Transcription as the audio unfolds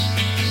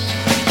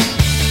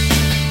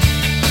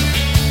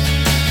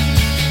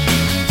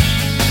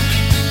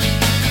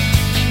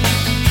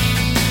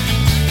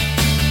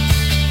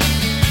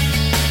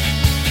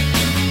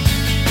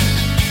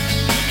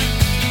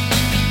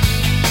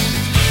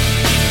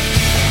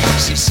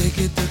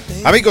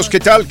Amigos, ¿qué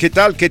tal? ¿Qué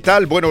tal? ¿Qué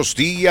tal? Buenos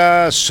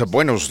días,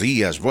 buenos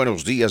días,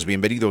 buenos días.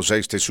 Bienvenidos a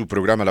este su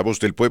programa La Voz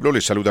del Pueblo.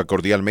 Les saluda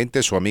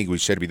cordialmente su amigo y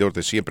servidor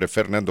de siempre,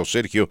 Fernando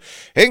Sergio,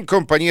 en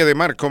compañía de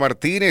Marco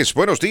Martínez.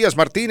 Buenos días,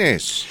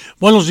 Martínez.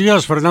 Buenos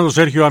días, Fernando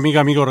Sergio,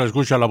 amigo,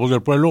 escucha La Voz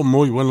del Pueblo.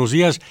 Muy buenos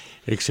días.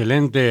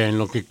 Excelente en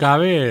lo que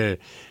cabe.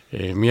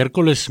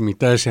 Miércoles,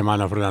 mitad de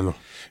semana, Fernando.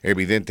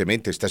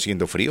 Evidentemente está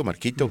haciendo frío,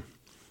 Marquito.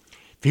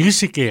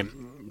 Fíjese que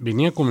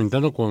venía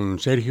comentando con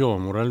Sergio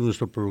Morales,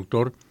 nuestro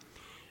productor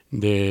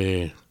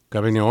de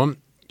KBNO,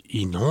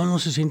 y no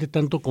se siente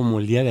tanto como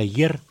el día de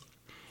ayer.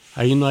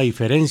 Hay una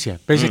diferencia.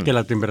 Pese a que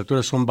las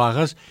temperaturas son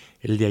bajas,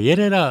 el de ayer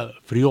era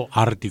frío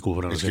ártico.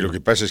 Fernando. Es que lo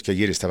que pasa es que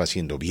ayer estaba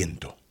haciendo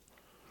viento.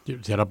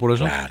 ¿Será por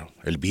eso? Claro,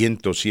 el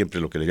viento siempre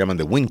lo que le llaman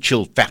the wind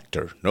chill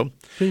factor, ¿no?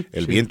 Sí,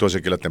 el viento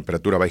hace que la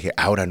temperatura baje.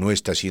 Ahora no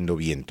está haciendo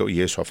viento y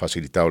eso ha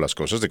facilitado las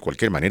cosas. De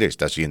cualquier manera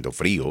está haciendo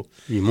frío.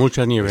 Y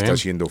mucha nieve. Está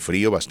haciendo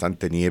frío,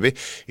 bastante nieve.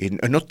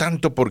 No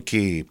tanto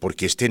porque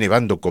esté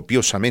nevando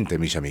copiosamente,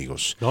 mis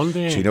amigos.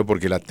 ¿Dónde? Sino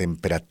porque la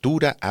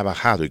temperatura ha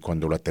bajado y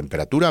cuando la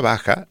temperatura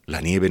baja, la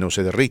nieve no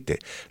se derrite.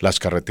 Las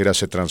carreteras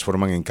se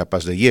transforman en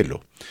capas de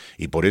hielo.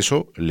 Y por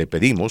eso le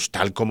pedimos,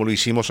 tal como lo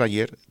hicimos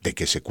ayer, de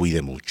que se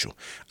cuide mucho.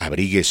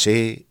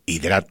 Abríguese,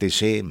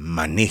 hidrátese,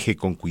 maneje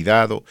con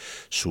cuidado.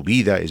 Su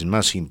vida es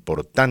más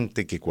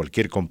importante que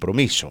cualquier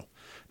compromiso.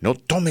 No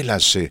tome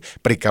las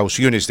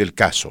precauciones del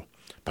caso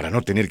para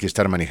no tener que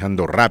estar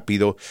manejando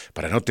rápido,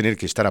 para no tener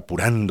que estar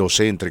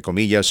apurándose, entre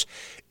comillas,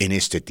 en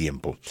este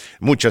tiempo.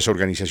 Muchas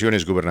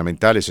organizaciones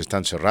gubernamentales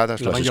están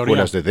cerradas, las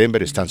escuelas de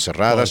Denver están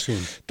cerradas,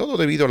 todo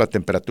debido a la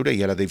temperatura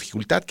y a la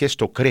dificultad que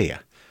esto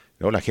crea.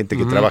 ¿No? La gente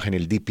que trabaja en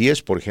el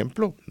DPS, por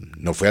ejemplo,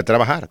 no fue a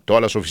trabajar.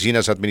 Todas las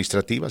oficinas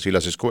administrativas y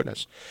las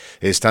escuelas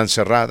están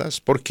cerradas.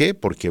 ¿Por qué?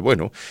 Porque,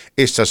 bueno,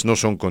 estas no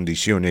son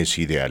condiciones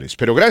ideales.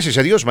 Pero gracias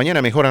a Dios,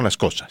 mañana mejoran las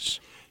cosas.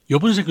 Yo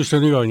pensé que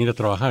usted no iba a venir a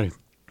trabajar,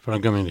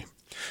 francamente.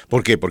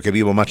 ¿Por qué? ¿Porque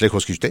vivo más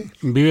lejos que usted?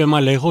 Vive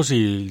más lejos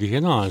y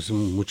dije, no, es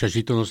un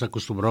muchachito no se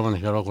acostumbró a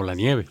manejar bajo la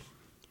nieve.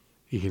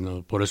 Dije,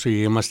 no, por eso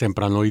llegué más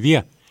temprano hoy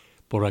día.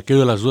 Por aquello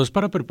de las dudas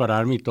para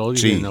prepararme y todo,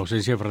 y en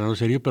ausencia de Fernando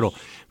Sergio, pero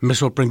me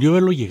sorprendió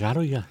verlo llegar,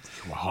 oiga.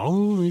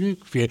 Wow, mire,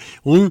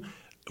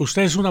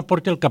 usted es un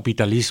aporte al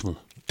capitalismo.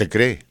 ¿Te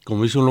cree?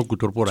 Como dice un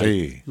locutor por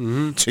ahí.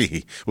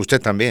 Sí, usted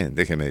también,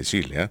 déjeme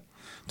decirle, ¿eh?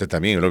 Usted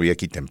también, yo lo vi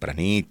aquí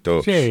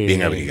tempranito,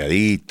 bien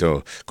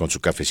abrigadito, con su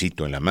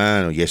cafecito en la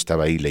mano, ya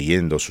estaba ahí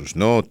leyendo sus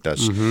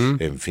notas.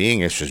 En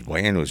fin, eso es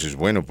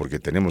bueno porque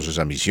tenemos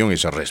esa misión,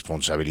 esa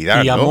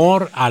responsabilidad, y ¿no?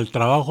 Amor al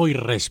trabajo y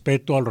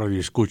respeto al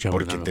radioescucha.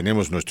 Porque Fernando.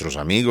 tenemos nuestros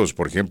amigos,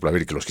 por ejemplo, a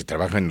ver, que los que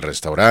trabajan en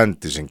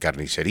restaurantes, en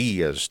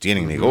carnicerías,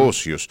 tienen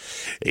negocios,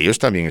 ellos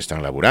también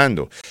están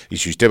laburando. Y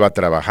si usted va a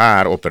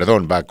trabajar,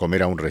 va a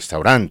comer a un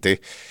restaurante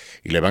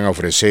y le van a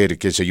ofrecer,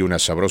 qué sé yo,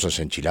 unas sabrosas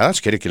enchiladas,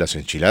 quiere que las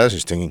enchiladas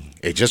estén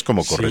hechas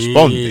como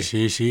corresponde.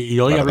 Sí. Y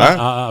hoy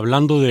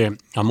hablando de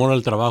amor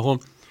al trabajo,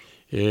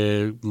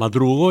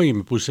 madrugo y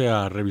me puse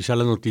a revisar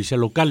las noticias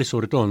locales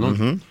sobre todo,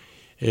 ¿no?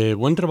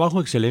 Buen trabajo,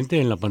 excelente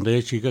en la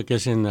pantalla chica que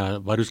hacen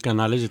varios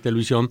canales de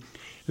televisión.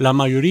 La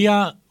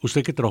mayoría,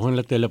 usted que trabajó en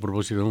la tele a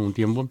propósito de un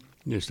tiempo,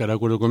 estará de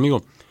acuerdo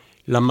conmigo,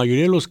 la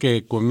mayoría de los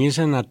que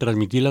comienzan a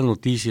transmitir las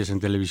noticias en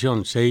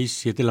televisión, 6,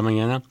 7 de la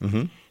mañana,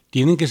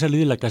 tienen que salir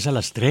de la casa a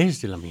las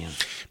 3 de la mañana.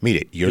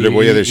 Mire, yo le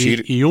voy a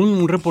decir... Y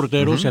un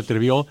reportero se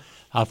atrevió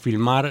a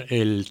filmar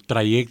el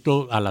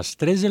trayecto a las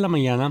 3 de la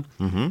mañana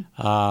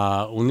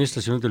a una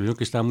estación de televisión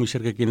que está muy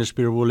cerca aquí en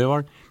Spear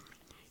Boulevard.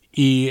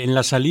 Y en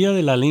la salida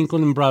de la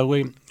Lincoln en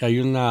Broadway hay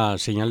una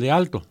señal de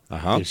alto,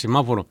 el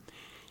semáforo.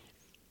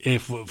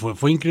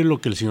 Fue increíble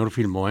lo que el señor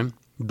filmó.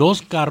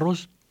 2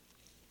 carros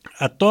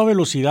a toda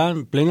velocidad,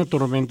 en plena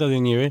tormenta de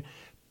nieve,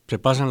 se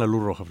pasan la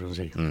luz roja,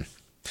 Francisco.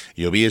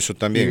 Yo vi eso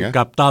también, ¿eh?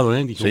 Captado,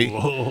 ¿eh? Dijo,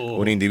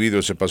 un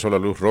individuo se pasó la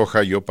luz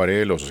roja, yo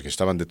paré, los que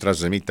estaban detrás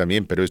de mí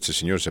también, pero este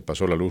señor se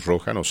pasó la luz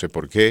roja, no sé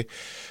por qué.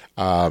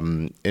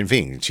 En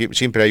fin,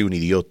 siempre hay un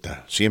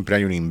idiota, siempre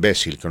hay un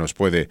imbécil que nos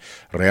puede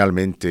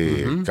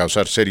realmente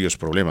causar serios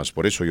problemas.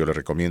 Por eso yo le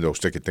recomiendo a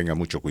usted que tenga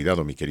mucho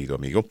cuidado, mi querido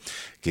amigo,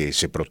 que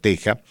se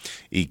proteja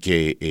y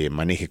que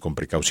maneje con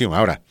precaución.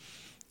 Ahora,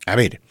 a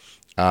ver,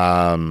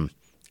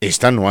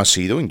 esta no ha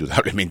sido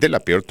indudablemente la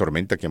peor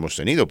tormenta que hemos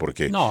tenido,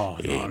 porque no.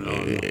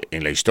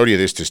 En la historia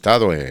de este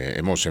estado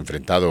hemos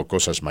enfrentado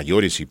cosas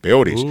mayores y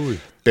peores.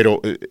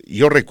 Pero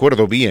yo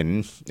recuerdo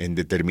bien, en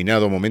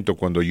determinado momento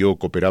cuando yo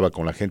cooperaba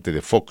con la gente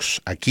de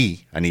Fox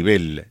aquí, a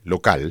nivel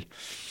local,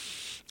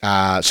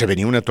 se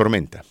venía una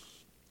tormenta,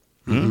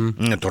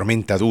 una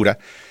tormenta dura,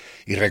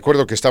 y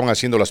recuerdo que estaban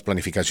haciendo las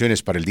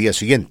planificaciones para el día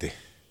siguiente.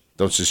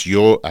 Entonces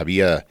yo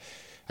había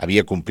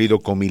cumplido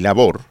con mi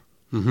labor.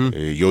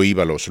 Yo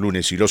iba los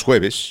lunes y los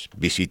jueves,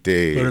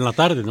 visité... Pero en la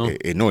tarde, ¿no?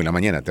 No, en la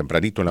mañana,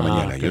 tempranito en la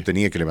mañana. Okay. Yo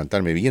tenía que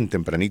levantarme bien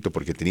tempranito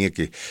porque tenía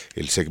que...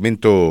 El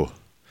segmento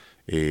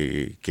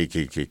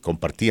que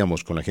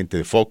compartíamos con la gente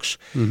de Fox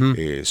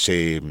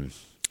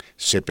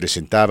se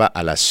presentaba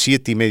a las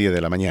 7:30 de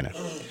la mañana.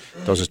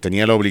 Entonces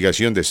tenía la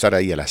obligación de estar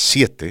ahí a las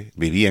 7,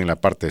 vivía en la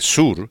parte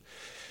sur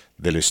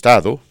del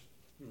estado,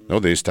 ¿no?,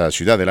 de esta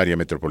ciudad del área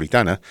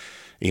metropolitana,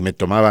 y me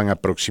tomaban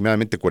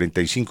aproximadamente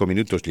 45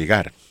 minutos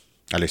llegar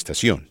a la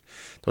estación.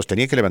 Entonces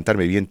tenía que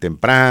levantarme bien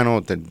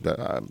temprano,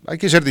 hay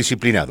que ser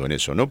disciplinado en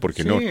eso, ¿no?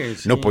 Porque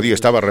no podía,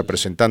 estaba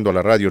representando a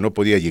la radio, no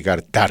podía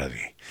llegar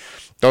tarde.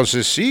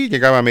 Entonces sí,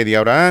 llegaba media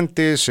hora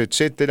antes,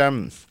 etcétera.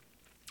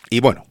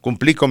 Y bueno,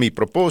 cumplí con mi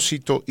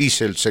propósito,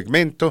 hice el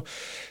segmento.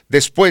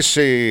 Después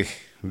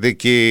de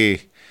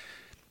que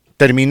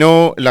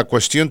terminó la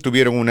cuestión,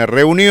 tuvieron una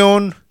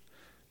reunión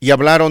y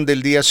hablaron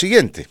del día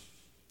siguiente.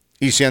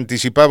 Y se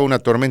anticipaba una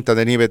tormenta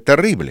de nieve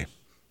terrible.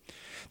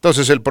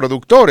 Entonces el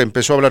productor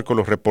empezó a hablar con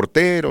los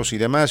reporteros y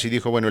demás y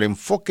dijo, bueno, el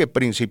enfoque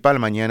principal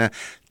mañana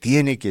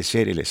tiene que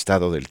ser el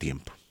estado del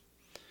tiempo.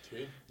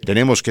 Sí.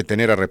 Tenemos que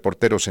tener a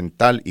reporteros en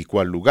tal y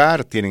cual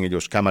lugar, tienen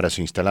ellos cámaras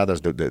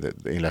instaladas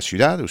en la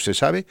ciudad, usted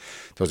sabe.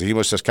 Entonces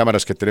dijimos, estas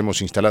cámaras que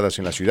tenemos instaladas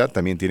en la ciudad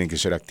también tienen que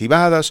ser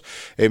activadas.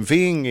 En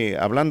fin,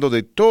 hablando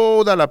de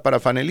toda la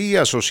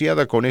parafanelía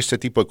asociada con este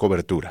tipo de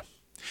cobertura.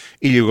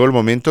 Y llegó el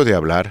momento de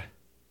hablar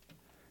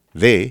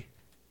de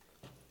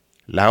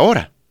la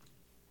hora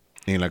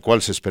en la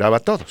cual se esperaba a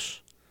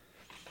todos.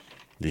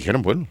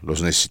 Dijeron, bueno,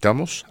 los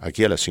necesitamos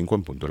aquí a las 5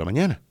 en punto de la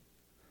mañana.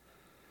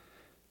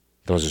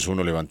 Entonces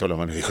uno levantó la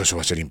mano y dijo, eso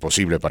va a ser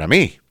imposible para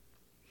mí.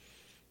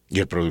 Y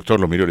el productor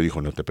lo miró y le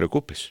dijo, no te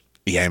preocupes.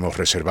 Y ya hemos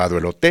reservado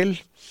el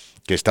hotel,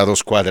 que está a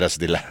 2 cuadras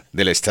de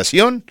la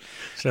estación.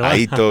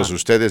 Ahí todos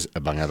ustedes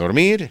van a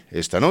dormir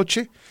esta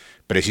noche,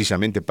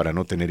 precisamente para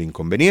no tener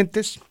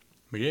inconvenientes.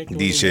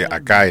 Dice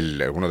acá,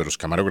 uno de los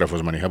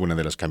camarógrafos manejaba una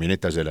de las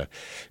camionetas de la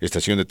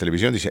estación de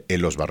televisión, dice,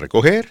 él los va a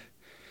recoger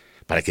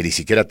para que ni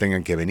siquiera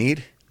tengan que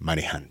venir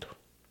manejando.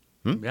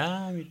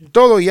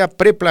 Todo ya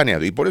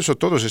preplaneado y por eso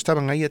todos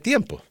estaban ahí a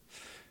tiempo.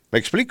 ¿Me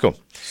explico?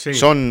 Sí.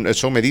 Son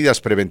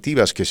medidas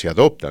preventivas que se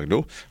adoptan,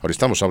 ¿no? Ahora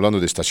estamos hablando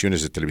de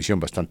estaciones de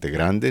televisión bastante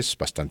grandes,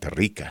 bastante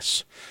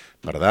ricas,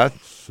 ¿verdad?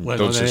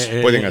 Bueno,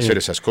 entonces pueden hacer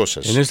esas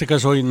cosas. En este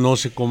caso hoy no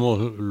sé cómo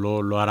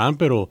lo harán,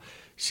 pero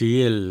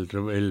sí,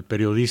 el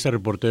periodista,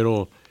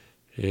 reportero,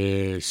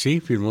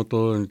 sí, firmó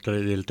todo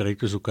el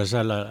trayecto de su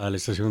casa a la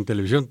estación de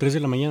televisión, 3 de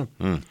la mañana,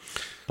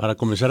 para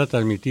comenzar a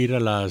transmitir a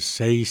las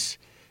 6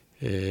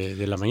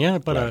 de la mañana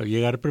para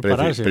llegar a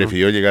prepararse.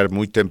 Prefirió llegar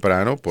muy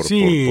temprano por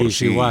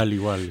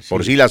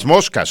si las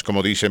moscas,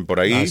 como dicen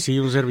por ahí. Sí,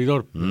 un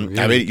servidor.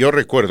 A ver, yo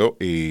recuerdo,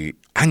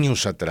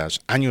 años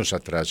atrás,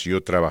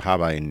 yo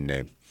trabajaba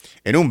en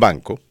un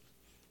banco,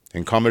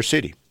 en Commerce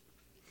City,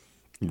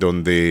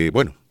 donde,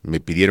 bueno, me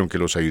pidieron que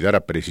los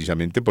ayudara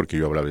precisamente porque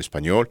yo hablaba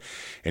español.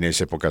 En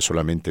esa época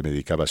solamente me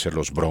dedicaba a hacer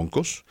los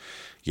broncos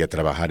y a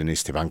trabajar en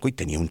este banco y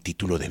tenía un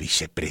título de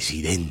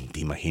vicepresidente.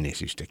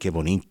 Imagínese usted, qué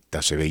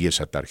bonita se veía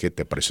esa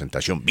tarjeta de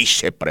presentación,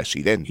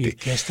 vicepresidente. ¿Y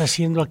qué está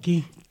haciendo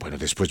aquí? Bueno,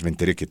 después me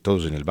enteré que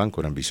todos en el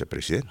banco eran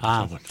vicepresidentes.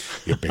 Bueno.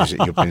 Yo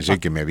pensé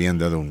que me habían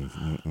dado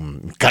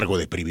un cargo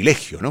de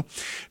privilegio, ¿no?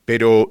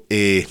 Pero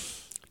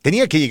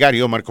tenía que llegar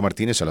yo, Marco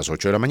Martínez, a las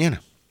 8 de la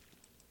mañana.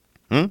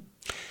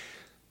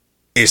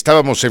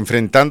 Estábamos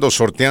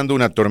sorteando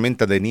una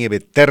tormenta de nieve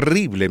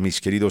terrible,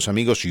 mis queridos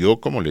amigos. Yo,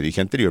 como le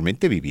dije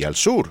anteriormente, vivía al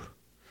sur.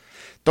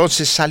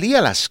 Entonces salí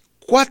a las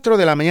 4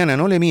 de la mañana,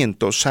 no le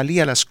miento, salí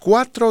a las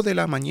 4 de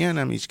la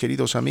mañana, mis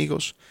queridos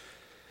amigos,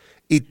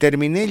 y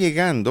terminé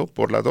llegando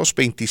por la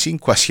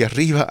 225 hacia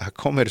arriba a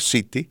Commerce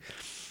City,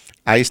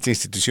 a esta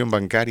institución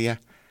bancaria,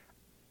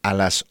 a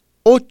las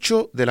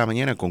 8 de la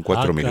mañana con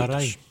 4 minutos.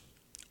 Caray.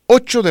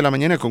 8 de la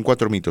mañana con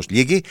 4 minutos.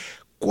 Llegué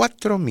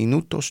 4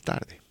 minutos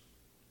tarde.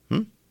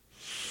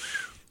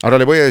 Ahora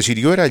le voy a decir,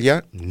 yo era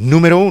ya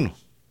número 1.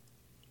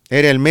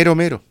 Era el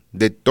mero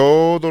de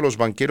todos los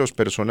banqueros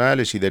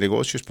personales y de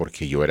negocios,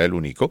 porque yo era el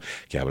único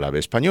que hablaba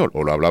español,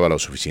 o lo hablaba lo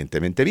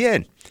suficientemente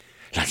bien.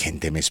 La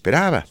gente me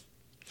esperaba.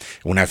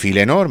 Una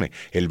fila enorme.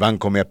 El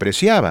banco me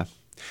apreciaba,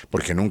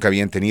 porque nunca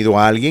habían tenido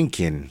a alguien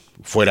quien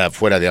fuera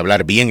de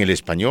hablar bien el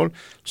español,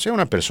 sea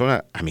una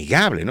persona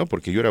amigable, ¿no?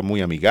 Porque yo era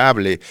muy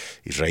amigable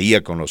y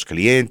reía con los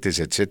clientes,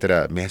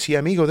 etcétera. Me hacía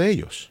amigo de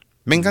ellos.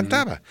 Me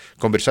encantaba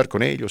conversar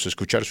con ellos,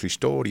 escuchar su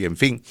historia, en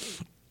fin.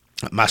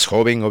 Más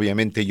joven,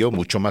 obviamente yo,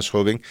 mucho más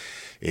joven.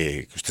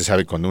 Usted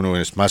sabe, cuando uno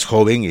es más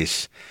joven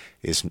es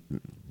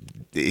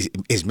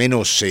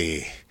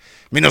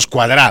menos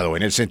cuadrado,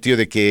 en el sentido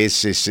de que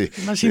es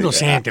más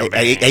inocente.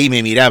 Ahí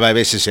me miraba a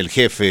veces el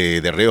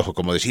jefe de reojo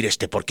como decir,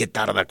 ¿por qué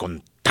tarda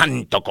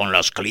tanto con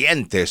los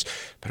clientes?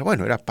 Pero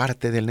bueno, era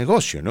parte del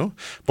negocio, ¿no?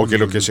 Porque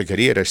lo que se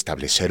quería era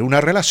establecer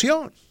una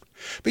relación.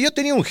 Pero yo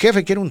tenía un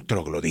jefe que era un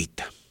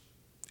troglodita.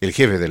 El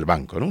jefe del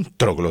banco, ¿no? Un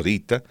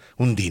troglodita,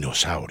 un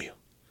dinosaurio.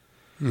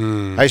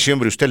 A ese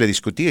hombre usted le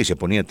discutía y se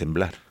ponía a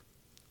temblar,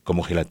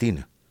 como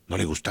gelatina. No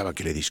le gustaba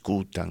que le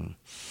discutan.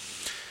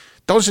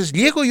 Entonces,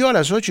 llego yo a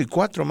las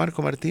 8:04,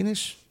 Marco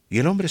Martínez, y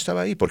el hombre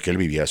estaba ahí, porque él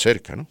vivía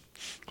cerca, ¿no?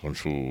 Con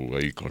su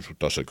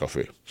taza de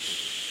café.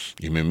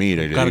 Y me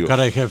mira y le digo...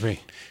 Cara de jefe.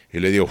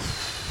 Y le digo,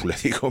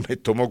 me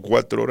tomó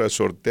 4 horas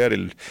sortear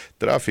el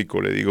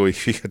tráfico, le digo, y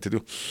fíjate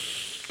tú,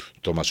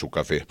 toma su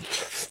café.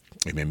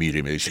 Y me mira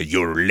y me dice,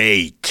 you're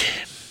late.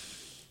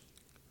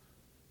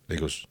 Le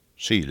digo,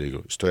 Sí, le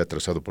digo, estoy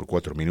atrasado por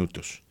 4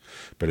 minutos.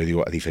 Pero le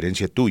digo, a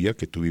diferencia tuya,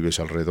 que tú vives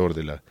alrededor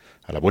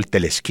a la vuelta de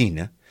la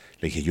esquina,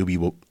 le dije, yo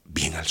vivo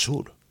bien al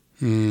sur.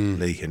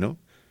 Le dije, ¿no?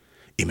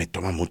 Y me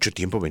toma mucho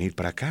tiempo venir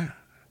para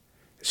acá.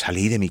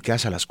 Salí de mi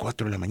casa a las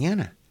 4 de la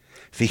mañana.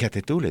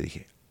 Fíjate tú, le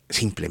dije,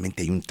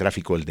 simplemente hay un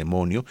tráfico del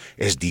demonio,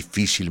 es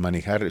difícil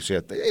manejar, o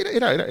sea,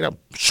 era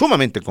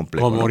sumamente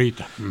complejo. Como ¿no?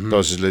 ahorita.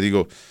 Entonces le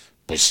digo,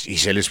 pues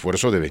hice el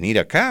esfuerzo de venir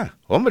acá,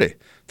 hombre.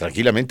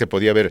 Tranquilamente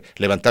podía haber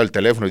levantado el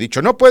teléfono y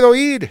dicho, no puedo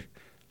ir,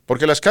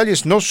 porque las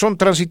calles no son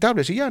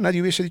transitables, y ya,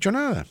 nadie hubiese dicho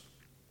nada.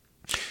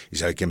 ¿Y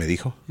sabe qué me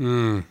dijo?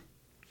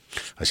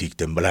 Así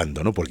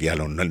temblando, ¿no? Porque ya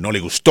no le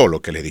gustó lo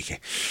que le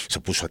dije. Se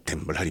puso a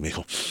temblar y me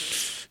dijo,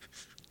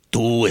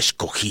 tú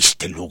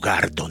escogiste el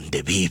lugar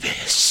donde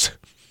vives.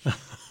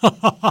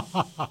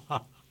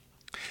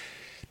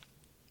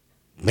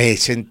 Me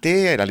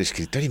senté al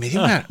escritorio y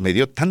me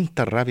dio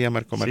tanta rabia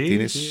Marco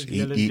Martínez. Sí,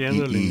 y le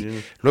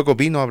entiendo. luego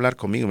vino a hablar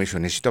conmigo, me dijo,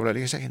 necesito hablar.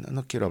 Le dije,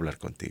 no quiero hablar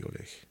contigo, le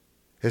dije.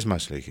 Es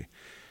más, le dije,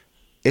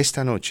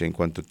 esta noche, en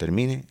cuanto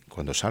termine,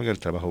 cuando salga del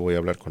trabajo, voy a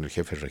hablar con el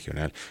jefe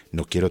regional.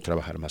 No quiero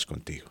trabajar más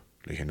contigo.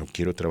 Le dije, no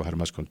quiero trabajar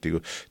más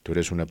contigo. Tú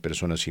eres una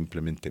persona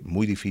simplemente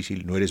muy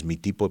difícil. No eres mi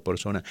tipo de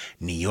persona,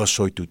 ni yo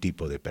soy tu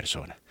tipo de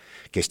persona.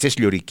 Que estés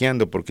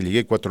lloriqueando porque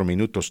llegué 4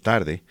 minutos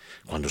tarde,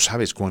 cuando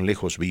sabes cuán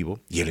lejos vivo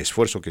y el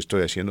esfuerzo que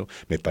estoy haciendo,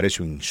 me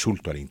parece un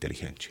insulto a la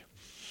inteligencia.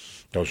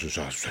 Entonces,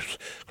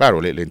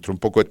 claro, le entró un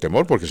poco de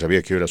temor porque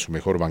sabía que yo era su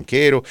mejor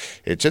banquero,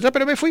 etcétera,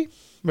 pero me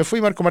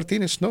fui Marco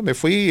Martínez, ¿no? Me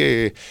fui,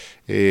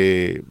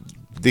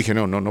 dije,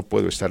 no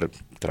puedo estar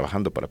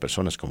trabajando para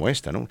personas como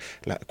esta, ¿no?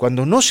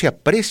 Cuando no se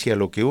aprecia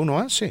lo que uno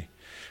hace,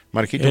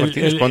 Marquito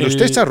Martínez, cuando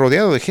usted está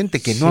rodeado de gente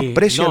que no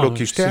aprecia lo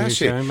que usted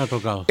hace, a mí me ha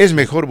tocado. Es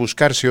mejor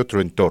buscarse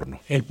otro entorno.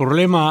 El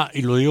problema,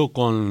 y lo digo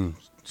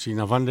sin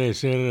afán de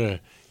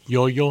ser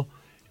yo,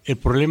 el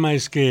problema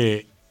es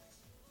que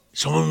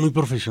somos muy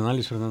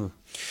profesionales, Fernando.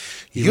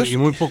 Y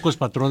muy pocos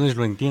patrones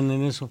lo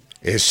entienden eso.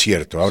 Es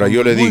cierto, ahora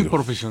yo le digo. Muy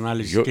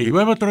profesionales. Que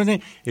llueva o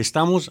truene,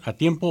 estamos a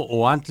tiempo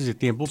o antes de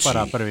tiempo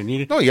para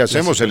prevenir. No, y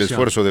hacemos el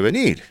esfuerzo de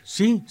venir.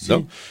 Sí,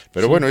 ¿no?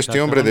 Pero bueno,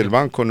 este hombre del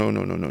banco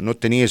no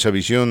tenía esa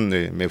visión.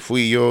 Me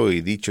fui yo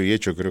y dicho y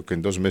hecho, creo que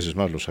en 2 meses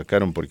más lo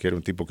sacaron porque era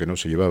un tipo que no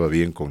se llevaba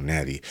bien con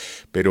nadie.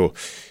 Pero,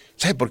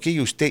 ¿sabe por qué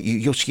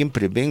yo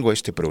siempre vengo a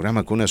este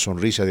programa con una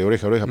sonrisa de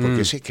oreja a oreja?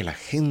 Porque sé que la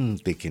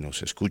gente que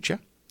nos escucha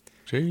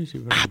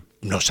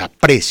nos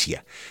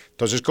aprecia.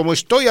 Entonces, como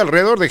estoy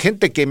alrededor de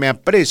gente que me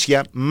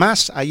aprecia,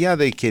 más allá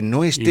de que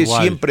no esté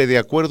siempre de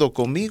acuerdo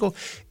conmigo,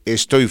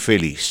 estoy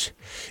feliz.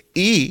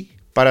 Y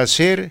para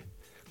ser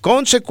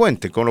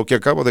consecuente con lo que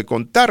acabo de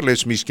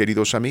contarles, mis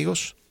queridos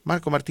amigos,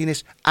 Marco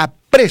Martínez,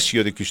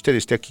 aprecio de que usted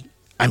esté aquí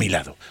a mi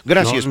lado.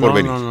 Gracias por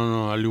venir.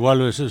 No, al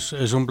igual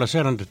es un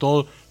placer. Ante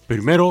todo,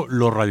 primero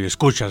los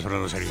radioescuchas,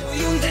 Fernando Sergio.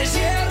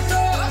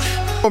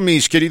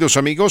 Mis queridos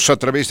amigos, a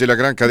través de la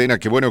gran cadena,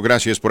 que bueno,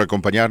 gracias por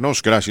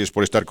acompañarnos, gracias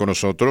por estar con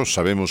nosotros.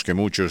 Sabemos que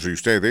muchos de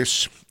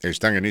ustedes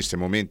están en este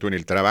momento en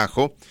el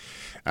trabajo,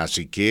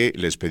 así que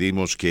les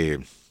pedimos que,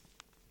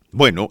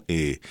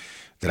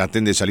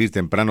 traten de salir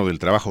temprano del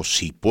trabajo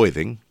si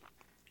pueden,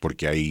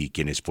 porque hay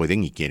quienes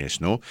pueden y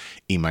quienes no,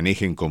 y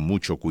manejen con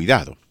mucho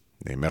cuidado.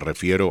 Me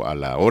refiero a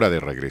la hora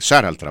de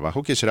regresar al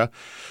trabajo, que será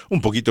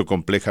un poquito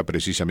compleja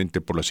precisamente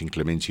por las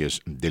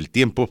inclemencias del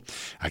tiempo.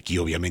 Aquí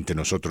obviamente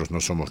nosotros no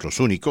somos los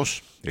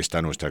únicos.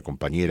 Está nuestra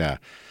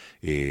compañera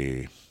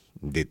de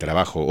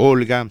trabajo,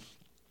 Olga.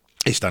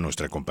 Está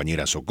nuestra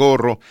compañera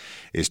Socorro.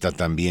 Está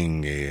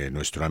también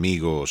nuestro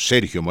amigo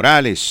Sergio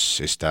Morales.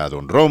 Está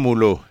don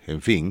Rómulo.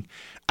 En fin,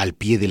 al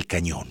pie del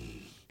cañón.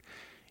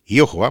 Y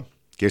ojo,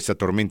 que esta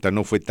tormenta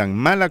no fue tan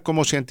mala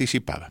como se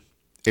anticipaba.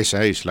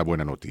 Esa es la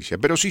buena noticia.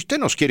 Pero si usted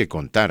nos quiere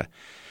contar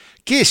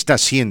qué está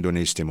haciendo en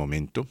este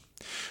momento,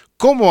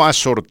 cómo ha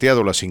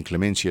sorteado las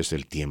inclemencias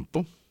del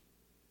tiempo,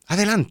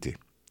 adelante.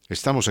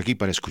 Estamos aquí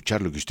para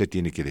escuchar lo que usted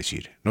tiene que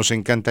decir. Nos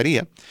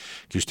encantaría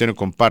que usted nos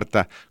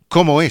comparta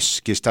cómo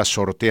es que está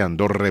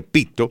sorteando,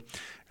 repito,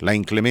 la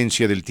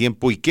inclemencia del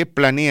tiempo y qué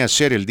planea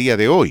hacer el día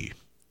de hoy.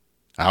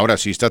 Ahora,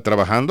 si está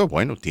trabajando,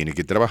 bueno, tiene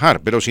que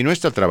trabajar. Pero si no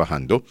está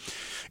trabajando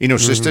y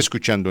nos está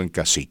escuchando en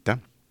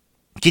casita,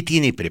 ¿qué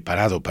tiene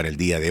preparado para el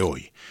día de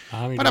hoy?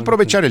 Para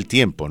aprovechar el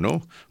tiempo,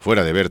 ¿no?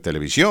 Fuera de ver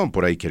televisión,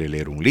 por ahí quiere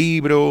leer un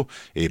libro,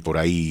 por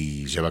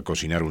ahí se va a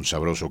cocinar un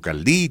sabroso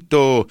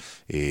caldito,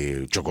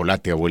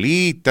 chocolate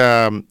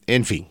abuelita,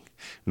 en fin.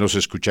 Nos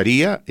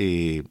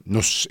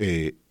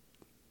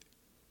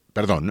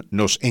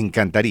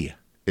encantaría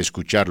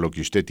escuchar lo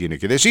que usted tiene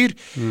que decir.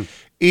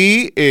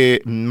 Y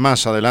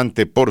más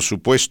adelante, por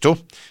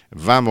supuesto,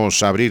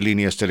 vamos a abrir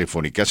líneas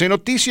telefónicas. En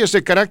noticias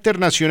de carácter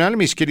nacional,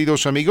 mis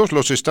queridos amigos,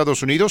 los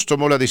Estados Unidos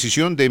tomó la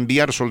decisión de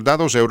enviar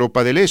soldados a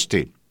Europa del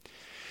Este.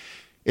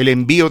 El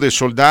envío de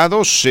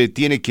soldados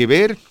tiene que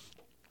ver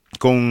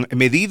con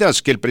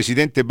medidas que el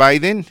presidente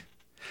Biden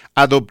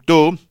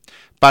adoptó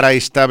para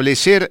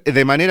establecer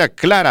de manera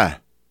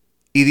clara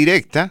y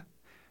directa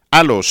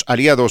a los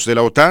aliados de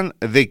la OTAN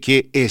de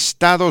que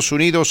Estados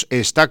Unidos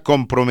está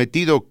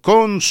comprometido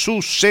con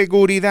su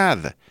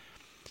seguridad.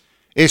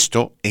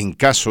 Esto en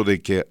caso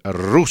de que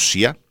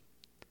Rusia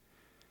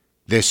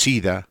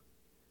decida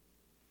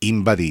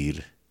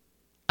invadir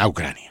a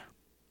Ucrania.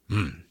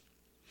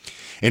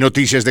 En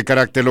noticias de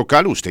carácter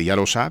local, usted ya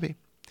lo sabe,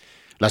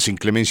 las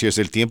inclemencias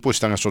del tiempo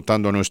están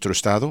azotando a nuestro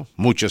estado.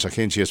 Muchas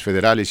agencias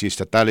federales y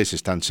estatales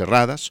están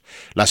cerradas.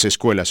 Las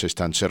escuelas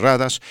están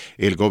cerradas.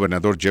 El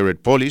gobernador Jared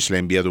Polis le ha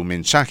enviado un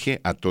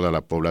mensaje a toda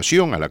la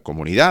población, a la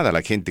comunidad, a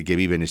la gente que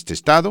vive en este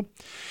estado.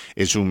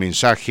 Es un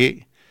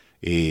mensaje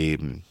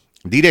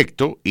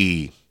directo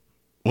y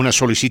una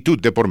solicitud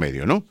de por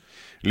medio, ¿no?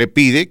 Le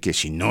pide que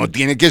si no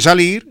tiene que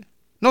salir,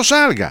 no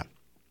salga.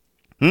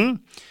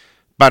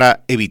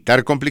 Para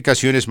evitar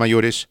complicaciones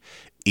mayores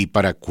y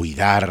para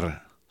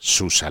cuidar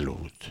su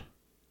salud.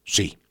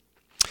 Sí.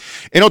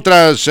 En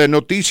otras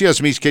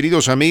noticias, mis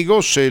queridos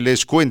amigos,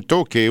 les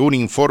cuento que un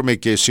informe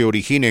que se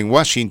origina en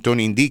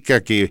Washington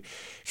indica que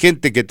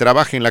gente que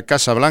trabaja en la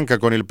Casa Blanca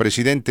con el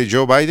presidente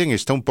Joe Biden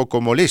está un poco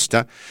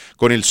molesta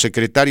con el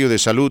secretario de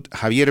Salud,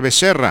 Javier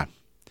Becerra,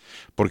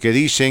 porque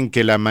dicen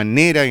que la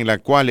manera en la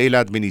cual él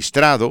ha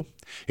administrado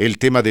el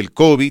tema del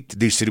COVID,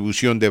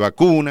 distribución de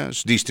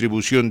vacunas,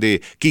 distribución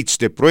de kits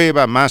de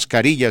prueba,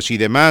 mascarillas y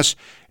demás,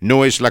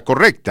 no es la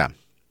correcta.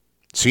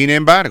 Sin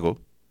embargo,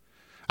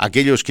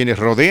 aquellos quienes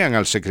rodean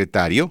al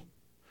secretario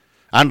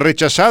han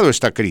rechazado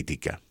esta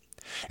crítica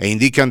e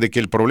indican de que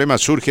el problema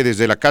surge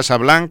desde la Casa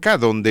Blanca,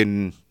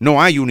 donde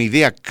no hay una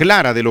idea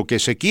clara de lo que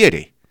se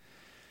quiere.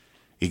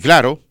 Y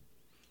claro,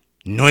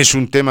 no es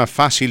un tema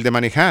fácil de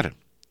manejar.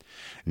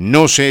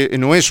 No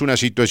es una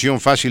situación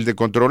fácil de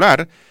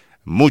controlar.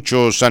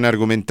 Muchos han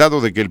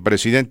argumentado de que el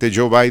presidente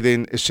Joe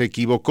Biden se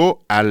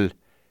equivocó al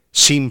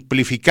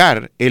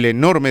simplificar el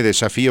enorme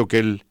desafío que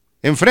él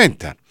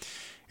enfrenta.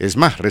 Es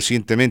más,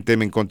 recientemente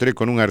me encontré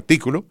con un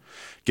artículo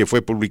que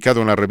fue publicado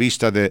en la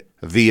revista de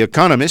The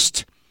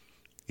Economist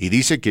y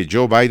dice que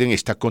Joe Biden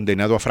está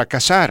condenado a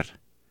fracasar.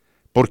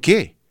 ¿Por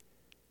qué?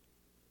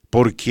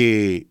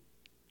 Porque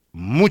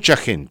mucha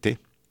gente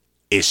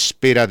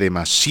espera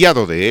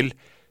demasiado de él,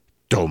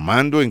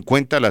 tomando en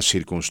cuenta las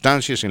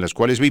circunstancias en las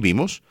cuales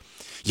vivimos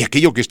y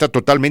aquello que está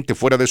totalmente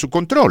fuera de su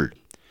control,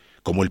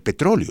 como el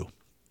petróleo.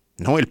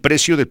 No, el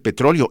precio del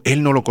petróleo,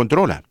 él no lo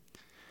controla.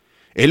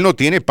 Él no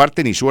tiene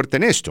parte ni suerte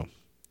en esto.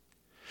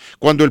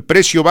 Cuando el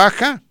precio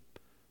baja,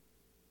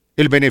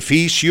 el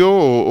beneficio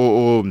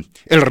o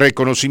el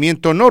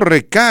reconocimiento no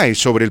recae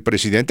sobre el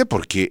presidente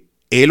porque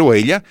él o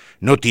ella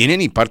no tiene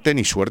ni parte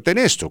ni suerte en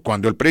esto.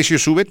 Cuando el precio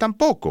sube,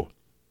 tampoco.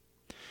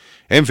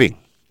 En fin,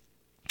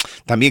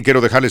 también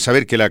quiero dejarles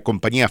saber que la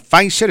compañía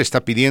Pfizer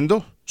está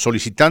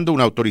solicitando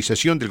una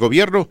autorización del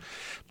gobierno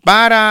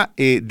para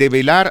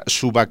develar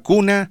su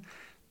vacuna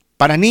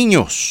para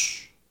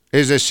niños,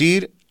 es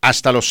decir,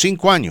 hasta los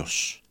 5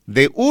 años,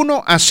 de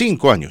 1 a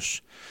 5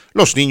 años.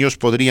 Los niños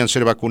podrían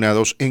ser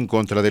vacunados en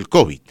contra del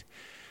COVID.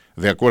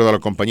 De acuerdo a la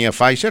compañía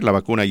Pfizer, la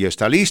vacuna ya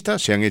está lista,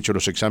 se han hecho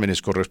los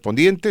exámenes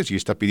correspondientes y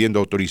está pidiendo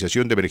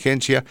autorización de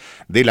emergencia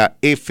de la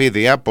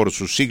FDA por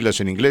sus siglas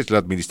en inglés, la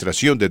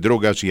Administración de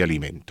Drogas y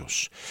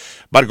Alimentos.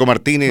 Marco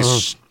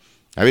Martínez,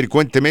 a ver,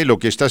 cuénteme lo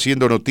que está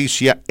haciendo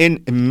noticia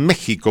en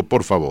México,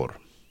 por favor.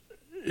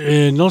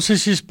 No sé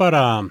si es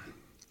para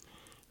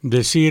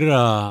decir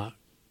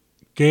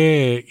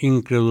qué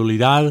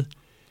incredulidad,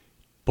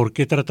 por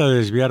qué trata de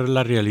desviar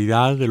la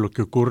realidad de lo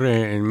que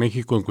ocurre en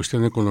México en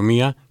cuestión de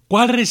economía.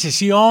 ¿Cuál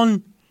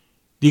recesión?,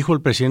 dijo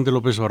el presidente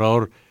López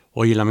Obrador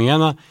hoy en la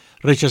mañana,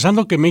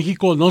 rechazando que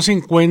México no se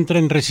encuentra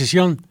en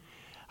recesión,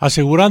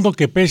 asegurando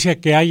que pese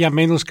a que haya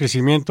menos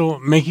crecimiento,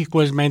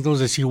 México es menos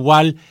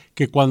desigual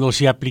que cuando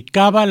se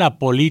aplicaba la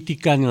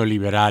política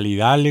neoliberal y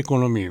dale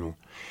economismo,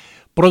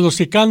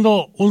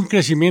 pronosticando un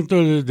crecimiento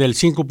del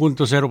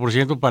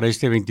 5.0% para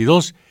este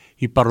 22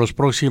 y para los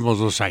próximos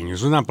 2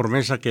 años. Una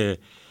promesa que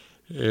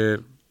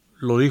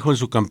lo dijo en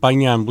su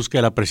campaña en busca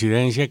de la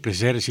presidencia,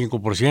 crecer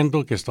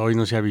 5%, que hasta hoy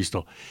no se ha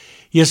visto.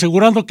 Y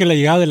asegurando que la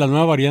llegada de la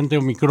nueva variante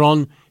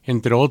Omicron,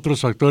 entre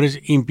otros factores,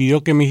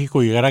 impidió que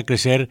México llegara a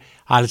crecer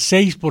al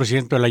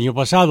 6% el año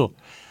pasado.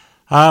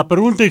 A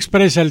pregunta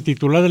expresa, el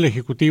titular del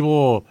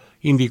Ejecutivo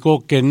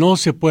indicó que no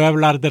se puede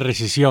hablar de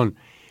recesión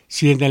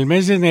si en el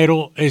mes de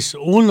enero es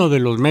uno de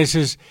los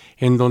meses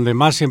en donde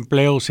más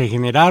empleos se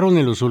generaron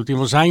en los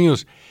últimos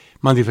años,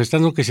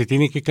 manifestando que se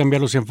tienen que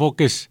cambiar los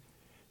enfoques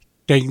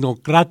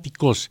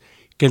tecnocráticos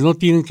que no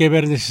tienen que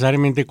ver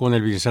necesariamente con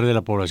el bienestar de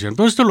la población.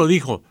 Todo esto lo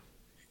dijo,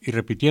 y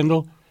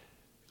repitiendo,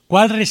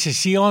 ¿cuál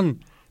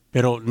recesión?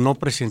 Pero no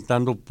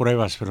presentando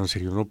pruebas, pero en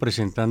serio, no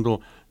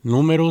presentando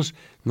números,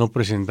 no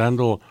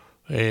presentando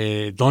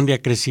dónde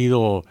ha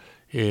crecido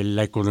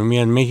la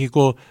economía en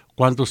México,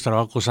 cuántos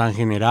trabajos han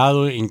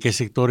generado, en qué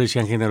sectores se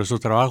han generado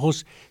esos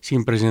trabajos,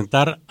 sin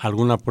presentar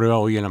alguna prueba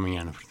hoy en la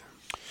mañana.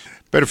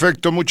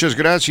 Perfecto, muchas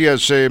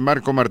gracias,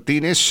 Marco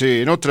Martínez.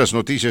 En otras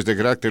noticias de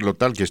carácter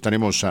local que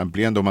estaremos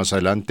ampliando más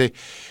adelante,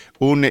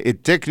 un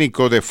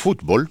técnico de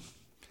fútbol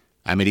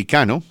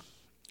americano,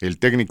 el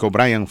técnico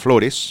Brian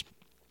Flores,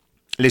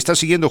 le está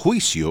siguiendo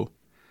juicio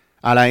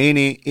a la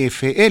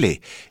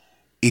NFL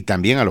y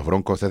también a los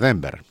Broncos de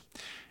Denver.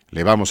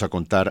 le vamos a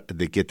contar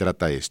de qué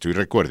trata esto. Y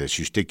recuerde,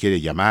 si usted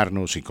quiere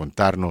llamarnos y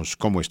contarnos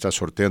cómo está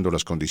sorteando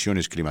las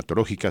condiciones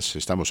climatológicas,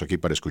 estamos aquí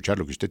para escuchar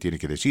lo que usted tiene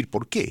que decir.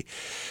 ¿Por qué?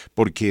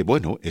 Porque,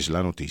 bueno, es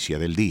la noticia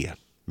del día.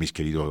 Mis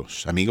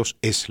queridos amigos,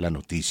 es la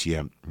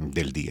noticia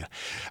del día.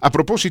 A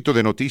propósito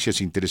de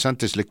noticias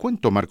interesantes, le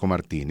cuento, Marco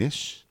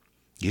Martínez,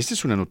 y esta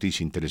es una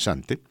noticia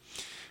interesante,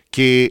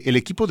 que el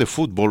equipo de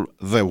fútbol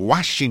The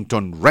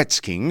Washington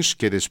Redskins,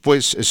 que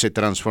después se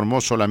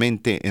transformó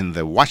solamente en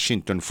The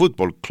Washington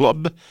Football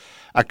Club,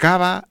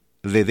 acaba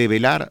de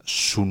develar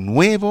su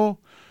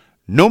nuevo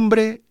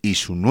nombre y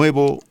su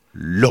nuevo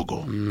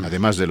logo,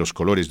 además de los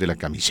colores de la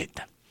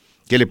camiseta.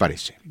 ¿Qué le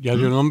parece? ¿Ya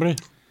dio nombre?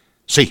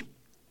 Sí.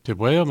 ¿Se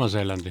puede o más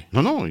adelante?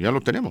 No, ya lo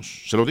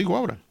tenemos. Se lo digo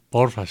ahora.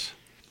 Porfas.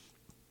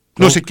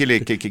 No sé qué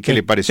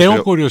le parece.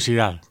 Tengo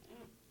curiosidad.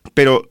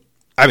 Pero,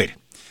 a ver,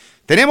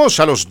 tenemos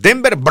a los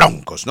Denver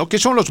Broncos, ¿no? ¿Qué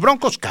son los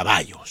Broncos?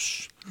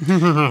 Caballos.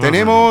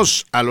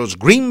 Tenemos a los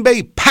Green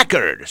Bay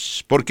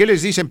Packers. ¿Por qué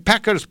les dicen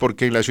Packers?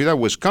 Porque en la ciudad de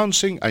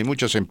Wisconsin hay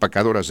muchas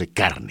empacadoras de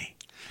carne.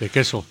 De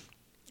queso.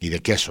 Y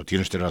de queso,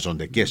 tiene usted razón,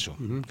 de queso.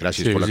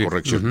 Gracias Sí, por la sí.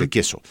 corrección, de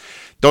queso.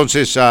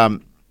 Entonces,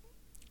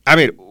 a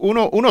ver,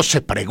 uno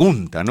se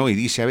pregunta, ¿no? Y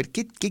dice, a ver,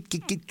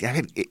 a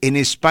ver, en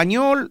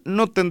español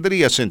no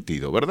tendría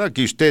sentido, ¿verdad?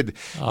 Que usted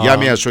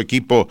llame a su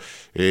equipo,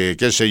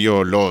 qué sé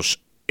yo, los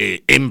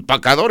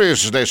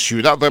empacadores de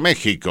Ciudad de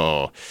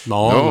México.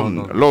 No.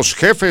 Los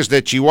jefes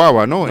de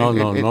Chihuahua, ¿no?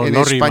 En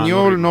no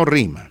español rima. no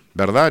rima,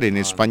 ¿verdad? En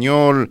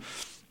español,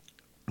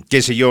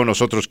 qué sé yo,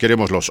 nosotros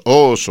queremos los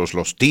osos,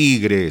 los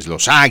tigres,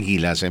 los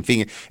águilas, en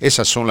fin,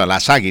 esas son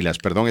las águilas,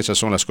 perdón, esas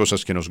son las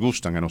cosas que nos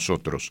gustan a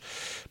nosotros.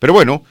 Pero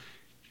bueno,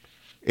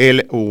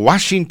 el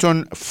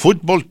Washington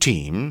Football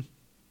Team,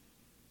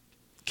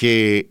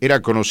 que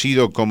era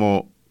conocido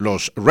como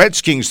los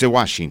Redskins de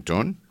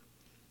Washington,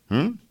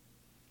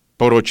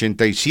 por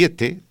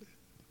 87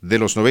 de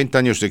los 90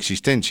 años de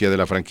existencia de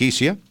la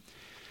franquicia,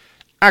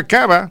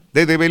 acaba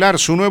de develar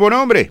su nuevo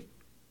nombre.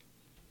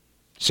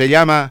 Se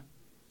llama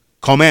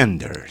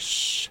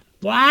Commanders.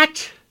 What?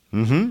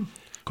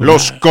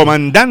 Los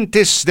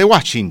comandantes de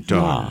Washington.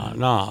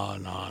 No.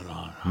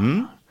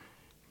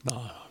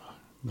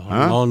 ¿Qué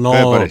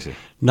le parece?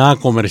 Nada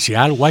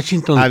comercial.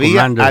 Washington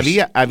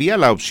Commanders. Había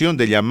la opción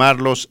de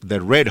llamarlos The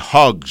Red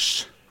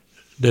Hogs.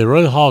 The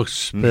Red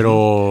Hawks,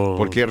 pero...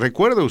 Porque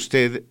recuerda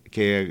usted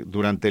que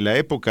durante la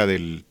época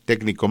del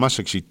técnico más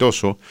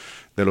exitoso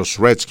de los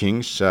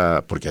Redskins,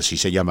 porque así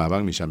se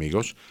llamaban, mis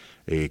amigos,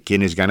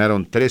 quienes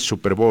ganaron 3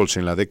 Super Bowls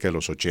en la década de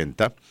los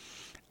 80,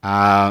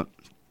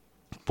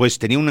 pues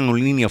tenía una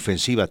línea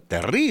ofensiva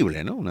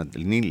terrible, ¿no? Una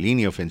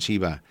línea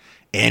ofensiva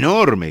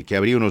enorme que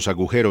abría unos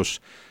agujeros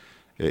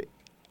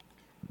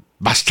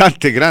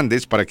bastante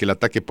grandes para que el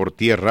ataque por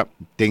tierra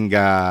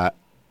tenga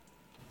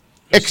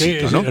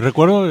éxito, sí, ¿no?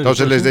 Recuerdo,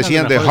 entonces les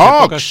decían The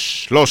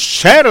Hogs, los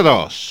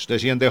cerdos,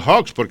 decían The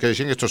Hogs, porque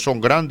decían estos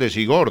son grandes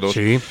y gordos,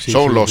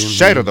 son los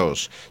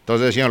cerdos.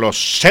 Entonces decían los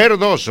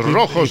cerdos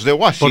rojos de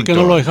Washington. ¿Por qué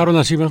no lo dejaron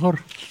así mejor?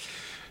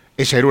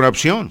 Esa era una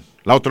opción.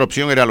 La otra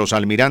opción era los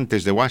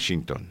almirantes de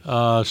Washington.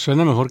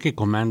 Suena mejor que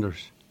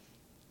Commanders.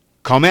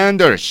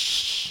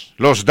 Commanders,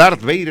 los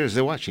Darth Vaders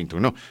de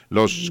Washington,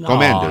 los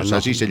Commanders,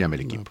 así se llama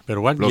el equipo. Pero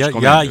bueno,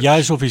 Los ya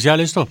es oficial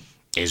esto.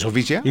 ¿Es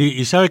oficial?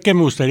 Y ¿sabe qué?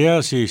 Me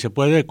gustaría, si se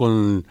puede,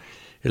 con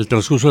el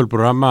transcurso del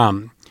programa,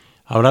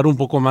 hablar un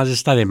poco más de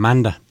esta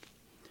demanda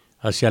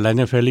hacia la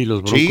NFL y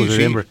los Broncos de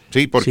Denver.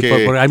 Sí,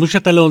 porque hay mucha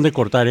tela donde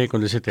cortar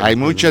con ese tema. Hay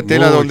mucha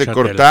tela donde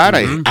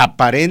cortar.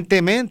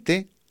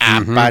 Aparentemente,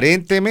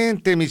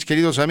 mis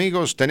queridos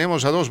amigos,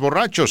 tenemos a 2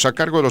 borrachos a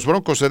cargo de los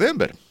Broncos de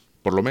Denver.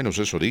 Por lo menos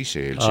eso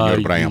dice el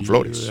señor Brian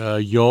Flores.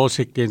 Yo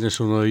sé quién es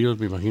uno de ellos,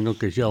 me imagino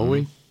que es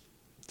Yahweh.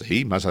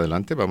 Sí, más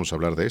adelante vamos a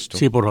hablar de esto.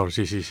 Sí, por favor,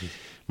 sí.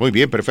 Muy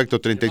bien,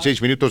 perfecto.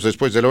 36 minutos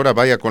después de la hora.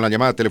 Vaya con la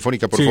llamada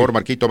telefónica, por favor,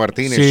 Marquito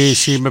Martínez.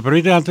 Sí, me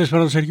permite antes,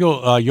 perdón,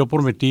 Sergio, yo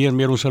prometí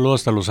enviar un saludo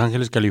hasta Los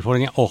Ángeles,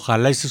 California.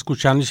 Ojalá esté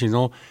escuchando y si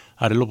no,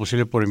 haré lo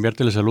posible por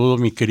enviarte el saludo.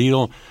 Mi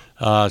querido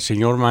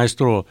señor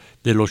maestro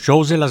de los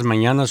shows de las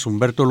mañanas,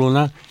 Humberto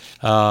Luna,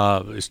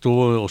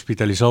 estuvo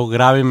hospitalizado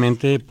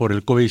gravemente por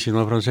el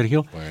COVID-19, Fran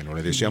Sergio. Bueno,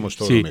 le deseamos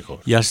todo lo mejor.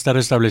 Ya se está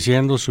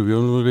restableciendo, subió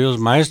unos videos.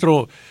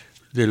 Maestro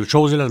de los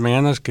shows de las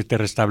mañanas, que te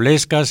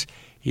restablezcas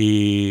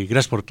y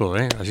gracias por todo,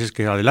 ¿eh? Así es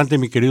que adelante,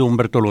 mi querido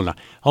Humberto Luna.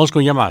 Vamos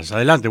con llamadas.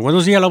 Adelante.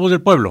 Buenos días, la voz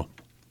del pueblo.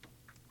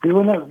 Sí,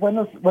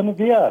 buenos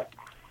días.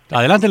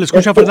 Adelante, le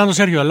escucha Fernando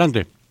Sergio,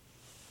 adelante.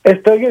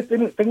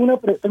 Tengo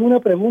una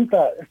pregunta.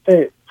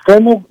 ¿Ustedes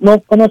no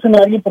conocen a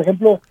alguien, por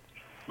ejemplo,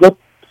 yo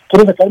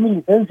quiero sacar mi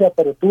licencia,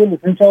 pero tuve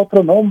licencia a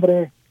otro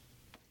nombre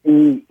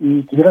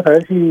y quisiera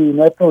saber si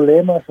no hay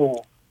problemas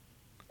o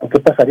qué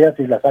pasaría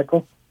si la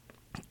saco?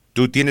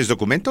 ¿Tú tienes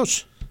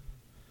documentos?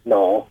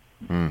 No.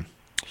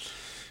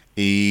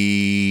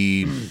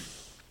 Y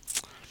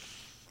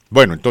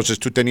bueno, entonces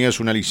tú tenías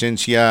una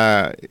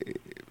licencia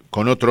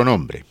con otro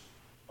nombre.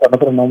 Con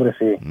otro nombre,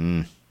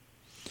 sí.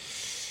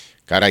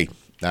 Caray,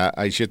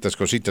 hay ciertas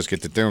cositas que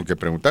te tengo que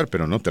preguntar,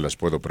 pero no te las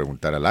puedo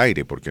preguntar al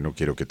aire porque no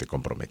quiero que te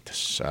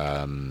comprometas.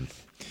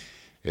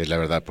 Es la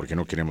verdad, porque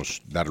no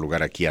queremos dar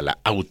lugar aquí a la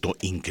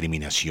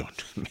autoincriminación,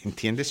 ¿me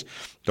entiendes?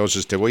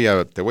 Entonces te voy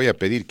a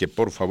pedir que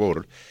por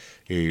favor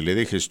le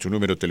dejes tu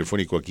número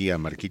telefónico aquí a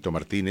Marquito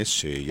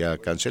Martínez. Ya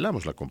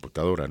cancelamos la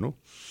computadora, ¿no?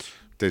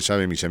 Ustedes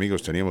saben, mis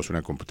amigos, teníamos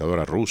una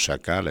computadora rusa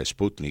acá, la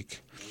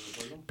Sputnik,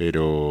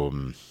 pero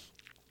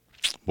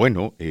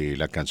bueno,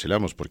 la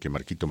cancelamos porque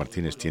Marquito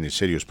Martínez tiene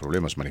serios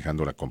problemas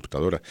manejando la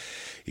computadora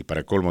y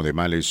para colmo de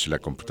males la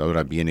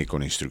computadora viene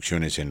con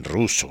instrucciones en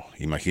ruso,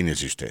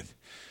 imagínese usted.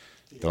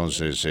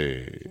 Entonces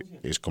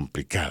es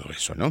complicado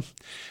eso, ¿no?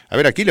 A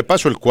ver, aquí le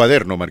paso el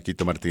cuaderno,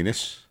 Marquito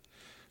Martínez.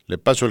 Le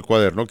paso el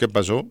cuaderno, ¿qué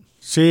pasó?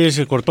 Sí,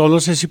 se cortó, no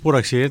sé si por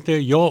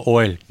accidente yo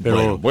o él, pero...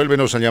 Bueno,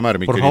 vuélvenos a llamar,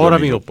 mi por querido favor,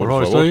 amigo. por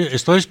favor.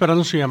 Estoy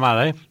esperando su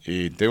llamada, ¿eh?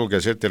 Y tengo que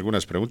hacerte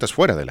algunas preguntas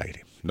fuera del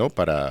aire, ¿no?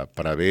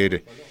 Para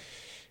ver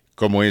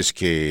cómo es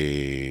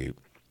que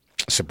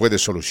se puede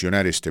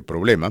solucionar este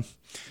problema.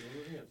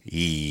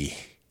 Y,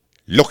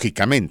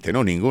 lógicamente,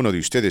 ¿no? Ninguno de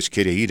ustedes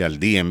quiere ir al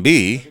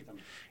DMV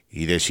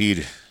y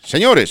decir,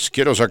 señores,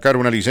 quiero sacar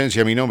una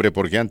licencia a mi nombre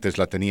porque antes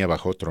la tenía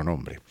bajo otro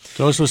nombre.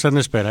 Todo eso está en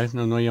espera, ¿eh?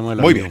 No llama el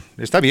Muy amigo. bien,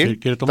 está bien,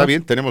 está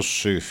bien.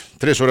 Tenemos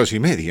 3 horas y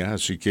media,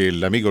 así que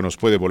el amigo nos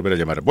puede volver a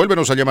llamar.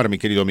 Vuélvenos a llamar, mi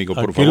querido amigo,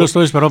 por Aquí favor. lo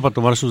estoy esperando para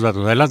tomar sus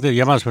datos. Adelante,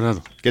 llamas,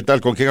 Fernando. ¿Qué tal?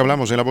 ¿Con quién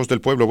hablamos en La Voz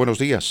del Pueblo? Buenos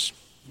días.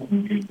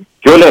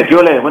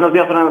 Chule, buenos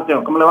días,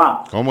 Fernando. ¿Cómo le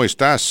va? ¿Cómo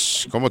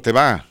estás? ¿Cómo te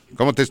va?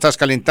 ¿Cómo te estás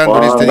calentando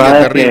en este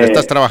día terrible?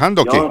 ¿Estás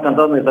trabajando o qué? No,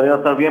 encantado, me gustaría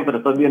estar bien, pero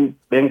estoy bien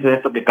de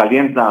esto que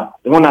calienta.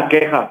 Tengo una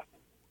queja.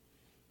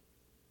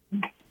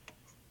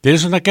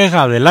 ¿Tienes una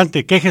queja?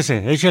 Adelante,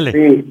 quéjese, échele.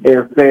 Sí,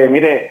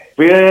 mire,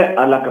 fui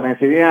a la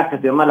carnicería que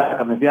se llama la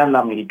carnicería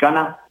La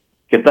Mexicana,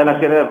 que está en la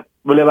Sierra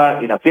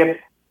Boulevard y la 7.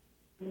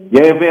 Y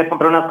ahí fui a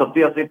comprar unas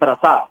tortillas así para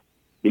asar.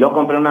 Y luego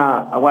compré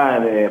una agua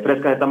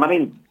fresca de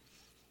tamarindo.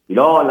 Y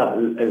luego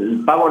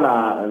pago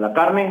la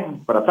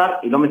carne para asar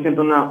y luego me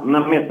siento en una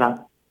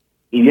mesa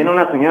y viene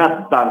una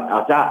señora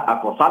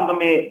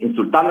acosándome,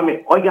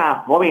 insultándome.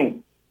 Oiga,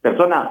 joven,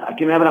 persona,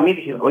 aquí me habla a mí.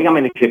 Dije, oiga,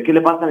 me dije, ¿qué le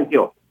pasa? Le dije,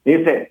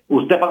 dice,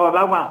 ¿usted pagó el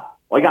agua?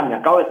 Oiga, me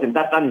acabo de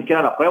sentar, ni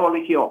siquiera la pruebo.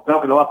 Le dije,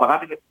 creo que lo va a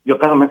pagar. Dije, yo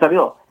caso me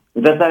salió.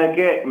 Entonces, ¿sabe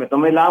qué? Me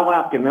tomé el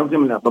agua, que me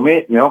la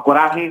tomé, me dio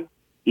coraje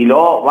y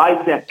luego va y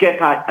se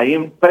queja ahí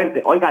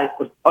enfrente. Oiga,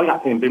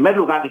 en primer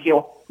lugar, dije,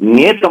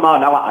 ni he tomado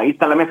el agua, ahí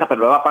está la mesa,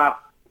 pero lo va a pagar.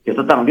 Que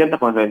está tan bien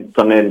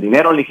con el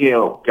dinero, le dije,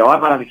 que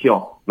bárbara, le dije,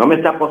 no me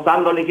está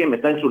acosando, le dije, me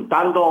está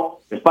insultando,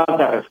 es falta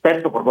de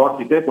respeto, por favor,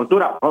 si tiene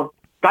cultura, por favor,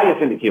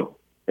 cállese, le dije,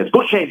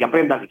 escuche y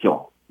aprenda, le dije,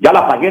 ya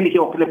la pagué, le dije,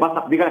 ¿qué le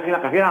pasa? Dígale aquí en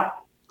la cajera,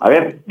 a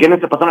ver, ¿quién es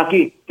este patrón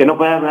aquí? Que no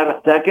puede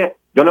hablar, ¿sabe qué?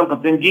 Yo lo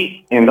encontré en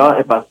G,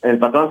 el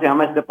patrón se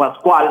llama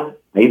Pascual,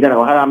 ahí de la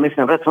bajada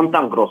Mesa en Red, son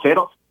tan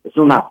groseros, es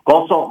un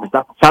acoso, me está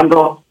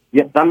acosando, y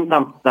están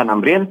tan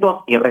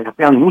hambrientos y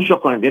regatean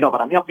mucho con el dinero,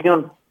 para mi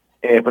opinión.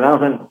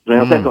 Fernando,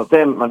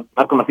 usted,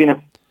 Marco Martínez,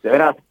 de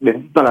veras,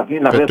 necesito la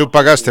Pero tú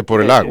pagaste por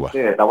el agua.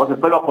 La Voz del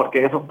Pueblo,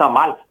 porque eso está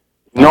mal.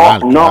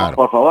 Claro.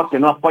 Por favor, que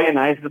no apoyen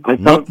a eso.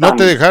 No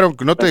te dejaron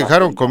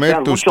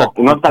comer tus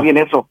no está bien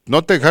eso.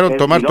 No te dejaron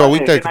tomar tu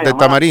agüita de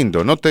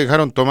tamarindo. No te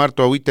dejaron tomar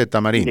tu agüita de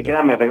tamarindo. Ni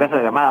siquiera me regresa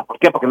la llamada. ¿Por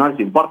qué? Porque no les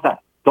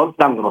importa. Son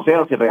tan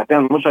groseros y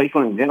regatean mucho ahí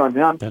con el dinero.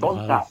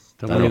 Tonta.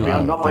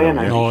 No apoyen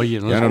a eso.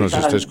 Ya no nos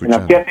está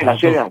escuchando.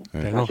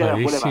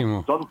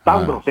 Son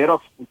tan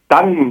groseros,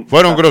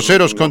 fueron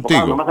groseros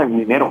contigo.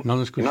 No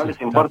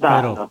les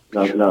importa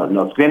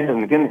los clientes,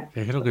 ¿me entiendes?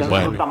 Creo que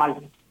está mal.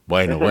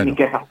 Bueno.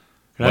 Queja.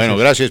 Bueno,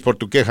 gracias por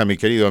tu queja, mi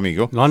querido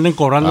amigo. No anden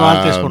cobrando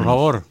antes, por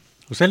favor.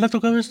 ¿Usted le ha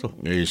tocado esto?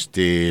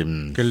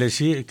 Que le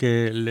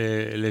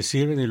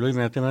sirven y luego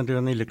inmediatamente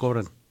van y le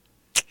cobran.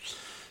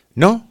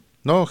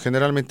 No,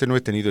 generalmente no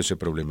he tenido ese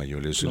problema. Yo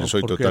les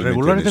soy totalmente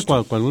regularmente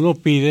honesto. cuando uno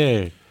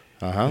pide,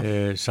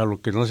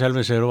 salvo que no sea el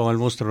mesero o al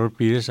mostrador,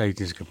 pides, ahí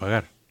tienes que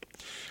pagar.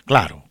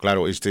 Claro.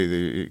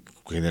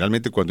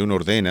 Generalmente cuando uno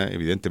ordena,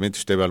 evidentemente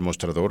usted va al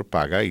mostrador,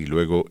 paga y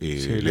luego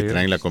le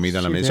traen la comida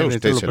a la mesa,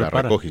 usted se la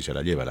recoge y se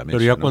la lleva a la mesa.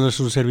 Pero ya cuando es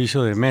un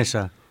servicio de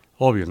mesa,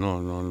 obvio,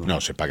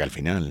 no. Se paga al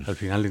final. Al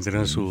final le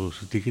entregan su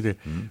ticket.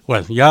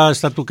 Bueno, ya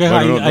está tu queja.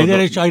 Hay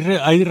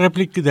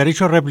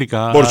derecho a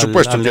réplica. Por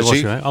supuesto que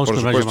negocio, sí. Por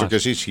supuesto que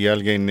sí. Si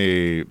alguien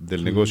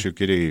del negocio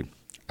quiere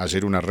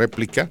hacer una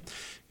réplica,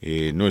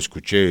 no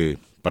escuché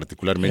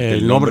particularmente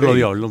el nombre lo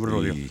dio.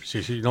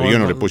 Sí, pero yo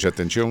no le puse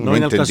atención, no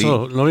entendí.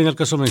 No viene al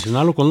caso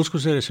mencionarlo, conozco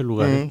ese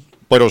lugar.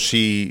 Pero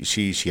si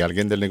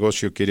alguien del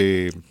negocio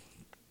cree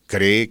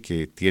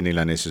que tiene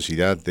la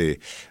necesidad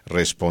de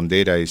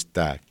responder a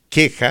esta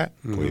queja,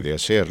 puede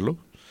hacerlo,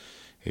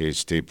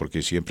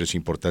 porque siempre es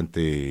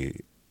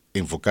importante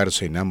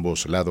enfocarse en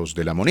ambos lados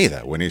de la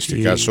moneda, o en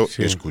este caso,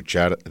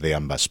 escuchar de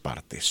ambas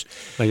partes.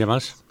 ¿La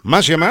llamas?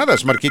 Más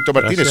llamadas, Marquito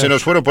Martínez. Gracias. Se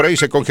nos fueron por ahí,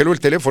 se congeló el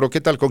teléfono.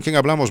 ¿Qué tal? ¿Con quién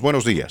hablamos?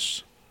 Buenos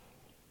días.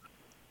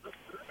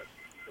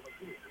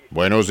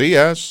 Buenos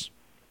días.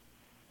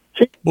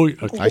 Sí.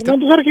 Ahí está.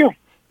 Sergio.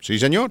 Sí,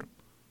 señor.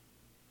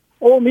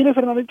 Mire,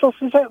 Fernandito,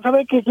 sí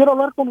sabe que quiero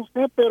hablar con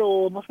usted,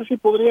 pero no sé si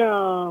podría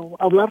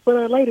hablar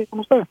fuera del aire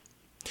con usted.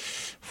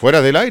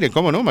 Fuera del aire,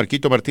 ¿cómo no?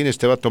 Marquito Martínez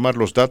te va a tomar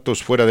los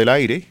datos fuera del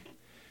aire.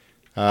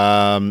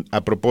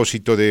 A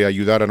propósito de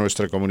ayudar a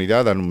nuestra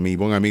comunidad, a mi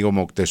buen amigo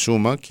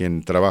Moctezuma,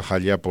 quien trabaja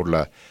allá por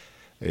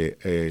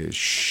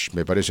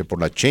me parece por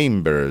la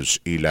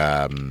Chambers y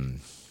la...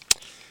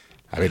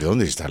 a ver,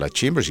 ¿dónde está la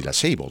Chambers y la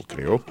Sable,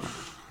 creo?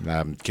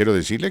 Quiero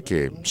decirle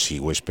que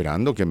sigo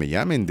esperando que me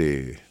llamen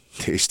de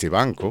este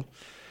banco.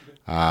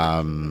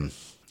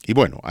 Y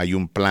bueno, hay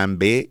un plan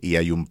B y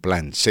hay un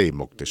plan C,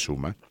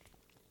 Moctezuma.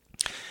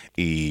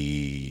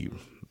 Y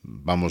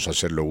vamos a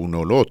hacer lo uno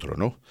o lo otro,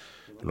 ¿no?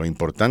 Lo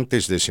importante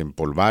es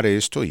desempolvar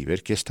esto y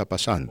ver qué está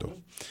pasando.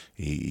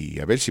 Y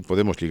a ver si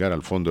podemos llegar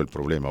al fondo del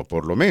problema. O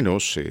por lo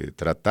menos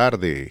tratar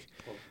de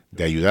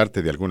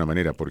ayudarte de alguna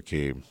manera,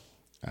 porque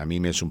a mí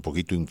me es un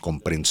poquito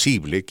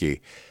incomprensible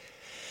que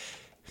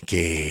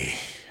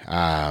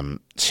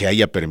se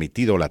haya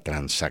permitido la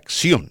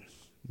transacción,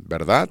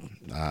 ¿verdad?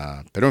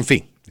 Pero en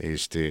fin,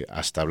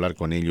 hasta hablar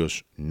con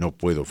ellos no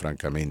puedo,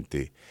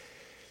 francamente,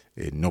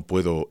 no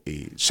puedo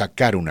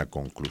sacar una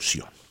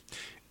conclusión.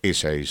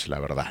 Esa es la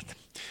verdad.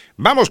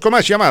 Vamos con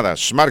más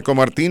llamadas. Marco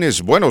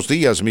Martínez, buenos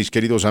días, mis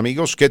queridos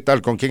amigos. ¿Qué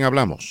tal? ¿Con quién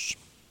hablamos?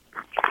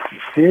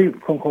 Sí,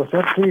 con José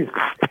Ortiz.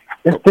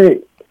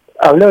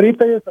 Hablé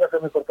ahorita y se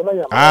me cortó la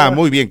llamada.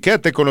 Muy bien.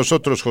 Quédate con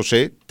nosotros,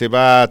 José. Te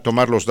va a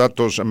tomar los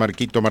datos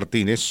Marquito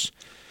Martínez.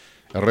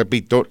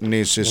 Repito,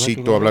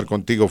 necesito hablar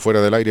contigo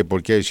fuera del aire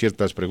porque hay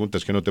ciertas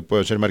preguntas que no te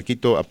puedo hacer.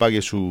 Marquito,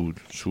 apague su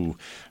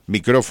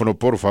micrófono,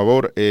 por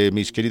favor.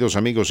 Mis queridos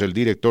amigos, el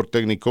director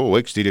técnico o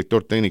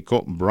exdirector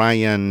técnico,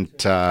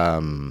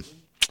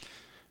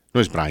 no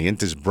es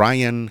Bryant, es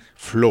Brian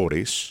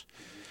Flores.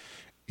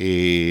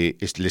 Le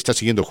está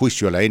siguiendo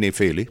juicio a la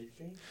NFL.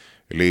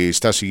 Le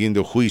está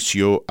siguiendo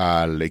juicio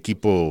al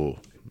equipo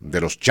de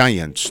los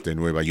Giants de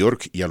Nueva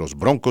York y a los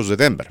Broncos de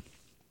Denver.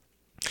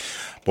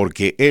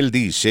 Porque él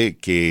dice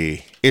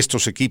que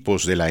estos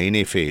equipos de la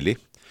NFL,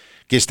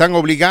 que están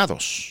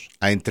obligados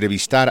a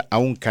entrevistar a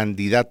un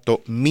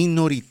candidato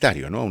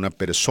minoritario, ¿no? A una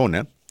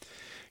persona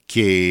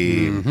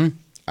que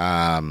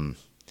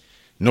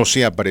no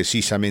sea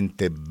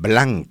precisamente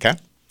blanca,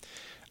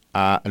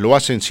 lo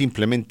hacen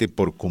simplemente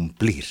por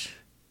cumplir.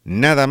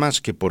 Nada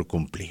más que por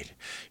cumplir.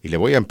 Y le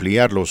voy a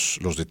ampliar los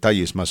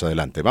detalles más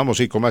adelante.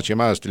 Vamos a ir con más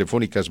llamadas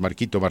telefónicas,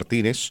 Marquito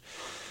Martínez.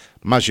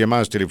 Más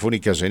llamadas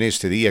telefónicas en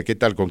este día. ¿Qué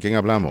tal? ¿Con quién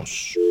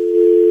hablamos?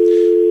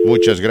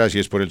 Muchas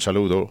gracias por el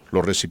saludo.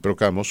 Lo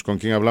reciprocamos. ¿Con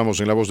quién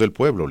hablamos en La Voz del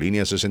Pueblo?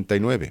 Línea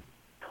 69.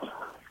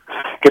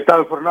 ¿Qué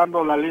tal,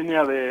 Fernando? La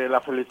línea de la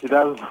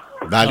felicidad.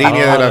 La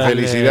línea de la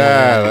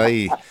felicidad,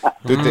 ahí.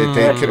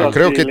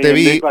 Creo que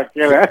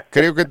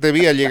te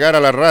vi al llegar a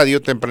la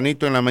radio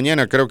tempranito en la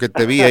mañana, creo que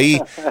te vi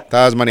ahí,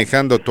 estabas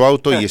manejando tu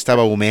auto y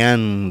estaba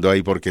humeando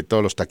ahí porque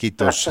todos los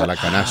taquitos a la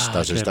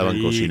canasta se estaban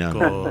rico,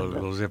 cocinando.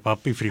 Los de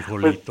papi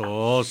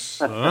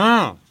frijolitos.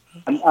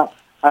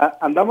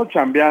 Andamos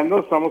chambeando,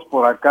 estamos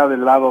por acá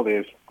del lado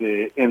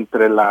de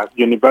entre la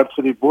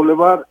University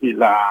Boulevard y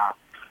la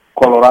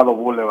Colorado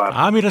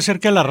Boulevard. Mira,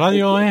 cerca de la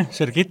radio,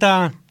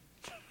 cerquita.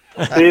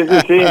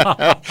 Sí.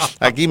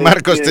 Aquí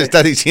Marcos te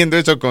está diciendo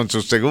eso con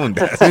sus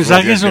segundas.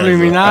 Mensaje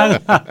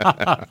subliminal.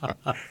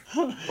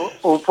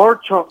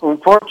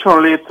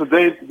 Unfortunately,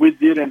 today we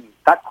didn't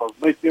tacos.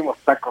 No hicimos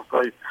tacos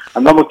hoy.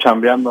 Andamos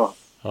chambeando.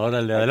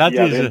 Órale, adelante.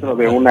 Adentro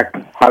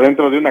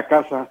de una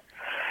casa.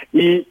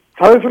 Y,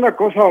 ¿sabes una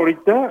cosa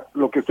ahorita?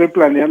 Lo que estoy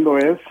planeando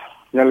es,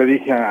 ya le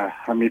dije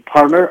a mi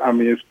partner, a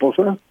mi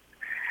esposa,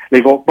 le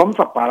digo, vamos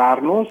a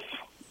pararnos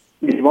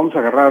y vamos a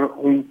agarrar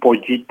un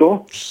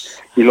pollito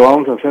y lo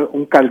vamos a hacer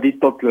un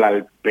caldito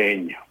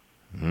tlalpeño.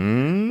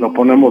 Lo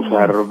ponemos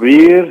a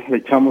hervir, le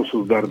echamos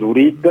sus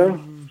verduritas,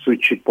 su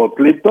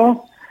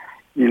chipotlito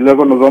y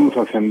luego nos vamos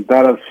a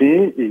sentar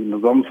así y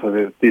nos vamos a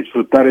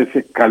disfrutar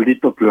ese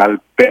caldito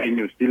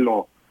tlalpeño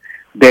estilo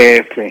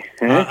DF.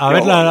 A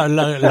ver,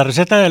 la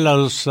receta de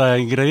los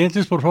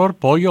ingredientes, por favor.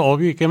 Pollo,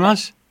 obvio, ¿y qué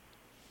más?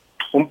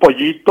 Un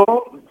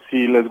pollito,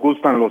 si les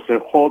gustan los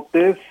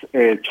ejotes,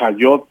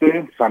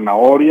 chayote,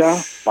 zanahoria,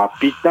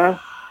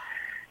 papita,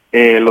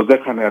 los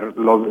dejan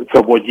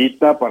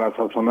cebollita para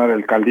sazonar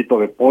el caldito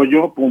de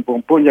pollo, pum,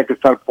 ya que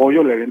está el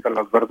pollo, le avientan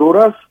las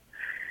verduras,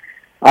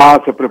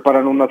 se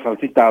preparan una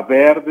salsita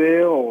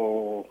verde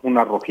o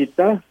una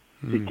rojita,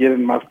 si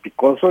quieren más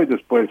picoso, y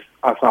después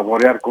a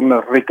saborear con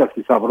unas ricas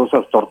y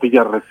sabrosas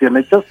tortillas recién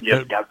hechas, y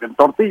es que hacen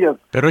tortillas.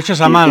 Pero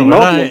hechas a mano,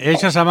 ¿verdad?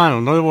 Hechas a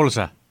mano, no de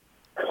bolsa.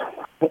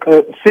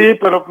 Sí,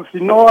 pero pues si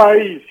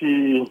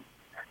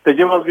te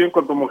llevas bien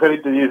con tu mujer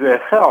y te dice,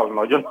 hell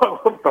no, yo no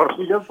hago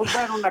tortillas, pues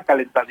dar una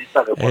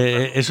calentadita de bolsa.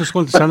 Eso es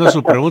contestando a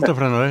su pregunta,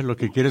 Fernando, lo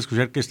que quiere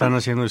escuchar que están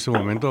haciendo en este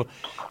momento.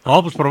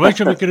 Pues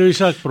provecho, mi querido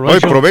Isaac,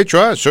 provecho.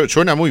 Provecho,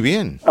 suena muy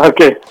bien.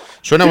 Okay.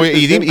 Suena muy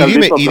bien.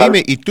 Y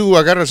dime, y tú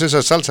agarras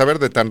esa salsa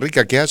verde tan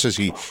rica que haces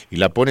y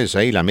la pones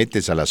ahí, la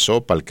metes a la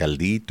sopa, al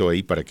caldito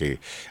ahí para que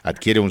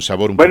adquiere un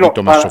sabor un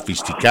poquito más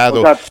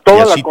sofisticado. O sea, toda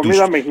y así la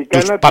comida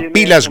mexicana tus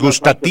papilas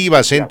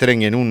gustativas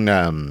entren en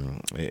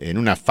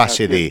una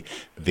fase de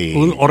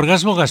un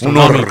orgasmo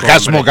gastronómico. Un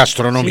orgasmo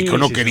gastronómico. Sí,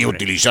 no sí, quería hombre.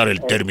 utilizar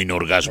el término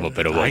orgasmo,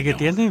 pero bueno. ¿Qué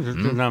tiene?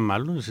 Nada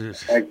malo.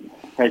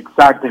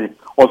 Exacto.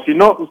 O si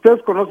no,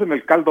 ¿ustedes conocen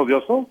el caldo de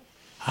oso?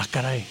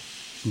 Caray.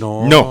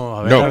 No,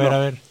 a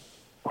ver.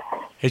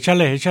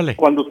 Échale.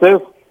 Cuando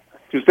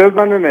si ustedes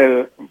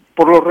van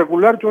por lo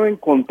regular yo he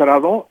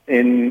encontrado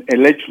en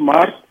el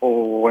H-Mart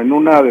o en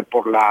una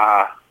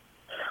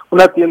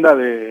tienda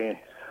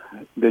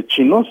de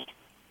chinos,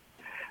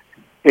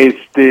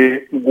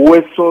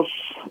 huesos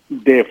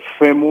de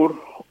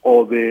fémur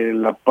o de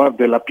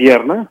la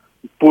pierna,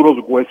 puros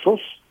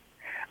huesos,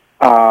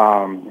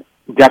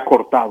 ya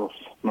cortados,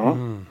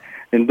 ¿no?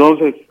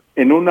 Entonces,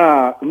 en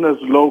una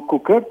slow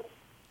cooker,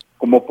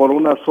 como por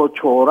unas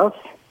 8 horas,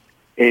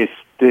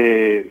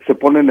 se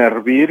ponen a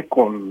hervir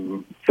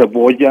con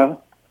cebolla,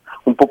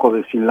 un poco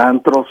de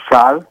cilantro,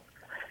 sal,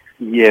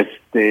 y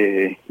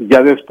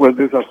ya después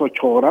de esas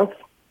 8 horas,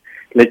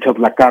 le echas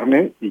la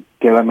carne y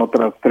quedan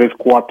otras 3,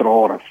 4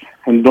 horas.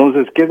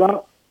 Entonces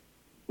queda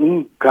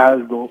un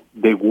caldo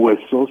de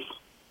huesos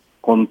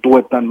con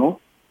tuétano,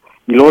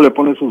 y luego le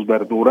pones sus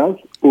verduras.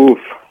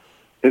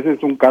 Ese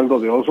es un caldo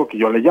de oso que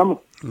yo le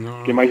llamo.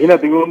 No. Que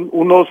imagínate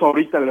un oso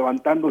ahorita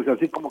levantándose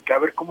así como que a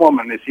ver cómo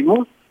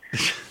amanecimos,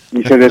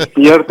 y se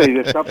despierta y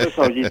destapa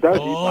esa ollita.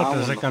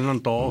 Te sacan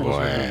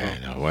antojos.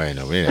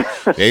 Bueno, mira.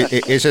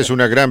 Esa es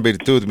una gran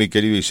virtud, mi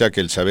querido Isaac,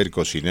 el saber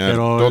cocinar.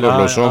 Pero todos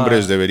los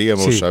hombres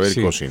deberíamos saber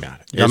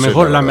cocinar. La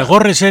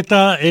mejor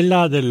receta es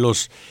la de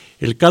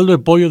el caldo de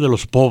pollo de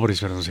los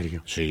pobres, ¿verdad,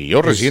 Sergio? Sí,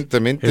 yo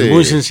recientemente... Es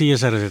muy sencilla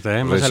esa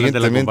receta.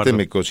 Recientemente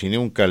me cociné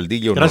un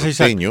caldillo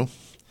norteño.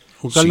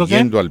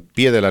 Siguiendo al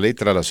pie de la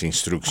letra las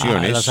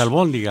instrucciones. Las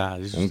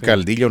albóndigas. Un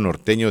caldillo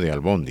norteño de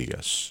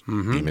albóndigas.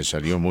 Y me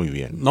salió muy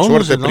bien.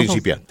 Suerte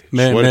principiante.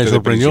 Me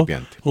sorprendió.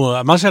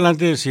 Más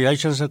adelante, si hay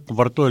chance,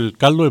 comparto el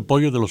caldo de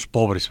pollo de los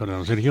pobres,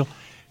 ¿verdad, Sergio?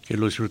 Que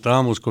lo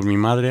disfrutábamos con mi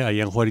madre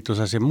allá en Juaritos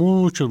hace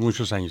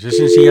muchos años. Es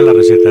sencilla la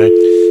receta.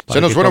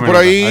 Se nos fueron por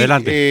ahí.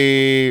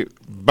 Adelante.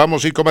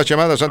 Vamos a ir con más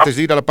llamadas antes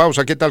de ir a la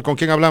pausa. ¿Qué tal? ¿Con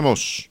quién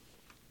hablamos?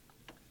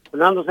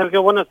 Fernando,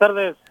 Sergio, buenas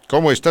tardes.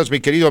 ¿Cómo estás, mi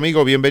querido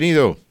amigo?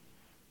 Bienvenido.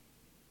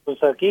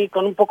 Pues aquí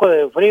con un poco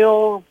de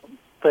frío,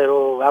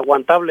 pero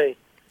aguantable.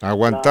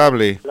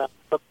 Aguantable.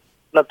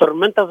 La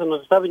tormenta se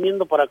nos está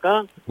viniendo para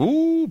acá.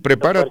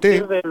 Prepárate.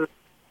 A partir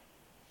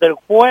del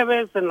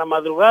jueves en la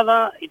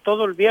madrugada y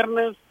todo el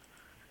viernes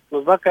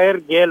nos va a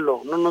caer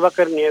hielo. No nos va a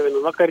caer nieve,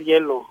 nos va a caer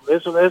hielo.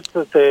 Eso es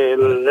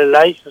el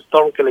ice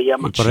storm que le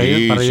llaman. Para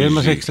allá es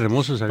más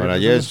extremoso. Para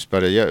allá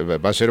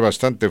va a ser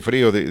bastante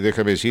frío.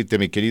 Déjame decirte,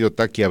 mi querido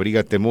Taki,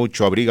 abrígate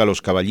mucho, abriga a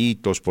los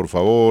caballitos, por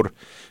favor.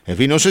 En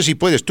fin, no sé si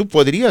puedes. Tú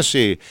podrías,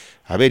 y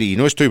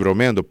no estoy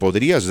bromeando,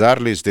 ¿podrías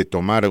darles de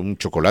tomar un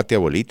chocolate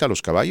abuelita a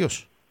los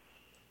caballos?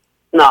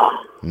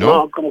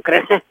 No, ¿cómo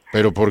crees?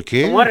 ¿Pero por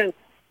qué? Se mueren.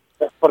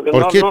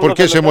 ¿Por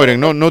qué se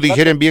mueren? ¿No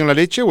digieren bien la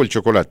leche o el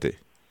chocolate?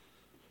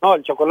 No,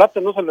 el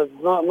chocolate no se les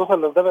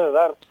debe de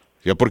dar.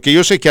 Porque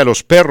yo sé que a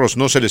los perros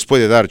no se les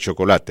puede dar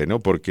chocolate, ¿no?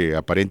 Porque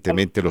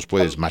aparentemente los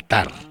puedes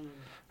matar.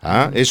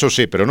 Eso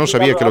sí, pero no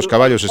sabía que los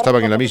caballos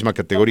estaban en la misma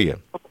categoría.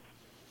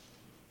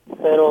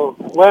 Pero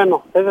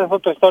bueno, esa es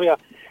otra historia.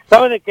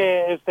 ¿Sabe de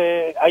que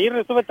ayer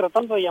estuve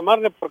tratando de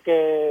llamarle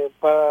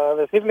para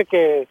decirle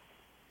que,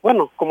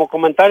 bueno, como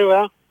comentario,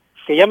 ¿verdad?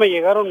 Que ya me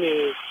llegaron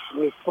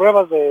mis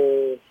pruebas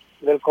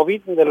del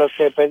COVID, de las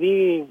que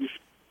pedí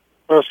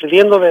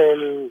procediendo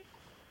de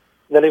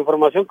la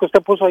información que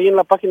usted puso ahí en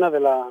la página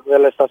de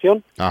la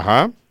estación.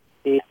 Ajá.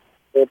 Y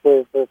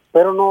pues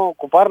espero no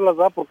ocuparlas,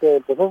 ¿verdad?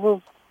 Porque pues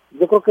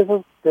yo creo que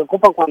esos se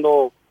ocupan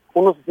cuando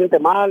uno se siente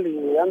mal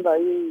y anda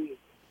ahí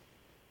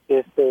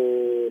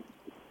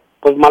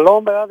pues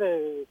malón, ¿verdad?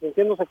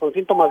 Sintiéndose con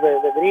síntomas de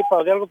gripa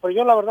o de algo, pero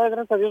yo la verdad,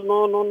 gracias a Dios,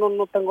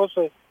 no tengo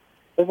ese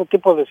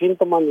tipo de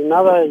síntomas ni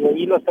nada, y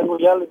ahí los tengo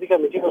ya, les dije a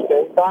mis hijos que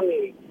ahí están,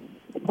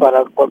 y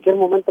para cualquier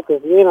momento que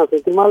se lleguen a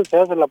sentir mal, se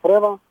hace la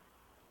prueba.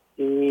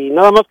 Y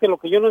nada más que lo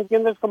que yo no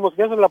entiendo es como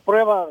si haces la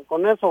prueba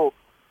con eso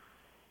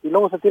y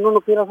luego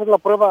uno quiere hacer la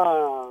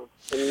prueba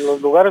en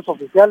los lugares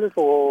oficiales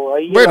o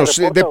ahí. Bueno,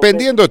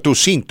 dependiendo de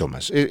tus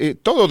síntomas,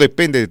 todo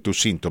depende de tus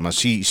síntomas.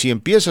 Si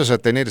empiezas a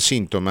tener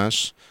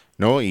síntomas,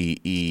 ¿no?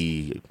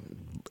 Y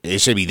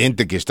es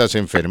evidente que estás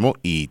enfermo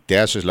y te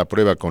haces la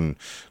prueba con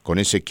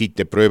ese kit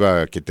de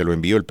prueba que te lo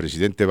envió el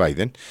presidente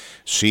Biden,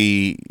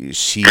 si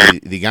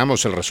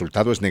digamos el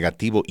resultado es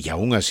negativo y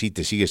aún así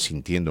te sigues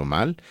sintiendo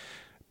mal,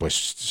 pues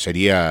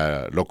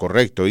sería lo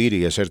correcto ir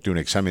y hacerte un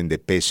examen de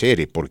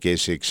PCR, porque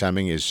ese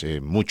examen es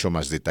mucho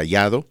más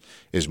detallado,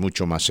 es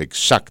mucho más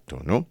exacto,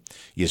 ¿no?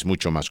 Y es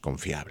mucho más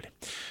confiable.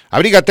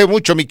 Abrígate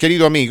mucho, mi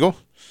querido amigo,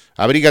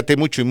 abrígate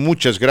mucho y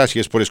muchas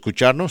gracias por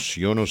escucharnos.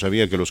 Yo no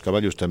sabía que los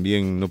caballos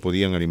también no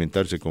podían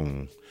alimentarse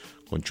con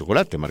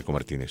chocolate, Marco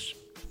Martínez.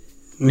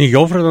 Ni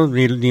yo, Fredo,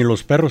 ni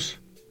los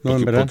perros. No,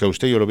 porque a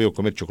usted yo lo veo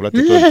comer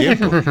chocolate todo el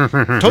tiempo.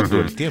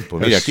 Todo el tiempo.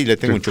 Mira, aquí le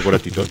tengo un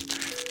chocolatito.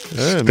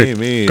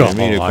 Mire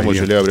cómo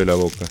se le abre la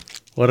boca.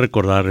 Voy a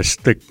recordar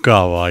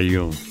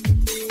caballo.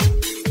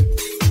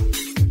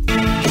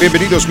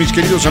 Bienvenidos, mis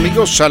queridos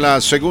amigos, a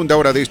la segunda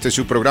hora de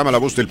su programa La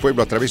Voz del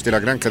Pueblo a través de la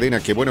gran cadena.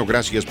 Que bueno,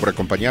 gracias por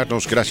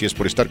acompañarnos, gracias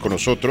por estar con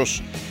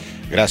nosotros.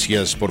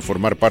 Gracias por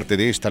formar parte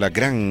de esta, la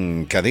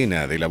gran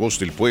cadena de la Voz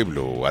del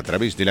Pueblo, a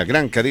través de la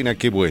gran cadena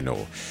Qué Bueno.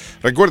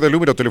 Recuerda el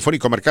número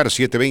telefónico a marcar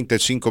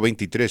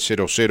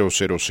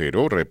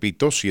 720-523-0000.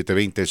 Repito,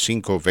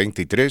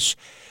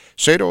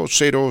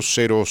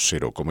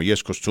 720-523-0000. Como ya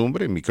es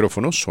costumbre, en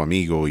micrófonos, su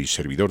amigo y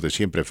servidor de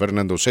siempre,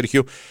 Fernando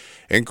Sergio,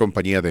 en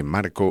compañía de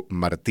Marco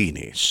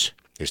Martínez.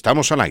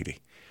 Estamos al aire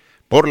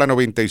por la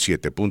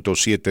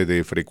 97.7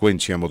 de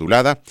frecuencia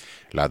modulada,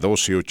 la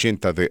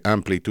 1280 de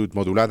amplitud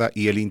modulada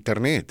y el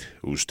internet.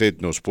 Usted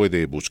nos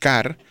puede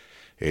buscar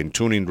en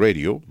TuneIn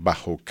Radio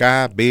bajo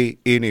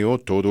KBNO,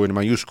 todo en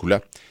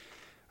mayúscula.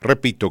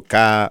 Repito,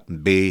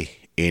 KBNO.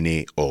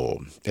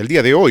 El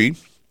día de hoy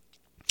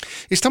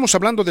estamos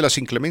hablando de las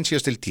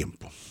inclemencias del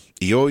tiempo.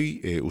 Y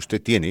hoy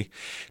usted tiene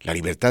la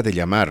libertad de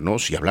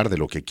llamarnos y hablar de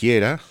lo que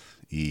quiera.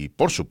 Y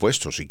por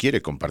supuesto, si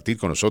quiere compartir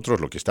con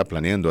nosotros lo que está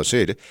planeando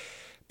hacer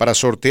para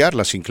sortear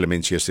las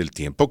inclemencias del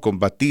tiempo,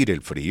 combatir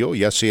el frío,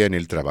 ya sea en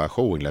el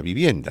trabajo o en la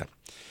vivienda.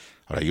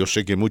 Ahora, yo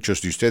sé que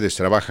muchos de ustedes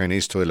trabajan en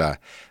esto de la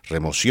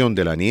remoción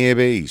de la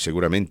nieve y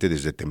seguramente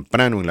desde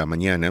temprano en la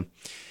mañana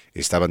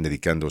estaban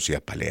dedicándose a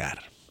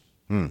palear.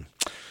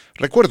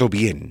 Recuerdo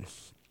bien,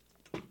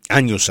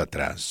 años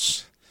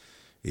atrás,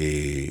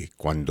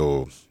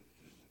 cuando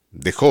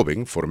de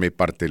joven formé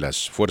parte de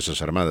las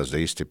Fuerzas Armadas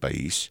de este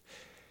país,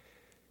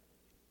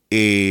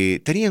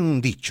 tenían un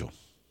dicho,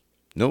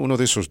 ¿no? Uno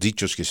de esos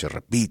dichos que se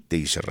repite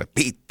y se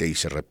repite y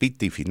se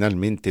repite y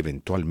finalmente,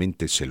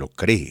 eventualmente se lo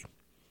cree.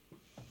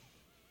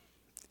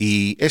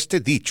 Y este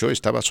dicho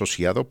estaba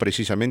asociado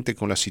precisamente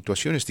con las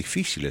situaciones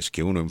difíciles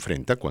que uno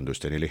enfrenta cuando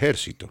está en el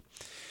ejército.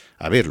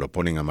 A ver, lo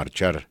ponen a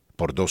marchar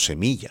por 12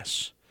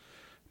 millas,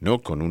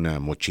 ¿no? Con una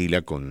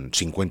mochila con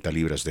 50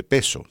 libras de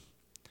peso,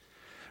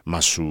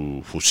 más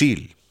su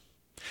fusil.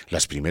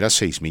 Las primeras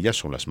 6 millas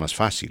son las más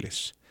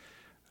fáciles.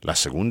 Las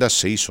segundas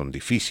 6 son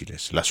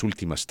difíciles, las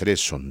últimas 3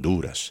 son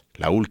duras,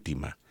 la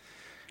última,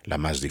 la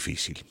más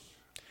difícil.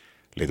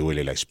 Le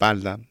duele la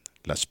espalda,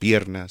 las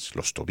piernas,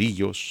 los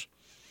tobillos,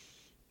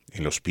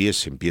 en los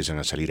pies empiezan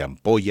a salir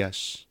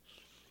ampollas.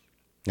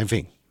 En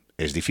fin,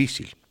 es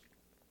difícil.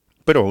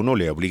 Pero a uno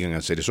le obligan a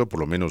hacer eso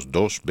por lo menos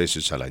 2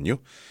 veces al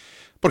año,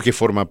 porque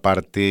forma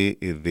parte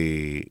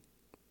de,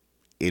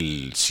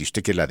 si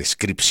usted quiere, la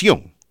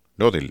descripción,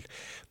 ¿no?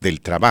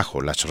 del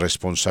trabajo, las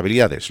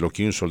responsabilidades, lo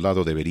que un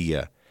soldado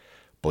debería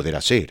poder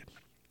hacer.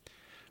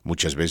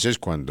 Muchas veces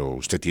cuando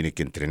usted tiene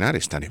que entrenar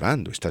está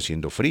nevando, está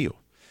haciendo frío.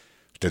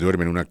 Usted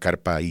duerme en una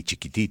carpa ahí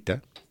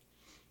chiquitita,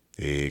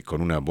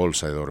 con una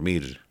bolsa de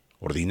dormir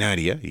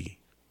ordinaria y,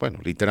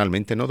 bueno,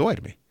 literalmente no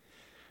duerme.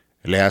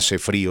 Le hace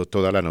frío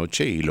toda la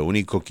noche y lo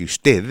único que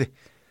usted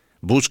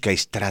busca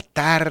es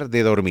tratar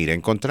de dormir,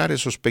 encontrar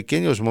esos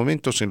pequeños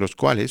momentos en los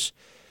cuales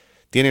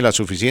tiene la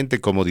suficiente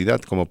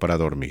comodidad como para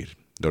dormir.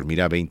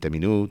 Dormirá 20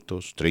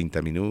 minutos,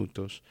 30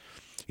 minutos,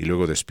 y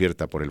luego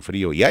despierta por el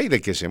frío, y hay de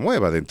que se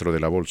mueva dentro de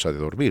la bolsa de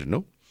dormir,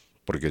 ¿no?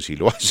 Porque si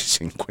lo hace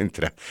se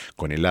encuentra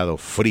con el lado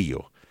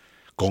frío,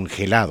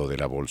 congelado de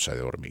la bolsa de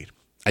dormir.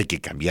 Hay que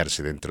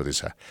cambiarse dentro de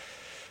esa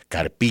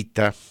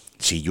carpita,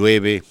 si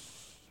llueve,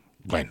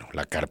 bueno,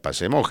 la carpa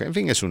se moja, en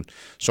fin, es un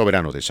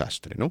soberano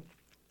desastre, ¿no?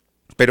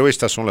 Pero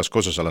estas son las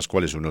cosas a las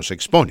cuales uno se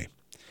expone.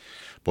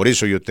 Por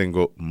eso yo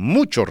tengo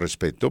mucho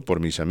respeto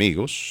por mis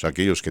amigos,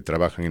 aquellos que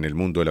trabajan en el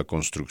mundo de la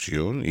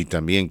construcción y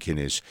también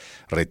quienes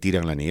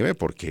retiran la nieve,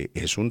 porque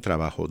es un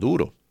trabajo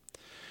duro.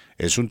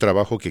 Es un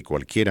trabajo que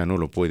cualquiera no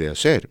lo puede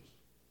hacer.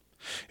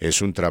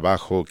 Es un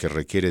trabajo que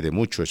requiere de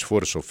mucho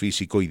esfuerzo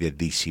físico y de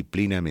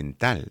disciplina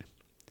mental.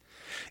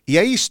 Y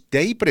de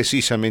ahí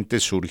precisamente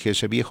surge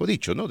ese viejo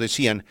dicho, ¿no?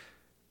 Decían,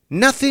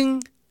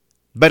 nothing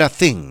but a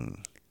thing.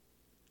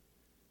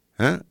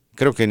 ¿Ah?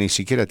 Creo que ni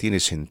siquiera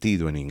tiene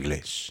sentido en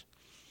inglés.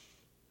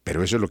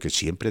 Pero eso es lo que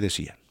siempre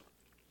decían.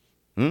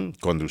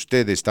 Cuando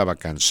usted estaba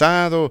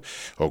cansado,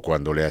 o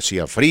cuando le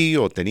hacía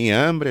frío, o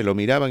tenía hambre, lo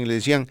miraban y le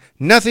decían,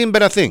 nothing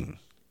but a thing.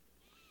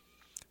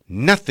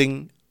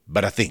 Nothing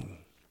but a thing.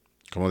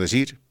 Como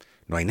decir,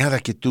 no hay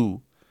nada que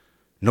tú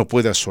no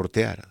puedas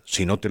sortear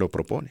si no te lo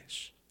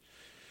propones.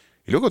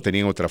 Y luego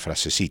tenían otra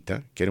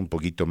frasecita, que era un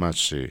poquito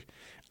más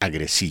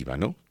agresiva,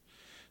 ¿no?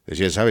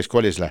 Decía, ¿sabes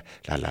cuál es la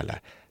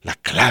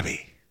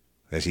clave?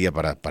 Decía,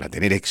 para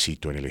tener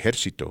éxito en el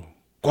ejército.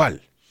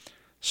 ¿Cuál?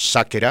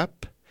 Suck it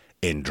up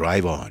and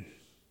drive on.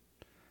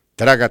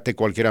 Trágate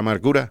cualquier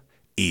amargura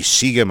y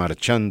sigue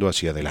marchando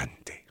hacia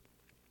adelante.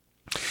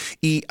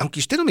 Y aunque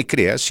usted no me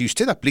crea, si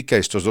usted aplica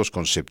estos dos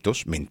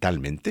conceptos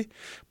mentalmente,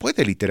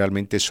 puede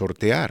literalmente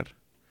sortear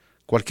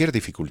cualquier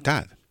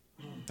dificultad.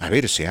 A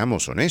ver,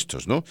 seamos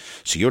honestos, ¿no?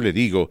 Si yo le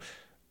digo,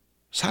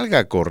 salga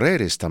a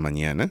correr esta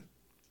mañana,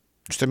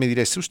 usted me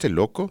dirá, ¿está usted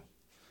loco?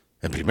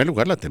 En primer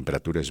lugar, la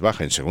temperatura es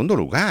baja. En segundo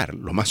lugar,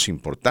 lo más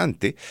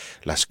importante,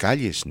 las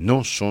calles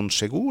no son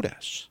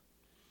seguras.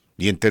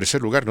 Y en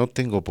tercer lugar, no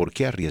tengo por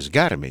qué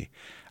arriesgarme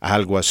a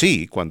algo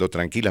así cuando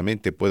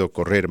tranquilamente puedo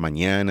correr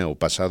mañana o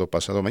pasado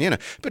mañana.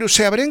 Pero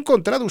se habrá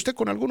encontrado usted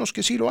con algunos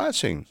que sí lo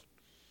hacen.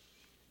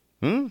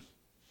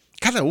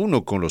 Cada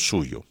uno con lo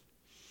suyo.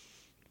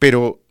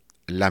 Pero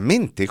la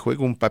mente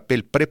juega un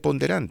papel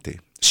preponderante.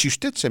 Si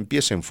usted se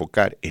empieza a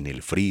enfocar en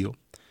el frío,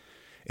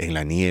 en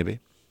la nieve,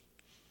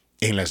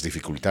 en las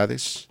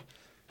dificultades,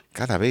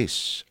 cada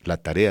vez la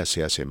tarea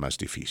se hace más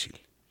difícil.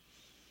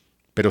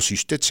 Pero si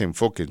usted se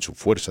enfoca en su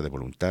fuerza de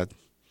voluntad,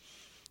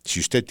 si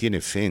usted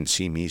tiene fe en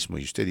sí mismo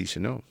y usted dice,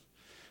 no,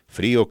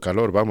 frío,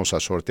 calor, vamos a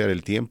sortear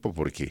el tiempo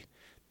porque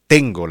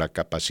tengo la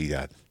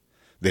capacidad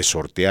de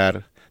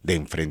sortear, de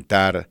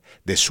enfrentar,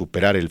 de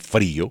superar el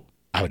frío,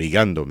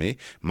 abrigándome,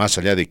 más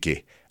allá de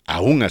que,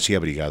 aún así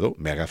abrigado,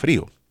 me haga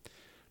frío.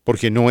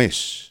 Porque no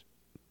es,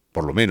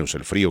 por lo menos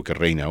el frío que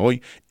reina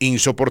hoy,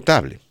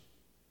 insoportable,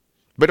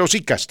 pero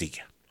sí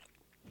castiga.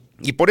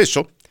 Y por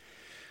eso,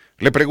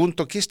 le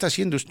pregunto, ¿qué está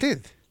haciendo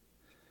usted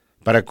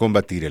para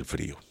combatir el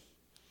frío?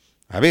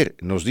 A ver,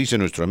 nos dice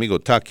nuestro amigo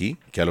Taki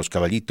que a los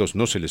caballitos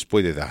no se les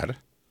puede dar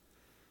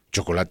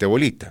chocolate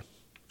abuelita.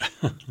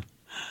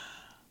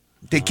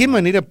 ¿De qué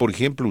manera, por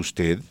ejemplo,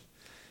 usted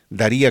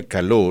daría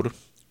calor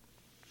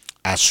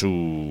a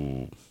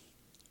su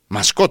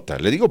mascota?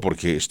 Le digo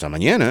porque esta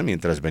mañana,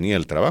 mientras venía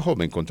al trabajo,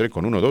 me encontré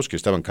con uno o dos que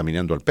estaban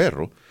caminando al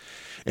perro.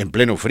 En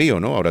pleno frío,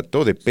 ¿no? Ahora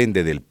todo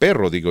depende del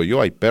perro, digo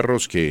yo. Hay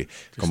perros que,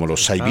 como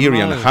los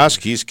Siberian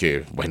Huskies,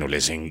 que, bueno,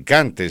 les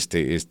encanta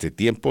este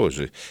tiempo.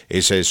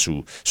 Esa es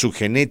su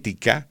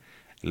genética.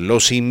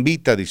 Los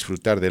invita a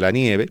disfrutar de la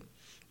nieve,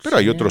 pero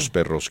hay otros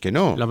perros que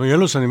no. La mayoría de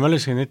los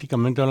animales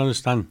genéticamente hablando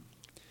están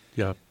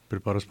ya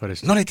preparados para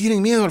esto. ¿No le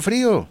tienen miedo al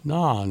frío?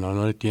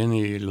 No le tienen.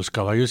 Y los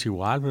caballos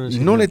igual. Pero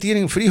no le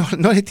tienen frío,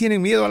 no le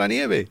tienen miedo a la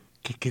nieve.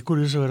 Qué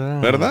curioso, ¿verdad?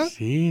 ¿Verdad?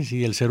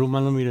 Sí, el ser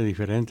humano mira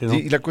diferente, ¿no?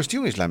 Sí, y la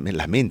cuestión es la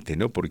mente,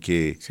 ¿no?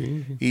 Porque,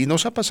 y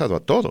nos ha pasado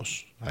a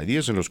todos. Hay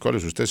días en los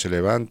cuales usted se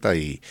levanta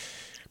y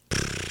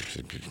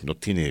no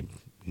tiene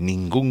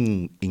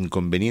ningún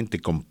inconveniente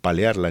con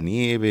palear la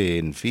nieve,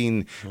 en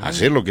fin,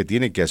 hacer lo que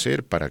tiene que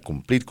hacer para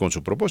cumplir con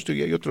su propósito.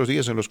 Y hay otros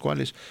días en los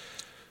cuales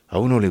a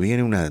uno le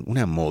viene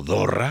una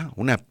modorra,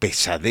 una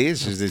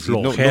pesadez, es decir,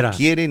 no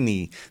quiere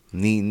ni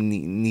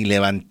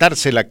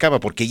levantarse de la cama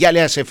porque ya le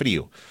hace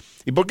frío.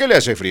 ¿Y por qué le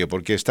hace frío?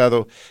 Porque he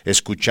estado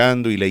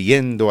escuchando y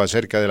leyendo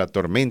acerca de la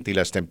tormenta y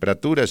las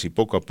temperaturas y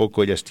poco a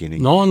poco ellas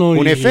tienen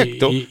un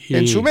efecto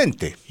en su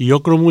mente. Y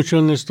yo creo mucho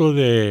en esto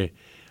de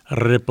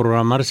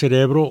reprogramar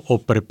cerebro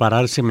o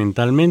prepararse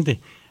mentalmente.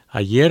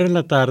 Ayer en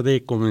la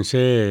tarde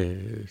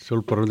comencé,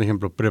 solo por un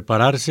ejemplo,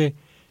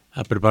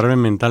 a prepararme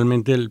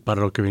mentalmente para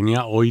lo que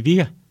venía hoy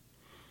día.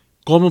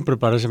 ¿Cómo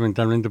prepararse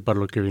mentalmente para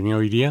lo que venía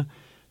hoy día?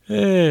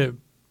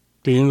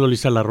 Teniendo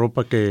lista la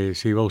ropa que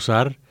se iba a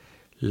usar,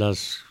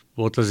 las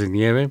botas de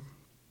nieve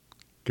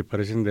que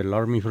parecen del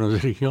Army from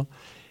Sergio,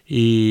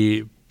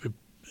 y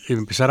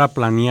empezar a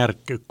planear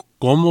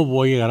cómo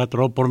voy a llegar a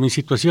trabajo por mi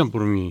situación,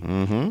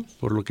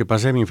 por lo que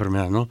pasa de mi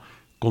enfermedad, ¿no?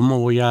 ¿Cómo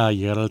voy a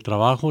llegar al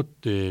trabajo?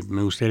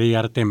 Me gustaría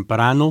llegar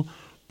temprano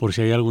por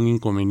si hay algún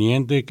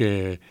inconveniente,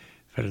 que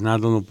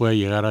Fernando no pueda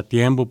llegar a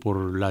tiempo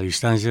por la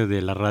distancia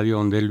de la radio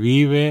donde él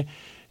vive.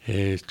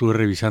 Estuve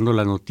revisando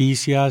las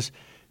noticias,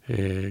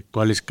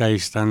 cuáles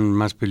calles están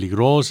más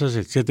peligrosas,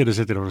 etcétera,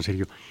 etcétera, en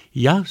serio.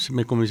 Y ya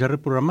me comencé a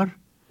reprogramar.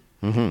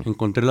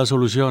 Encontré la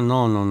solución.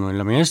 No, en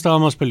la mañana estaba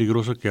más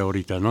peligroso que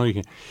ahorita, ¿no?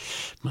 Dije,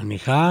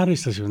 manejar,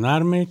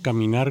 estacionarme,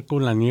 caminar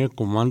con la nieve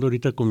como ando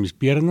ahorita con mis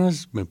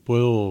piernas, me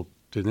puedo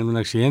tener un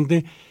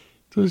accidente.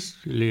 Entonces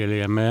le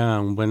llamé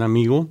a un buen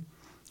amigo,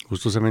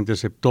 gustosamente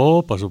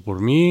aceptó, pasó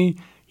por mí,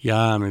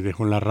 ya me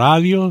dejó en la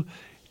radio,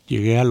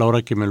 llegué a la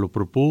hora que me lo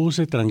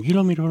propuse,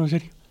 tranquilo, mi hermano, en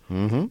serio.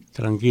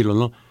 Tranquilo,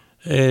 ¿no?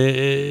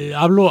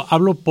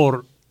 Hablo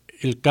por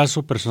el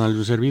caso personal de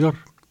un servidor,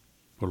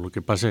 por lo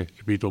que pasé.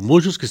 Repito,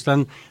 muchos que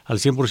están al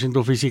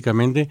 100%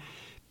 físicamente,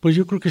 pues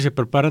yo creo que se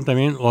preparan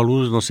también, o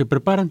algunos no se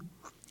preparan.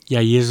 Y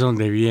ahí es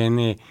donde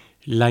viene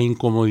la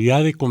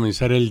incomodidad de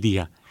comenzar el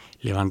día.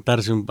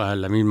 Levantarse a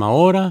la misma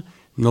hora,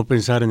 no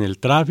pensar en el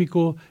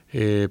tráfico,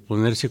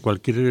 ponerse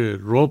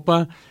cualquier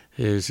ropa,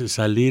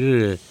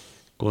 salir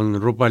con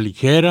ropa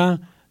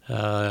ligera,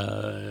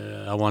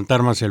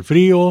 aguantar más el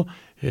frío.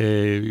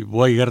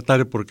 Voy a llegar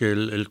tarde porque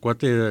el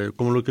cuate,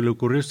 como lo que le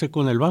ocurrió a usted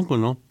con el banco,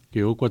 ¿no?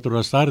 Llegó 4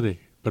 horas tarde,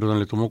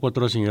 le tomó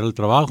 4 horas sin llegar al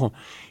trabajo.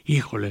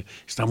 Híjole,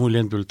 está muy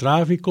lento el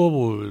tráfico,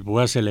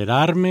 voy a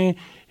acelerarme,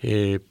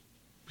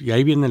 y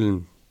ahí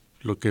viene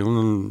lo que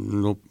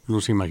uno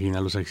no se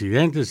imagina, los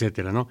accidentes,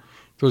 etcétera, ¿no?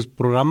 Entonces,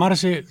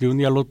 programarse de un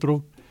día al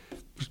otro,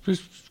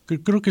 pues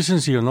creo que es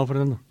sencillo, ¿no,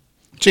 Fernando?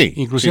 Sí.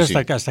 Inclusive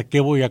hasta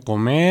qué voy a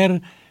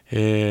comer.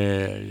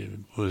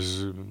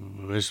 Pues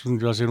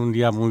va a ser un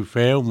día muy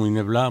feo, muy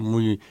nublado,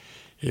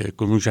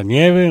 con mucha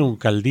nieve, un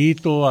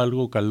caldito,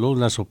 algo calor,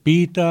 una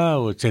sopita,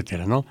 o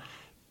etcétera, ¿no?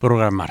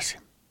 Programarse,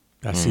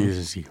 así de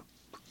sencillo.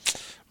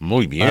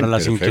 Muy bien, para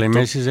las perfecto.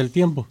 inclemencias del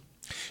tiempo.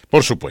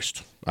 Por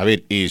supuesto. A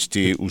ver,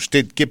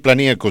 ¿usted qué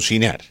planea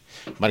cocinar?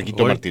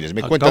 Marquito Martínez,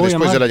 me cuenta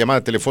después de la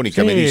llamada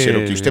telefónica, me dice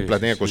lo que usted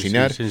planea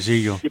cocinar.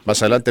 Sencillo. Más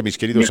adelante, mis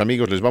queridos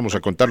amigos, les vamos a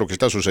contar lo que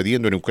está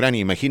sucediendo en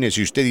Ucrania.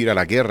 Imagínese usted ir a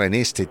la guerra en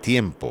este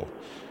tiempo.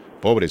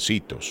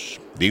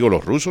 Pobrecitos. Digo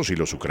los rusos y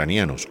los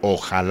ucranianos.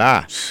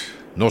 Ojalá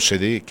no se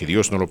dé, que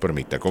Dios no lo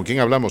permita. ¿Con quién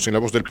hablamos en La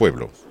Voz del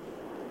Pueblo?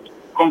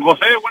 Con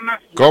José,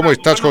 buenas. ¿Cómo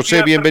estás, José?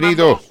 Días,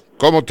 bienvenido. Fernando.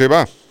 ¿Cómo te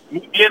va?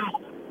 Muy bien.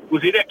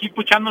 Pues ir aquí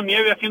puchando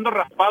nieve, haciendo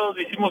raspados,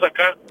 decimos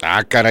acá.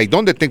 Ah, caray,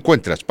 ¿dónde te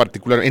encuentras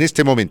particular en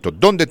este momento?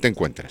 ¿Dónde te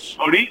encuentras?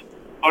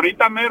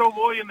 Ahorita mero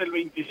voy en el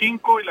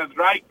 25 y la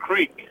Dry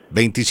Creek.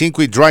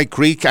 25 y Dry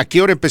Creek. ¿A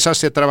qué hora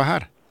empezaste a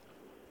trabajar?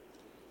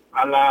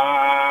 A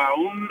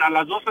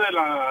las 12 de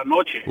la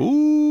noche.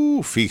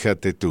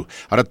 Fíjate tú.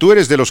 Ahora, tú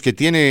eres de los que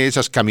tiene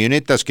esas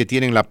camionetas que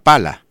tienen la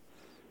pala.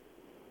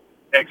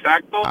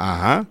 Exacto.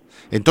 Ajá.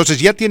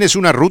 Entonces ya tienes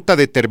una ruta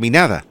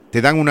determinada.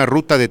 Te dan una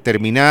ruta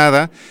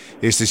determinada.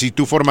 Si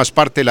tú formas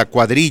parte de la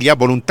cuadrilla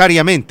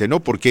voluntariamente, ¿no?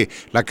 Porque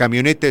la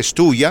camioneta es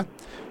tuya.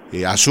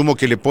 Asumo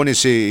que le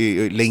pones,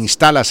 le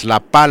instalas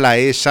la pala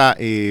esa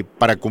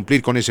para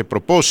cumplir con ese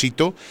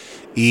propósito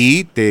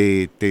y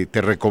te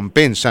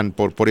recompensan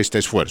por este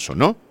esfuerzo,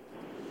 ¿no?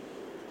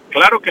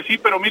 Claro que sí,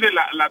 pero mire,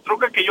 la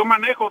troca que yo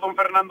manejo, don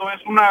Fernando,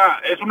 es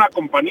una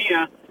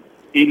compañía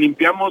y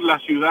limpiamos la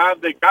ciudad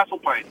de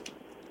Casopine.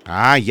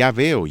 Ah, ya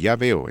veo.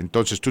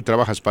 Entonces tú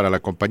trabajas para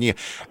la compañía.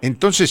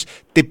 Entonces,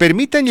 ¿te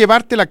permiten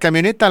llevarte la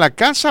camioneta a la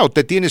casa o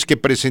te tienes que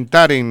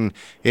presentar en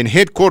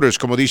headquarters,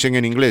 como dicen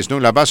en inglés, ¿no?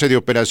 En la base de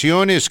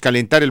operaciones,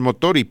 calentar el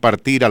motor y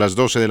partir a las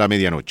 12 de la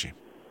medianoche.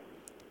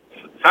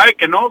 Sabe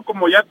que no,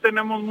 como ya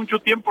tenemos mucho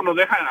tiempo, nos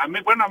dejan, a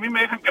mí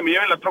me dejan que me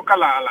lleve la troca a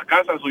la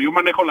casa, yo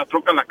manejo la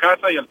troca a la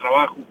casa y al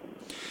trabajo.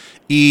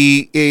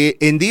 Y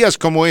en días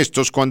como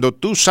estos, cuando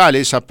tú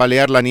sales a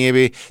palear la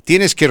nieve,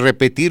 ¿tienes que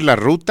repetir la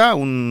ruta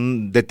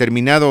un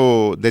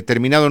determinado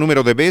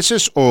número de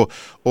veces o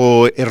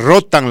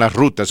rotan las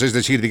rutas? Es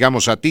decir,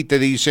 digamos, a ti te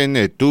dicen,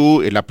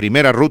 la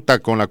primera ruta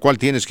con la cual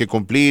tienes que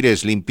cumplir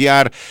es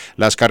limpiar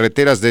las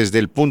carreteras desde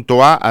el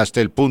punto A hasta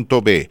el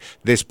punto B.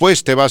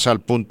 Después te vas al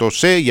punto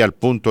C y al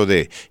punto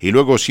D. Y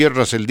luego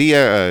cierras el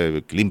día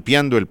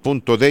limpiando el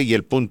punto D y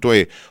el punto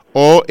E.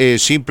 O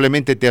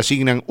simplemente te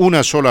asignan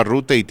una sola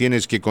ruta y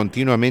tienes que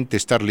continuamente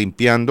estar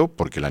limpiando,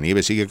 porque la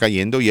nieve sigue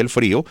cayendo y el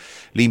frío,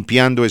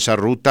 limpiando esa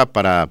ruta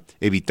para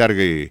evitar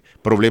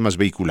problemas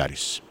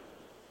vehiculares.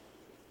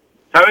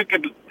 Sabe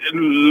que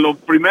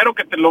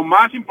lo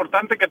más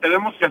importante que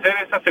tenemos que hacer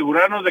es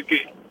asegurarnos de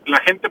que la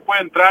gente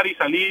pueda entrar y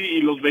salir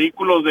y los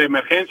vehículos de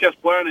emergencias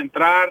puedan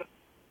entrar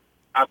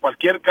a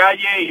cualquier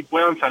calle y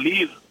puedan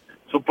salir.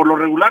 Por lo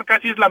regular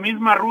casi es la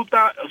misma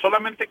ruta,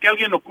 solamente que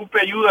alguien ocupe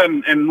ayuda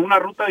en una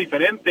ruta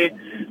diferente,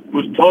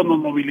 pues todos nos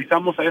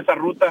movilizamos a esa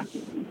ruta,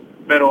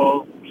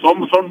 pero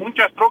son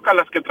muchas trocas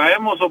las que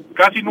traemos,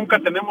 casi nunca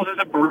tenemos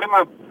ese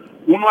problema.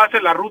 Uno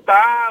hace la ruta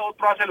A,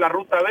 otro hace la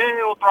ruta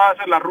B, otro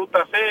hace la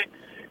ruta C,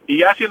 y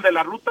ya si el de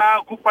la ruta A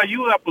ocupa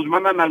ayuda, pues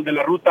mandan al de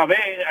la ruta B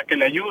a que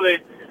le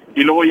ayude,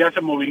 y luego ya se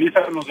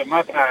movilizan los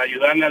demás a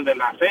ayudarle al de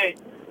la C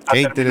a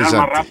terminar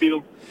más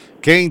rápido.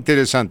 Qué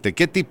interesante.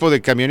 ¿Qué tipo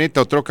de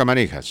camioneta o troca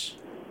manejas?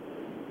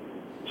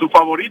 Su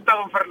favorita,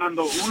 don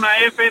Fernando, una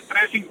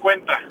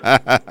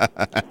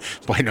F350.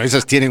 Bueno,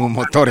 esas tienen un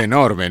motor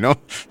enorme, ¿no?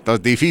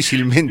 Entonces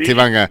difícilmente sí.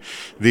 van a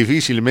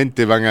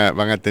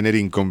tener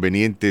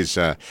inconvenientes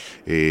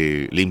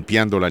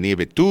limpiando la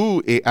nieve.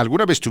 ¿Tú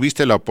alguna vez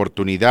tuviste la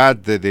oportunidad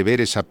de ver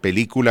esa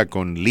película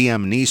con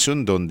Liam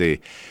Neeson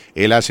donde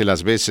él hace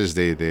las veces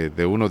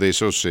de uno de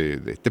esos,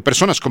 de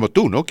personas como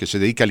tú, ¿no? Que se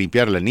dedica a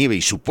limpiar la nieve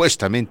y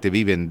supuestamente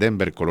vive en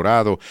Denver,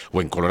 Colorado,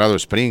 o en Colorado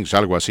Springs,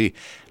 algo así.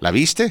 ¿La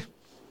viste?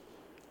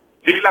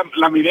 Sí,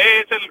 la miré,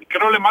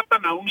 creo le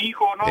matan a un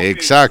hijo, ¿no?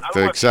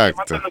 Exacto.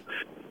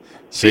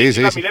 Sí.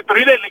 La miré, pero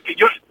mire,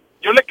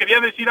 yo le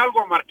quería decir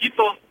algo a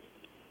Marquitos.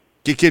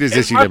 ¿Qué quieres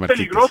decirle a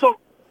Marquitos?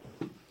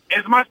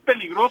 Es más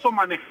peligroso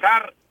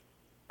manejar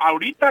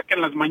ahorita que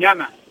en las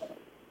mañanas.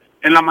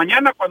 En la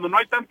mañana, cuando no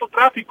hay tanto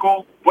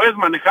tráfico, puedes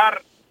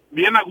manejar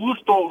bien a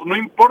gusto, no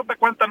importa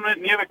cuánta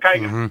nieve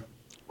caiga. Uh-huh.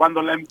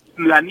 Cuando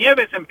la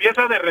nieve se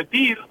empieza a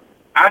derretir,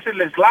 hace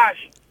el slash.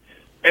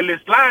 El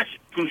slash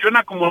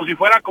funciona como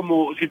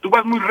si tú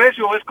vas muy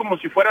recio, es como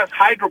si fueras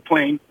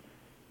hydroplane.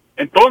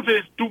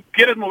 Entonces, tú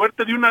quieres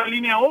moverte de una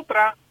línea a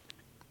otra,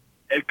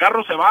 el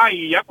carro se va,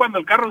 y ya cuando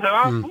el carro se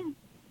va, ¡pum!,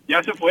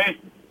 ya se fue.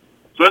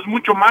 Eso es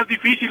mucho más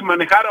difícil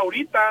manejar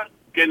ahorita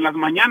que en las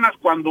mañanas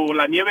cuando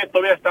la nieve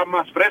todavía está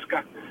más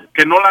fresca,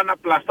 que no la han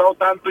aplastado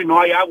tanto y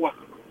no hay agua.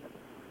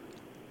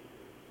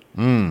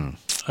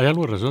 ¿Hay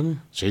algo de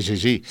razón? Sí.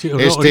 A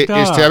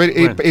ver,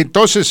 bueno.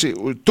 Entonces,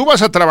 tú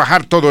vas a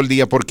trabajar todo el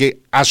día, porque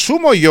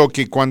asumo yo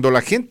que cuando la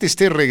gente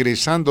esté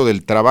regresando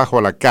del trabajo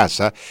a la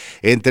casa,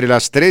 entre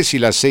las 3 y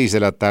las 6 de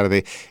la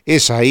tarde,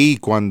 es ahí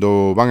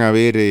cuando van a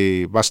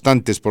haber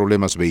bastantes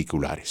problemas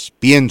vehiculares,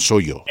 pienso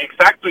yo.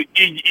 Exacto,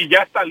 y ya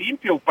está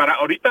limpio.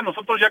 Ahorita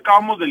nosotros ya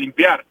acabamos de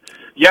limpiar.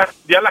 Ya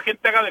la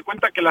gente haga de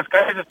cuenta que las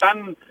calles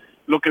están,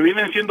 lo que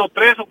vienen siendo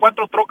 3 o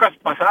 4 trocas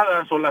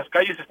pasadas, o las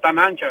calles están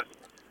anchas.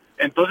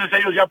 Entonces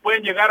ellos ya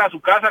pueden llegar a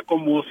su casa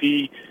como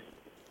sin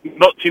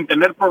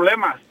tener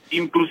problemas.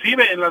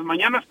 Inclusive en las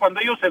mañanas cuando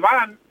ellos se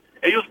van,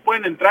 ellos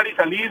pueden entrar y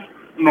salir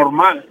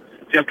normal.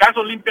 Si al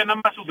caso limpian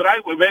nada más su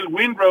driveway, el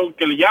windrow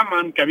que le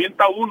llaman, que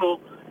avienta uno,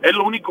 es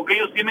lo único que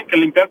ellos tienen que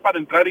limpiar para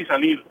entrar y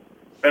salir.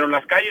 Pero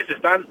las calles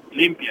están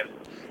limpias.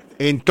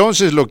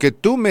 Entonces, lo que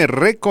tú me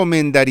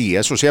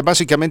recomendarías, o sea,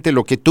 básicamente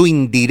lo que tú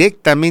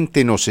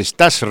indirectamente nos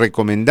estás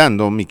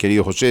recomendando, mi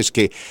querido José, es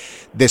que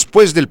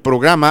después del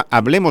programa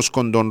hablemos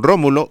con don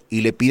Rómulo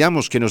y le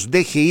pidamos que nos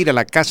deje ir a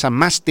la casa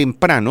más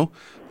temprano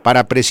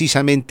para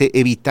precisamente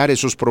evitar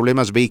esos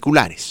problemas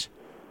vehiculares.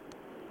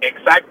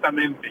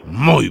 Exactamente.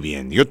 Muy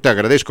bien, yo te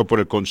agradezco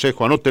por el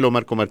consejo. Anótelo,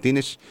 Marco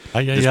Martínez.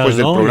 Después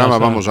del no, programa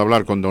vamos a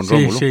hablar con don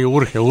Rómulo. Sí,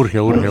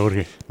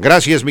 urge.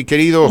 Gracias, mi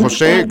querido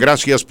José.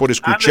 Gracias por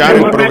escuchar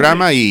el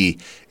programa y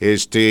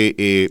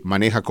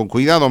maneja con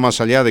cuidado.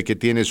 Más allá de que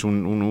tienes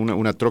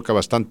una troca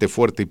bastante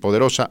fuerte y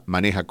poderosa,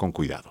 maneja con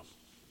cuidado.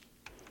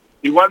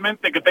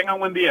 Igualmente, que tengan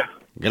un buen día.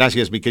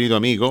 Gracias, mi querido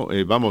amigo.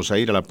 Vamos a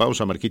ir a la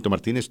pausa, Marquito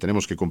Martínez.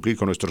 Tenemos que cumplir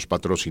con nuestros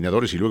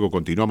patrocinadores y luego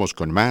continuamos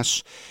con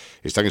más.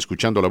 Están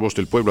escuchando La Voz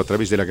del Pueblo a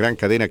través de la gran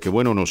cadena. Que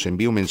bueno, nos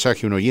envía un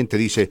mensaje. Un oyente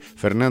dice: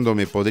 Fernando,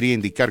 ¿me podría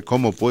indicar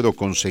cómo puedo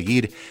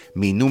conseguir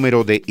mi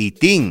número de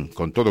ITIN?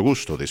 Con todo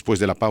gusto, después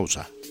de la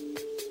pausa.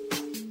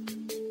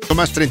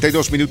 Más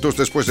 32 minutos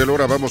después de la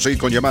hora, vamos a ir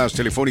con llamadas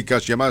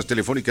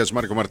telefónicas,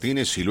 Marco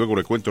Martínez, y luego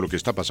le cuento lo que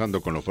está pasando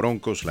con los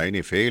Broncos, la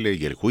NFL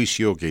y el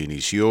juicio que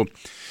inició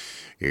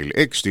el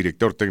ex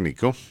director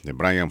técnico de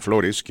Brian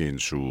Flores, que en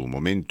su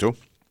momento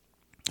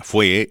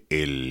fue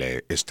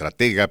el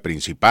estratega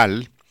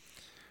principal,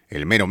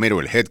 el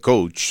el head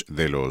coach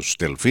de los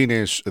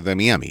Delfines de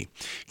Miami.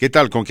 ¿Qué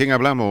tal? ¿Con quién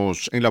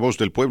hablamos en La Voz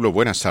del Pueblo?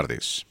 Buenas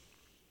tardes.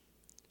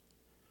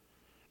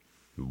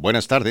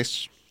 Buenas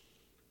tardes.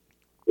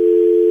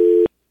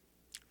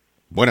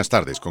 Buenas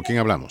tardes, ¿con quién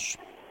hablamos?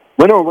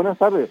 Bueno, buenas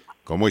tardes.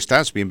 ¿Cómo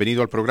estás?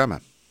 Bienvenido al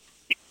programa.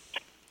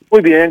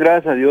 Muy bien,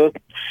 gracias a Dios.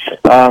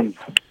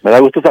 Me da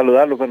gusto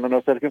saludarlo,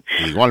 Fernando Sergio.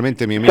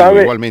 Igualmente, mi amigo,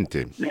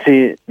 igualmente.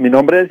 Sí, mi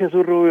nombre es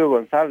Jesús Rubio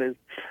González.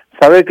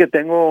 Sabe que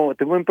tengo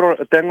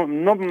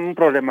no un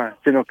problema,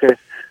 sino que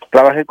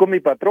trabajé con mi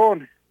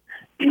patrón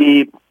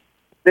y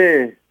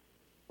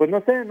pues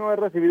no sé, no he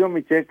recibido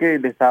mi cheque y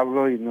les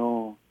hablo y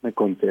no me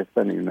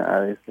contestan ni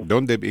nada de eso.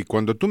 ¿Dónde? Y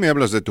cuando tú me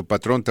hablas de tu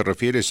patrón, ¿te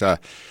refieres a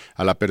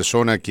la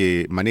persona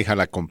que maneja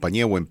la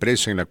compañía o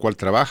empresa en la cual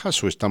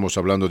trabajas, o estamos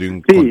hablando de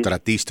un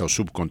contratista o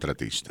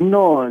subcontratista?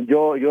 No,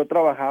 yo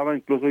trabajaba,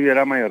 incluso yo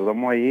era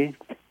mayordomo ahí.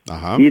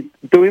 Ajá. Y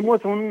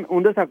tuvimos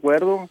un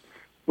desacuerdo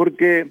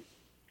porque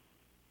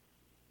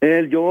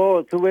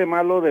yo tuve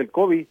malo del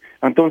COVID,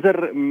 entonces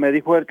me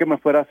dijo él que me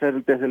fuera a hacer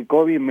el test del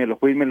COVID, me lo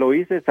fui y me lo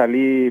hice,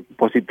 salí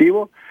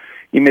positivo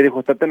y me dijo,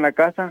 estate en la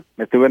casa,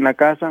 estuve en la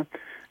casa.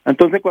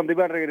 Entonces cuando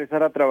iba a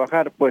regresar a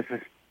trabajar, pues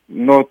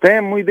noté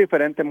muy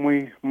diferente,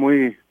 muy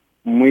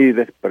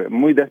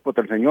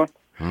déspota el señor.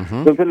 Uh-huh.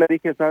 Entonces le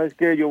dije, ¿sabes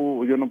qué?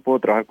 Yo no puedo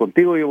trabajar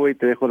contigo, yo voy y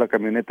te dejo la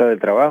camioneta del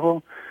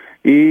trabajo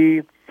y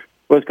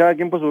pues cada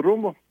quien por su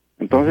rumbo.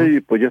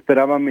 Entonces, pues yo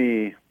esperaba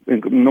en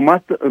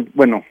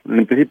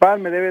principal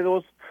me debe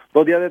dos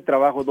días de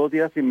trabajo, 2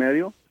 días y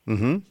medio,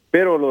 uh-huh.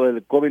 Pero lo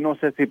del COVID no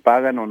sé si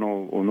pagan o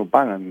no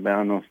pagan,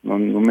 no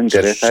me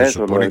interesa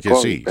eso. Supone que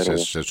COVID, sí, pero...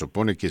 se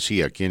supone que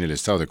sí, aquí en el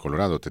estado de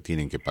Colorado te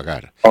tienen que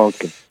pagar.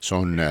 Okay.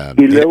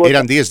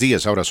 Eran 10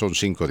 días, ahora son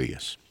 5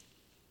 días.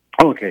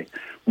 Ok,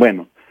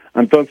 bueno,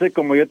 entonces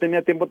como yo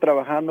tenía tiempo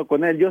trabajando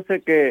con él, yo sé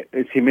que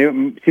si me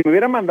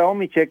hubiera mandado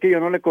mi cheque, yo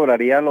no le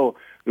cobraría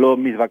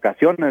mis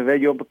vacaciones, ¿ve?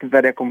 Yo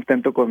estaría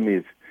contento con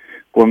mi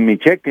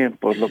cheque,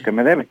 por lo que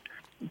me debe.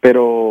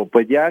 Pero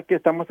pues ya que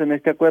estamos en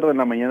este acuerdo, en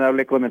la mañana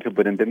hablé con el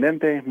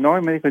superintendente, y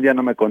me dijo ya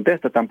no me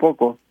contesta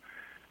tampoco.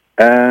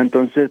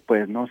 Entonces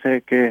pues no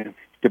sé qué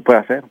puede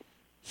hacer.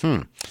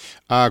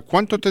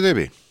 ¿Cuánto te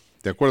debe,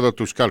 de acuerdo a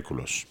tus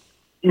cálculos?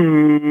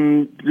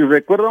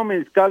 Recuerdo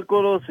mis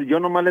cálculos, yo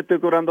nomás le estoy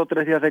cobrando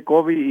 3 días de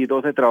COVID y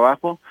 2 de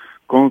trabajo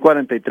con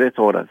 43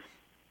 horas.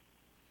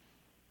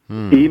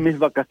 Y mis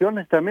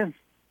vacaciones también.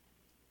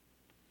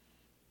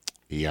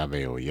 Ya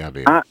veo.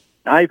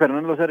 Ay,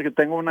 Fernando Sergio,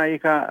 tengo una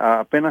hija,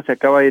 apenas se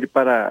acaba de ir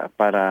para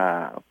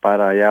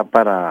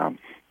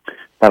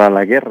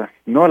la guerra.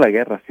 No la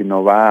guerra,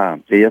 sino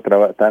ella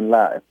está en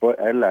la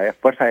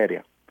Fuerza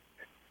Aérea.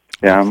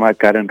 Se llama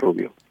Karen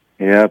Rubio.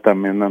 Ella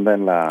también anda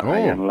en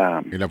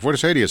la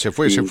Fuerza Aérea, se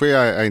fue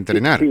a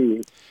entrenar.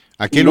 Sí.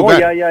 ¿A qué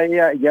lugar?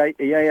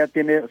 Ella ya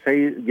tiene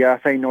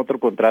ya en otro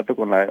contrato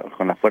con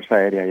la Fuerza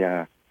Aérea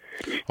ya.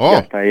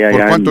 ¿Por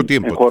cuánto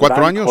tiempo?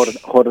 ¿4 años?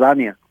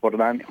 Jordania,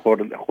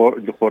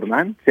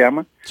 se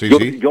llama.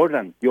 Sí.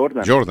 Jordan, ya.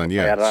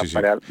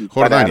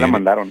 Jordania, la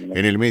mandaron.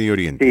 En el Medio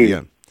Oriente,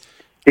 ya.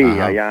 Sí,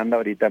 allá anda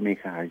ahorita mi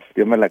hija. Ay,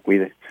 Dios me la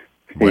cuide.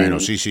 Bueno,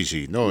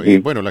 sí. No, y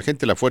bueno, la gente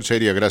de la Fuerza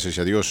Aérea, gracias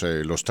a Dios,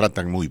 los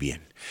tratan muy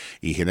bien.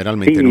 Y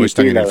generalmente no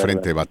están en el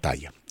frente de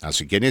batalla.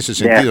 Así que en ese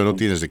sentido no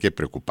tienes de qué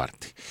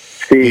preocuparte.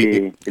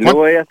 Sí, y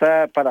luego ella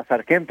está para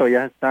sargento,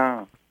 ya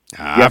está...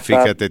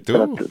 fíjate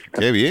tú,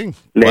 qué bien.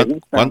 Le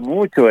gusta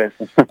mucho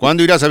eso.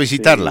 ¿Cuándo irás a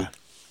visitarla?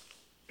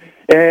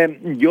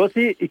 Yo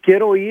sí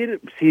quiero ir,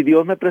 si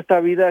Dios me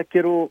presta vida,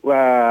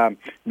 va a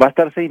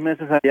estar 6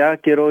 meses allá,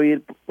 quiero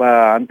ir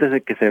antes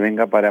de que se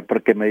venga para allá,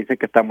 porque me dice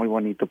que está muy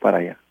bonito para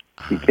allá.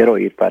 Y quiero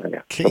ir para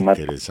allá. Qué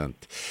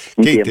interesante.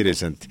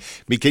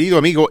 Mi querido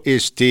amigo,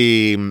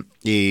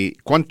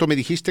 ¿cuánto me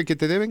dijiste que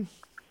te deben?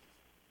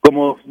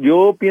 Como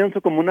yo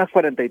pienso como unas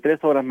 43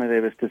 horas me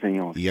debe este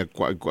señor. ¿Y a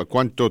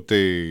cuánto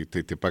te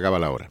pagaba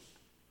la hora?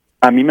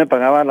 A mí me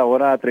pagaba la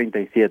hora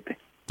 37.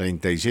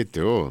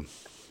 37,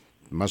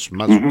 más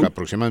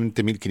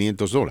aproximadamente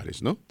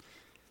 $1,500, ¿no?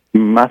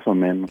 Más o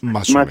menos.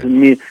 Más o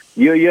menos.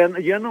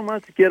 Yo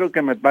nomás quiero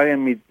que me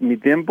paguen mi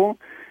tiempo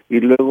y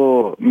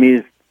luego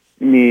mis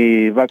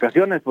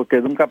vacaciones,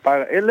 porque nunca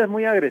paga. Él es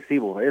muy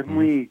agresivo, es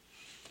muy...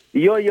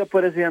 Y yo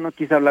por eso ya no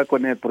quise hablar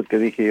con él, porque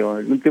dije yo,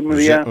 el último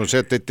día... O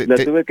sea, te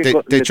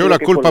echó la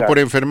culpa por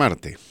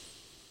enfermarte.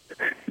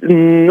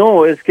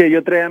 No, es que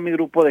yo traía a mi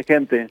grupo de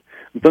gente.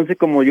 Entonces,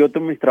 como yo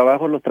mis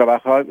trabajos los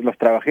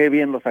trabajé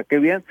bien, los saqué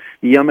bien,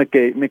 y ya me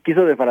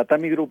quiso desbaratar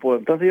mi grupo.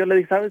 Entonces yo le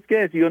dije, ¿sabes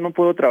qué? Si yo no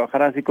puedo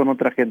trabajar así con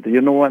otra gente,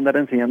 yo no voy a andar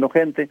enseñando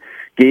gente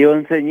que yo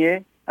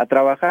enseñé a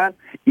trabajar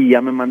y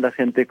ya me manda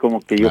gente como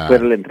que yo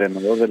fuera el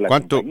entrenador de la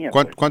compañía.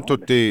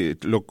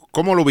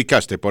 ¿Cómo lo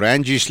ubicaste? ¿Por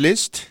Angie's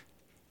List?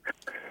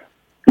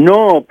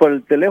 No, por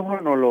el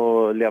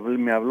teléfono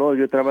me habló,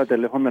 yo trabajaba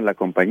teléfono en la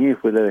compañía y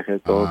fui y le dejé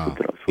todo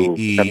su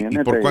 ¿Y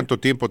camioneta. por cuánto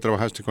tiempo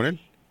trabajaste con él?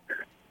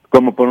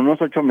 Como por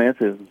unos 8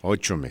 meses.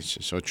 8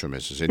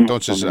 meses.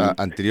 Entonces,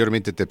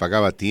 anteriormente te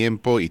pagaba a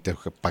tiempo y te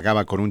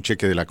pagaba con un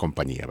cheque de la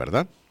compañía,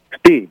 ¿verdad?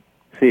 Sí.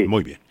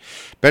 Muy bien.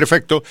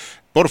 Perfecto.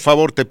 Por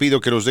favor, te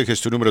pido que nos dejes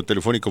tu número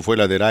telefónico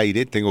fuera del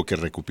aire. Tengo que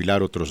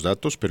recopilar otros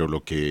datos, pero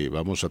lo que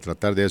vamos a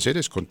tratar de hacer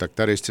es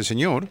contactar a este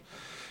señor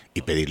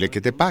y pedirle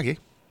que te pague,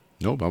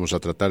 ¿no? Vamos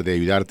a tratar de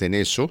ayudarte en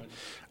eso.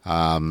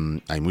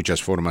 Hay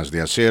muchas formas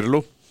de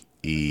hacerlo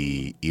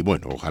y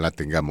bueno, ojalá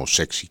tengamos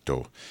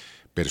éxito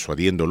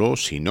persuadiéndolo.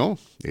 Si no,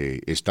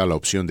 está la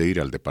opción de ir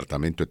al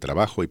Departamento de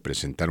Trabajo y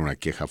presentar una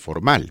queja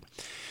formal.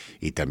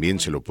 Y también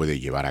se lo puede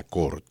llevar a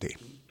corte.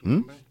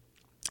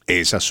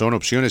 Esas son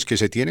opciones que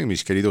se tienen,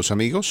 mis queridos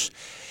amigos.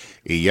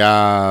 Y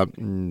ya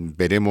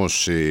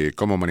veremos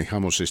cómo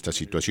manejamos esta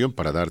situación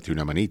para darte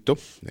una manito.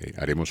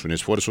 Haremos un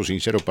esfuerzo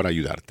sincero para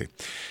ayudarte.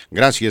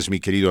 Gracias, mi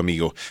querido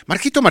amigo.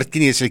 Marquito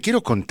Martínez, le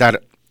quiero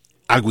contar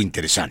algo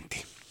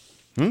interesante.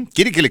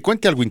 ¿Quiere que le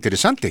cuente algo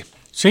interesante?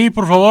 Sí,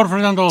 por favor,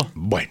 Fernando.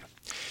 Bueno,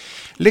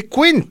 le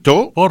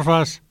cuento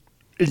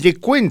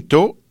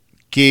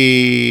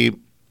que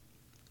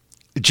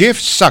Jeff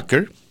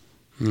Zucker,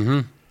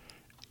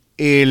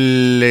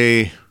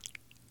 el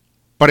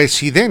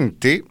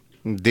presidente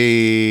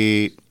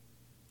de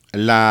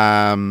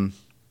la...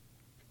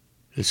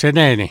 El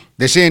CNN.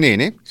 De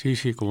CNN.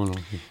 Sí, cómo no.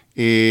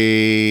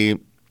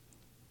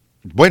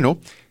 Bueno,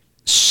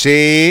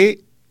 se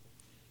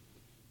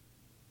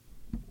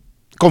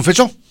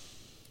confesó.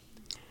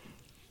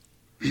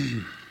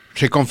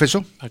 Se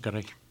confesó. Ah,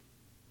 caray.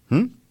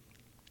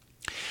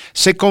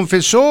 Se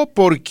confesó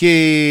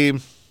porque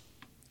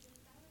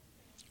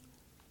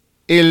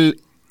el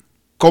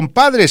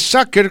compadre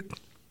Zucker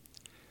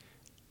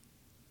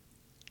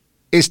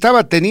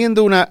estaba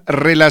teniendo una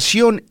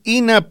relación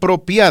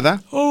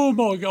inapropiada con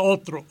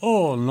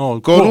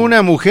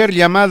una mujer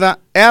llamada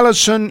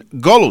Alison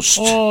Gollust.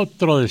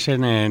 Otro de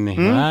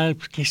CNN.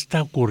 ¿Qué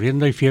está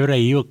ocurriendo? ¿Hay fiebre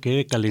ahí o qué?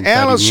 ¿De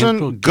calentamiento?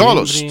 Alison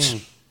Gollust.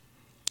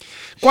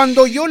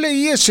 Cuando yo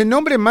leí ese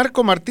nombre,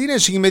 Marco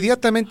Martínez,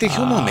 inmediatamente dije,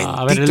 un momentito.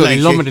 A ver,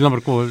 el nombre.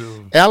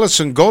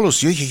 Alison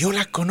Gollust. Yo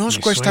la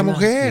conozco a esta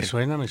mujer.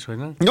 Me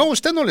suena. No,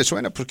 usted no le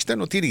suena porque usted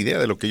no tiene idea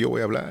de lo que yo voy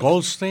a hablar.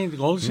 Goldstein.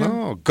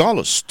 No,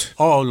 Gollust.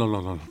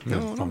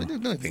 No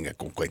venga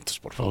con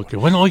cuentos, por favor. Okay.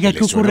 Bueno, oiga,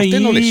 ¿qué ocurre ahí? A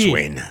usted no le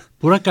suena.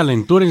 Pura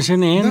calentura en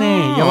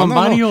CNN, ya van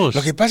varios.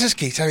 Lo que pasa es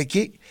que, ¿sabe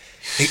qué?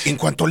 En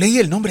cuanto leí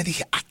el nombre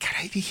dije,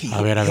 caray,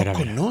 yo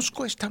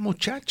conozco a esta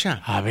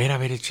muchacha. A ver,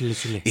 échale.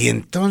 Y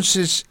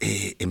entonces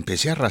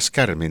empecé a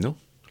rascarme, ¿no?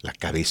 La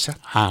cabeza.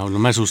 No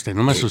me asuste.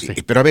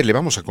 Pero a ver, le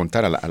vamos a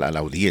contar a la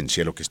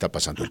audiencia lo que está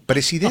pasando. El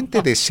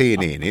presidente de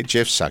CNN,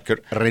 Jeff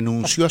Zucker,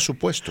 renunció a su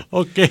puesto.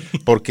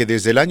 Porque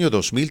desde el año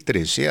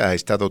 2013 ha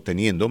estado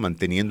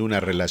manteniendo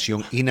una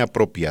relación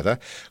inapropiada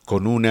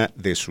con una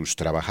de sus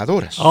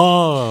trabajadoras.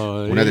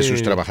 Una de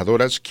sus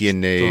trabajadoras,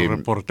 quien...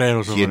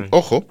 reporteros.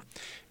 Ojo,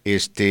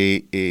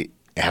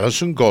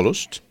 Alison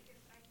Gollust.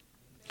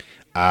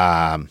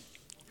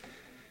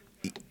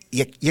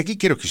 Y aquí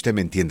quiero que usted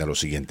me entienda lo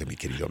siguiente, mi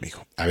querido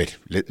amigo. A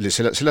ver,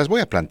 se las voy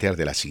a plantear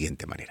de la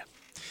siguiente manera.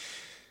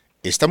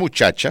 Esta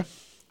muchacha,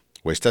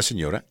 o esta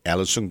señora,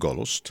 Alison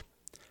Gollust,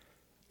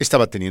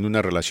 estaba teniendo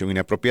una relación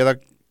inapropiada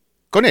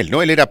con él,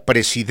 ¿no? Él era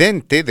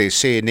presidente de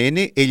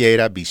CNN, ella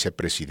era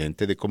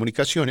vicepresidente de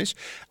comunicaciones,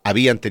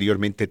 había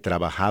anteriormente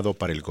trabajado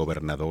para el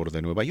gobernador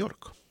de Nueva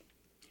York.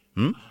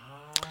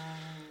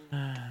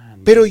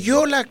 Pero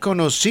yo la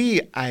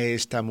conocí a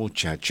esta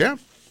muchacha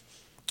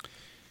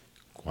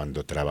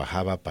cuando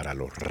trabajaba para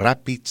los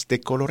Rapids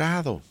de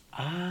Colorado.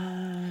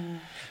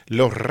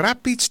 Los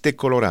Rapids de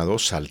Colorado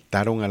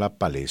saltaron a la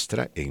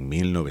palestra en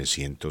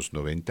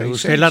 1996. Pero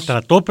usted la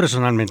trató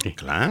personalmente.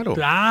 Claro.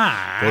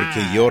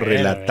 Porque yo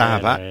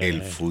relataba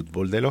el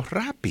fútbol de los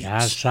Rapids.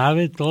 Ya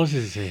sabe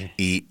entonces.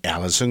 Y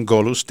Alison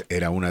Gollust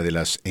era una de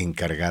las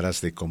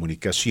encargadas de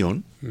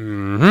comunicación.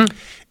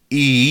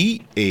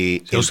 Y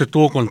usted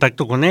tuvo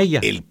contacto con ella.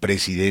 El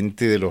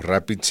presidente de los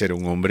Rapids era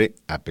un hombre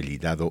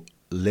apellidado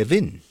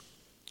Levin.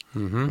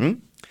 ¿Mm?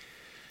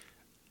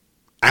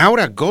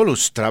 Ahora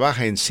Golus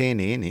trabaja en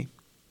CNN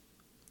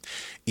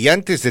y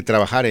antes de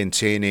trabajar en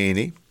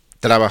CNN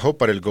trabajó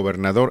para el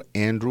gobernador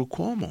Andrew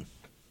Cuomo,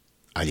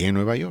 allí en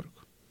Nueva York.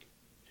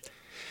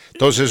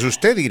 Entonces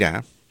usted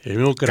dirá,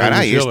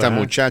 caray, esta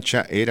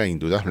muchacha era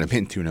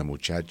indudablemente una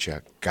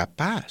muchacha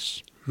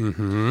capaz.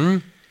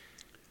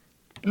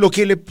 Lo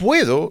que le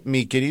puedo,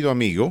 mi querido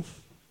amigo,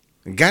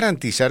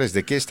 garantizar es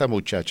de que esta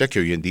muchacha, que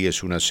hoy en día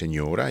es una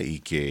señora y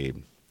que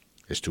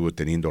estuvo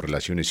teniendo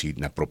relaciones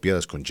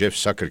inapropiadas con Jeff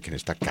Zucker, quien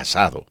está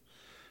casado.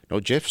 No,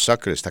 Jeff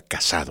Zucker está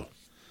casado.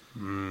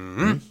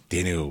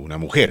 Tiene una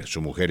mujer,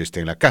 su mujer está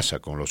en la casa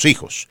con los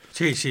hijos.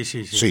 Sí.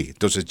 Sí,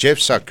 entonces Jeff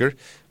Zucker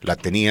la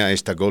tenía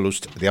esta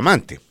Golus de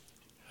amante.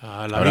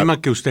 La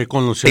misma que usted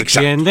conoció aquí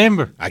en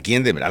Denver. Aquí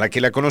en Denver. A la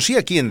que la conocí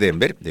aquí en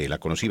Denver, la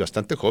conocí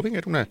bastante joven,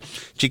 era una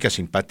chica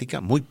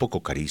simpática, muy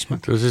poco carisma.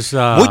 Entonces,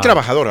 muy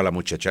trabajadora la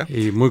muchacha.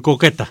 Y muy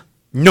coqueta.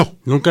 No.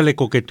 ¿Nunca le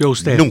coqueteó a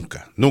usted?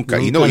 Nunca.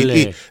 Y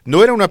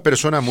no era una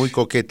persona muy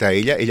coqueta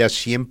ella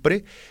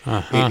siempre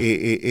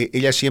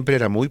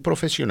era muy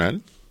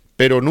profesional,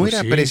 pero no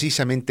era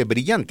precisamente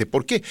brillante.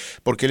 ¿Por qué?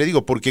 Porque le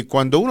digo, porque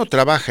cuando uno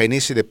trabaja en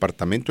ese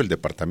departamento, el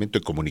departamento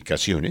de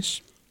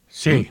comunicaciones,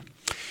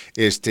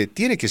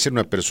 tiene que ser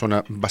una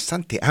persona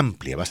bastante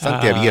amplia,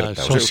 bastante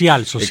abierta.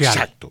 Social.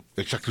 Exacto.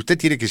 Usted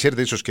tiene que ser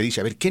de esos que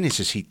dice, a ver, ¿qué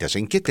necesitas?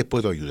 ¿En qué te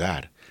puedo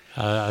ayudar?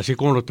 Así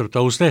como lo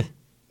trató usted.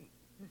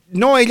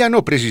 No, ella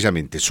no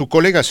precisamente. Su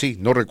colega sí,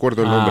 no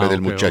recuerdo el nombre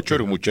del muchacho,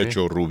 era un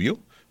muchacho rubio,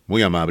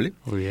 muy amable.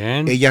 Muy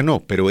bien. Ella no,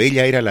 pero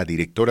ella era la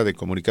directora de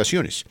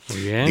comunicaciones.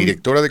 Muy bien.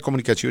 Directora de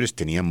comunicaciones,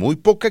 tenía muy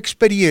poca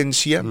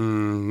experiencia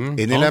en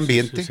el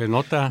ambiente. Se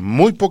nota.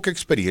 Muy poca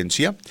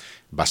experiencia,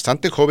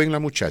 bastante joven la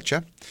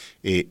muchacha,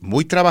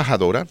 muy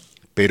trabajadora,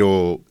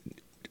 pero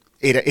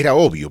era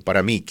obvio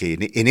para mí que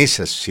en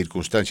esas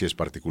circunstancias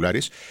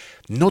particulares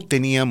no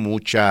tenía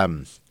mucho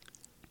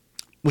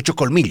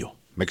colmillo.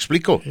 ¿Me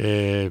explico?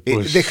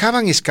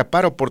 Dejaban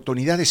escapar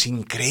oportunidades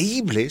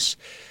increíbles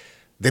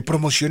de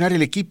promocionar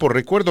el equipo.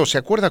 ¿Se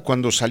acuerda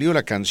cuando salió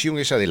la canción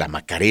esa de la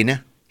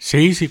Macarena?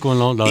 Sí,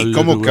 con ¿Y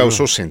cómo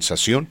causó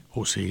sensación?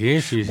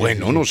 Sí.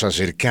 Bueno, nos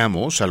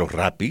acercamos a los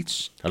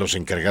Rapids, a los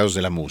encargados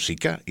de la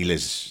música, y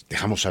les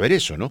dejamos saber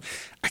eso, ¿no?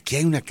 Aquí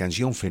hay una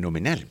canción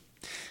fenomenal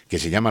que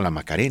se llama La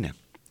Macarena,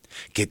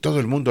 que todo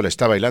el mundo la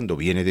está bailando,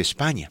 viene de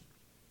España.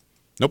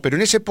 No, pero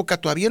en esa época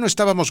todavía no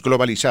estábamos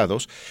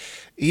globalizados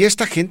y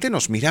esta gente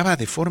nos miraba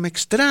de forma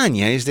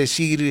extraña, es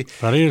decir,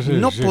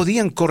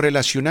 podían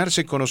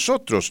correlacionarse con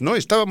nosotros, ¿no?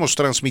 Estábamos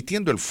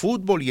transmitiendo el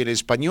fútbol y el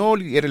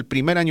español, y era el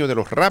primer año de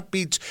los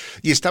Rapids,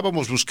 y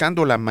estábamos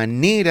buscando la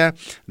manera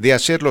de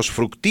hacerlos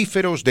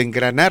fructíferos, de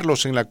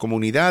engranarlos en la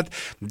comunidad,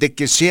 de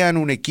que sean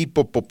un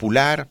equipo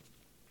popular,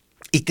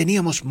 y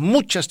teníamos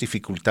muchas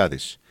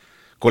dificultades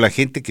con la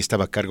gente que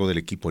estaba a cargo del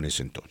equipo en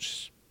ese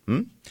entonces.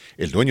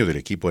 El dueño del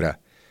equipo era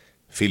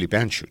Philip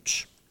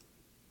Anschutz.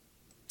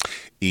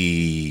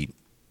 Y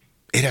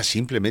era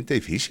simplemente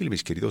difícil,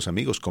 mis queridos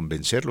amigos,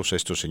 convencerlos a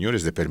estos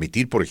señores de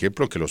permitir, por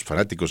ejemplo, que los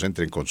fanáticos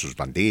entren con sus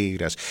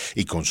banderas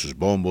y con sus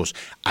bombos.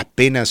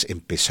 Apenas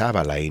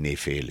empezaba la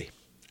NFL.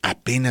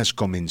 Apenas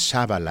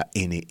comenzaba la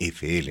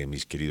NFL,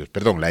 mis queridos.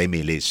 Perdón, la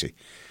MLS.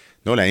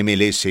 No, la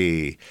MLS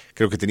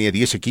creo que tenía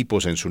 10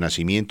 equipos en su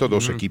nacimiento,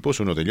 2 equipos,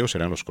 uno de ellos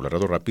eran los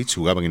Colorado Rapids,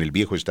 jugaban en el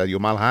viejo estadio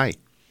Mile High.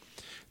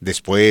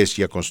 Después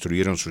ya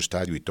construyeron su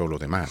estadio y todo lo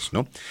demás,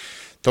 ¿no?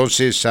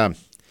 Entonces,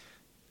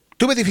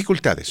 tuve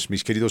dificultades,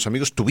 mis queridos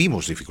amigos,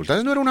 tuvimos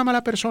dificultades. No era una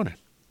mala persona,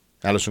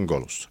 Alison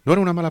Golus. No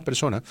era una mala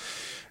persona,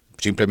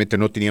 simplemente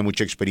no tenía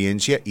mucha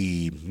experiencia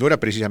y no era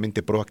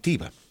precisamente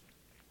proactiva.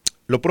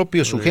 Lo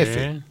propio su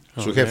jefe,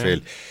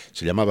 él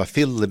se llamaba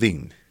Phil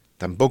Levine.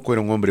 Tampoco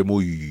era un hombre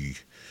muy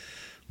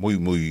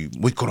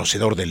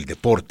conocedor del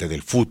deporte,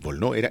 del fútbol,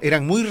 ¿no?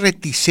 Eran muy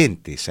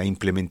reticentes a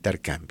implementar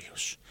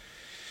cambios.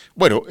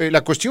 Bueno,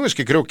 la cuestión es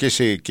que creo que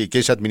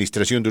esa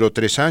administración duró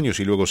 3 años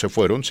y luego se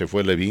fue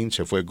Levine,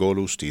 se fue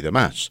Golus y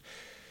demás.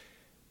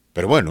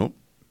 Pero bueno,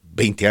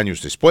 20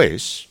 años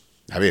después,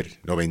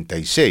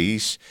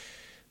 96,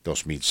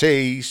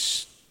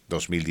 2006,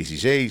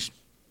 2016,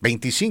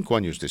 25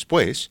 años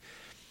después,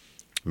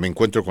 me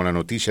encuentro con la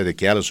noticia de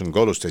que Alison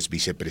Golus es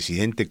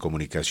vicepresidente de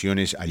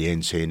comunicaciones allá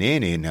en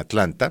CNN en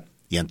Atlanta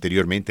y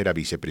anteriormente era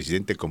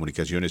vicepresidente de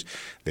comunicaciones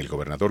del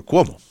gobernador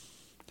Cuomo.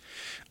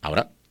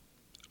 Ahora,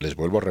 les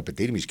vuelvo a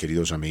repetir, mis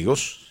queridos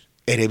amigos,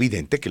 era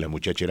evidente que la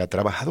muchacha era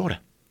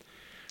trabajadora.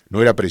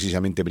 No era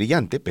precisamente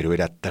brillante, pero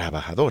era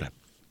trabajadora.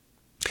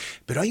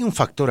 Pero hay un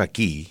factor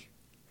aquí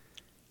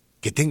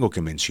que tengo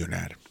que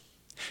mencionar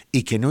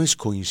y que no es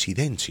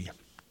coincidencia.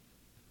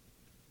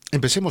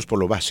 Empecemos por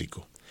lo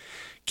básico.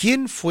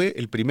 ¿Quién fue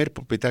el primer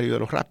propietario de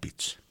los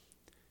Rapids?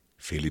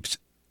 Philip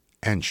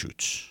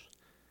Anschutz.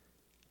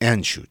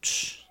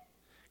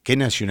 ¿Qué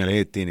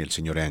nacionalidad tiene el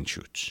señor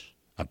Anschutz?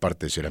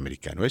 Aparte de ser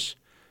americano, es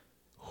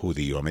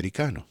judío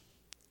americano.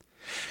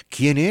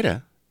 ¿Quién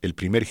era el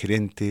primer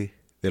gerente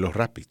de los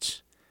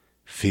Rapids?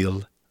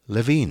 Phil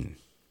Levine.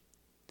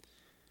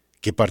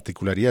 ¿Qué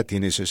particularidad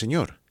tiene ese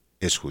señor?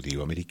 Es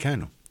judío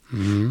americano.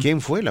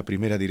 ¿Quién fue la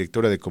primera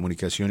directora de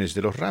comunicaciones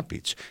de los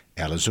Rapids?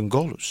 Alison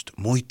Gollust,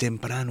 muy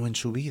temprano en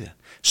su vida,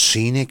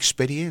 sin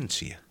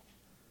experiencia.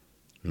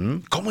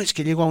 ¿Cómo es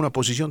que llegó a una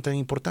posición tan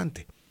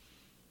importante?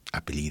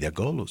 Apellida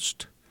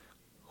Gollust,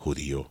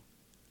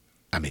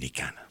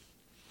 judío-americana.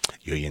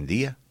 Y hoy en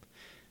día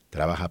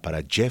trabaja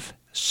para Jeff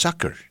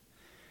Zucker,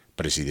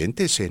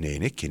 presidente de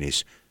CNN, quien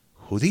es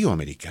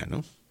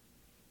judío-americano,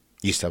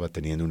 y estaba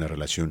teniendo una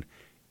relación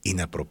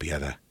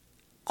inapropiada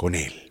con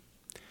él.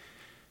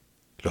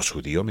 Los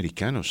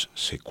judío-americanos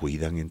se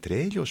cuidan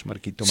entre ellos,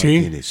 Marquito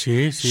Martínez.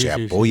 Se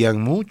apoyan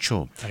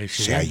mucho,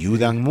 se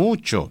ayudan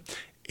mucho.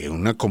 En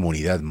una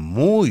comunidad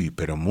muy,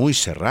 pero muy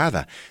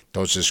cerrada.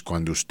 Entonces,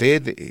 cuando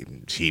usted,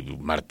 si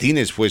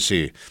Martínez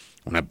fuese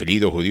un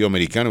apellido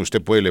judío-americano, usted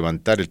puede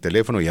levantar el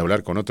teléfono y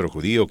hablar con otro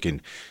judío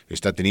quien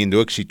está teniendo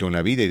éxito en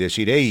la vida y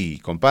decir, hey,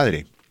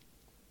 compadre,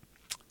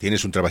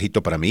 tienes un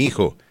trabajito para mi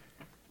hijo.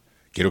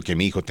 Quiero que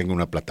mi hijo tenga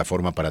una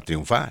plataforma para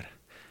triunfar.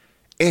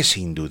 Es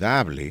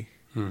indudable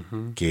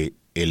que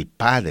el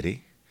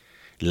padre,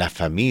 la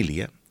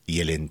familia y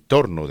el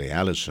entorno de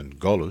Alison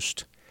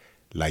Gollust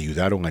la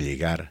ayudaron a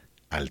llegar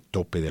al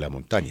tope de la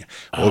montaña.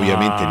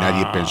 Obviamente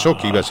nadie pensó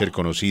que iba a ser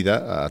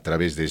conocida a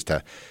través de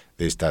esta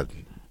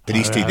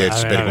triste y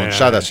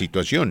desvergonzada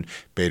situación,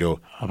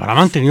 pero... ¿Habrá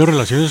mantenido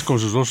relaciones con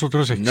sus dos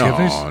otros ex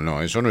jefes?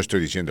 No, eso no estoy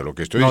diciendo. Lo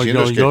que estoy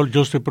diciendo es que... Yo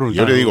estoy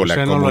preguntando. Yo le digo,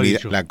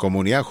 la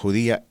comunidad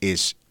judía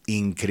es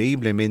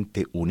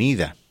increíblemente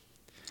unida.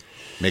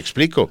 ¿Me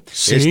explico?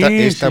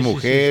 Esta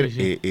mujer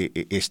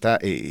está...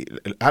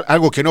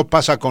 algo que no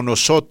pasa con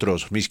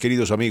nosotros, mis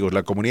queridos amigos,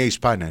 la comunidad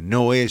hispana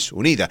no es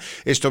unida.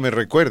 Esto me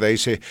recuerda a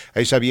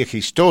esa vieja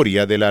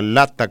historia de la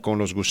lata con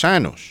los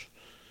gusanos,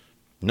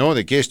 ¿no?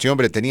 De que este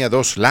hombre tenía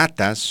 2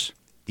 latas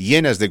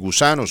llenas de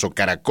gusanos o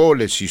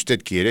caracoles, si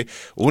usted quiere.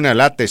 Una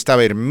lata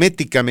estaba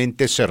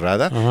herméticamente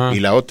cerrada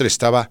y la otra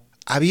estaba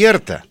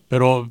abierta.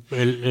 Pero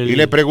Y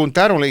le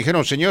preguntaron, le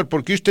dijeron, señor,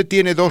 ¿por qué usted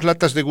tiene 2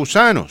 latas de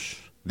gusanos?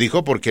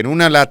 Dijo, porque en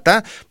una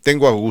lata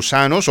tengo a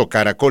gusanos o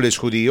caracoles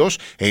judíos,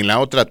 en la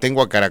otra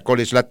tengo a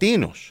caracoles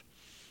latinos.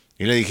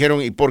 Y le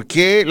dijeron, ¿y por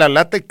qué la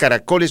lata de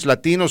caracoles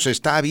latinos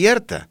está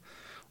abierta?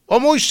 O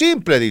muy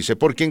simple, dice,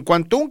 porque en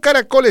cuanto un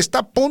caracol está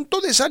a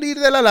punto de salir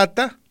de la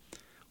lata,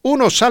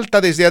 uno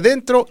salta desde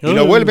adentro y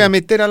lo vuelve a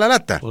meter a la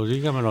lata. Pues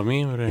dígamelo a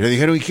mí, hombre. Y le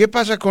dijeron, ¿y qué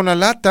pasa con la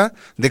lata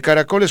de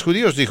caracoles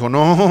judíos? Dijo,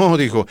 no,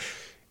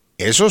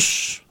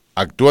 esos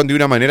actúan de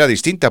una manera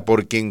distinta,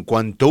 porque en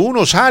cuanto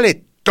uno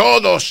sale,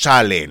 todos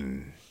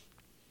salen.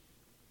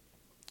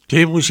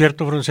 Sí, muy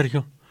cierto, Fran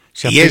Sergio.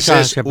 Esa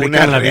es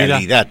una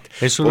realidad.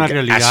 Es una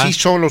realidad. Así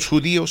son los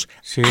judíos,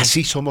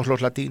 así somos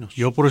los latinos.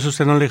 Yo por eso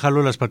usted no le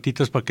jalo las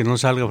patitas para que no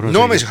salga, Fran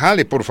No Sergio. me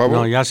jale, por favor.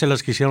 No, ya se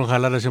las quisieron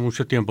jalar hace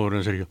mucho tiempo,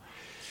 Fran Sergio.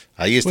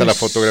 Ahí está la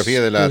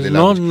fotografía de la...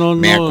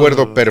 Me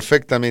acuerdo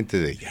perfectamente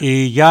de ella.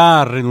 Y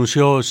ya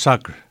renunció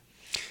Zucker.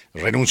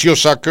 Renunció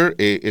Zucker,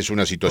 es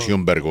una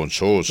situación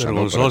vergonzosa.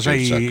 Vergonzosa, ¿no?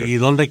 ¿Y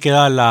dónde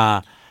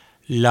queda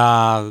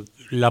la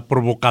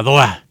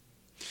provocadora?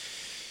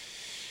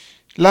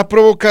 La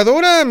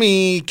provocadora,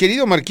 mi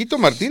querido Marquito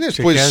Martínez,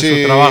 se queda en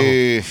su trabajo.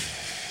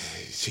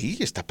 Sí,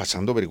 está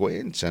pasando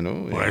vergüenza,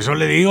 ¿no? Por eso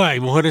le digo, hay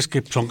mujeres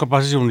que son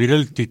capaces de hundir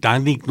el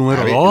Titanic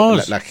número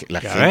 2.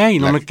 Y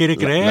no me quiere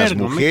creer.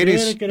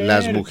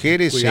 Las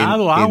mujeres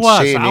Cuidado, en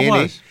aguas, CNN,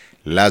 aguas.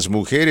 Las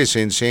mujeres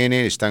en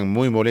CNN están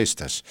muy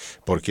molestas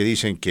porque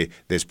dicen que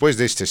después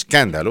de este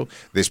escándalo,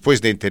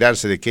 después de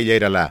enterarse de que ella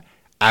era la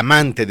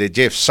amante de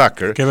Jeff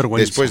Zucker,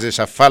 después de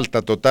esa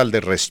falta total de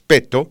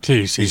respeto,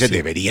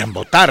 deberían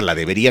votarla,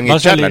 deberían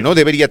echarla, no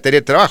debería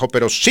tener trabajo,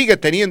 pero sigue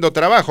teniendo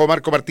trabajo,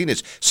 Marco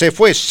Martínez. Se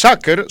fue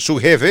Zucker, su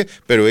jefe,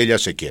 pero ella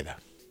se queda.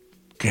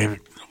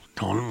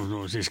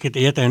 No, es que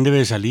ella también debe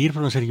de salir,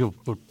 pero en serio,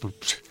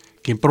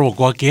 ¿quién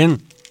provocó a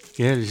quién?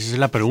 Esa es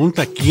la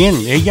pregunta, ¿quién?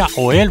 ¿Ella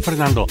o él,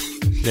 Fernando?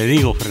 Le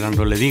digo.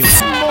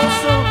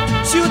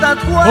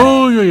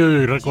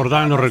 Uy,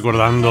 recordando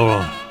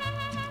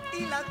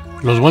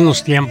los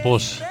buenos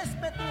tiempos,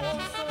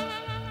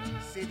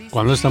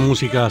 cuando esta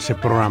música se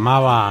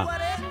programaba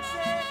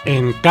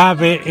en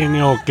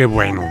KBNO, qué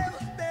bueno.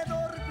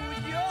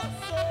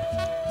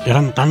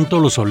 Eran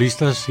tantos los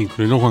solistas,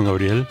 incluyendo Juan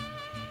Gabriel,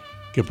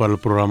 que para el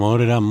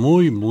programador era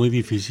muy, muy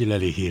difícil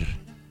elegir.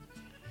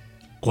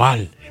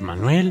 ¿Cuál?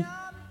 ¿Emanuel?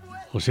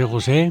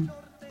 ¿José?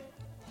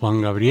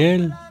 ¿Juan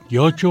Gabriel?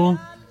 ¿Yocho?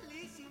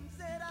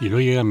 Y luego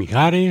llega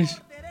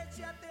Mijares,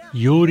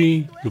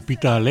 Yuri,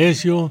 Lupita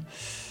D'Alessio.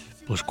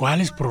 Pues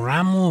 ¿cuáles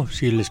programos?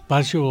 Si el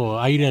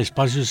espacio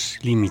es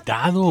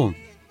limitado.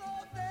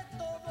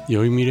 Y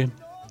hoy, mire,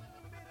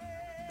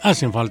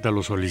 hacen falta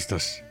los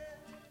solistas.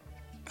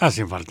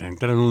 Hacen falta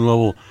entrar en un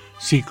nuevo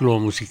ciclo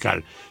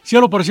musical.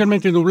 Cielo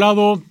parcialmente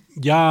nublado,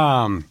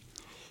 ya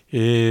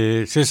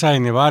cesa de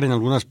nevar en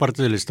algunas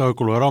partes del estado de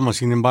Colorado,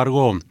 sin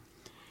embargo,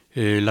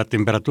 la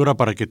temperatura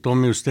para que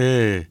tome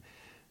usted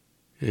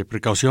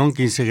precaución,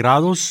 15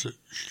 grados,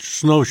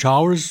 snow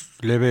showers,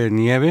 leve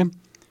nieve,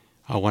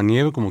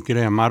 aguanieve, como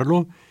quiera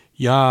llamarlo.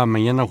 Ya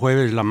mañana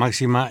jueves la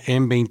máxima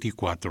en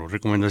 24.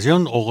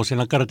 Recomendación, ojos en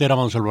la carretera,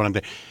 vamos al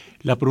volante.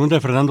 La pregunta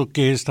de Fernando,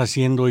 ¿qué está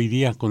haciendo hoy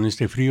día con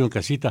este frío en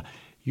casita?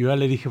 Yo ya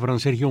le dije a Fran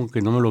Sergio,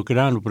 aunque no me lo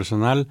crea, en lo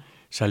personal,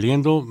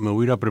 saliendo me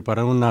voy a ir a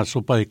preparar una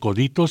sopa de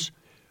coditos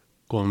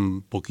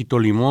con poquito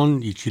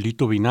limón y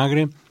chilito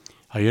vinagre.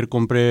 Ayer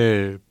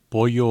compré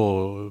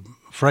pollo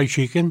fried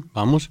chicken,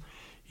 vamos,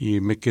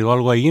 y me quedó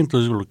algo ahí.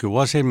 Entonces lo que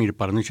voy a hacer, mire,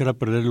 para no echar a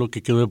perder lo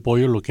que quedó de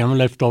pollo, lo que llaman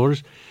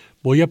leftovers,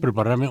 voy a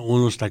prepararme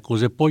unos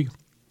tacos de pollo.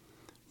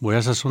 Voy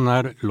a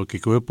sazonar lo que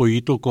quedó de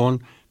pollito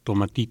con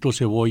tomatito,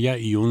 cebolla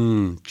y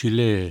un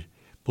chile,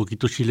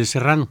 poquito chile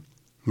serrano.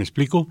 ¿Me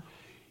explico?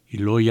 Y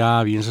luego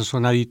ya bien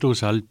sazonadito,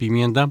 sal,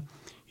 pimienta,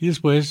 y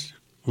después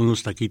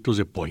unos taquitos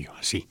de pollo,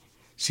 así.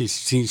 Sí,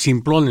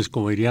 simplones,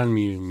 como dirían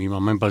mi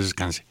mamá en paz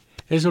descanse.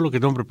 Eso es lo que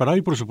tengo preparado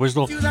y, por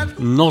supuesto,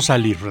 no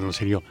salir, en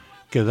serio.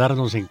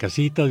 Quedarnos en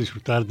casita,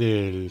 disfrutar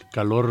del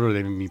calor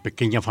de mi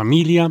pequeña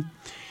familia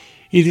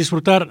y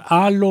disfrutar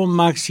a lo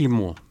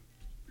máximo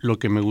lo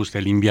que me gusta,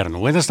 el invierno.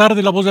 Buenas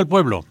tardes, la voz del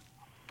pueblo.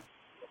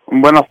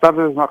 Buenas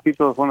tardes,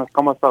 Marquitos.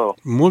 ¿Cómo ha estado?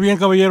 Muy bien,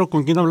 caballero.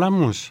 ¿Con quién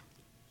hablamos?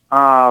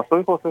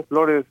 Soy José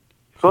Flores.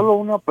 Solo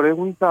una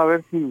pregunta, a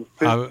ver si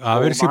usted... A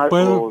ver si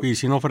puedo, y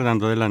si no,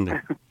 Fernando, adelante.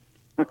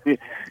 Sí.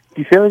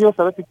 Quisiera yo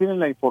saber si tienen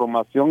la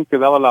información que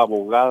daba la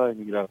abogada de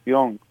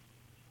inmigración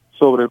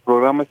sobre el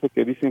programa ese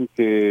que dicen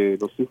que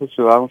los hijos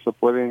ciudadanos se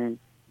pueden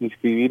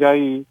inscribir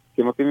ahí,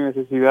 que no tienen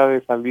necesidad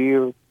de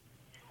salir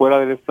fuera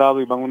del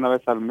estado y van una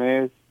vez al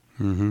mes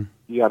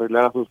y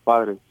arreglar a sus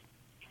padres.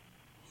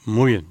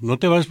 Muy bien. No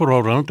te vayas, por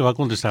favor, no te va a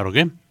contestar, ¿ok?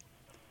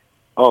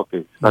 Ok.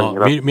 No,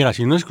 mira,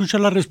 si no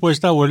escuchas la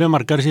respuesta, vuelve a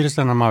marcar si eres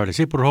tan amable.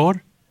 ¿Sí, por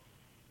favor?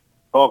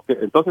 Ok,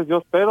 entonces yo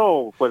espero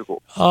o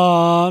cuelgo.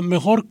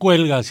 Mejor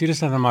cuelga, si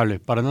eres tan amable,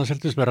 para no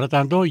hacerte esperar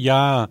tanto.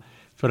 Ya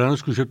Fernando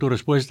escuchó tu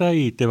respuesta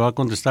y te va a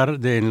contestar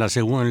en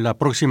la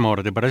próxima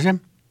hora, ¿te parece?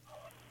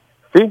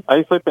 Sí,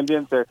 ahí estoy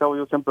pendiente. Acabo,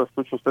 yo siempre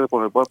escucho a ustedes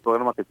por el buen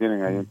programa que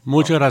tienen ahí.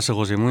 Muchas gracias,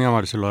 José, muy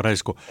amable, se lo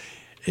agradezco.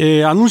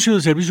 Anuncio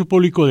de servicio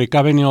público de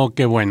KBNO,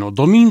 que bueno,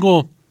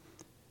 domingo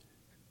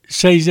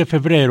 6 de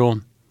febrero,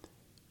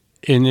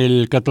 en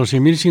el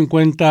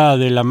 14050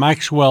 de la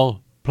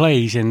Maxwell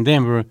Place en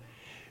Denver,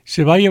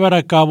 se va a llevar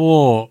a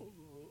cabo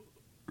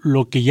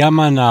lo que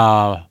llaman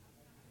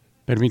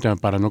permítame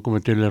para no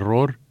cometer el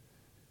error,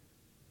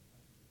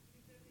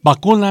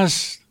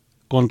 vacunas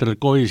contra el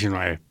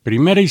COVID-19.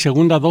 Primera y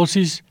segunda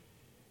dosis,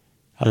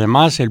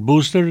 además el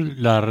booster,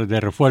 la de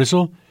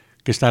refuerzo,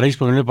 que estará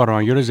disponible para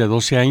mayores de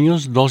 12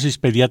 años, dosis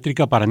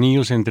pediátrica para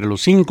niños entre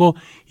los 5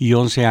 y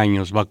 11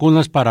 años,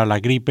 vacunas para la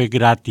gripe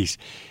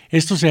gratis.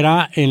 Esto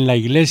será en la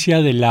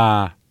iglesia de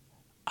la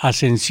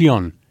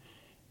Ascensión,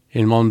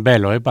 en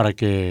Montbello, para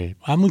que...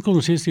 muy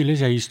conocida esta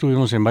iglesia, ahí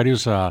estuvimos en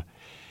varios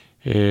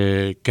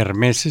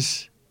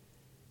kermeses.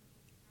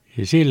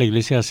 Sí, la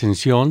iglesia de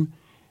Ascensión,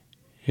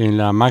 en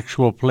la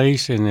Maxwell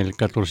Place, en el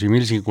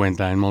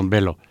 14050, en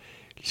Montbello.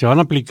 Se van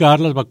a aplicar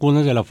las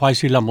vacunas de la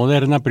Pfizer y la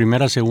Moderna,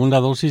 primera, segunda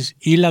dosis,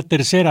 y la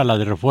tercera, la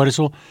de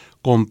refuerzo,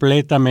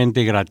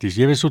 completamente gratis.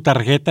 Lleve su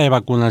tarjeta de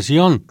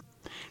vacunación,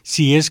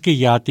 si es que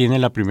ya tiene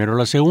la primera o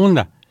la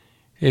segunda.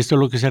 Esto es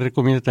lo que se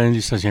recomienda también en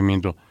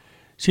distanciamiento.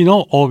 Si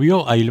no,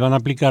 obvio, ahí le van a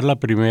aplicar la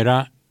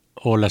primera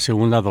o la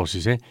segunda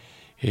dosis.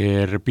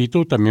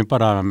 Repito, también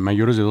para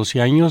mayores de 12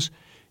 años,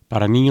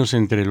 para niños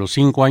entre los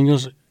 5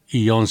 años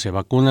y 11,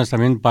 vacunas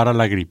también para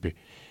la gripe.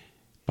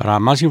 Para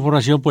más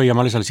información puede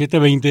llamarles al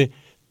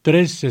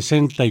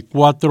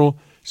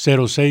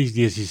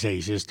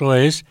 720-364-0616. Esto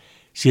es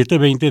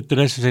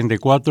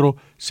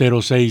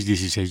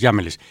 720-364-0616.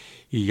 Llámeles.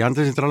 Y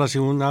antes de entrar a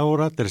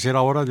la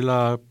tercera hora de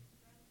la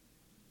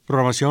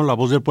programación, La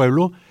Voz del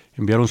Pueblo,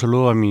 enviar un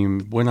saludo a mi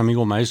buen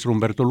amigo maestro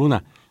Humberto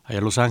Luna, allá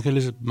en Los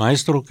Ángeles.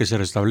 Maestro, que se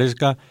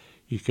restablezca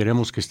y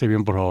queremos que esté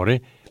bien, por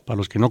favor. Para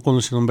los que no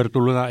conocen a Humberto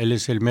Luna, él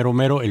es el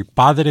mero, el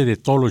padre de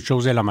todos los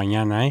shows de la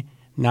mañana,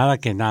 Nada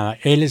que nada.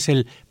 Él es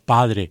el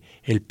padre,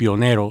 el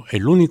pionero,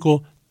 el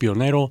único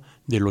pionero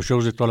de los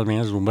shows de todas las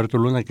mañanas, Humberto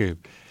Luna, que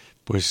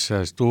pues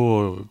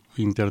estuvo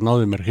internado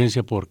de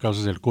emergencia por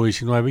causas del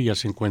COVID-19 y ya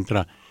se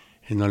encuentra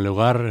en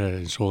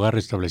su hogar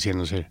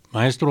restableciéndose.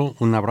 Maestro,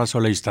 un abrazo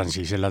a la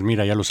distancia y se la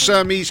admira, ya lo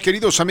sabe. Mis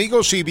queridos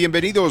amigos y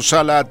bienvenidos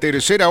a la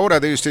tercera hora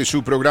de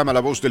su programa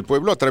La Voz del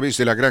Pueblo a través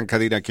de la gran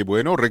cadena Que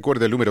Bueno.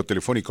 Recuerda el número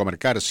telefónico a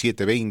marcar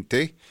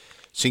 720-523-0000,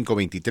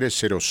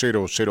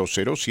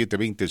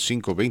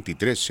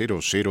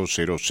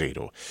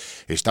 720-523-0000.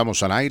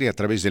 Estamos al aire a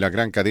través de la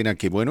gran cadena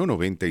Que Bueno,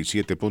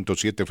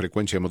 97.7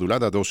 frecuencia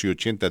modulada,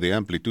 1280 de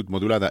amplitud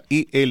modulada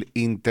y el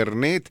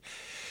internet.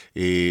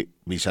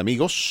 Mis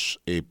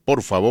amigos,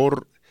 por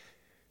favor,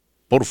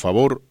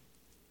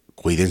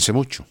 cuídense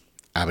mucho,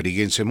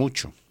 abríguense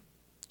mucho.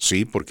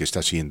 Sí, porque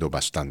está haciendo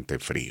bastante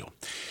frío.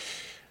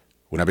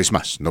 Una vez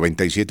más,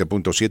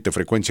 97.7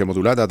 frecuencia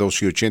modulada,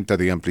 1280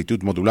 de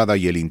amplitud modulada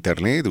y el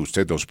internet.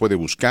 Usted nos puede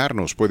buscar,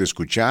 nos puede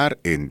escuchar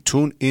en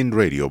TuneIn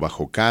Radio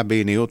bajo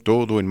KBNO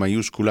todo en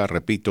mayúscula.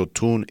 Repito,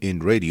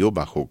 TuneIn Radio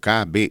bajo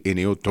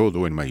KBNO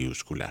todo en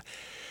mayúscula.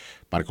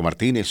 Marco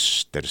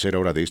Martínez, tercera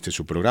hora de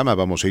su programa.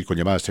 Vamos a ir con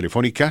llamadas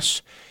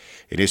telefónicas.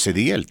 en ese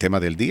día. El tema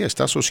del día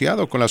está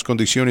asociado con las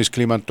condiciones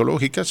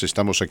climatológicas.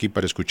 Estamos aquí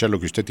para escuchar lo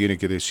que usted tiene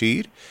que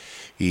decir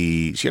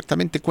y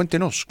ciertamente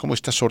cuéntenos cómo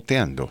está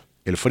sorteando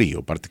el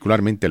frío,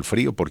 particularmente el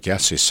frío porque ha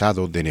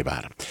cesado de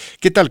nevar.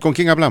 ¿Qué tal? ¿Con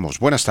quién hablamos?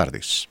 Buenas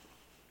tardes.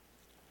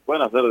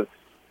 Buenas tardes.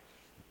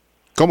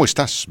 ¿Cómo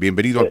estás?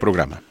 Bienvenido al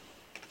programa.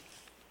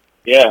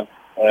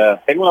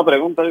 Tengo una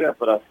pregunta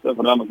para el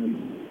programa.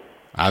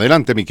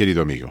 Adelante, mi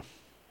querido amigo.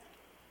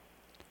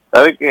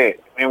 Sabe que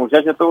mi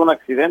muchacha tuvo un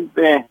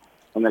accidente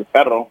con el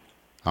carro.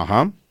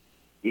 Ajá.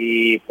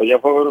 Y pues ya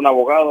fue a ver un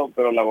abogado,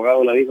 pero el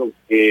abogado le dijo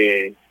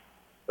que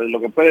pues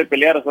lo que puede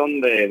pelear son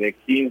de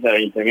 15 a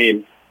 20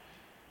 mil.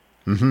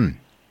 Uh-huh.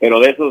 Pero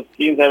de esos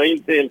 15 a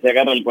 20, él se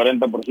agarra el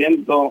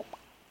 40%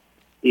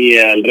 y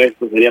el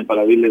resto sería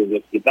para biles de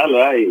hospital,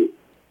 ¿verdad?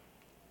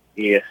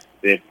 Y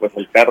pues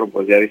el carro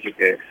pues ya dice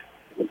que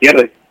se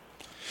pierde.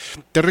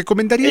 Te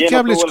recomendaría que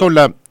hables con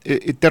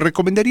te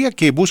recomendaría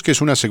que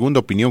busques una segunda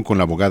opinión con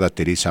la abogada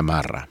Teresa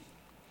Marra.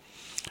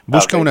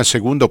 Busca una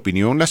segunda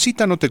opinión. La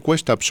cita no te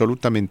cuesta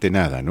absolutamente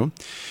nada, ¿no?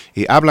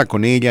 Habla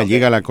con ella,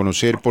 llégala a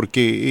conocer,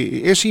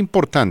 porque es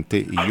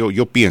importante, y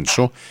yo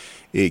pienso,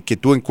 que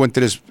tú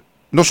encuentres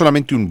no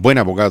solamente un buen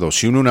abogado,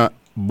 sino una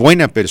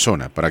buena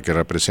persona para que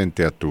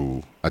represente a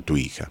tu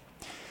hija.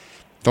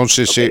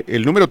 Entonces,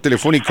 el número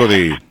telefónico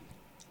de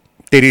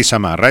Teresa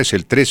Marra es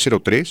el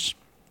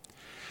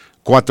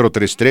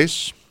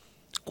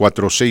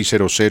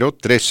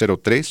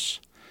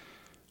 303-433-4600,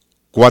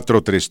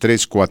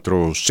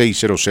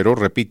 303-433-4600,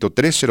 repito,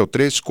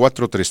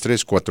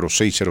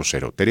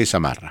 303-433-4600,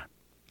 Teresa Marra.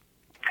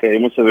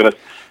 Muchas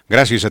gracias.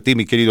 Gracias a ti,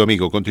 mi querido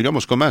amigo.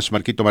 Continuamos con más.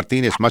 Marquito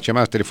Martínez, más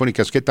llamadas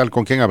telefónicas. ¿Qué tal?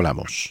 ¿Con quién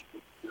hablamos?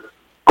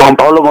 Con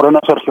Pablo Moreno,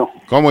 Sergio.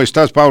 ¿Cómo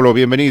estás, Pablo?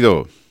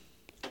 Bienvenido.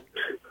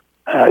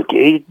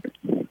 Aquí,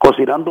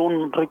 cocinando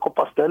un rico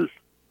pastel.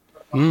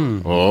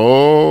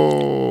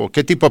 Oh,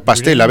 ¿qué tipo de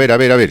pastel? A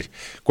ver.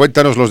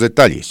 Cuéntanos los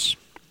detalles.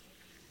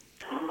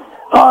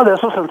 De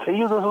esos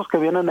sencillos, de esos que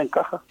vienen en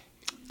caja.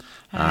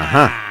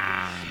 Ajá.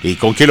 ¿Y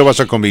con qué lo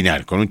vas a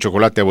combinar? ¿Con un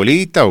chocolate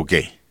abuelita o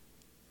qué?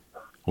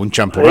 ¿Un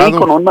champurrado? Sí,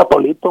 con un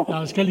napolito.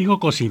 No, es que él dijo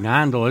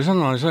cocinando, eso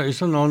no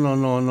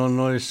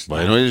es...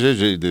 Bueno,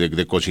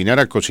 de cocinar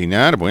a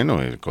cocinar,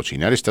 bueno, el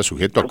cocinar está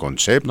sujeto a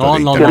concepto, No,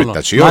 de no,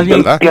 interpretación, no.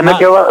 ¿verdad?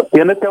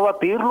 Tiene que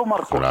batirlo,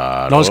 Marco.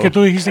 Claro. No, es que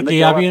tú dijiste Tiene que que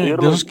ya vienen, de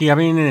batirlo. esos que ya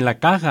vienen en la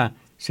caja,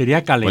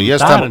 sería calentar, Pues ya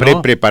están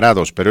 ¿no?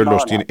 preparados, pero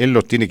él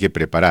los tiene que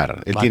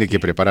preparar, él tiene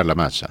que preparar la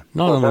masa.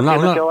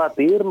 Tiene que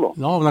batirlo.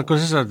 No, una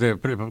cosa es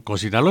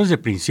cocinarlo desde el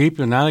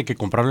principio, nada de que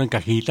comprarlo en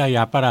cajita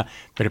ya para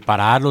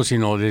prepararlo,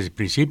 sino desde el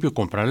principio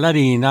comprar la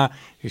harina,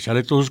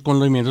 echarle todos los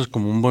condimentos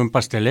como un buen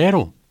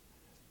pastelero.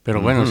 Pero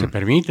bueno, se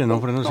permite,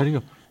 ¿no, Fernando? En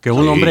serio. Que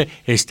un hombre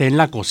esté en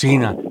la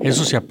cocina,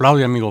 eso se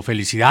aplaude, amigo.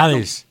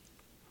 Felicidades.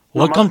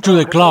 Welcome to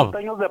the club. 30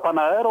 años de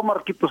panadero,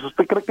 Marquitos.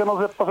 ¿Usted cree que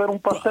no sepa hacer un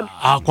pastel?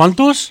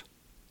 ¿Cuántos?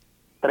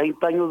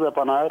 30 años de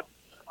panadero.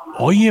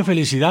 Oye,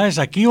 felicidades,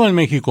 ¿aquí o en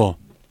México?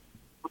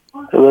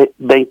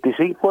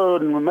 25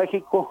 en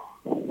México.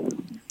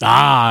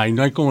 Y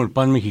no hay como el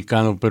pan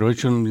mexicano, pero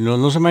hecho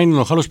no se me van a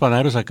enojar los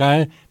panaderos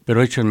acá,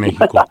 pero hecho en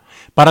México.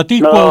 Para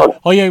ti,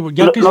 oye,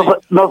 ya que...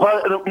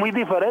 muy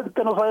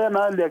diferente, no sabe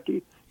nada el de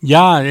aquí.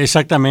 Ya,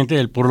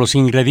 exactamente, por los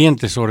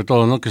ingredientes sobre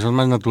todo, ¿no? Que son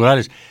más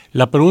naturales.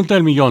 La pregunta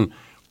del millón,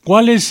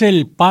 ¿cuál es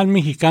el pan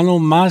mexicano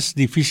más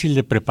difícil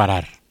de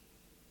preparar?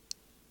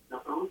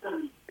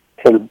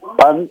 El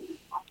pan,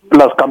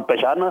 las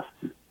campechanas.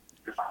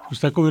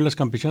 ¿Usted ha comido las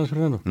campechanas,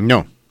 Fernando?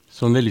 No.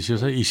 Son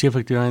deliciosas y sí,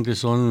 efectivamente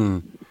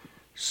son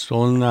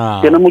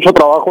Tiene mucho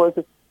trabajo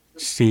ese.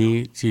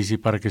 Sí,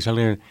 para que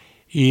salga.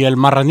 Y el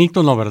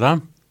marranito no, ¿verdad?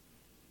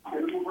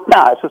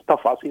 Eso está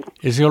fácil.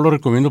 Ese yo lo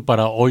recomiendo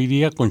para hoy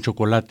día con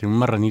chocolate, un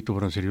marranito,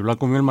 pero en serio. ¿Lo ha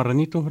comido el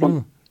marranito,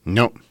 Fernando?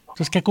 No.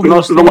 Entonces, ¿qué ha comido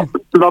usted? ¿No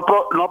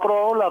ha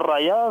probado las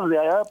rayadas de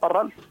allá de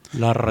Parral?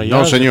 Las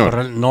rayadas no, señor. de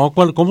Parral. No,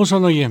 ¿cómo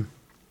son, oye?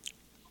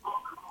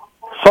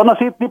 Son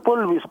así tipo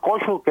el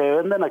bizcocho que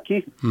venden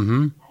aquí.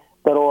 Uh-huh.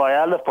 Pero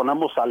allá les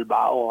ponemos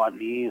salvado,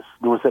 anís,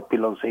 dulce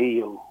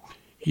piloncillo.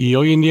 ¿Y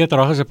hoy en día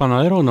trabajas de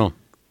panadero o no?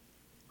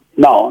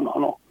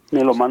 No, ni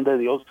lo mande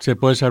Dios. ¿Se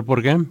puede saber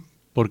por qué?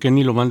 ¿Por qué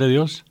ni lo mande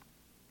Dios?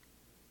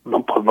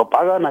 No, pues no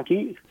pagan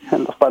aquí,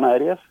 en las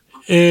panaderías.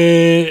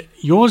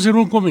 Yo voy a hacer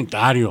un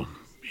comentario,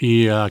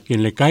 y a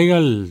quien le caiga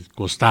el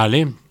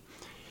costal,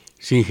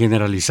 sin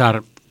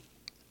generalizar.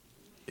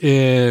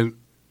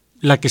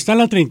 La que está en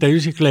la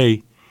 32 y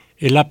Clay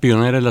es la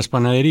pionera de las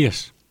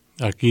panaderías,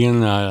 aquí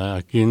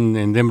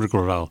en Denver,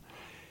 Colorado.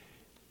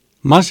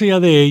 Más allá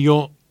de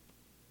ello,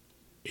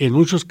 en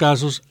muchos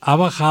casos ha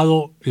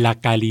bajado la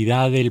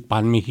calidad del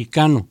pan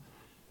mexicano.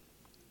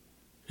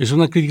 Es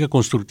una crítica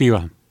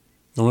constructiva,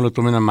 no me lo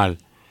tomen a mal.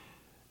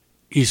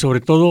 Y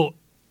sobre todo,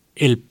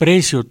 el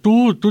precio.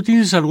 ¿Tú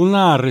tienes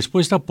alguna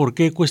respuesta por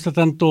qué cuesta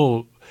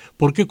tanto,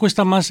 por qué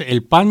cuesta más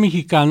el pan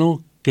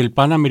mexicano que el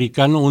pan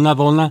americano? Una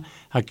dona,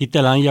 aquí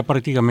te la dan ya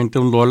prácticamente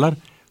 $1,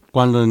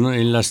 cuando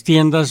en las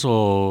tiendas,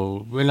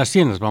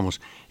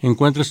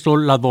 encuentras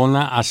toda la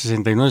dona a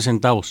 69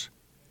 centavos.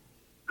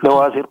 Le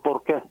voy a decir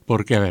por qué.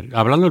 ¿Por qué? A ver,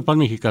 hablando del pan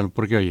mexicano,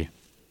 ¿por qué, oye?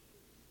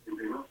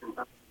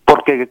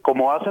 porque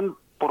como hacen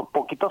por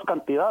poquitas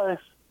cantidades,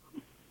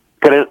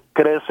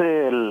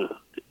 crece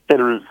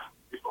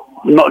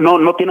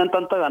no tienen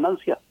tanta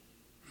ganancia.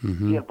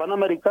 Y el pan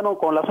americano,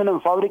 como lo hacen en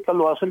fábrica,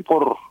 lo hacen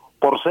por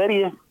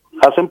serie,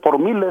 hacen por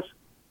miles,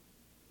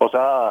 o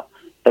sea,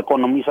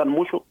 economizan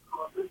mucho.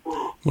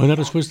 Buena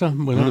respuesta,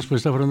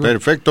 Fernando.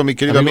 Perfecto, mi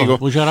querido amigo.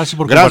 Muchas gracias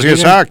por compartir.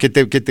 Gracias,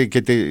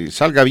 que te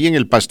salga bien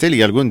el pastel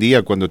y algún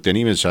día cuando te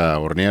animes a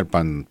hornear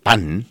pan,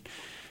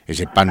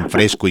 ese pan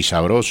fresco y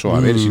sabroso, a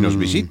ver si nos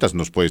visitas,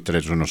 nos puedes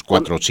traer unos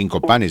 4 o 5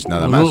 panes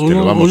nada más, te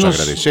lo vamos a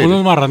agradecer.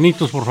 Unos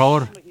marranitos, por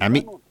favor. A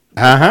mí,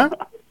 ajá,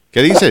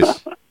 ¿qué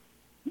dices?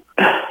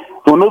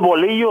 Unos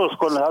bolillos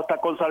hasta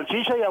con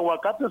salchicha y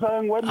aguacate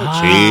saben buenos.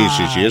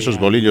 Sí, esos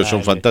bolillos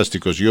son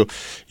fantásticos. Yo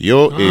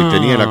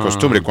tenía la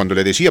costumbre, cuando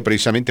le decía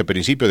precisamente al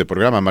principio del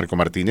programa a Marco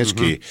Martínez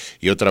que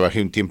yo trabajé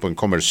un tiempo en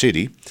Commerce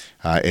City,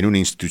 en una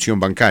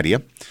institución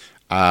bancaria,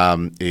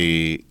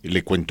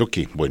 le cuento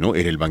que, bueno,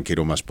 era el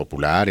banquero más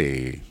popular,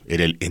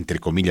 era el, entre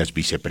comillas,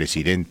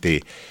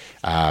 vicepresidente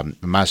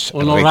más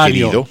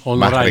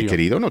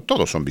requerido, no,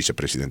 todos son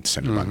vicepresidentes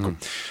en el banco,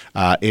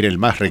 era el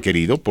más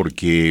requerido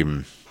porque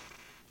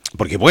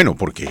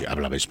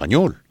hablaba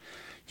español.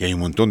 Y hay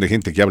un montón de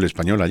gente que habla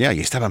español allá y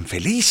estaban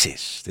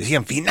felices.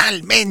 Decían,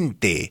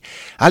 finalmente,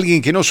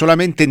 alguien que no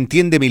solamente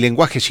entiende mi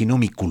lenguaje, sino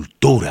mi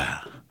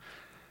cultura.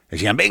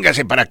 Decían,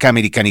 véngase para acá,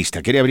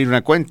 americanista, ¿quiere abrir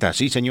una cuenta?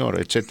 Sí, señor,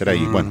 etcétera.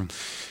 Y bueno,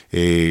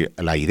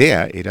 la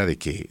idea era de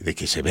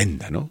que se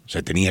venda, ¿no?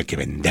 Se tenía que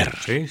vender.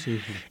 Sí.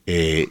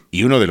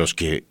 Y uno de los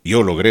que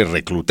yo logré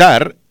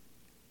reclutar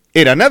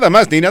era nada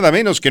más ni nada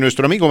menos que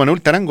nuestro amigo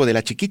Manuel Tarango de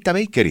la Chiquita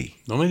Bakery.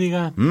 No me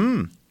diga.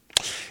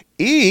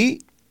 Y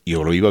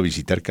yo lo iba a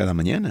visitar cada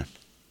mañana.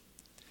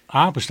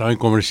 Pues estaba en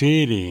Commerce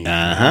City.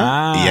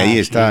 Ajá. Y ahí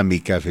estaba mi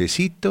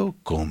cafecito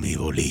con mi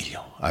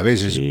bolillo. A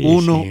veces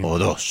uno o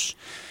dos.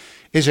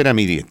 Esa era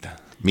mi dieta.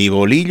 Mi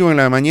bolillo en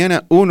la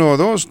mañana, 1 o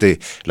 2 de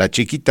la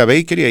Chiquita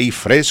Bakery, ahí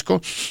fresco,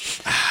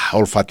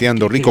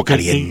 olfateando rico,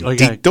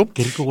 calientito.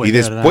 Y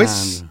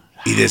después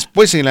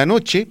en la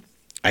noche,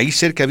 ahí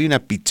cerca había una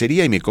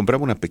pizzería y me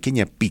compraba una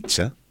pequeña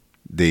pizza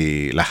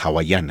de la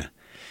hawaiana.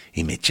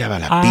 Y me echaba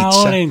la pizza.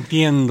 Ahora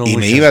entiendo. Y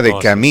me iba de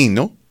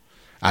camino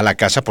a la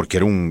casa porque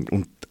era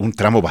un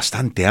tramo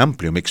bastante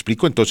amplio, ¿me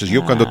explico? Entonces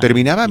yo cuando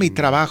terminaba mi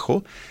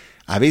trabajo,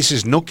 a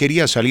veces no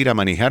quería salir a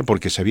manejar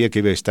porque sabía que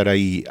iba a estar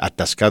ahí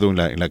atascado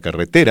en la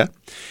carretera.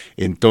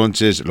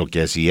 Entonces lo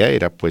que hacía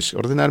era pues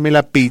ordenarme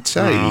la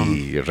pizza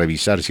y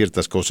revisar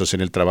ciertas cosas en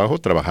el trabajo,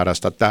 trabajar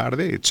hasta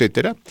tarde,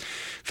 etcétera.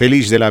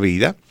 Feliz de la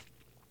vida.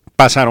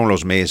 Pasaron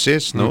los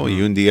meses, ¿no?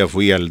 Y un día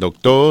fui al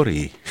doctor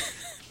y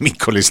mi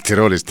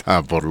colesterol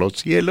estaba por los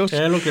cielos.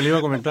 Es lo que le iba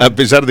a comentar. A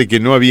pesar de que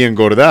no había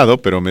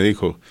engordado, pero me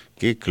dijo,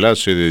 ¿qué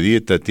clase de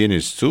dieta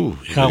tienes tú?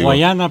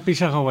 Hawaiana,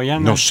 pizza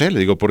hawaiana. No sé, le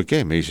digo, ¿por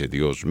qué? Me dice,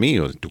 Dios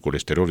mío, tu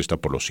colesterol está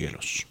por los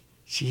cielos.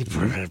 Sí,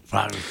 por el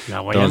pan.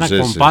 Hawaiana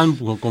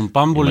con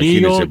pan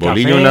bolillo. Imagínese,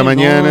 bolillo café, en la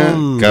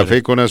mañana,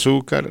 café con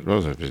azúcar.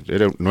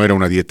 No era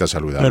una dieta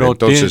saludable. Pero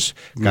entonces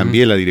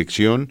cambié la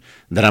dirección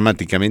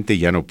dramáticamente y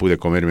ya no pude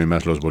comerme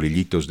más los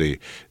bolillitos de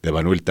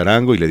Manuel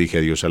Tarango y le dije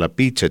adiós a la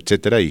pizza,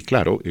 etcétera. Y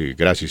claro,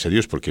 gracias a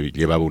Dios porque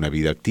llevaba una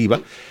vida activa,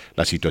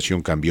 la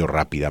situación cambió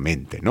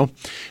rápidamente, ¿no?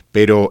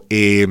 Pero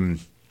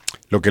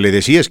lo que le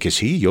decía es que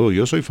sí,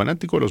 yo soy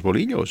fanático de los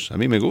bolillos, a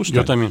mí me gustan.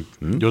 Yo también,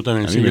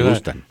 a mí me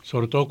gustan.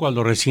 Sobre todo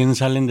cuando recién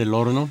salen del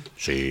horno.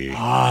 Sí.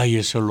 Ay,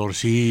 ese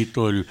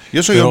olorcito.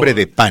 Yo soy hombre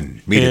de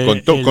pan,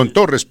 mire, con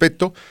todo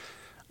respeto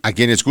a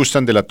quienes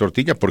gustan de la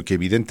tortilla, porque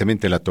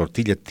evidentemente la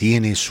tortilla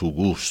tiene su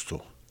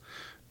gusto,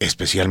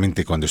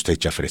 especialmente cuando está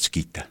hecha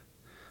fresquita.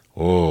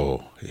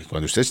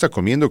 Cuando usted está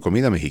comiendo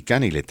comida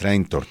mexicana y le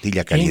traen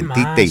tortilla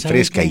calientita y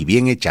fresca y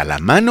bien hecha a la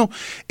mano,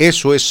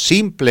 eso es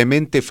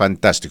simplemente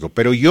fantástico.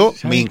 Pero yo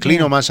me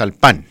inclino más al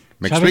pan.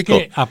 ¿Me explico?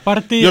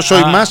 Aparte, yo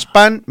soy más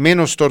pan,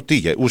 menos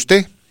tortilla.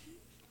 ¿Usted?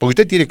 Porque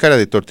usted tiene cara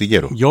de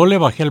tortillero. Yo le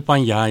bajé al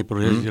pan ya.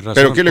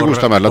 ¿Pero qué le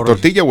gusta más, la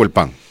tortilla o el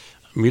pan?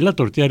 A mí la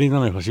tortilla de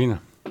harina me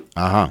fascina.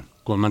 Ajá.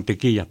 Con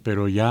mantequilla,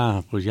 pero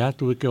ya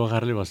tuve que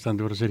bajarle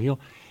bastante. Pero Sergio,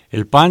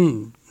 el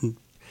pan...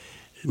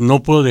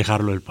 No puedo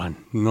dejarlo el pan,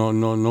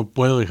 no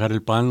puedo dejar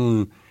el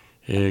pan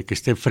que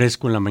esté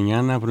fresco en la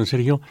mañana, pero en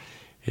serio,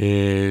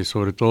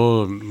 sobre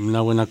todo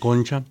una buena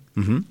concha,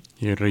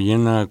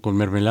 rellena con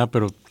mermelada,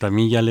 pero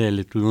también ya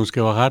le tuvimos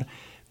que bajar.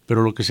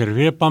 Pero lo que se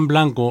refiere a pan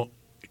blanco,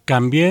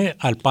 cambié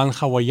al pan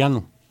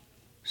hawaiano.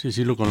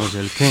 Sí, lo conoce,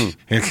 el Ken.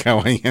 El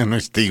hawaiano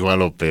está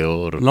igual o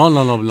peor. No,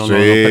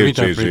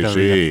 permítame.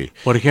 Sí.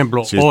 Por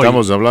ejemplo, si hoy,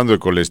 estamos hablando de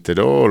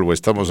colesterol o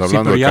estamos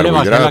hablando de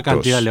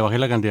carbohidratos. Le bajé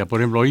la cantidad.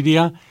 Por ejemplo, hoy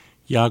día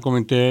ya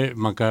comenté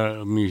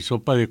mi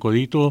sopa de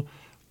codito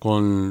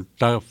con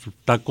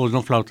tacos,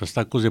 no flautas,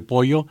 tacos de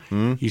pollo,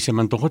 y se me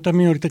antojó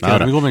también ahorita que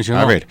el amigo mencionó.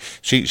 A ver,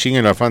 sin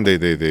el afán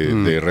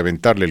de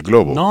reventarle el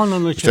globo. No.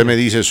 Usted me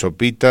dice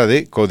sopita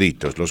de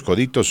coditos. Los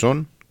coditos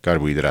son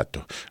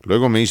carbohidrato.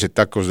 Luego me dice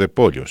tacos de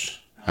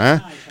pollos.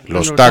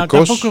 Los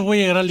tacos son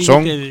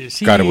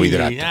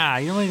carbohidratos.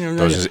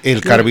 Entonces,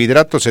 el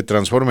carbohidrato se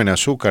transforma en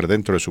azúcar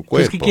dentro de su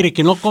cuerpo. ¿Qué quiere?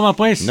 ¿Que no coma,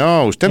 pues?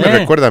 No, usted me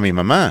recuerda a mi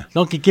mamá.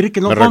 No, ¿qué quiere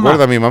que no me coma? Me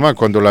recuerda a mi mamá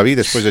cuando la vi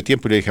después de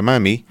tiempo y le dije,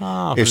 mami,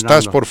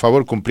 ¿estás por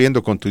favor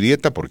cumpliendo con tu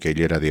dieta? Porque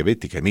ella era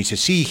diabética. Y me dice,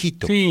 sí,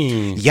 hijito,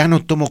 ya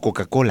no tomo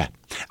Coca-Cola,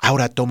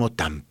 ahora tomo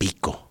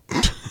Tampico.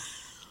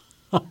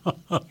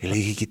 Y le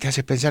dije, ¿qué te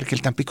hace pensar que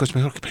el Tampico es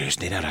mejor? Pero es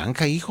de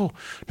naranja, hijo,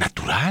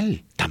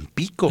 natural,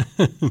 Tampico.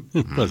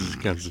 En paz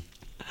descanse,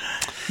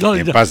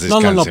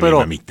 pero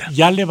mi mamita.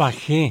 Ya le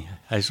bajé,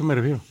 a eso me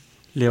refiero,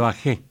 le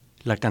bajé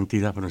la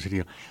cantidad, pero en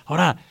serio.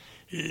 Ahora,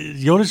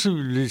 yo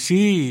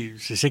sí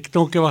sé que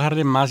tengo que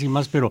bajarle más y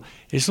más, pero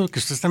eso que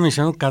usted está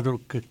mencionando,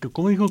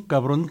 ¿cómo dijo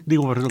cabrón?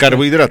 Perdón,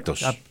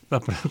 carbohidratos.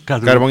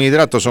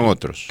 Carbohidratos son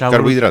otros.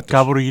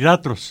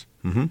 Carbohidratos.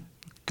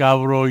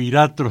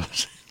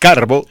 Carbohidratos.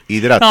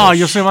 No,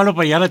 yo soy malo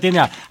para allá la tiene.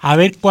 A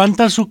ver,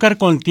 ¿cuánto azúcar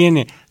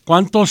contiene?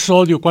 ¿Cuánto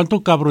sodio?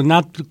 ¿Cuánto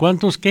carbonato?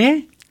 ¿Cuántos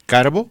qué?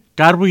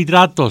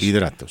 Carbohidratos.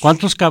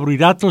 ¿Cuántos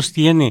carbohidratos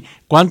tiene?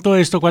 ¿Cuánto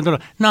esto? ¿Cuánto?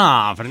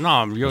 No,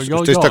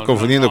 usted está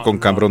confundiendo con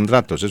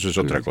carbohidratos, eso es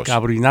otra cosa.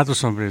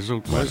 Carbohidratos, hombre,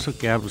 eso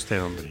que habla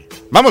usted, hombre.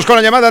 Vamos con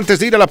la llamada antes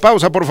de ir a la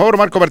pausa, por favor,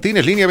 Marco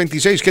Martínez, línea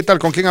 26, ¿qué tal?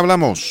 ¿Con quién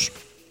hablamos?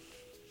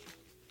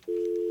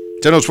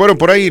 Se nos fueron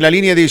por ahí, la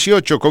línea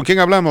 18, ¿con quién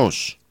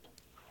hablamos?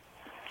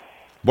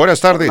 Buenas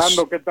tardes.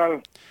 Fernando, ¿qué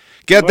tal?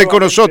 Quédate con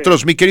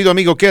nosotros, mi querido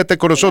amigo, quédate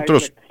con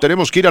nosotros.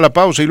 Tenemos que ir a la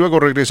pausa y luego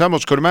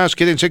regresamos con más.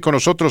 Quédense con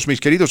nosotros, mis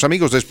queridos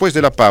amigos. Después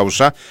de la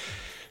pausa,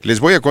 les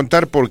voy a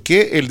contar por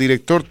qué el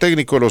director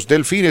técnico de los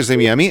Delfines de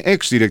Miami,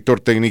 exdirector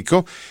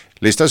técnico,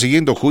 le está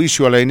siguiendo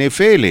juicio a la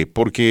NFL,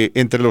 porque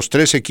entre los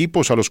 3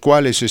 equipos a los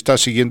cuales está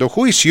siguiendo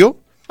juicio,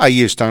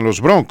 ahí están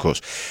los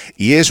Broncos.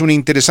 Y es un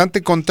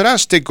interesante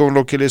contraste con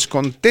lo que les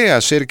conté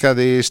acerca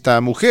de esta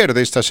mujer,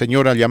 de esta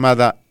señora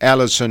llamada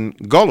Allison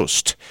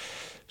Gollust.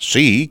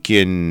 Sí,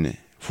 quien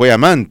fue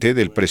amante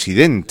del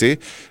presidente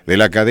de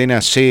la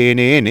cadena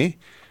CNN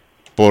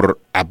por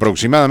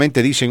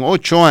aproximadamente, dicen,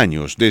 8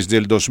 años, desde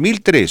el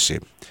 2013.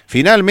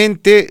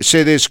 Finalmente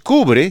se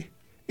descubre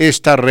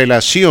esta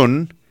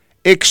relación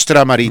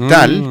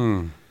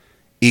extramarital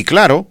y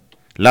claro,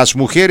 las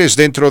mujeres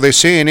dentro de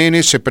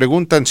CNN se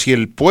preguntan si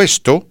el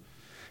puesto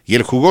y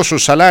el jugoso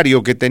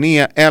salario que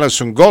tenía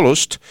Allison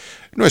Gollust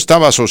no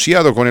estaba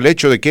asociado con el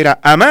hecho de que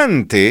era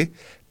amante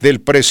del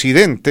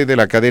presidente de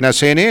la cadena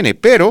CNN,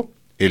 pero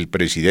el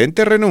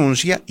presidente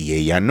renuncia y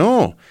ella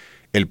no.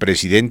 El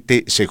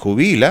presidente se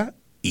jubila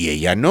y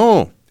ella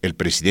no. El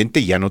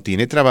presidente ya no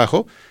tiene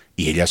trabajo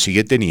y ella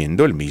sigue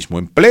teniendo el mismo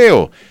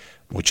empleo.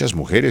 Muchas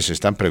mujeres se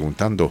están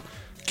preguntando,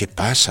 ¿qué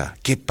pasa?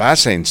 ¿Qué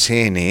pasa en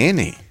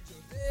CNN?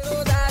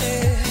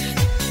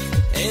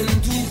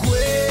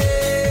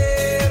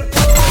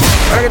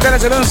 Hola, ¿qué tal?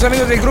 Saludos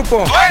amigos del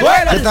grupo.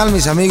 ¿Qué tal,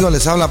 mis amigos?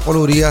 Les habla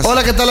Polo Urias.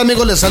 Hola, ¿qué tal,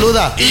 amigos? Les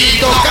saluda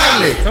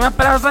Intocable. Soy más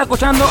pelado, está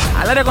escuchando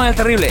Al Aire con el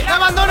Terrible. ¡No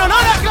abandono, no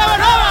la clave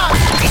nova!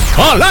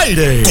 Al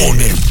Aire con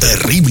el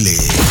Terrible.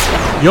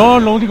 Yo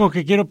lo único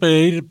que quiero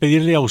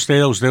pedirle a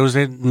usted,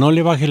 no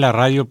le baje la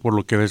radio por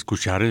lo que va a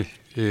escuchar.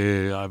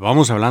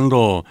 Vamos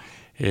hablando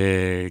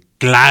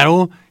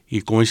claro,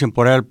 y como dicen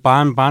por ahí, al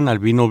pan, al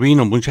vino,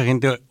 vino. Mucha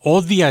gente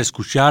odia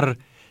escuchar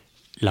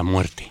la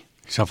muerte,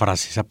 esa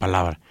frase, esa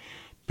palabra.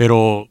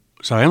 Pero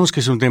sabemos que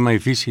es un tema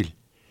difícil.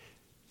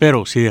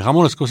 Pero si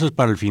dejamos las cosas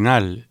para el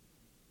final,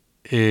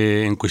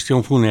 en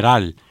cuestión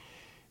funeral,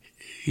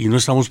 y no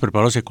estamos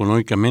preparados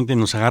económicamente,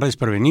 nos agarra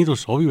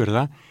desprevenidos, obvio,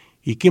 ¿verdad?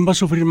 ¿Y quién va a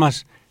sufrir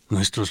más?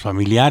 Nuestros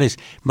familiares.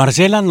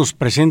 Marcela nos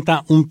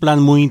presenta un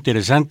plan muy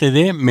interesante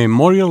de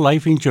Memorial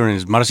Life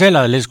Insurance.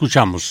 Marcela, le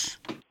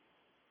escuchamos.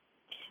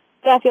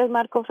 Gracias,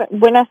 Marco.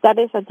 Buenas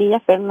tardes a ti y a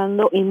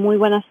Fernando, y muy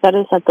buenas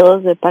tardes a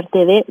todos de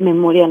parte de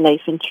Memorial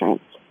Life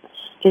Insurance.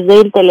 Les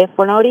doy el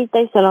teléfono ahorita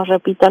y se los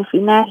repito al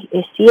final.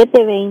 Es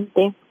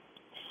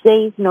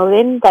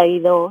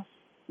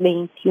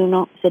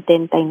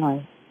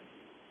 720-692-2179.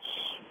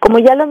 Como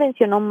ya lo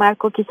mencionó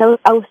Marco, quizá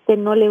a usted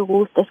no le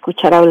gusta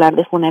escuchar hablar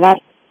de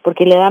funeral,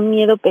 porque le da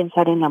miedo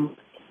pensar en la muerte.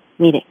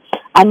 Mire,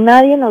 a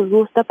nadie nos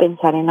gusta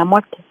pensar en la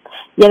muerte.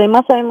 Y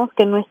además sabemos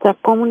que en nuestra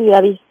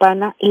comunidad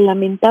hispana,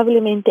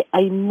 lamentablemente,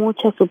 hay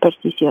mucha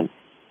superstición.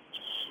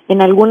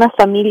 En algunas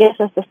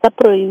familias hasta está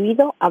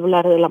prohibido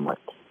hablar de la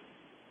muerte.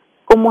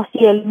 Como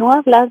si el no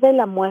hablar de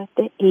la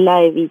muerte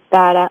la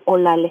evitara o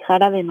la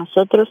alejara de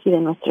nosotros y de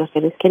nuestros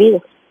seres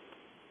queridos.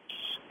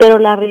 Pero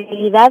la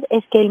realidad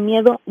es que el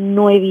miedo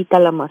no evita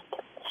la muerte.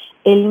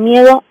 El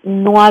miedo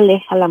no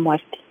aleja la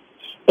muerte.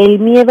 El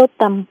miedo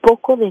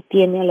tampoco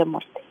detiene a la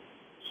muerte.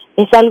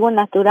 Es algo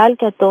natural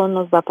que a todos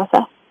nos va a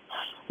pasar.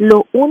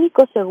 Lo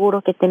único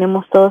seguro que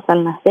tenemos todos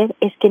al nacer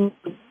es que en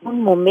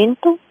un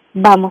momento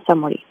vamos a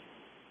morir.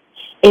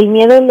 El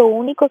miedo lo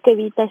único que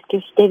evita es que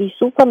usted y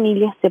su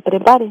familia se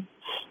preparen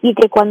y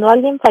que cuando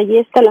alguien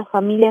fallezca las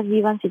familias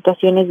vivan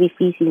situaciones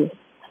difíciles,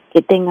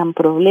 que tengan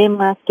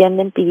problemas, que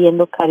anden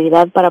pidiendo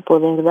caridad para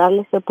poder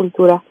darle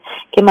sepultura,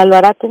 que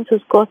malbaraten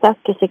sus cosas,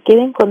 que se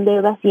queden con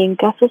deudas y en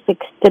casos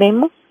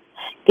extremos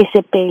que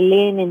se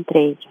peleen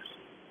entre ellos.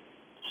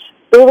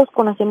 Todos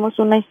conocemos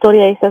una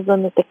historia de esas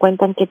donde te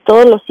cuentan que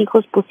todos los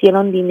hijos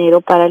pusieron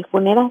dinero para el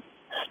funeral,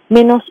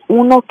 menos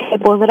uno que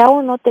podrá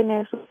o no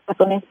tener sus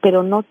razones,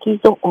 pero no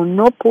quiso o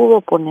no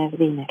pudo poner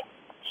dinero.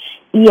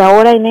 Y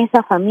ahora en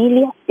esa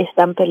familia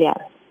están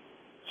peleados.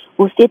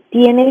 Usted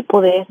tiene el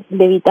poder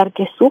de evitar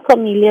que su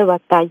familia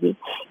batalle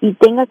y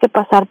tenga que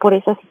pasar por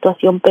esa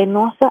situación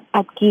penosa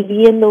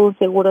adquiriendo un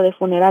seguro de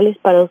funerales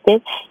para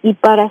usted y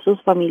para sus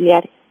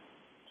familiares.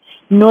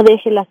 No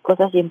deje las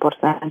cosas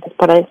importantes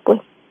para después.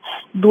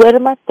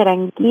 Duerma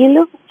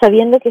tranquilo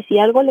sabiendo que si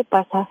algo le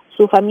pasa,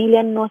 su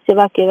familia no se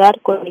va a quedar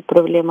con el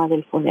problema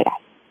del funeral.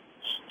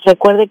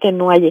 Recuerde que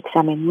no hay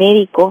examen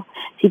médico.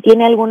 Si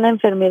tiene alguna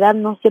enfermedad,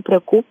 no se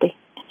preocupe.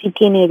 Si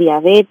tiene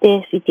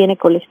diabetes, si tiene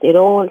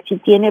colesterol, si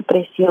tiene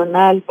presión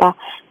alta,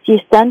 si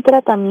está en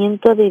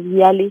tratamiento de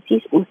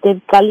diálisis, usted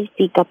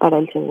califica para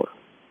el seguro.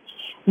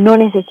 No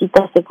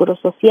necesita seguro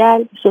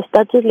social, su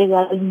estatus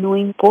legal no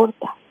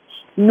importa.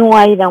 No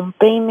hay down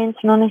payments,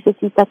 no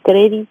necesita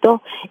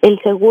crédito, el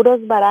seguro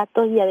es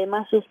barato y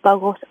además sus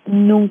pagos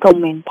nunca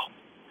aumentan.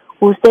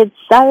 Usted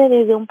sabe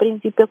desde un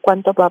principio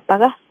cuánto va a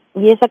pagar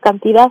y esa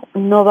cantidad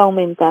no va a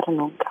aumentar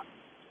nunca.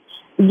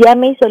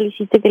 Llame y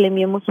solicite que le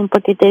enviemos un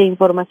paquete de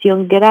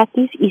información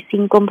gratis y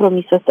sin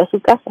compromiso hasta su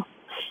casa,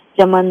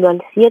 llamando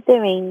al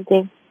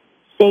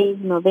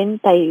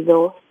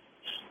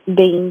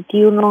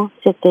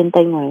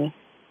 720-692-2179.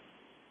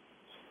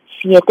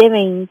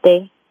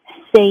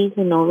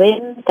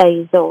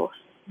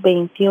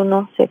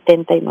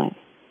 720-692-2179.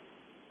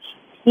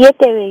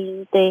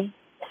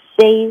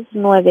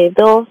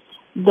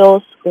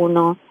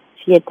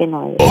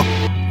 720-692-2179.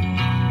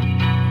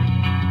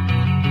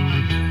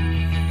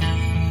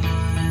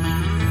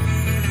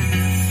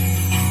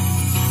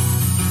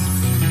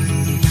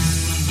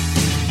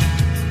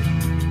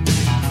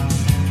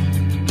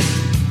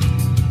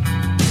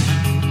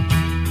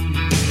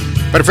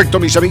 Perfecto,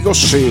 mis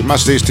amigos,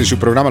 más de su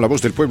programa La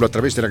Voz del Pueblo a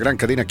través de la gran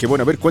cadena. Qué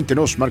bueno, a ver,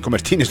 cuéntenos, Marco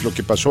Martínez, lo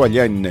que pasó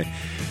allá en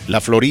la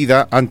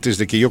Florida, antes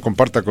de que yo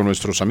comparta con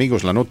nuestros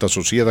amigos la nota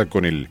asociada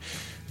con el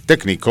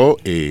técnico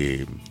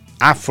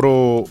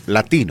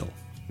afro-latino,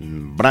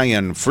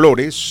 Brian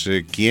Flores,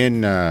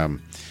 quien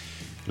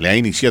le ha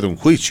iniciado un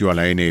juicio a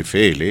la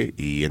NFL,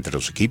 y entre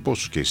los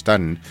equipos que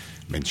están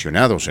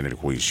mencionados en el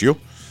juicio,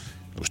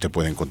 usted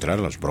puede encontrar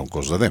a los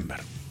Broncos de Denver.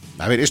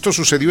 A ver, ¿esto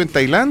sucedió en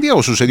Tailandia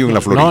o sucedió en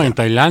la Florida? No, en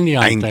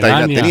Tailandia. En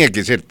Tailandia. Tenía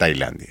que ser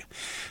Tailandia.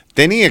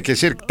 Tenía que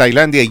ser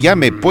Tailandia. Ya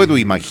me puedo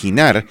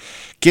imaginar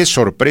qué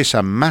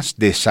sorpresa más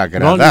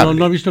desagradable.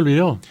 No he visto el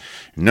video.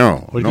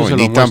 No,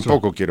 ni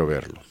tampoco quiero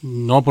verlo.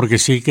 No, porque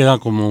sí queda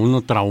como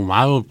uno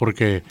traumado,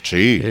 porque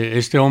sí.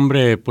 Este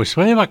hombre pues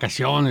fue de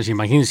vacaciones,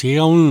 imagínense,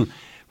 llega a un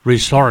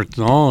resort,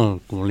 ¿no?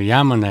 Como le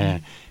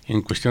llaman,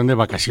 en cuestión de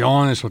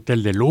vacaciones,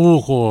 hotel de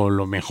lujo,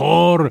 lo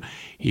mejor,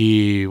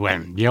 y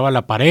bueno, lleva a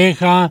la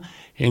pareja,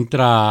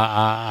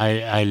 entra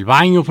al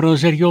baño, Fernando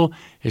Sergio,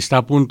 está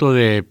a punto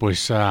de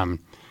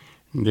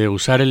de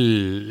usar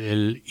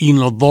el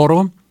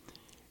inodoro.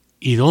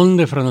 ¿Y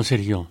dónde, Fernando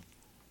Sergio?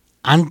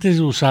 Antes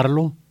de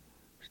usarlo,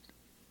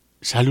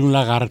 sale un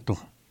lagarto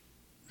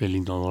del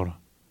inodoro.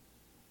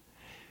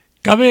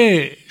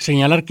 Cabe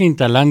señalar que en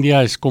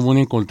Tailandia es común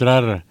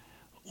encontrar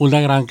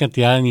una gran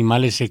cantidad de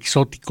animales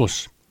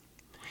exóticos,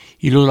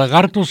 y los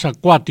lagartos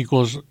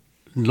acuáticos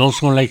no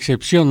son la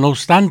excepción. No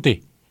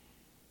obstante,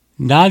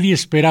 nadie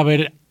espera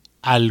ver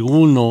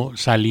alguno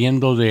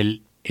saliendo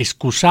del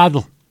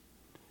excusado,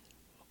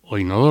 o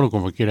inodoro,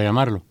 como quiera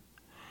llamarlo.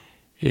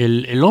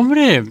 El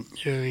hombre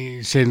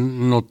se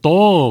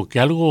notó que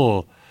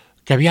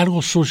había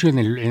algo sucio en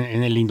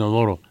el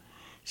inodoro.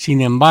 Sin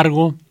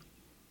embargo,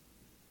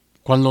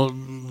 cuando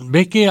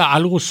ve que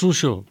algo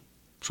sucio,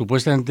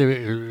 supuestamente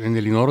en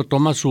el inodoro,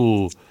 toma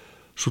su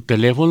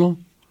teléfono,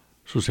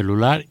 su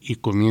celular, y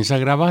comienza a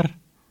grabar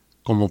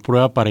como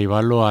prueba para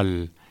llevarlo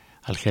al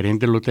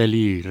gerente del hotel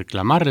y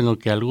reclamarle, ¿no?,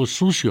 que algo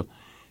sucio.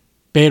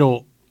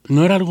 Pero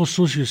no era algo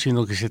sucio,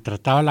 sino que se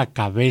trataba la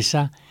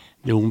cabeza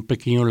de un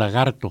pequeño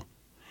lagarto,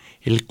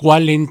 el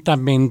cual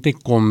lentamente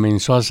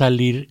comenzó a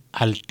salir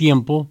al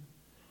tiempo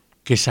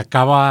que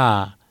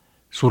sacaba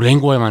su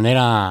lengua de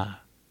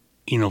manera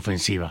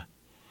inofensiva.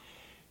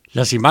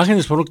 Las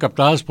imágenes fueron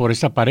captadas por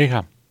esta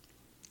pareja.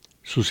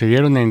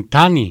 Sucedieron en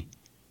Thani,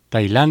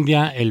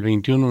 Tailandia, el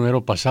 21 de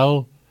enero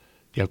pasado,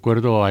 de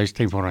acuerdo a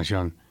esta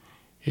información.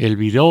 El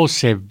video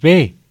se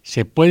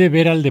puede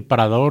ver al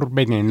depredador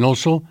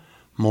venenoso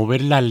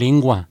mover la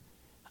lengua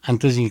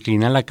antes de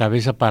inclinar la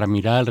cabeza para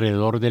mirar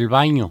alrededor del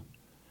baño,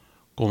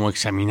 como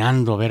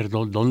examinando a ver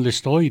dónde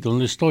estoy.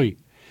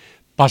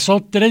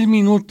 Pasó 3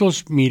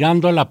 minutos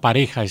mirando a la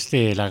pareja,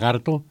 este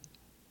lagarto,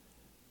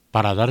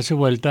 para darse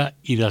vuelta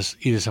y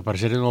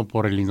desaparecer de nuevo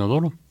por el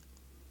inodoro.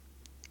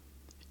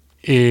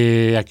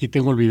 Aquí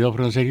tengo el video,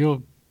 pero en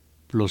serio,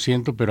 lo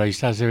siento, pero ahí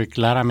está, se ve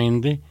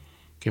claramente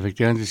que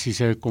efectivamente sí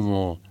se ve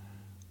como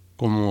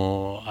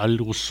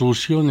algo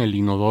sucio en el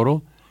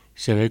inodoro.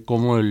 Se ve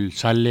cómo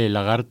sale el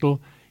lagarto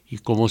y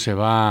cómo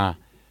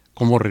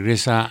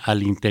regresa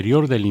al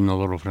interior del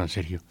inodoro, Fran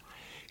Sergio.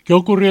 ¿Qué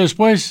ocurrió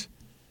después?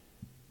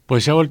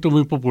 Pues se ha vuelto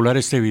muy popular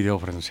este video,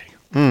 Francés.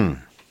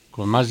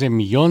 Con más de 1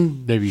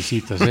 millón de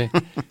visitas,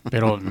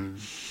 Pero,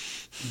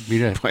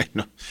 mire.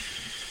 Bueno.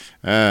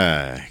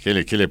 ¿Qué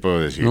le puedo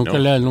decir? ¿Nunca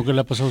le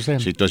ha pasado a usted?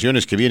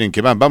 Situaciones que vienen,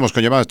 que van. Vamos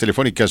con llamadas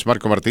telefónicas.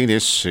 Marco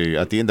Martínez,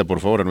 atienda por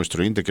favor a nuestro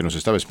oyente que nos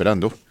estaba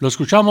esperando. Lo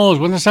escuchamos.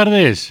 Buenas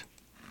tardes.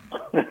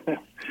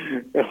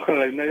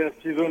 Ojalá no haya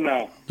sido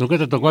 ¿Nunca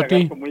te tocó a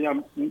ti?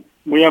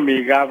 Muy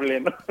amigable,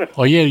 ¿no?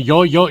 Oye,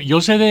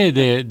 yo sé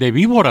de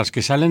víboras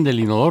que salen del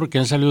inodoro, que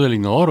han salido del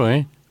inodoro,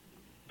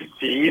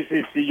 Sí,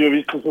 yo he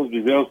visto esos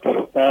videos,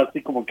 pero está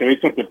así como que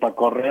vístete para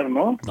correr,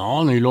 ¿no?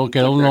 No, y luego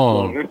queda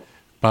uno...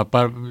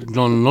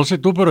 no sé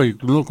tú, pero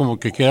uno como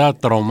que queda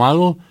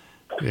traumado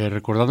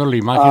recordando las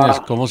imágenes,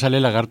 cómo sale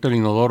el lagarto del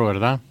inodoro,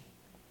 ¿verdad?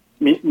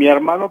 Mi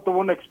hermano tuvo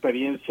una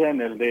experiencia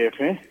en el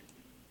DF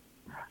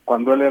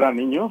cuando él era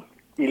niño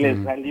y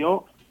le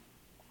salió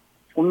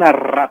una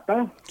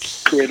rata,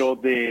 pero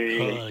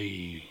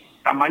de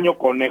tamaño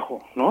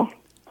conejo, ¿no?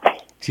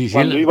 Sí,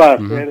 cuando iba a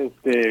hacer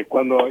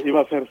cuando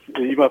iba a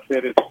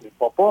hacer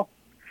popó,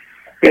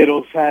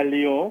 pero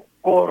salió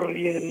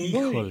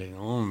corriendo. Híjole,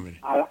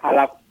 hombre.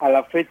 A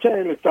la fecha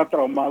él está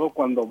traumado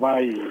cuando va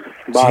al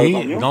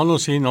baño.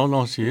 Sí,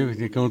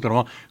 quedó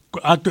traumado.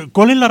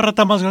 ¿Cuál es la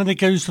rata más grande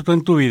que has visto tú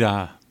en tu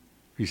vida,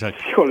 Isaac?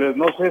 Híjole,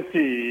 no sé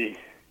si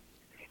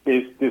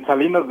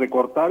Salinas de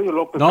Cortario,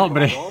 López. No,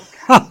 hombre.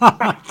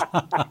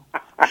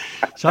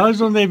 ¿Sabes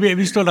dónde he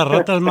visto las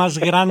ratas más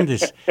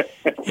grandes?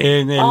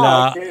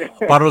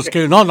 Para los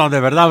que de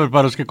verdad,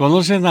 para los que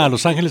conocen a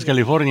Los Ángeles,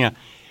 California,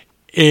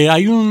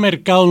 hay un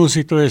mercado, un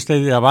sitio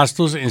de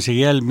abastos,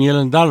 enseguida el $1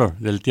 Million,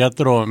 del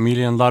teatro $1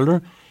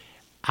 Million.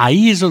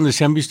 Ahí es donde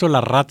se han visto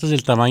las ratas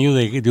del tamaño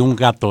de un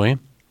gato,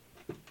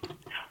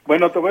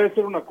 Bueno, te voy a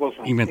decir una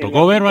cosa. Y me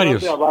tocó ver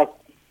varios.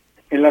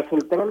 En la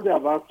central de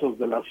abastos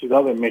de la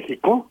Ciudad de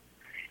México,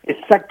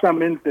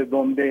 exactamente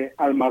donde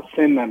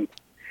almacenan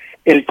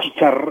el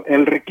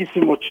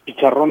riquísimo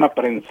chicharrón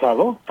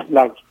aprensado,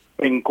 las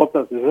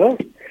pencotas de esas,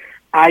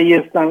 ahí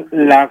están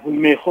las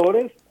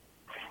mejores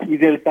y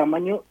del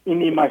tamaño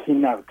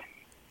inimaginable.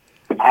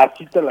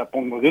 Así te la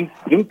pongo, de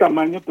un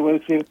tamaño, te voy a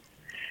decir,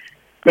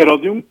 pero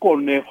de un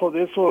conejo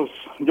de esos,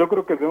 yo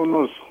creo que de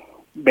unos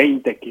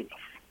 20 kilos.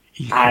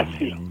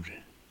 Híjole,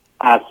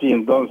 así,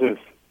 entonces...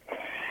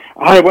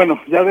 bueno,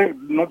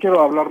 no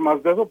quiero hablar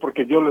más de eso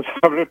porque yo les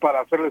hablé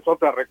para hacerles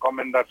otra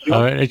recomendación.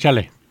 A ver,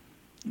 échale.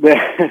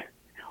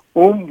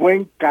 Un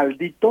buen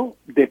caldito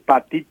de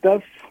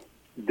patitas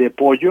de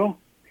pollo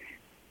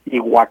y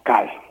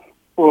guacal.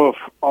 Uf,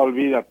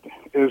 olvídate,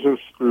 eso es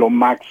lo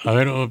máximo. A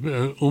ver,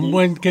 ¿un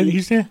buen qué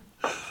dijiste?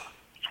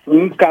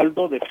 Un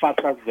caldo de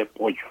patas de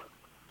pollo.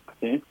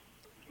 ¿Sí?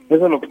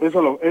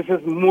 Ese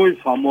es muy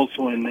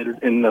famoso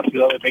en la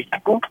Ciudad de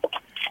México.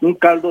 Un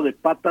caldo de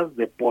patas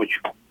de pollo.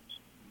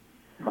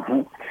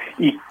 Ajá.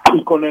 Y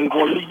con el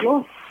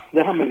bolillo,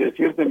 déjame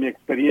decirte mi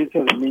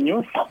experiencia de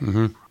niños,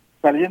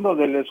 saliendo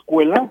de la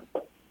escuela,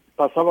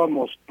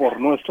 pasábamos por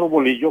nuestro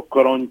bolillo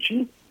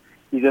crunchy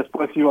y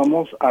después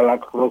íbamos a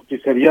la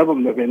rosticería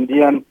donde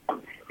vendían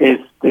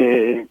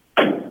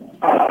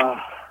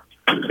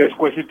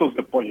pescuecitos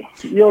de pollo.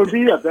 Y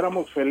olvídate,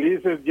 éramos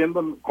felices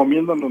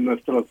comiéndonos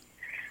nuestros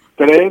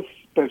 3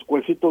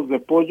 pescuecitos de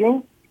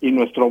pollo y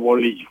nuestro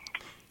bolillo.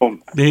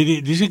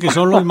 Dicen que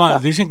son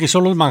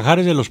los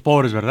manjares de los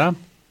pobres, ¿verdad?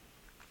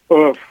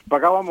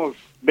 Pagábamos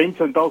 20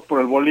 centavos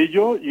por el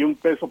bolillo y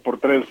 $1 por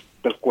 3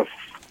 pescuezos.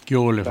 Qué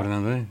ole,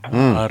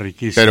 Fernando,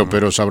 riquísimo.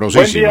 Pero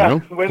sabrosísimo,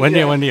 ¿no? Buen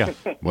día.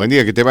 Buen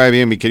día, que te vaya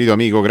bien, mi querido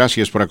amigo.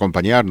 Gracias por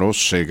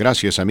acompañarnos.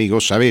 Gracias,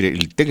 amigos. A ver,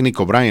 el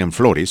técnico Brian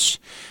Flores,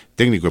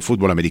 técnico de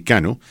fútbol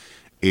americano,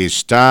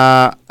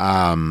 está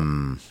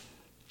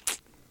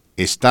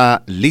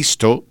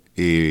listo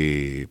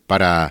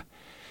para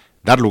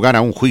dar lugar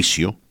a un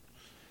juicio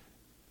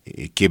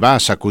que va a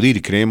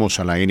sacudir, creemos,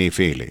 a la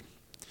NFL.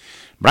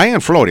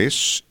 Brian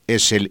Flores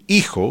es el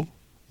hijo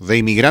de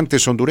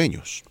inmigrantes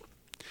hondureños.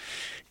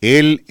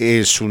 Él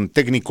es un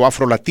técnico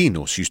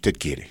afrolatino, si usted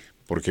quiere,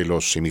 porque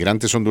los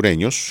inmigrantes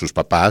hondureños, sus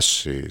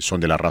papás, son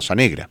de la raza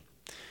negra.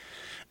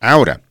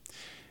 Ahora,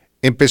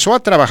 empezó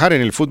a trabajar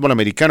en el fútbol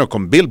americano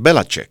con Bill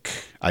Belichick,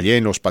 allá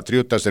en los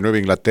Patriotas de Nueva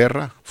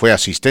Inglaterra. Fue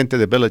asistente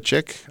de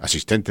Belichick,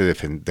 asistente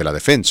de la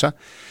defensa.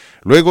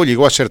 Luego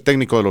llegó a ser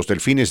técnico de los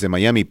Delfines de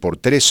Miami por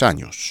 3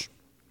 años.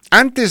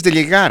 Antes de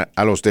llegar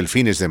a los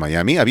Delfines de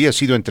Miami, había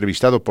sido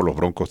entrevistado por los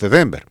Broncos de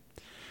Denver.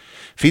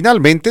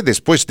 Finalmente,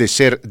 después de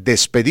ser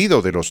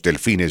despedido de los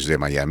Delfines de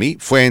Miami,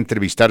 fue a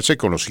entrevistarse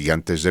con los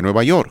Gigantes de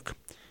Nueva York.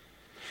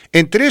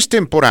 En 3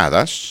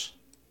 temporadas,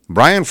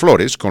 Brian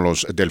Flores, con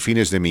los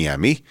Delfines de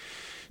Miami,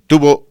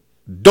 tuvo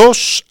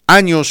 2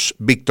 años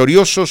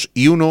victoriosos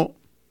y 1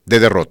 de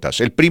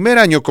derrotas. El primer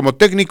año como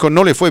técnico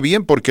no le fue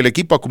bien porque el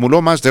equipo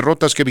acumuló más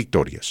derrotas que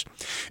victorias.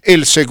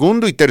 El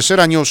segundo y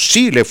tercer año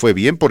sí le fue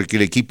bien porque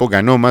el equipo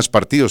ganó más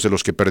partidos de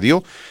los que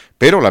perdió,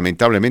 pero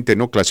lamentablemente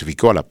no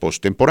clasificó a la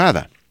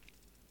postemporada.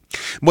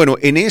 Bueno,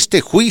 en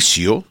este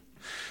juicio,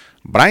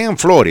 Brian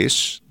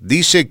Flores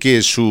dice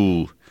que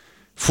su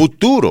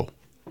futuro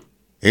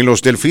en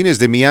los Delfines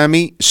de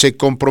Miami se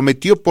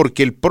comprometió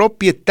porque el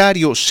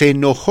propietario se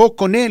enojó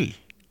con él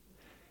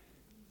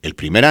el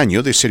primer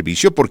año de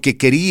servicio porque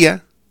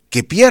quería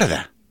que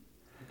pierda.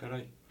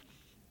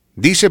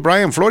 Dice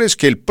Brian Flores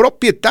que el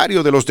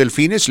propietario de los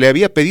Delfines le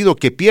había pedido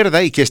que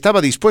pierda y que estaba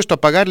dispuesto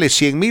a pagarle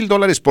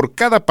 $100,000 por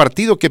cada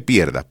partido que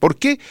pierda. ¿Por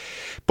qué?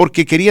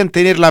 Porque querían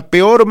tener la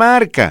peor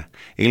marca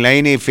en la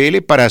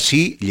NFL para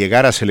así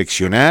llegar a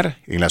seleccionar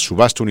en la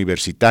subasta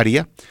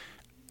universitaria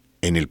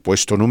en el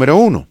puesto número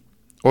 1,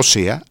 o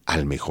sea,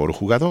 al mejor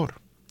jugador.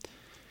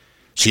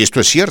 Si esto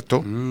es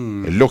cierto,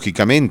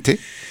 lógicamente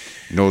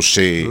nos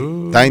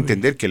da a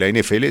entender que la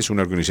NFL es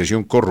una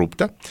organización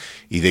corrupta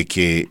y de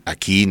que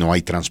aquí no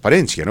hay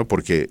transparencia, ¿no?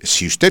 Porque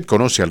si usted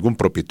conoce a algún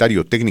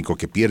propietario técnico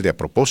que pierde a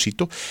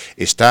propósito,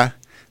 está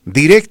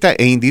directa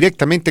e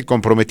indirectamente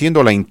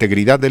comprometiendo la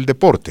integridad del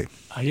deporte.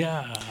 A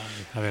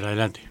ver,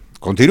 adelante.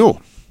 Continúo.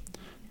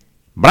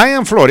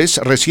 Brian Flores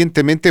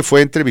recientemente fue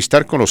a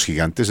entrevistar con los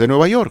Gigantes de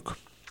Nueva York.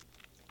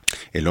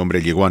 El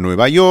hombre llegó a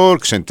Nueva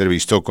York, se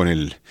entrevistó con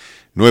el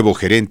nuevo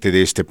gerente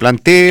de este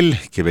plantel,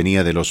 que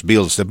venía de los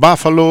Bills de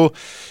Buffalo,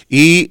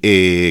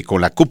 y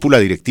con la cúpula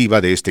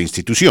directiva de esta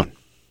institución.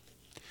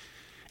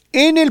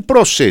 En el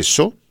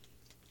proceso,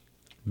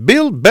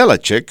 Bill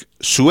Belichick,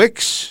 su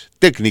ex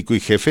técnico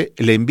y jefe,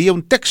 le envía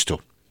un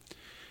texto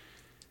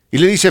y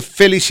le dice: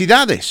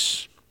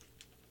 felicidades,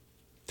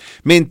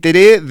 me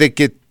enteré de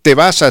que te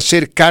vas a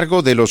hacer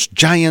cargo de los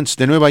Giants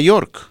de Nueva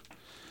York.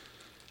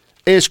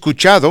 He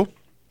escuchado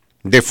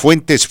de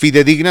fuentes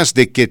fidedignas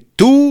de que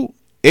tú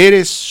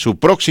eres su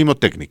próximo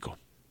técnico.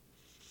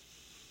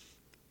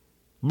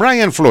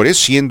 Brian Flores,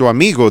 siendo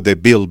amigo de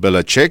Bill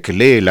Belichick,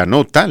 lee la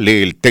nota,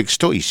 lee el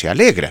texto y se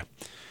alegra,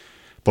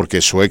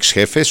 porque su ex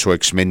jefe, su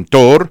ex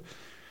mentor,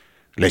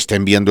 le está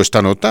enviando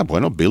esta nota.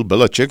 Bueno, Bill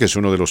Belichick es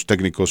uno de los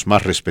técnicos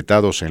más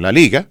respetados en la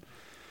liga.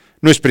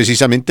 No es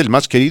precisamente el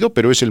más querido,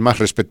 pero es el más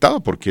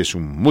respetado porque es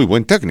un muy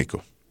buen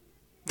técnico.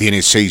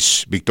 Tiene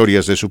 6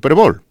 victorias de Super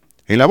Bowl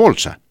en la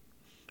bolsa.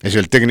 Es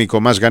el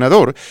técnico más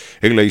ganador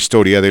en la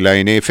historia de la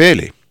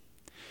NFL.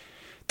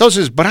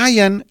 Entonces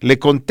Brian le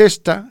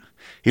contesta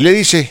y le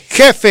dice: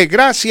 jefe,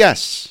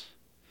 gracias.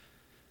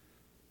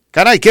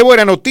 Caray, qué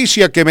buena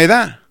noticia que me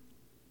da.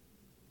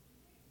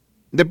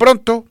 De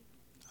pronto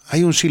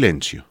hay un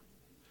silencio.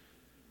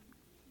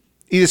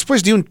 Y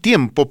después de un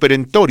tiempo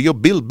perentorio,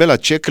 Bill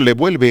Belichick le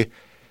vuelve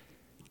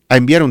a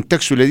enviar un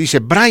texto y le dice: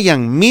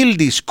 Brian, 1000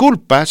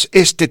 disculpas,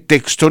 este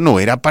texto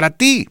no era para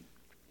ti.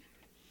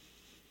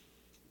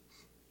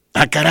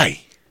 Ah, caray.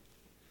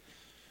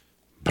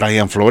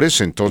 Brian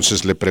Flores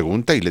entonces le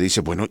pregunta y le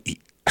dice: bueno,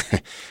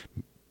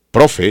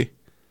 profe,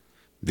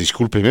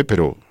 discúlpeme,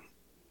 pero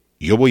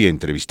yo voy a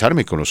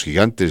entrevistarme con los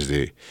Gigantes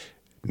de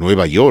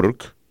Nueva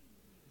York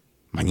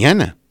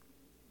mañana.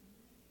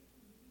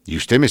 Y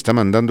usted me está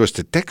mandando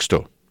este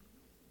texto.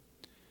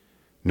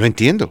 No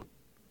entiendo.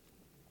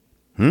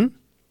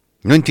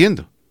 No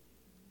entiendo.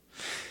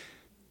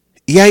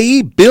 Y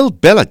ahí Bill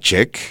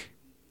Belichick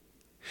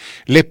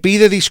le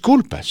pide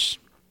disculpas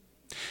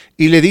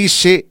y le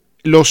dice: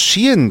 lo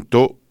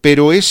siento,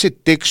 pero ese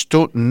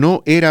texto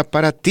no era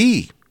para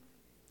ti.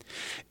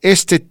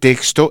 Este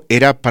texto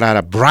era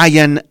para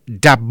Brian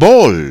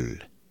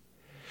Daboll.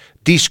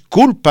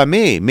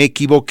 Discúlpame, me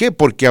equivoqué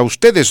porque a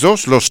ustedes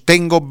dos los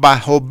tengo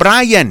bajo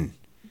Brian.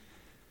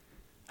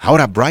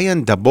 Ahora,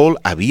 Brian Daboll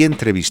había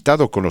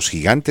entrevistado con los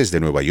Gigantes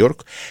de Nueva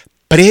York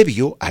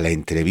previo a la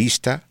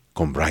entrevista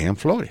con Brian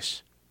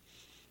Flores.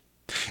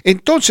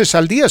 Entonces,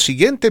 al día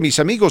siguiente, mis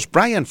amigos,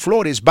 Brian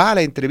Flores va a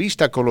la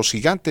entrevista con los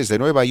Gigantes de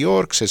Nueva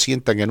York, se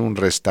sientan en un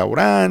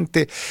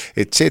restaurante,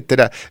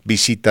 etcétera,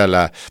 visita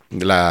la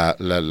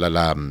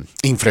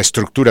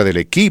infraestructura del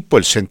equipo,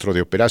 el centro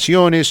de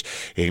operaciones.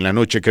 En la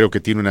noche creo que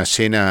tiene una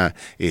cena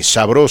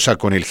sabrosa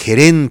con el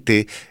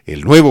gerente,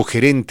 el nuevo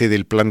gerente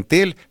del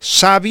plantel,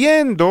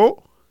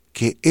 sabiendo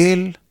que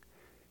él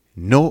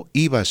no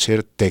iba a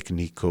ser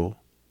técnico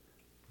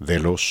de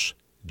los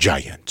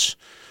Giants.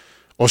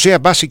 O sea,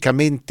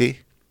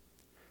 básicamente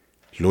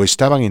lo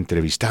estaban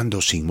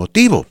entrevistando sin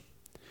motivo.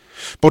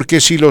 Porque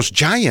si los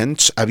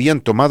Giants habían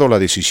tomado la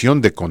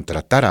decisión de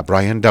contratar a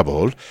Brian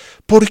Daboll,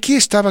 ¿por qué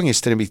estaban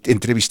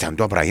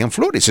entrevistando a Brian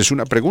Flores? Es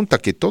una pregunta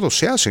que todos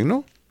se hacen,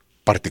 ¿no?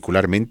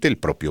 Particularmente el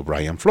propio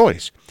Brian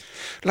Flores.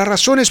 La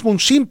razón es muy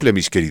simple,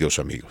 mis queridos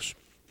amigos.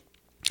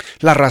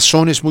 La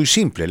razón es muy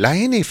simple. La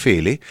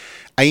NFL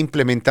ha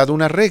implementado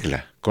una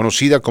regla,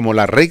 conocida como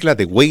la regla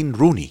de Wayne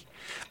Rooney,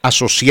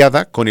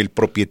 asociada con el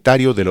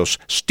propietario de los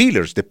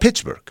Steelers de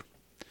Pittsburgh.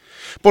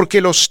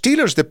 Porque los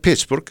Steelers de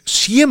Pittsburgh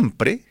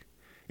siempre,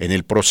 en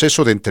el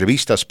proceso de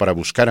entrevistas para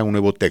buscar a un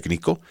nuevo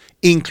técnico,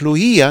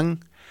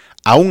 incluían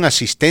a un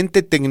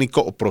asistente técnico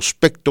o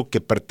prospecto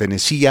que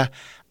pertenecía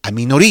a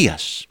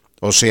minorías,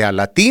 o sea,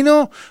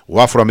 latino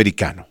o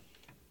afroamericano.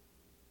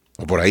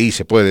 O por ahí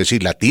se puede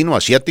decir latino,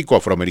 asiático,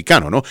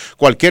 afroamericano, ¿no?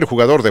 Cualquier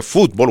jugador de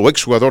fútbol o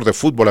exjugador de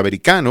fútbol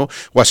americano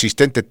o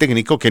asistente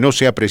técnico que no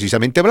sea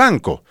precisamente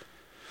blanco.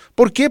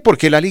 ¿Por qué?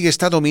 Porque la liga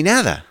está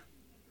dominada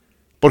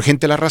por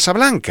gente de la raza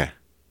blanca.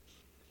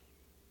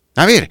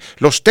 A ver,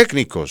 los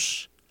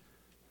técnicos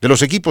de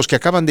los equipos que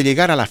acaban de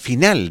llegar a la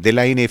final de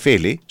la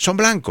NFL son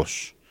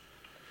blancos.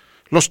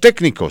 Los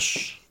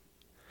técnicos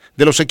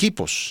de los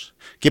equipos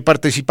que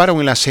participaron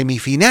en la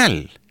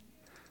semifinal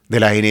de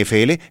la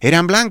NFL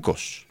eran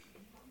blancos.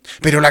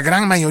 Pero la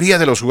gran mayoría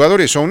de los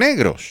jugadores son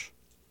negros.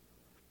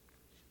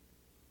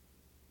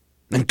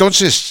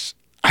 Entonces,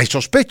 hay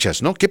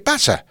sospechas, ¿no? ¿Qué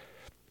pasa?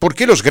 ¿Por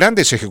qué los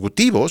grandes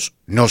ejecutivos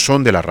no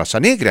son de la raza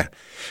negra?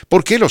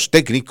 ¿Por qué los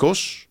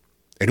técnicos,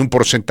 en un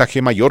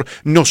porcentaje mayor,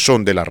 no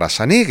son de la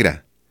raza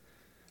negra?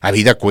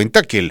 Habida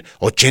cuenta que el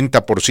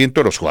 80%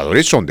 de los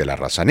jugadores son de la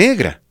raza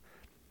negra.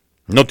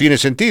 No tiene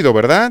sentido,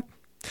 ¿verdad?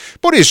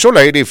 Por eso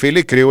la NFL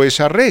creó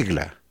esa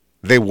regla,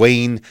 The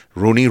Wayne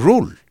Rooney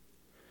Rule,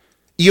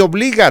 y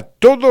obliga a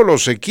todos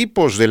los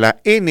equipos de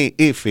la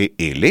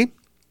NFL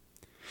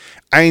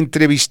a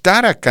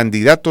entrevistar a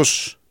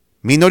candidatos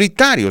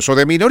minoritarios o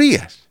de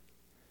minorías.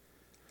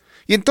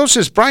 Y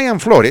entonces Brian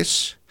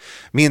Flores,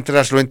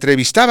 mientras lo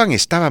entrevistaban,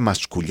 estaba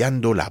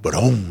mascullando la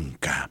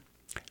bronca,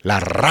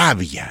 la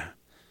rabia.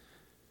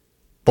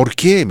 ¿Por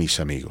qué, mis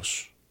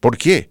amigos? ¿Por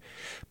qué?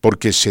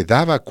 Porque se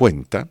daba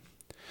cuenta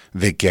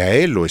de que a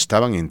él lo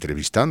estaban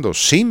entrevistando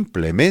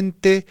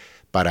simplemente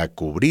para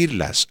cubrir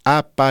las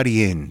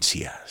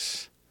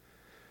apariencias.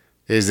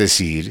 Es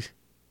decir,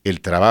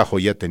 el trabajo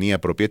ya tenía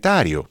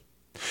propietario,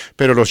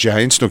 pero los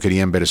Giants no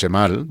querían verse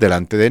mal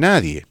delante de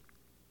nadie.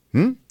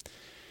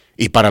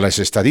 Y para las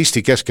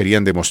estadísticas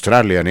querían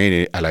demostrarle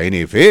a la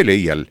NFL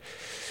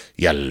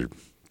y al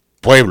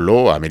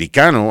pueblo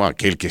americano,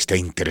 aquel que está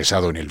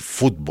interesado en el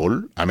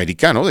fútbol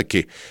americano, de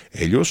que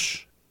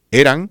ellos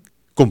eran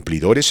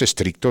cumplidores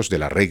estrictos de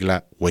la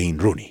regla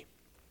Wayne Rooney.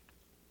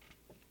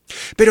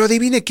 Pero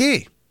adivine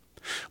qué,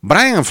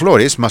 Brian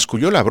Flores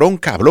masculló la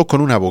bronca, habló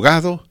con un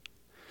abogado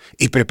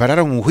y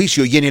prepararon un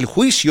juicio, y en el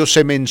juicio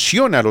se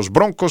menciona a los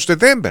Broncos de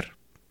Denver,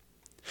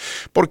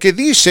 porque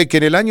dice que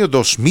en el año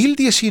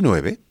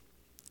 2019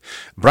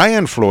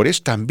 Brian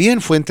Flores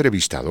también fue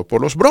entrevistado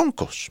por los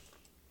Broncos.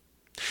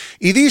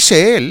 Y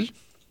dice él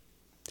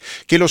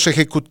que los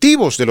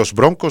ejecutivos de los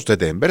Broncos de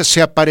Denver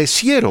se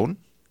aparecieron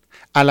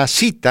a la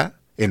cita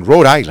en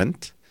Rhode Island,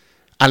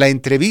 a la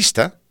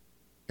entrevista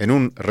en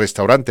un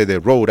restaurante de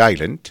Rhode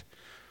Island,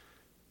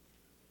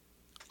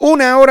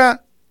 1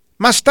 hora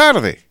más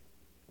tarde.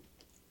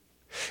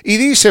 Y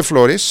dice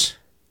Flores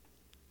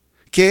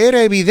que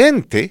era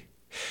evidente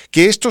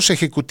que estos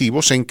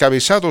ejecutivos,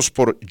 encabezados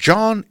por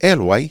John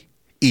Elway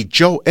y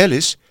Joe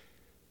Ellis,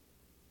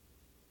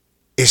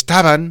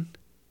 estaban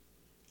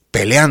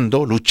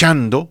peleando,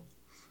 luchando,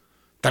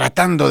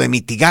 tratando de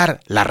mitigar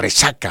la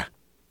resaca.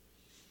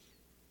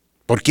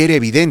 Porque era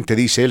evidente,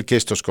 dice él, que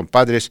estos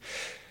compadres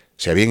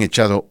se habían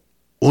echado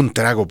un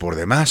trago por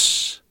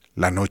demás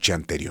la noche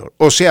anterior.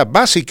 O sea,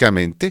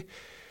 básicamente,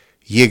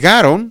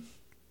 llegaron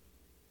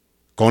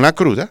con la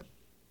cruda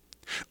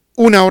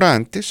 1 hora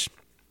antes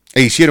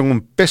e hicieron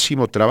un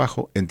pésimo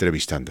trabajo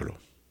entrevistándolo.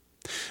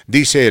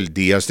 Dice él,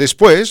 días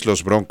después,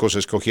 los Broncos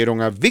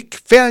escogieron a Vic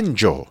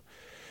Fangio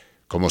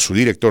como su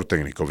director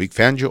técnico. Vic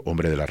Fangio,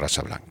 hombre de la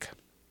raza blanca.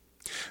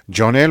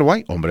 John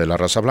Elway, hombre de la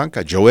raza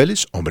blanca. Joe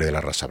Ellis, hombre de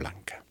la raza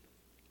blanca.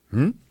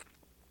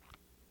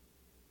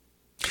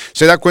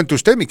 ¿Se da cuenta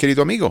usted, mi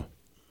querido amigo?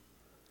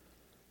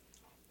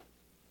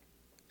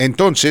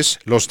 Entonces,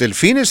 los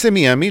Delfines de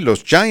Miami,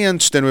 los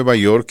Giants de Nueva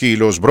York y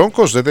los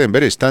Broncos de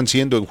Denver están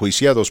siendo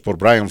enjuiciados por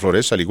Brian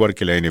Flores, al igual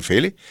que la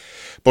NFL,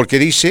 porque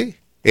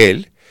dice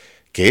él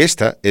que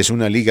esta es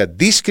una liga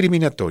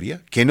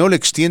discriminatoria que no le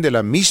extiende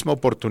la misma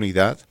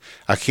oportunidad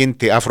a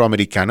gente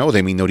afroamericana o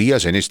de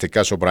minorías, en este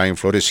caso Brian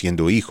Flores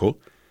siendo hijo,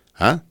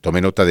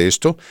 tome nota de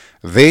esto,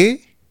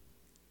 de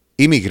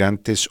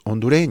inmigrantes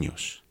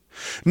hondureños.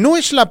 No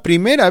es la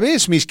primera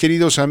vez, mis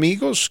queridos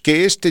amigos,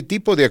 que este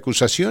tipo de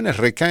acusaciones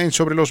recaen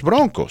sobre los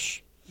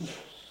Broncos.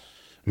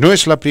 No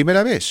es la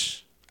primera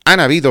vez. Han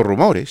habido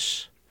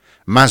rumores,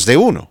 más de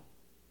uno,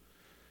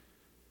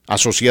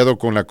 asociado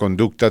con la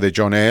conducta de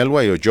John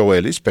Elway o Joe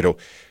Ellis, pero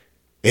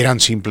eran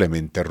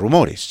simplemente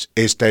rumores.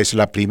 Esta es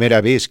la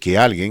primera vez que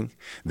alguien,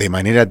 de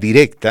manera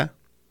directa,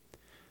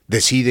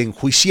 decide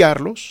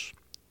enjuiciarlos,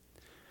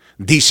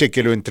 dice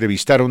que lo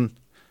entrevistaron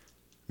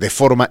de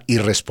forma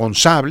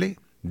irresponsable,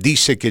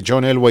 dice que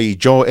John Elway y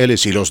Joe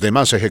Ellis y los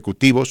demás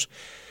ejecutivos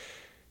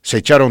se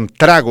echaron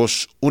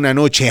tragos una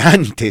noche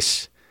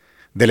antes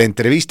de la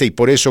entrevista y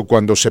por eso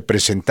cuando se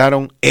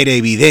presentaron era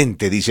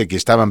evidente, dice que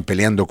estaban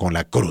peleando con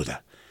la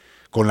cruda,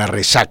 con la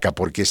resaca,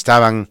 porque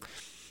estaban,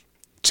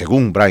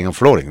 según Brian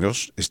Flores, ¿no?,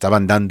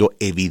 estaban dando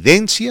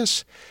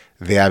evidencias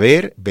de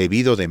haber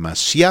bebido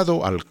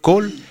demasiado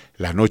alcohol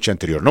la noche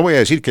anterior. No voy a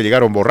decir que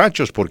llegaron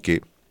borrachos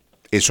porque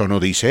eso no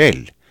dice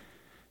él.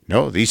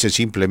 No, dice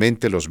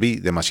simplemente los vi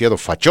demasiado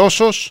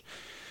fachosos,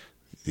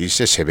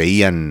 dice se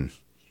veían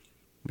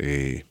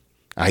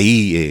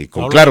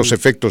con claros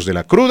efectos de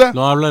la cruda.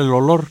 No habla del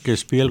olor que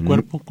expide el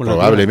cuerpo. Con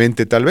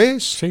probablemente, tal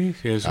vez. Sí,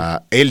 eso.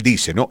 Él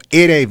dice, no,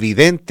 era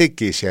evidente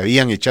que se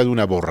habían echado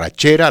una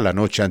borrachera la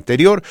noche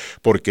anterior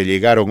porque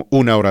llegaron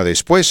 1 hora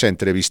después a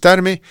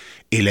entrevistarme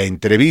y la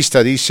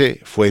entrevista,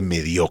 dice, fue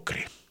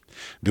mediocre.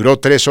 Duró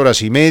 3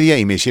 horas y media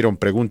y me hicieron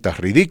preguntas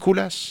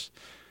ridículas.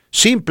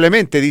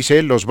 Simplemente, dice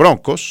él, los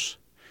Broncos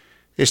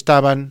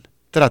estaban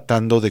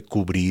tratando de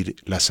cubrir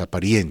las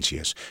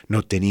apariencias.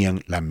 No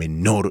tenían la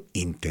menor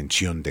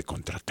intención de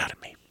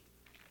contratarme.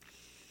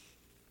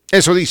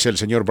 Eso dice el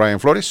señor Brian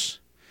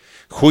Flores.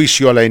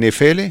 Juicio a la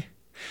NFL,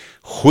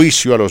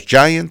 juicio a los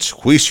Giants,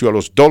 juicio a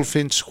los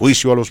Dolphins,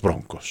 juicio a los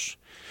Broncos.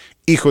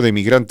 Hijo de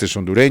migrantes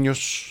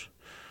hondureños,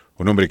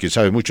 un hombre que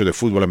sabe mucho de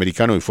fútbol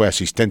americano y fue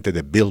asistente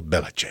de Bill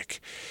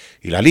Belichick.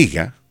 Y la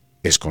liga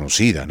es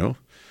conocida, ¿no?,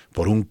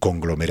 por un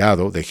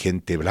conglomerado de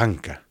gente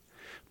blanca,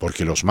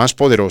 porque los más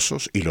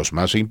poderosos y los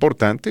más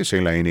importantes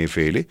en la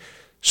NFL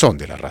son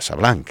de la raza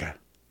blanca.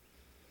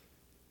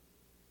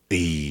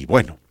 Y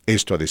bueno,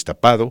 esto ha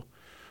destapado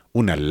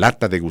una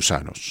lata de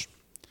gusanos,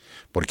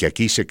 porque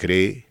aquí se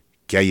cree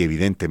que hay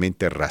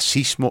evidentemente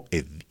racismo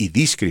y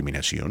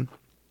discriminación,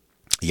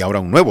 y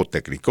ahora un nuevo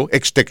técnico,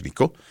 ex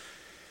técnico,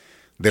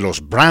 de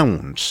los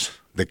Browns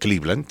de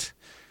Cleveland,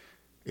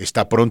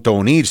 está pronto a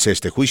unirse a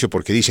este juicio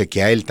porque dice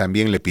que a él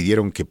también le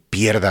pidieron que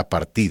pierda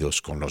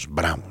partidos con los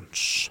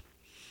Browns.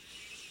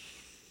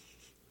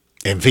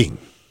 En fin,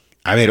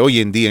 a ver, hoy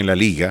en día en la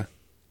liga,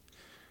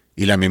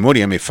 y la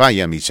memoria me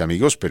falla, mis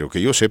amigos, pero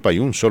que yo sepa hay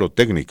un solo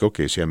técnico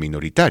que sea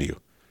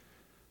minoritario,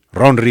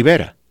 Ron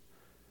Rivera,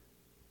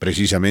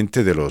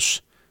 precisamente de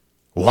los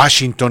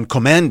Washington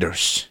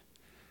Commanders.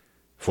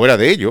 Fuera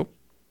de ello,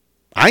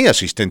 hay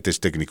asistentes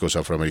técnicos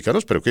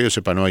afroamericanos, pero que yo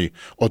sepa no hay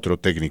otro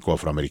técnico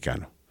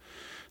afroamericano.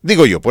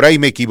 Digo yo, por ahí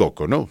me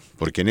equivoco, ¿no?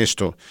 Porque en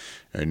esto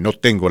no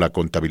tengo la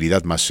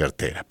contabilidad más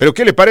certera. ¿Pero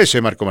qué le parece,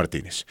 Marco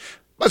Martínez?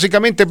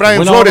 Básicamente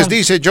Brian Flores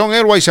dice, John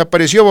Elway se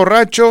apareció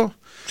borracho,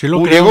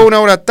 llegó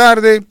 1 hora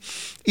tarde,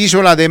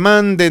 hizo la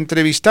demanda de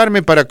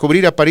entrevistarme para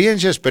cubrir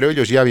apariencias, pero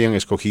ellos ya habían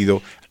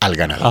escogido al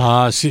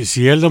ganador.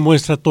 Si él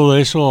demuestra todo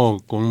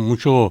eso con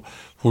mucho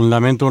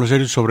fundamento, en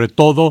serio, sobre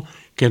todo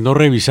que no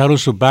revisaron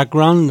su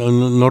background,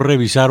 no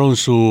revisaron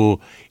su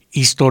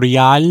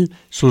historial,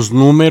 sus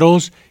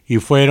números, y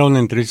fueron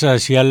entrevistas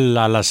así al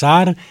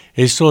azar.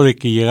 Eso de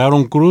que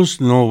llegaron Cruz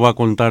no va a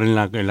contar en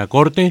la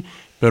corte,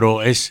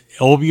 pero es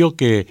obvio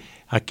que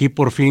aquí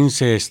por fin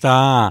se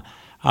está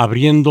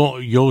abriendo,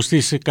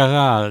 usted se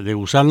caga de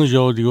gusanos,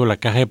 yo digo la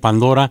caja de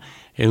Pandora,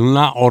 en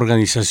una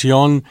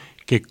organización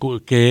que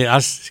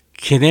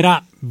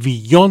genera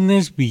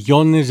billones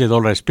de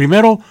dólares.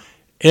 Primero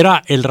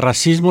era el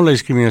racismo, la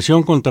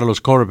discriminación contra los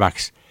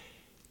quarterbacks.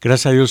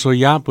 Gracias a Dios hoy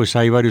ya pues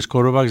hay varios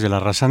quarterbacks de la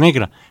raza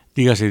negra,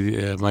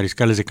 dígase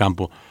mariscales de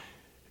campo.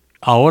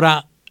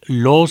 Ahora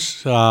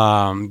los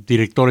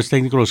directores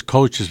técnicos, los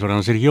coaches,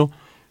 Fernando Sergio,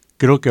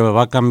 creo que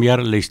va a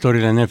cambiar la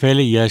historia de la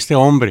NFL y a este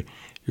hombre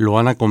lo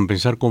van a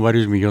compensar con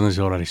varios millones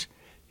de dólares.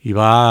 Y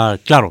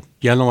claro,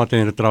 ya no va a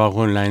tener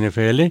trabajo en la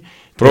NFL.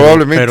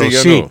 Probablemente pero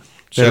ya sí, no.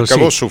 Se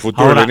acabó su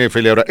futuro en la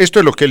NFL. Ahora, esto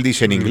es lo que él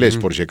dice en inglés,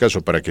 por si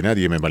acaso, para que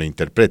nadie me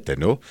malinterprete,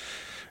 ¿no?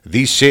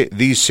 Dice,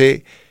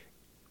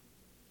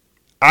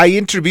 I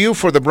interviewed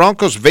for the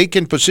Broncos'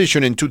 vacant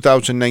position in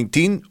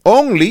 2019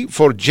 only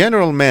for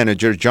General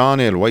Manager John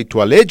Elway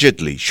to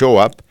allegedly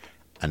show up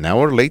an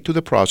hour late to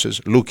the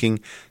process looking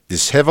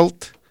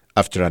disheveled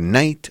after a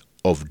night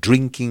of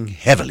drinking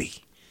heavily.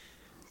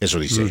 Eso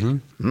dice.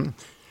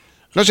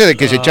 No sé, de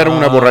que se echaron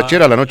una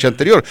borrachera la noche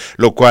anterior,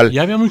 lo cual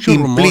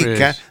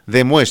implica,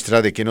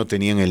 demuestra de que no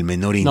tenían el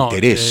menor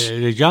interés.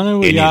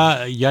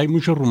 Ya hay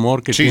mucho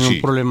rumor que tiene un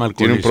problema alcohólico.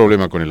 Tiene un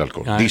problema con el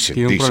alcohol,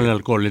 tiene un problema de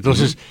alcohol.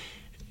 Entonces,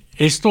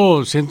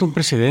 esto sienta un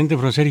precedente,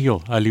 profesor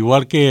Sergio, al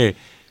igual que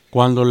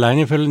cuando la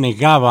NFL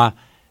negaba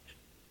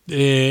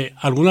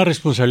alguna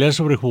responsabilidad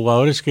sobre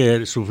jugadores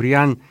que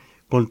sufrían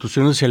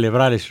contusiones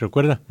cerebrales,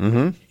 ¿recuerda?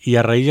 Y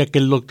a raíz de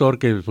aquel doctor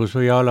que después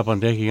fue llevado a la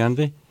pantalla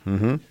gigante,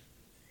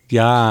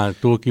 ya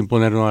tuvo que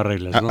imponer nuevas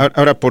reglas, ¿no?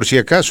 Ahora, por si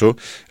acaso,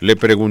 le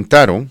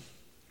preguntaron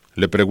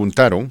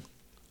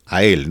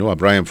a él, ¿no? A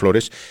Brian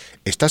Flores,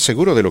 ¿estás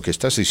seguro de lo que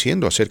estás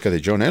diciendo acerca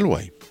de John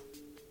Elway?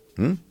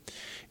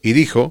 Y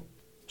dijo,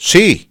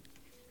 sí,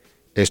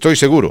 estoy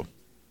seguro.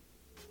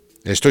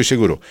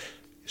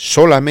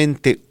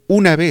 Solamente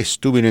una vez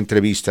tuve una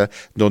entrevista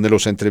donde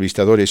los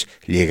entrevistadores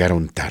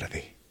llegaron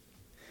tarde.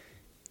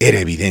 Era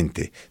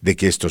evidente de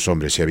que estos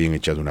hombres se habían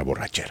echado una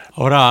borrachera.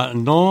 Ahora,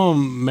 no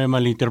me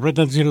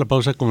malinterpreten antes de la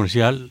pausa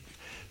comercial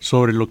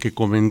sobre lo que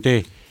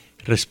comenté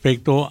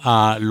respecto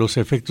a los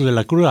efectos de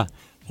la cruda.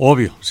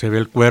 Obvio, se ve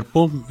el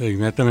cuerpo,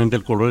 inmediatamente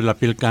el color de la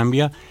piel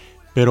cambia,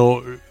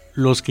 pero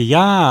los que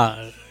ya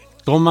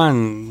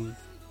toman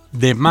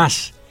de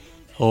más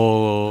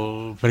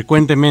o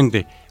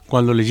frecuentemente,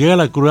 cuando les llega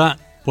la cruda,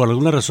 por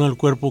alguna razón el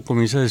cuerpo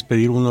comienza a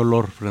despedir un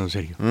olor, Fernando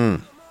Sergio.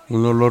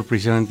 Un olor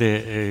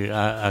precisamente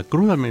a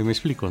cruda, me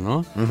explico,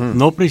 ¿no?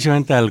 No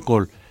precisamente a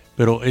alcohol,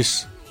 pero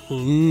es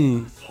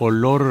un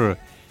olor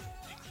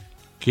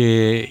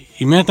que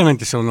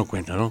inmediatamente se da uno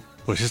cuenta, ¿no?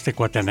 Pues este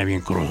cuate anda bien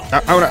crudo.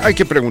 Ahora, hay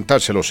que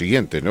preguntarse lo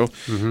siguiente, ¿no?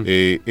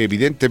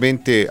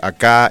 Evidentemente,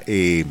 acá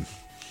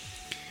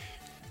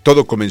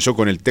todo comenzó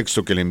con el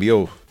texto que le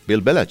envió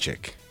Bill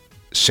Belichick.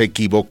 Se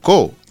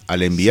equivocó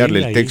al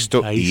enviarle el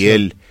texto y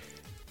él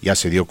ya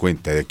se dio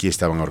cuenta de que aquí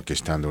estaban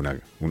orquestando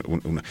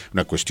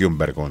una cuestión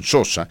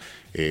vergonzosa.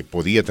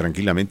 Podía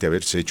tranquilamente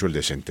haberse hecho el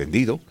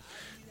desentendido,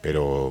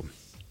 pero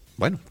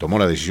bueno, tomó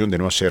la decisión de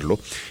no hacerlo.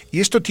 Y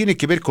esto tiene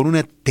que ver con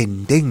una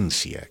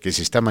tendencia que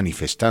se está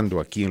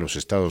manifestando aquí en los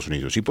Estados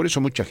Unidos. Y por eso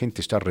mucha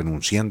gente está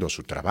renunciando a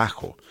su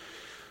trabajo,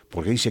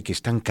 porque dice que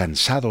están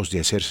cansados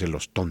de hacerse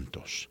los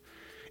tontos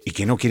y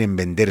que no quieren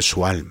vender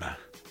su alma,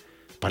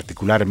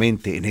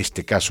 particularmente en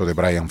este caso de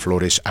Brian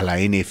Flores, a la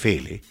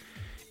NFL,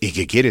 y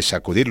que quiere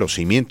sacudir los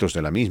cimientos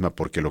de la misma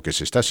porque lo que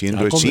se está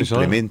haciendo es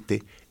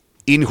simplemente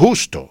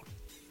injusto.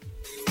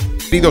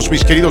 Bienvenidos,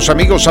 mis queridos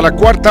amigos, a la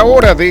cuarta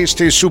hora de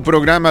su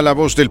programa La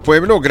Voz del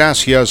Pueblo.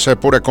 Gracias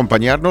por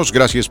acompañarnos,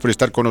 gracias por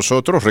estar con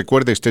nosotros.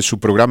 Recuerde, este es su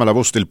programa La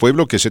Voz del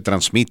Pueblo, que se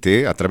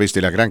transmite a través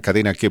de la gran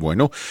cadena Qué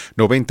Bueno,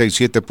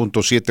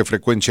 97.7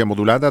 frecuencia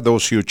modulada,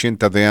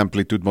 1280 de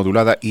amplitud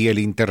modulada y el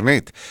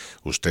internet.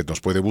 Usted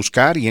nos puede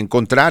buscar y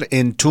encontrar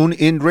en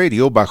TuneIn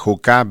Radio bajo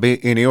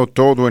KBNO,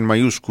 todo en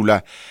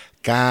mayúscula,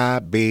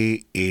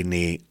 KBNO.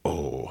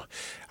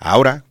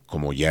 Ahora,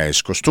 como ya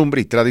es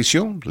costumbre y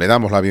tradición, le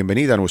damos la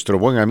bienvenida a nuestro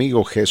buen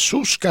amigo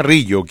Jesús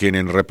Carrillo, quien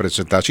en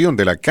representación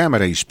de la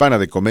Cámara Hispana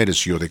de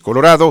Comercio de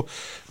Colorado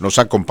nos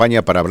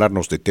acompaña para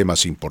hablarnos de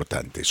temas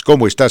importantes.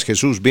 ¿Cómo estás,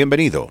 Jesús?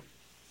 Bienvenido.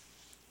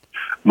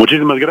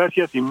 Muchísimas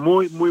gracias y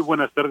muy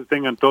buenas tardes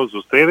tengan todos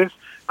ustedes.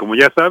 Como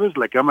ya sabes,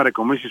 la Cámara de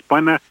Comercio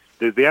Hispana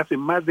desde hace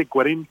más de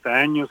 40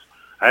 años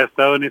ha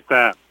estado en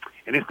esta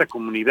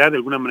comunidad de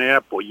alguna manera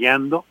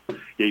apoyando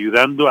y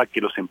ayudando a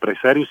que los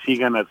empresarios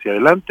sigan hacia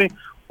adelante.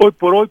 Hoy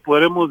por hoy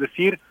podremos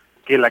decir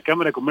que la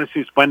Cámara de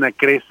Comercio Hispana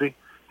crece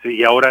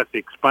y ahora se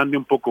expande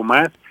un poco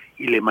más,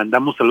 y le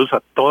mandamos saludos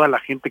a toda la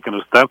gente que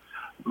nos está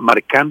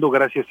marcando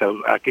gracias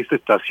a que esta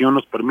estación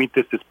nos permite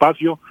este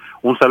espacio.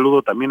 Un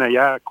saludo también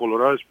allá a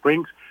Colorado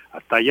Springs,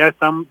 hasta allá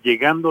están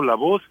llegando la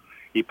voz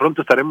y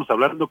pronto estaremos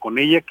hablando con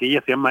ella, que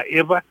ella se llama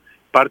Eva,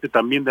 parte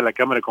también de la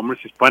Cámara de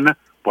Comercio Hispana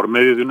por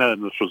medio de uno de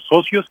nuestros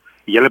socios,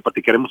 y ya le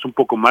platicaremos un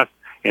poco más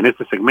en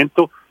este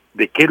segmento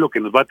de qué es lo que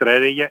nos va a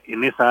traer ella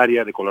en esa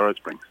área de Colorado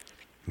Springs.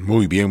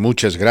 Muy bien,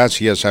 muchas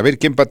gracias. A ver,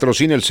 ¿quién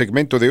patrocina el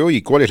segmento de hoy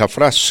y cuál es la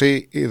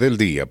frase del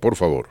día, por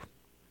favor?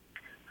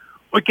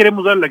 Hoy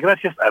queremos dar las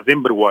gracias a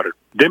Denver Water.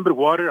 Denver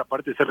Water,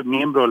 aparte de ser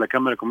miembro de la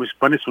Cámara de Comercio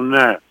Hispana,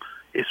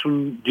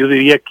 yo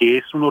diría que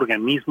es un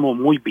organismo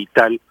muy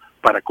vital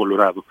para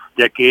Colorado,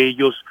 ya que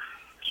ellos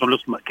son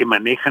los que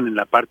manejan en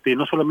la parte,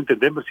 no solamente de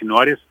Denver, sino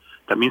áreas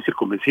también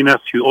circunvecinas,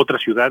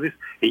 otras ciudades.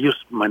 Ellos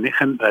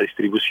manejan la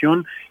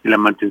distribución y la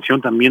mantención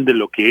también de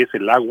lo que es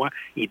el agua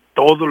y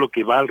todo lo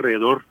que va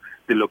alrededor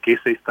de lo que es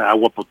esta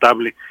agua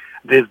potable.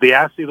 Desde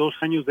hace 2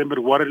 años Denver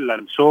Water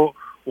lanzó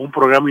un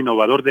programa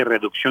innovador de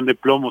reducción de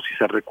plomo, si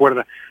se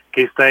recuerda,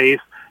 que esta es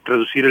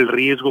reducir el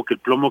riesgo que el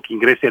plomo que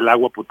ingrese al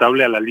agua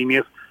potable a las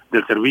líneas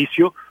del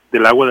servicio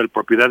del agua de la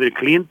propiedad del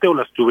cliente o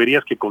las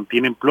tuberías que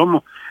contienen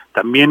plomo.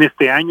 También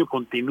este año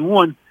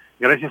continúan,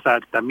 gracias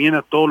también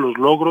a todos los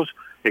logros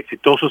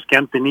exitosos que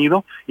han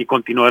tenido, y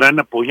continuarán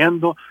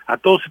apoyando a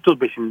todos estos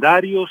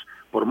vecindarios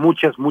por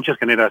muchas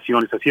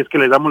generaciones. Así es que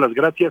les damos las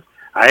gracias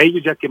a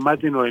ellos, ya que más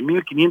de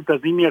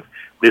 9,500 líneas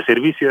de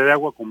servicio de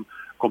agua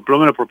con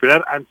plomo en la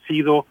propiedad han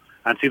sido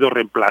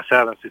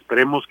reemplazadas.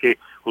 Esperemos que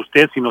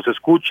usted, si nos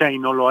escucha y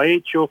no lo ha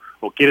hecho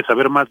o quiere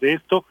saber más de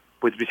esto,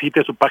 pues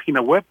visite su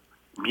página web,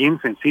 bien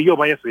sencillo,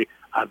 váyase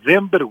a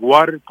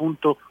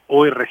denverwater.org,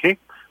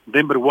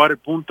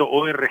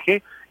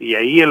 y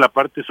ahí en la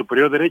parte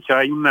superior derecha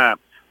hay una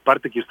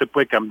parte que usted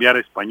puede cambiar a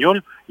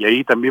español, y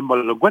ahí también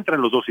lo encuentra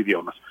en los 2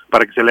 idiomas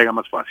para que se le haga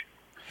más fácil.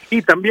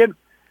 Y también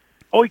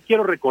hoy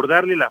quiero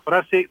recordarle la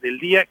frase del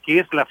día, que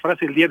es la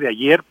frase del día de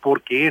ayer,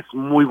 porque es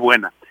muy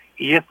buena,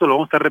 y esto lo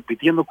vamos a estar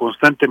repitiendo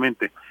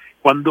constantemente.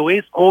 Cuando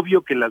es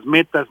obvio que las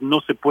metas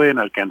no se pueden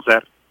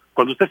alcanzar,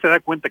 cuando usted se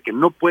da cuenta que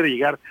no puede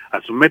llegar a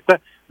su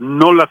meta,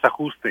 no las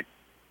ajuste.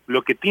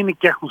 Lo que tiene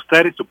que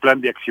ajustar es su plan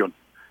de acción.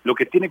 Lo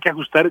que tiene que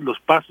ajustar es los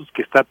pasos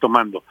que está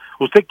tomando.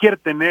 Usted quiere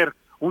tener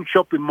un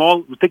shopping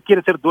mall, usted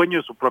quiere ser dueño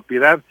de su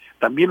propiedad,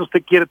 también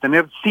usted quiere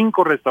tener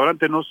 5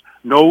 restaurantes,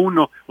 no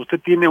uno, usted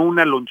tiene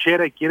una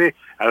lonchera y quiere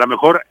a lo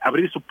mejor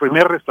abrir su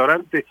primer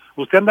restaurante,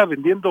 usted anda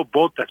vendiendo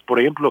botas, por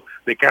ejemplo,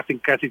 de casa en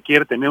casa, y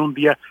quiere tener un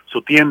día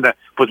su tienda.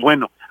 Pues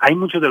bueno, hay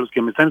muchos de los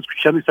que me están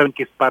escuchando y saben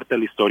que es parte de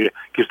la historia,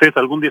 que ustedes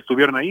algún día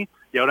estuvieron ahí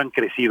y ahora han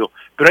crecido,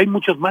 pero hay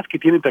muchos más que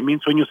tienen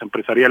también sueños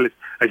empresariales.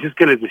 Así es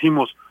que les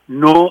decimos,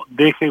 no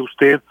deje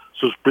usted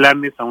sus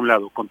planes a un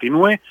lado,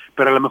 continúe,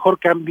 pero a lo mejor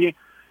cambie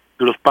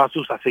los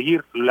pasos a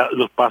seguir,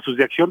 los pasos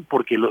de acción,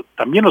 porque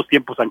también los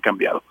tiempos han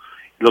cambiado.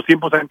 Los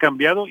tiempos han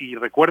cambiado, y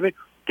recuerde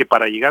que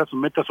para llegar a sus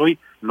metas hoy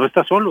no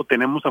está solo.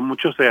 Tenemos a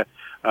muchos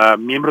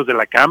miembros de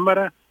la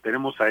Cámara,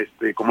 tenemos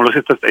como lo es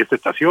esta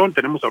estación,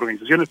 tenemos a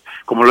organizaciones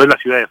como lo es la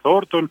ciudad de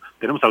Thornton,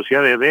 tenemos a la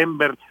ciudad de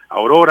Denver,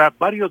 Aurora,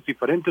 varios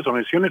diferentes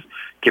organizaciones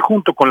que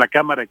junto con la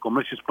Cámara de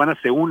Comercio Hispana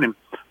se unen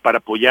para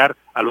apoyar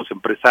a los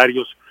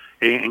empresarios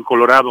en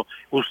Colorado.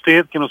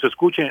 Usted que nos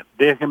escuche,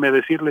 déjeme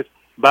decirles,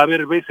 va a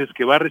haber veces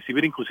que va a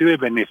recibir inclusive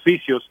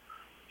beneficios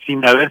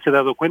sin haberse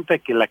dado cuenta de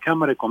que la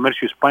Cámara de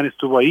Comercio Hispana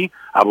estuvo ahí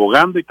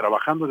abogando y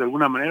trabajando de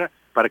alguna manera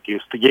para que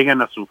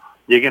lleguen a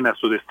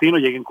su destino,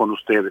 lleguen con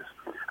ustedes.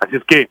 Así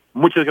es que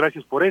muchas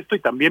gracias por esto y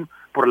también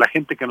por la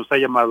gente que nos ha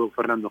llamado,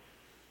 Fernando.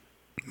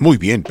 Muy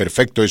bien,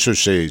 perfecto. Eso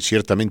es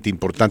ciertamente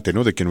importante,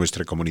 ¿no? De que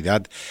nuestra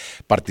comunidad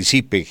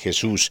participe,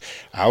 Jesús.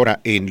 Ahora,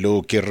 en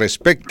lo que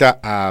respecta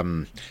a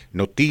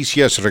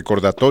noticias,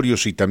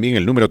 recordatorios y también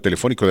el número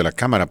telefónico de la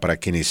Cámara para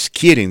quienes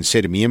quieren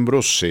ser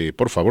miembros,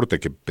 por favor,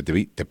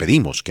 te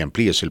pedimos que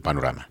amplíes el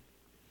panorama.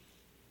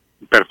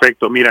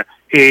 Perfecto, mira,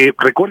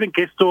 recuerden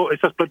que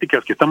estas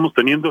pláticas que estamos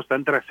teniendo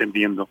están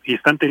trascendiendo y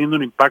están teniendo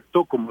un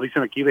impacto, como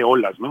dicen aquí, de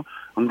olas, ¿no?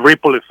 Un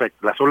ripple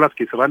effect, las olas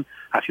que se van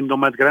haciendo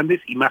más grandes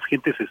y más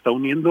gente se está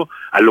uniendo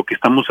a lo que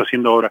estamos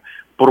haciendo ahora.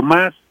 Por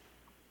más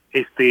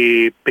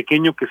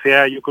pequeño que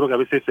sea, yo creo que a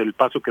veces el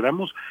paso que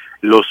damos,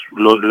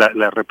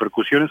 las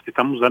repercusiones que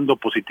estamos dando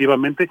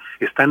positivamente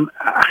están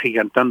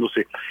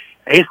agigantándose.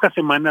 Esta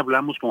semana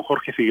hablamos con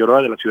Jorge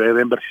Figueroa de la ciudad de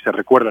Denver, si se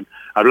recuerdan.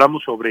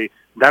 Hablamos sobre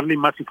darle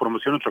más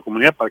información a nuestra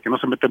comunidad para que no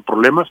se meta en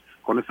problemas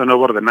con esta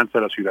nueva ordenanza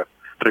de la ciudad.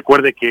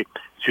 Recuerde que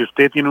si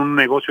usted tiene un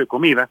negocio de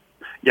comida,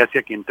 ya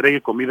sea que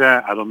entregue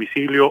comida a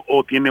domicilio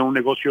o tiene un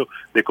negocio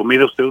de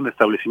comida usted, un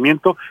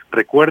establecimiento,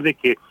 recuerde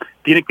que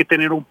tiene que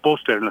tener un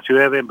póster en la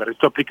ciudad de Denver.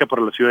 Esto aplica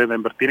para la ciudad de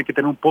Denver. Tiene que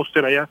tener un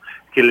póster allá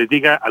que les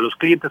diga a los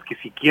clientes que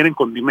si quieren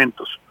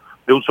condimentos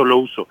de un solo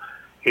uso,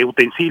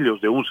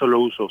 utensilios de un solo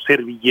uso,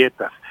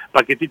 servilletas,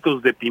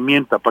 paquetitos de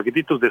pimienta,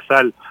 paquetitos de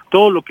sal,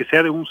 todo lo que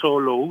sea de un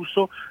solo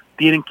uso,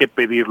 tienen que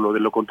pedirlo.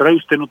 De lo contrario,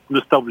 usted no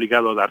está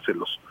obligado a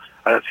dárselos.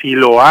 Si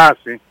lo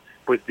hace,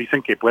 pues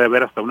dicen que puede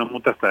haber hasta una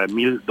multa hasta de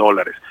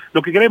 $1,000.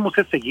 Lo que queremos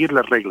es seguir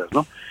las reglas,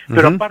 ¿no?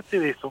 Pero aparte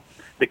de eso,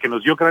 de que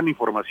nos dio gran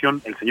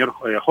información el señor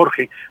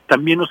Jorge,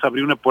 también nos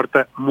abrió una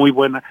puerta muy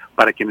buena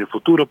para que en el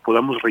futuro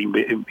podamos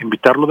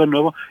invitarlo de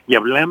nuevo y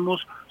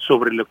hablamos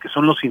sobre lo que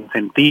son los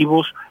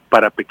incentivos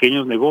para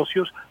pequeños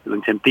negocios, los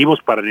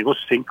incentivos para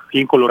negocios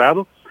en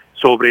Colorado,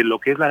 sobre lo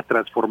que es la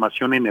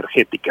transformación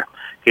energética,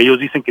 que ellos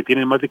dicen que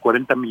tienen más de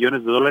 $40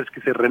 millones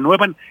que se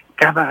renuevan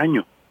cada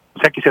año, o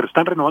sea que se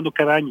están renovando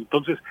cada año.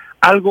 Entonces,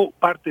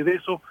 parte de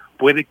eso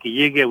puede que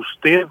llegue a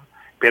usted,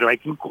 pero hay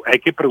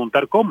que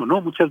preguntar cómo, ¿no?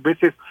 Muchas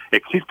veces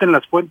existen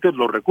las fuentes,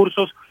 los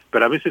recursos,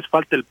 pero a veces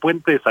falta el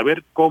puente de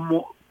saber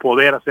cómo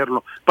poder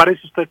hacerlo. Para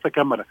eso está esta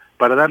cámara,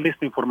 para darle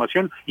esta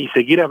información y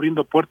seguir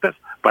abriendo puertas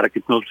para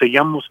que nos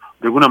sigamos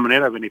de alguna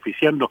manera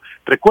beneficiando.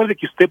 Recuerde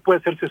que usted puede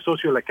hacerse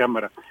socio de la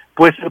cámara,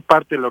 puede ser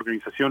parte de la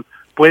organización,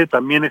 puede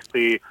también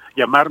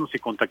llamarnos y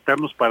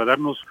contactarnos para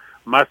darnos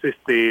más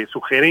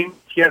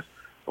sugerencias,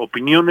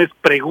 opiniones,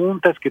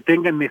 preguntas que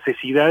tengan,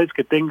 necesidades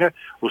que tenga.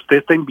 Usted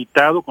está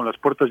invitado con las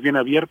puertas bien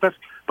abiertas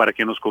para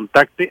que nos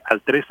contacte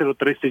al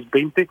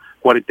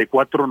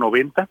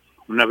 303-620-4490.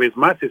 Una vez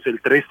más, es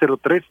el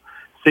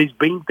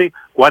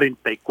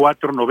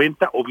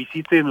 303-620-4490 o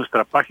visite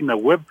nuestra página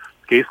web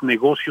que es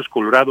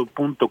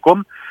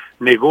negocioscolorado.com,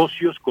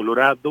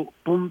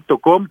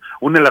 negocioscolorado.com.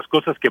 Una de las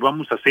cosas que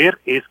vamos a hacer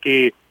es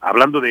que,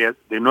 hablando de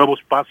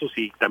nuevos pasos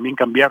y también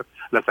cambiar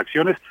las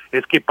acciones,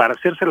 es que para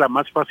hacérsela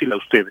más fácil a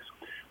ustedes,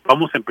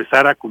 vamos a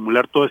empezar a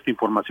acumular toda esta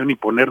información y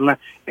ponerla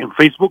en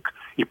Facebook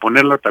y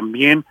ponerla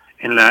también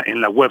en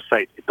la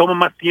website. Toma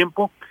más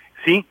tiempo,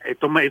 sí, es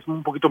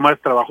un poquito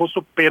más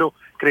trabajoso, pero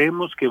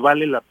creemos que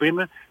vale la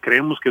pena,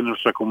 creemos que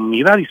nuestra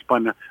comunidad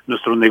hispana,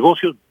 nuestros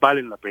negocios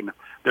valen la pena.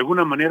 De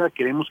alguna manera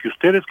queremos que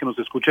ustedes que nos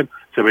escuchan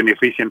se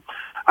beneficien.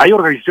 Hay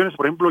organizaciones,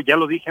 por ejemplo, ya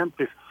lo dije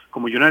antes,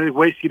 como United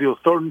Way, City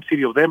of Thornton,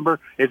 City of Denver,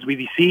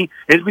 SBDC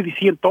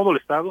en todo el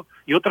estado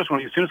y otras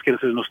organizaciones que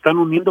se nos están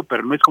uniendo,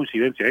 pero no es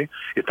coincidencia,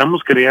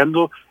 Estamos de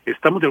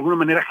alguna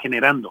manera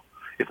generando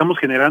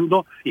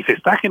y se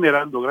está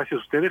generando,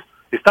 gracias a ustedes,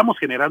 estamos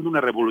generando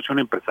una revolución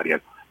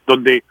empresarial,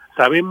 donde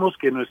sabemos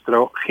que nuestra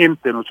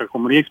gente, nuestra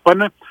comunidad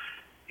hispana,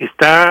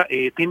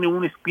 tiene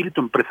un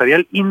espíritu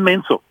empresarial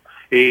inmenso.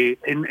 Si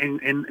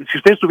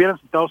ustedes estuvieran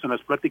sentados en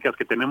las pláticas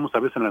que tenemos a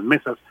veces en las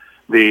mesas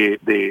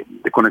de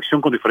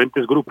conexión con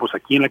diferentes grupos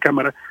aquí en la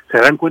Cámara, se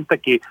darán cuenta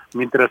que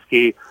mientras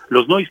que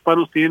los no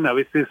hispanos tienen a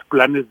veces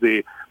planes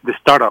de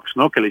startups,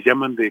 ¿no?, que les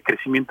llaman de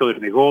crecimiento de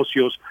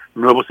negocios,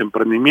 nuevos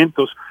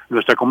emprendimientos,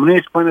 nuestra comunidad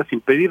hispana, sin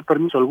pedir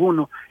permiso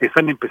alguno,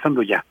 están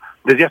empezando ya,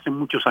 desde hace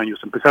muchos años.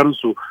 Empezaron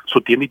su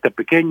tiendita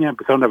pequeña,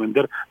 empezaron a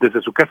vender desde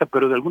su casa,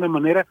 pero de alguna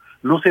manera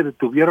no se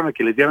detuvieron a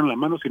que les dieran la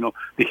mano, sino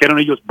dijeron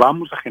ellos,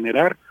 vamos a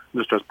generar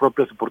nuestras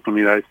propias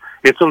oportunidades.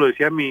 Eso lo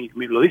decía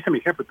lo dice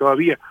mi jefe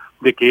todavía,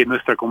 de que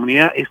nuestra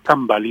comunidad es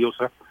tan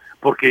valiosa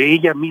porque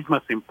ella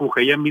misma se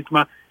empuja, ella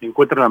misma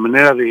encuentra la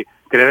manera de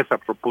crear esa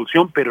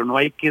propulsión, pero no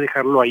hay que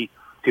dejarlo ahí,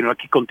 sino hay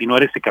que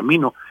continuar ese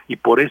camino, y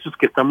por eso es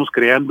que estamos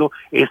creando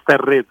esta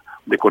red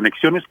de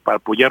conexiones para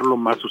apoyarlo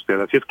más a ustedes.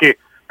 Así es que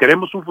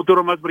queremos un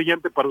futuro más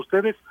brillante para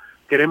ustedes,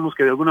 queremos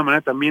que de alguna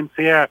manera también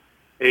sea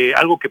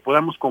algo que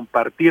podamos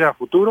compartir a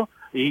futuro,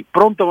 y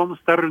pronto vamos a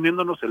estar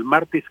reuniéndonos el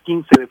martes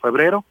 15 de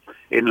febrero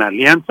en la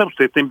Alianza.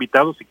 Usted está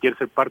invitado si quiere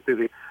ser parte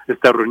de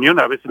esta reunión.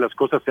 A veces las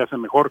cosas se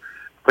hacen mejor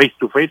face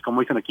to face,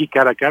 como dicen aquí,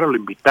 cara a cara, lo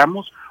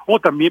invitamos, o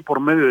también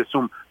por medio de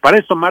Zoom. Para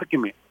eso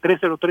márqueme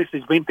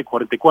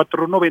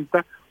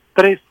 303-620-4490,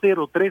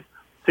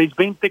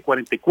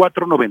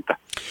 620-4490.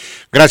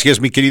 Gracias,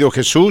 mi querido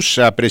Jesús.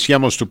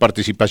 Apreciamos tu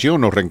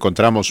participación. Nos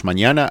reencontramos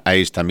mañana a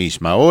esta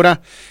misma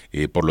hora.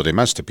 Por lo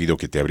demás, te pido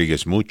que te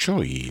abrigues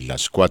mucho y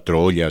las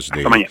 4 ollas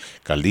de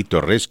caldito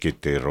de res que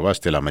te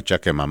robaste la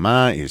machaca de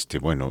mamá,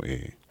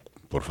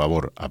 por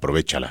favor,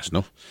 aprovéchalas,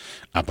 ¿no?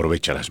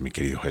 Aprovéchalas, mi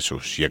querido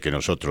Jesús, ya que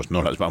nosotros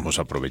no las vamos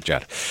a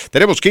aprovechar.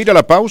 Tenemos que ir a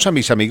la pausa,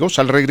 mis amigos.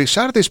 Al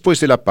regresar después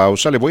de la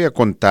pausa, le voy a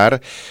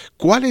contar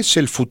cuál es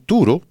el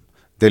futuro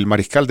del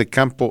mariscal de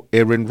campo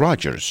Aaron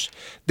Rodgers.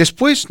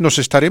 Después nos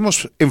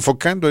estaremos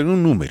enfocando en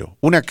un número,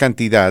 una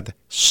cantidad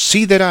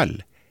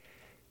sideral.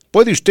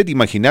 ¿Puede usted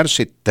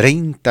imaginarse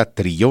 30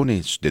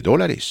 trillones de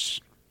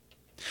dólares?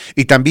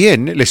 Y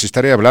también les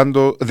estaré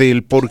hablando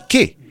del por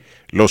qué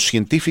los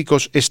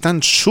científicos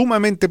están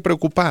sumamente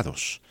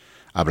preocupados,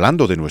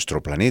 hablando de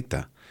nuestro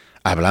planeta,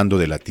 hablando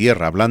de la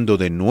Tierra, hablando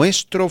de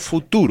nuestro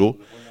futuro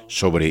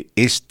sobre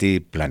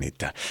este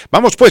planeta.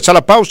 Vamos pues a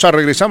la pausa,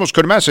 regresamos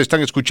con más.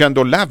 Están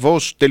escuchando La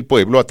Voz del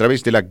Pueblo a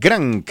través de la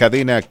gran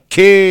cadena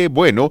Qué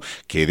Bueno.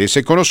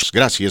 Quédese con nosotros.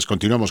 Gracias,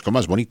 continuamos con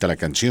más. Bonita la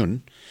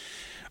canción.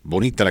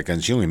 Bonita la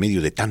canción en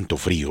medio de tanto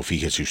frío,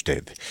 fíjese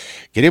usted.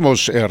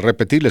 Queremos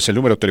repetirles el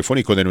número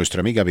telefónico de nuestra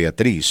amiga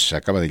Beatriz.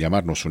 Acaba de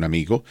llamarnos un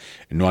amigo,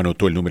 no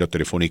anotó el número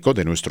telefónico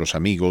de nuestros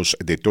amigos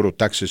de Toro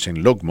Taxes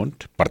en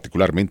Longmont,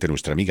 particularmente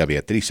nuestra amiga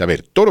Beatriz. A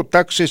ver, Toro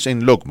Taxes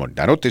en Longmont,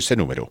 anote este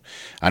número.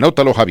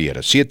 Anótalo, Javier,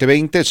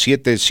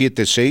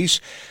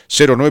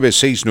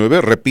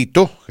 720-776-0969.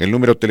 Repito, el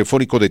número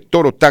telefónico de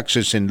Toro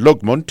Taxes en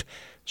Longmont,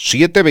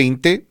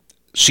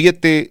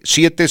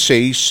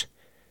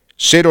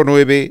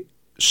 720-776-0969.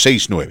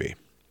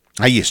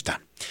 Ahí está.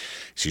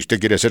 Si usted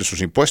quiere hacer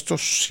sus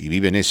impuestos y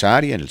vive en esa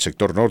área, en el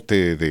sector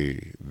norte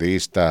de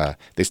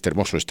este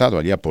hermoso estado,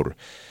 allá por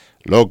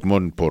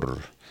Longmont, por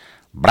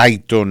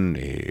Brighton,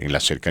 en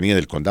la cercanía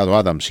del condado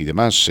Adams y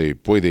demás,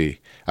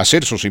 puede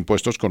hacer sus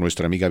impuestos con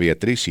nuestra amiga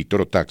Beatriz y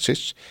Toro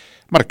Taxes,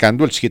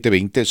 marcando el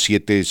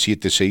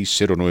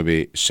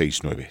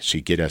 720-776-0969.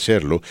 Si quiere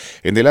hacerlo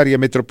en el área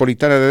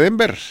metropolitana de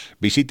Denver,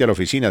 visite a la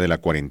oficina de la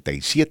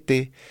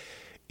 47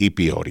 y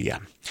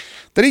Peoria.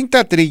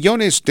 30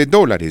 trillones de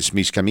dólares,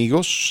 mis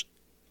amigos.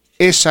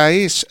 Esa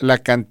es la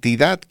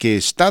cantidad que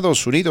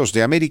Estados Unidos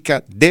de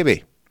América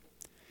debe.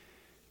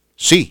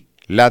 Sí,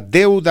 la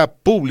deuda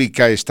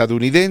pública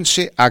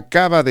estadounidense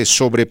acaba de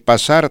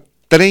sobrepasar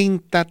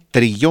 30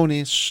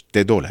 trillones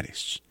de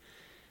dólares.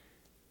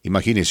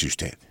 Imagínese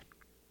usted.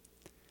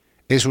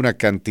 Es una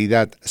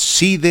cantidad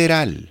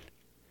sideral,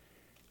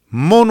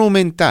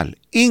 monumental,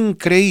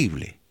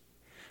 increíble.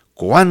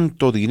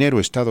 ¿Cuánto dinero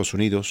Estados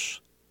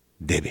Unidos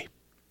debe?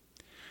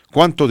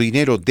 ¿Cuánto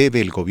dinero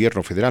debe el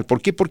gobierno federal?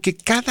 ¿Por qué? Porque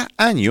cada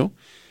año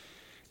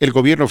el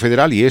gobierno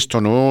federal, y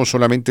esto no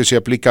solamente se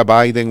aplica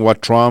a Biden o a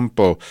Trump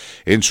o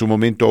en su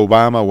momento a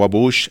Obama o a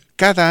Bush,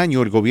 cada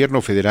año el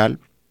gobierno federal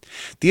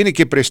tiene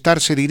que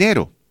prestarse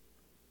dinero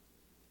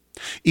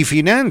y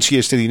financia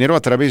este dinero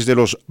a través de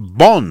los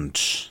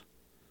bonds,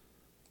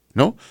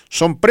 ¿no?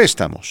 Son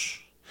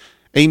préstamos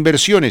e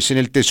inversiones en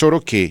el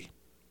tesoro que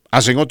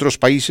hacen otros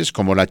países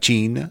como la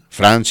China,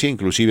 Francia,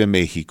 inclusive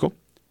México,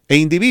 e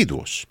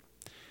individuos.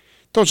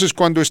 Entonces,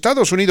 cuando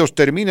Estados Unidos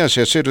termina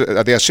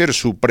de hacer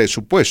su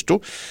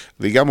presupuesto,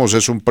 digamos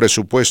es un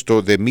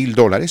presupuesto de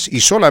 $1,000 y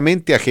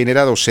solamente ha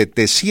generado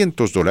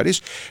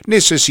 $700,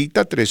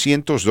 necesita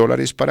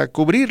 $300 para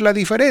cubrir la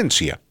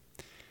diferencia.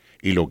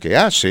 Y lo que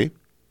hace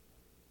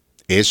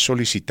es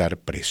solicitar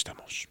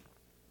préstamos.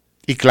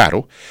 Y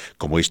claro,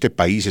 como este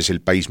país es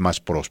el país más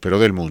próspero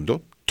del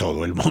mundo,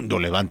 todo el mundo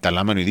levanta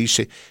la mano y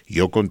dice,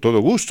 yo con todo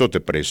gusto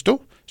te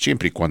presto,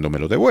 siempre y cuando me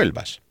lo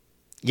devuelvas.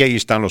 Y ahí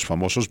están los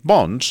famosos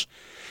bonds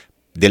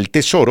del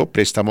Tesoro,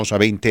 préstamos a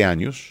 20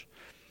 años,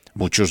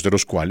 muchos de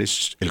los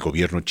cuales el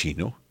gobierno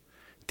chino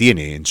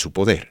tiene en su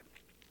poder.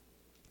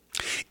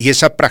 Y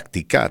esa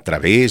práctica, a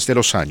través de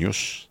los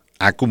años,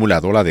 ha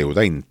acumulado la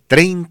deuda en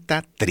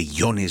 30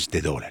 trillones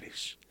de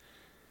dólares.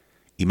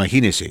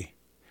 Imagínese,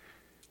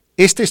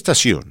 esta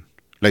estación,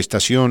 la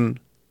estación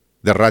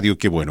de Radio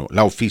Qué Bueno,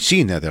 la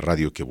oficina de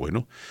Radio Qué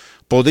Bueno,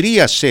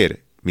 podría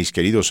ser, mis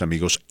queridos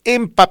amigos,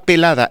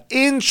 empapelada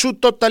en su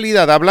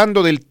totalidad,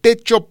 hablando del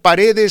techo,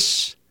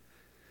 paredes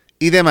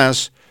y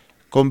demás,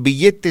 con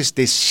billetes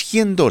de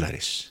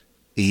 $100.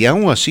 Y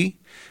aún así,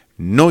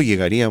 no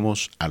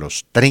llegaríamos a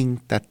los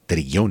 30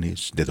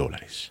 trillones de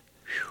dólares.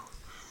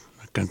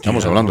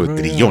 Estamos hablando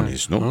de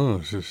trillones,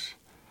 ¿no?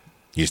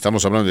 Y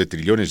estamos hablando de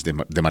trillones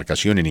de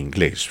marcación en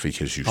inglés,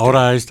 fíjese usted.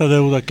 Ahora, ¿esta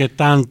deuda qué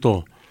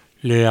tanto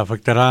le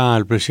afectará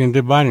al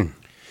presidente Biden?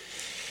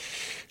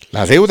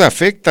 La deuda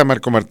afecta,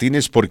 Marco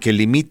Martínez, porque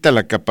limita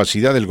la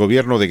capacidad del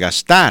gobierno de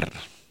gastar.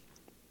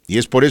 Y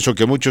es por eso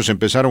que muchos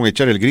empezaron a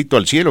echar el grito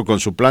al cielo con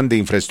su plan de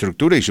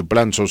infraestructura y su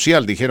plan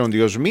social. Dijeron,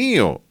 Dios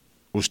mío,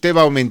 usted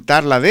va a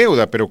aumentar la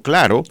deuda, pero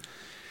claro,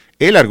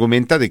 él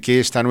argumenta de que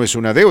esta no es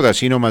una deuda,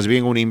 sino más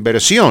bien una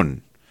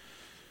inversión.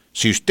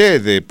 Si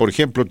usted, por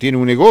ejemplo, tiene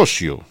un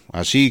negocio,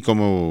 así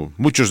como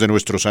muchos de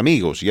nuestros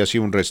amigos, ya sea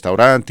un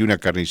restaurante, una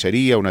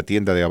carnicería, una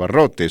tienda de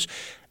abarrotes,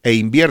 e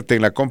invierte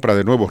en la compra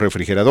de nuevos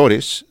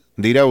refrigeradores,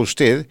 dirá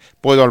usted,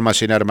 puedo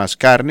almacenar más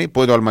carne,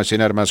 puedo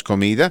almacenar más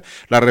comida,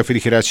 la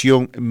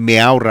refrigeración me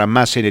ahorra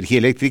más energía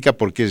eléctrica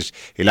porque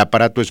el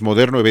aparato es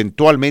moderno,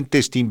 eventualmente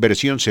esta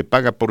inversión se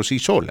paga por sí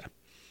sola.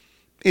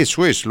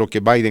 Eso es lo que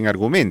Biden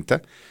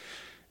argumenta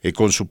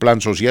con su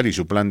plan social y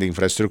su plan de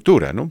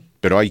infraestructura, ¿no?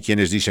 Pero hay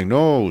quienes dicen,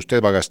 no,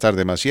 usted va a gastar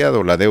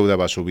demasiado, la deuda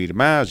va a subir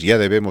más, ya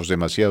debemos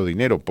demasiado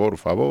dinero, por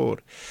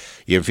favor.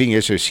 Y en fin,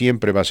 ese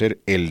siempre va a ser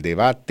el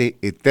debate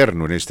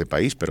eterno en este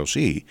país, pero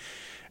sí,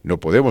 no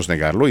podemos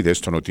negarlo y de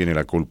esto no tiene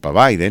la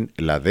culpa Biden,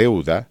 la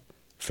deuda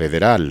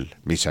federal,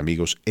 mis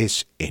amigos,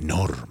 es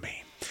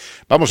enorme.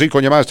 Vamos a ir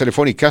con llamadas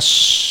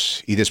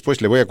telefónicas y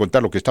después le voy a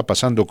contar lo que está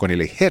pasando con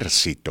el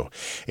ejército.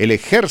 El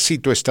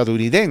ejército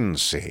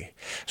estadounidense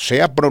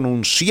se ha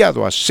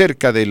pronunciado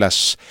acerca de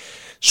las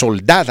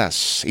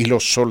soldadas y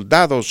los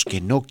soldados que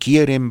no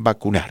quieren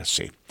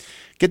vacunarse.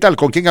 ¿Qué tal?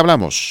 ¿Con quién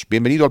hablamos?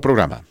 Bienvenido al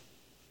programa.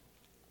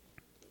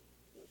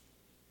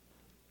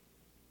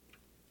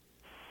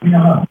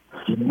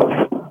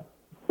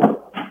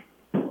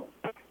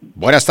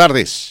 Buenas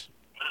tardes.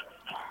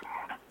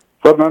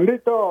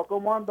 Fernandito,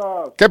 ¿cómo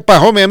andas? ¿Qué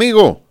pasó, mi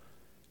amigo?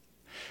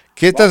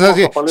 ¿Qué estás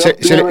haciendo?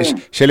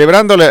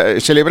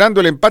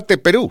 Celebrando el empate de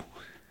Perú.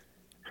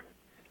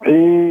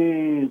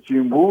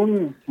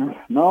 Chimbún.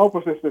 No,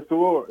 pues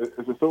estuvo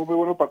muy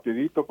bueno el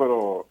partidito,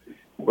 pero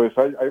pues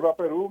ahí va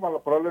Perú.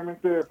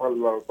 Probablemente para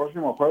el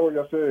próximo juego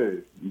ya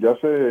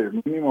se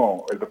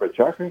mínimo el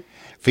repechaje.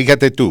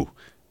 Fíjate tú,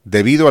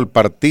 debido al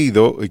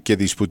partido que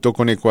disputó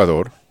con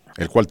Ecuador,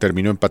 el cual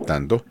terminó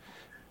empatando,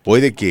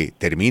 puede que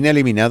termine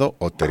eliminado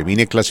o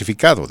termine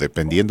clasificado,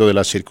 dependiendo de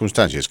las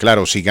circunstancias.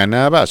 Claro, si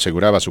ganaba,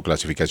 aseguraba su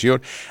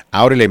clasificación.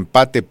 Ahora el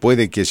empate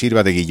puede que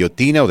sirva de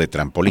guillotina o de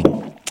trampolín.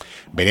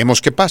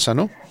 Veremos qué pasa,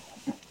 ¿no?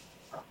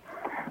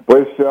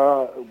 Pues,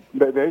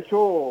 de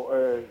hecho,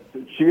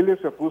 Chile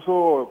se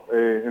puso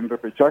en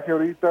repechaje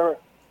ahorita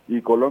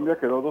y Colombia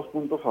quedó 2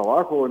 puntos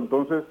abajo.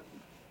 Entonces,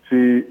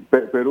 si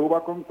Perú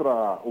va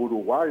contra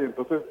Uruguay,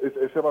 entonces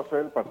ese va a ser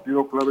el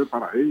partido clave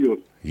para ellos.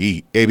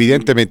 Y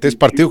evidentemente es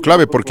partido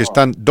clave porque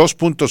están 2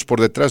 puntos por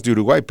detrás de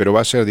Uruguay, pero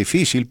va a ser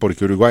difícil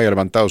porque Uruguay ha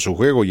levantado su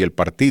juego y el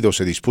partido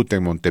se disputa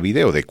en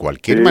Montevideo. De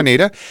cualquier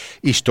manera,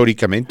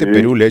 históricamente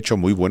Perú le ha hecho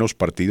muy buenos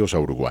partidos a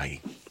Uruguay.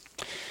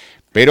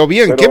 Pero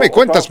bien, ¿qué me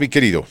cuentas, mi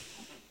querido?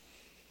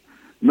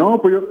 No,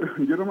 pues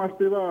yo nomás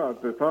te iba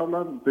a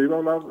hablar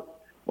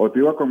o te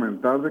iba a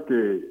comentar de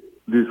que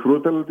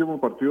disfruta el último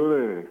partido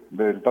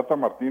del Tata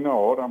Martino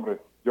ahora, hombre.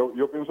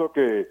 Yo pienso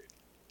que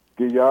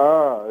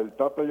ya el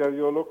Tata ya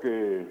dio lo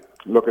que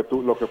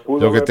pudo,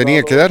 lo que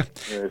tenía que dar.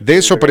 De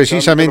eso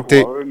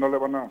precisamente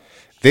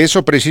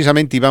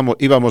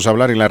íbamos a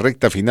hablar en la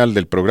recta final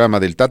del programa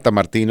del Tata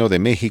Martino, de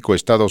México,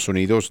 Estados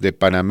Unidos, de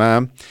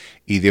Panamá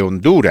y de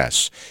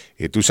Honduras.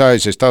 Tú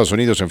sabes, Estados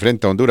Unidos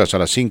enfrenta a Honduras a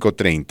las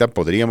 5:30.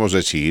 Podríamos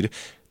decir,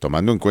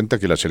 tomando en cuenta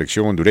que la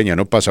selección hondureña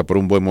no pasa por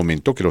un buen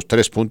momento, que los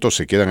 3 puntos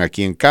se quedan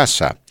aquí en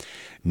casa.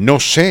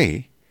 No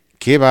sé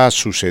qué va a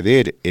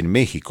suceder en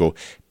México,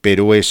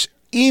 pero es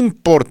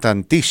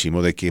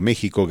importantísimo de que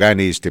México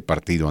gane este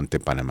partido ante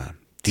Panamá.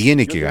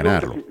 Tiene que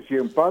ganarlo. Si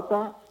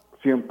empata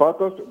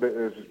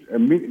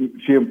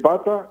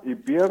y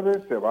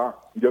pierde, se va.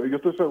 Yo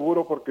estoy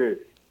seguro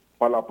porque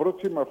para la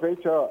próxima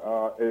fecha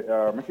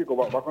a México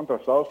va contra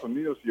Estados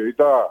Unidos y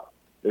ahorita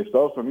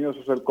Estados Unidos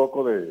es el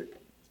coco de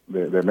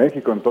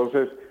México.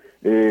 Entonces,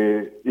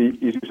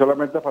 y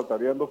solamente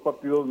faltarían 3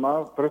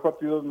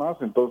 partidos más.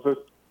 Entonces,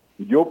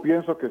 yo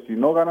pienso que si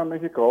no gana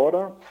México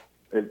ahora,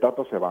 el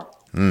Tata se va.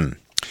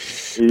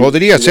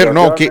 Podría ser,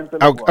 ¿no?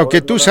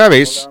 Aunque tú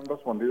sabes, no han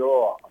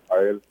respondido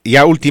a él.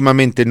 Ya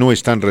últimamente no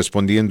están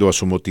respondiendo a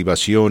su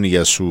motivación y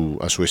a su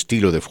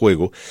estilo de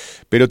juego,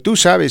 pero tú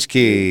sabes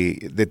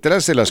que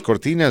detrás de las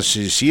cortinas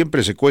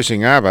siempre se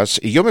cuecen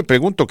habas, y yo me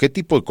pregunto qué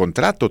tipo de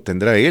contrato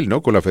tendrá él,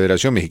 ¿no?, con la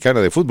Federación Mexicana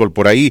de Fútbol.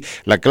 Por ahí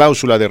la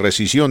cláusula de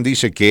rescisión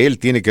dice que él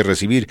tiene que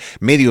recibir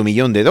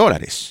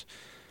 $500,000,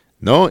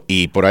 ¿no?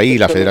 Y por ahí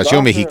la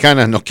Federación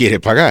Mexicana no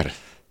quiere pagar.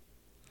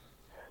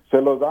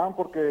 Se los dan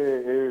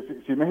porque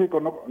si México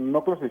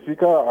no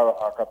clasifica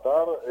a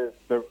Qatar,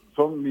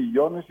 son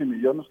millones y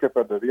millones que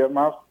perderían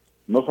más,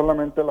 no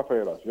solamente la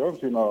federación,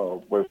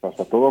 sino pues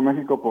hasta todo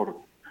México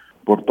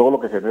por todo lo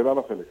que genera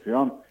la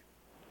selección.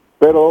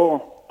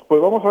 Pero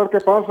pues vamos a ver qué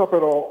pasa,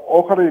 pero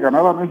ojalá y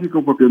ganara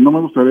México, porque no me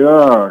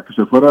gustaría que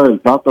se fuera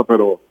el Tata,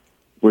 pero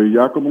pues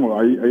ya como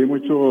hay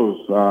muchos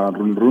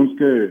runs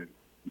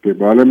que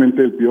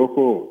probablemente el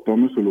Piojo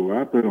tome su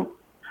lugar, pero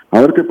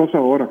a ver qué pasa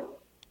ahora.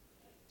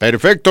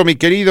 Perfecto, mi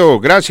querido,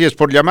 gracias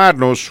por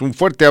llamarnos, un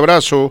fuerte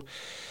abrazo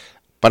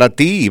para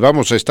ti y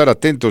vamos a estar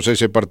atentos a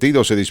ese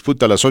partido. Se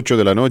disputa a las 8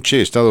 de la noche,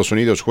 Estados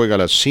Unidos juega a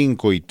las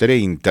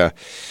 5:30.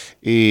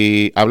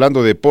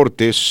 Hablando de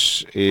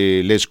deportes,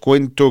 les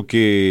cuento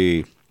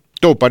que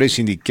todo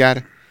parece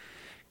indicar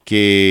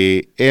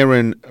que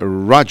Aaron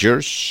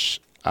Rodgers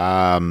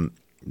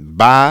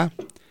va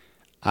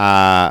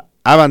a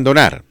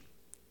abandonar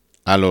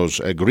a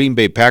los Green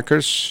Bay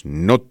Packers.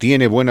 No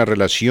tiene buena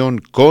relación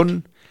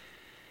con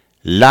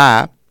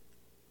la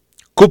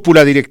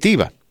cúpula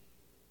directiva.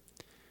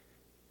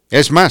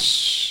 Es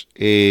más,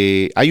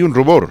 hay un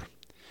rumor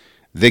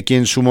de que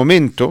en su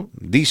momento,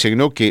 dicen,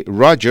 ¿no?, que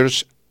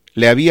Rogers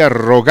le había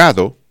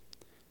rogado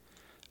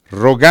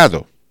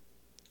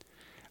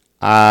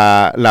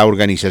a la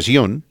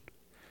organización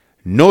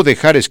no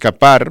dejar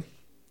escapar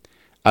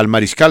al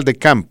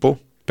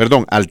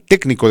al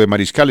técnico de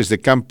mariscales de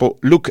campo,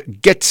 Luke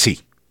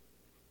Getsy.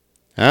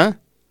 ¿Ah?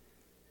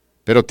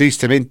 Pero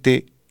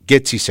tristemente,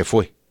 Getsy se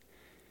fue.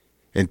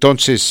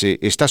 Entonces,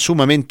 está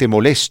sumamente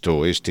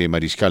molesto este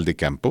mariscal de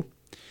campo.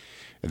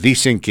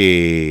 Dicen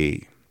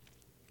que,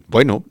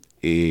 bueno,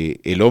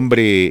 el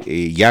hombre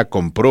ya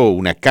compró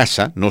una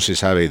casa, no se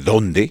sabe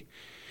dónde,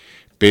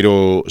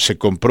 pero se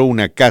compró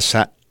una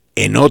casa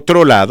en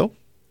otro lado.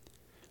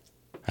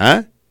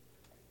 ¿Ah?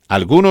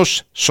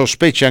 Algunos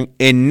sospechan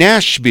en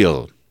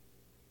Nashville.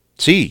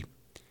 Sí,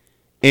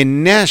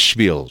 en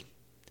Nashville.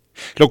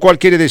 Lo cual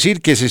quiere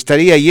decir que se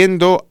estaría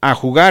yendo a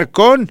jugar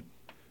con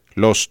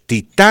los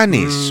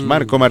Titanes,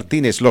 Marco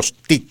Martínez, los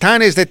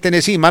Titanes de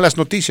Tennessee. Malas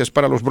noticias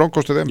para los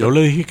Broncos de Denver. Yo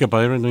le dije que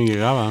Padre no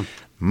llegaba.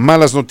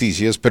 Malas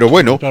noticias, pero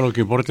bueno. Claro, lo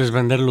que importa es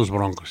vender los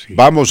Broncos. Sí.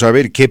 Vamos a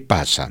ver qué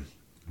pasa.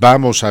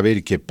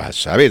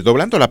 A ver,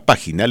 doblando la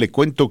página, le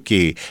cuento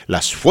que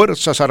las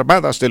Fuerzas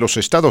Armadas de los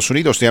Estados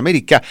Unidos de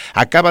América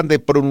acaban de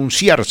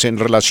pronunciarse en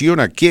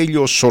relación a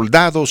aquellos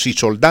soldados y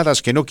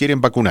soldadas que no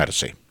quieren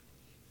vacunarse.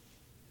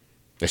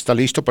 ¿Está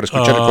listo para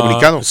escuchar el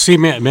comunicado? Sí,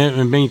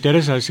 me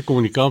interesa ese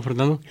comunicado,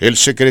 Fernando. El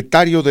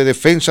secretario de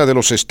Defensa de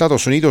los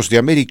Estados Unidos de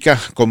América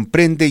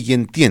comprende y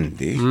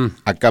entiende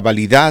a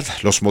cabalidad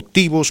los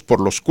motivos por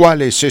los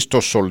cuales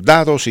estos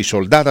soldados y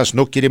soldadas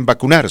no quieren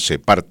vacunarse,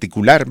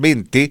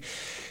 particularmente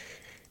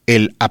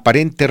el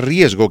aparente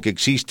riesgo que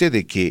existe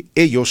de que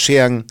ellos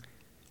sean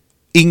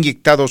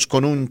inyectados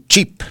con un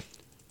chip.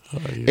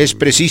 Es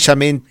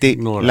precisamente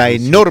la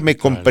enorme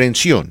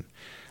comprensión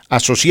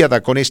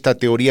asociada con esta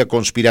teoría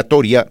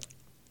conspiratoria,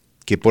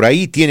 que por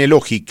ahí tiene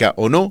lógica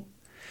o no,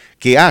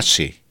 que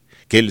hace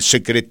que el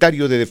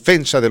secretario de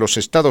Defensa de los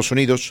Estados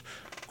Unidos,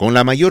 con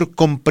la mayor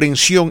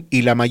comprensión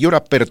y la mayor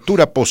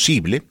apertura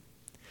posible,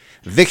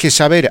 deje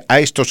saber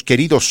a estos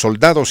queridos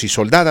soldados y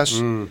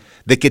soldadas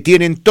de que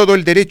tienen todo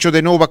el derecho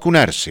de no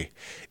vacunarse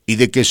y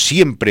de que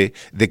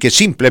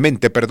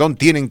simplemente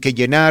tienen que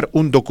llenar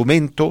un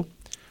documento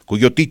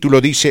cuyo título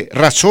dice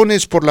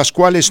Razones por las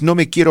cuales no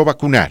me quiero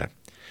vacunar.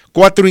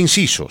 4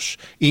 incisos.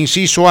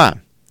 Inciso A,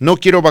 no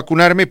quiero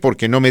vacunarme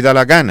porque no me da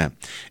la gana.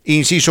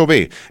 Inciso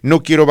B,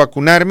 no quiero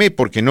vacunarme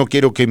porque no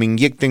quiero que me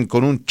inyecten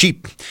con un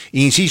chip.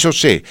 Inciso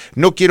C,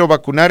 no quiero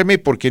vacunarme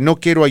porque no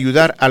quiero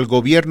ayudar al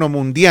gobierno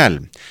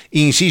mundial.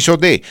 Inciso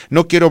D,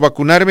 no quiero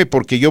vacunarme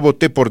porque yo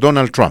voté por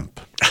Donald Trump.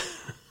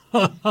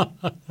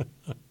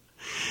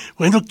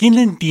 Bueno, ¿quién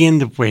le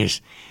entiende,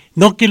 pues?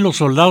 ¿No que los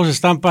soldados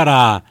están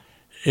para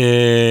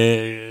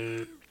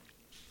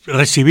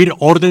recibir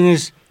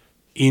órdenes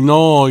y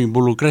no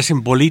involucrarse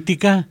en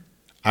política?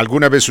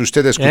 ¿Alguna vez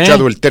usted ha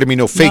escuchado el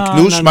término fake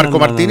news, Marco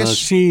Martínez? No.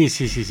 Sí.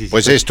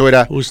 Pues esto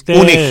era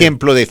un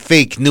ejemplo de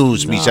fake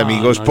news, mis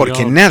amigos,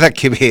 porque nada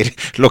que ver.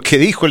 Lo que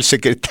dijo el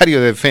secretario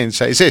de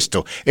Defensa es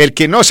esto: el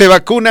que no se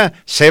vacuna,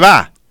 se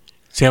va.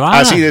 Se va.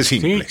 Así de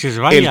simple. Sí, que se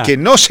vaya. El que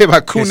no se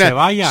vacuna,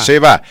 se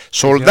va.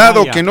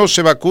 Soldado que no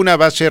se vacuna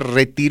va a ser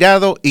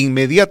retirado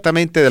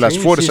inmediatamente de las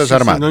Fuerzas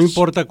Armadas. No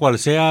importa cuál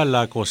sea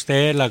la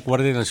COSTE, la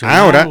Guardia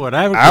Nacional.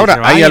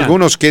 Ahora hay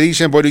algunos que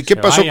dicen, bueno, ¿y qué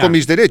pasó con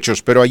mis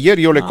derechos? Pero ayer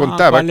yo le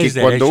contaba que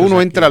cuando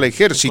uno entra al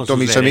ejército,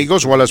 mis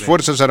amigos, o a las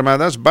Fuerzas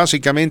Armadas,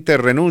 básicamente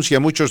renuncia a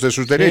muchos de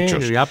sus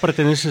derechos. Ya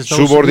pertenece a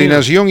Estados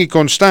Subordinación y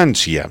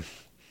constancia.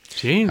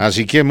 Sí.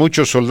 Así que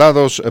muchos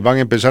soldados van a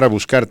empezar a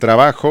buscar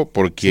trabajo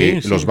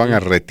porque los van a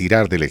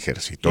retirar del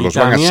ejército, los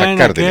van a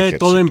sacar del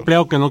ejército. Todo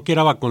empleado que no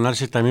quiera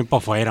vacunarse también para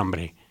afuera,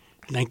 hombre.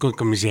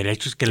 Con mis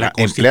derechos, que la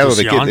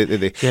Constitución.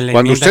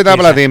 Cuando usted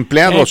habla de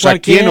empleados, ¿a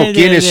quién o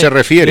quiénes se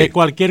refiere? De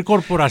cualquier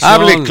corporación.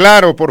 Hable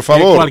claro, por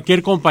favor. De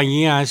cualquier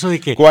compañía, eso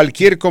de que...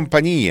 Cualquier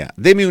compañía.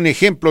 Deme un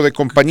ejemplo de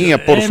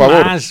compañía, por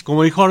favor. Más,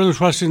 como dijo Arnold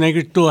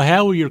Schwarzenegger, to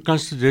hell with your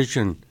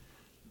Constitution.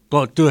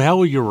 To hell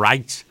with your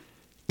rights.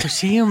 Pues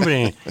sí,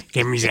 hombre,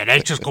 que mis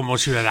derechos como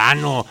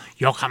ciudadano,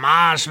 yo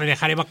jamás me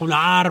dejaré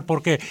vacunar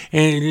porque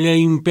el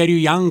imperio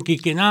yanqui,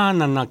 que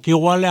nada, aquí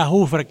huele a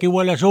azufre, aquí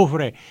huele a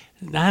azufre.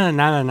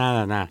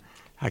 Nada.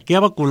 Aquí a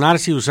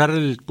vacunarse y usar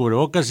el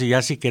cubrebocas y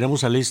ya si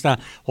queremos salir esta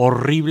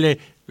horrible,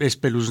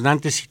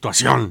 espeluznante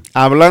situación.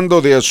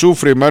 Hablando de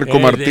azufre, Marco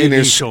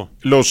Martínez,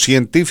 los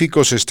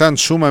científicos están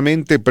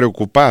sumamente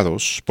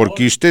preocupados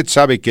porque usted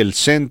sabe que el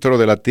centro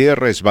de la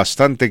Tierra es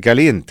bastante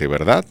caliente,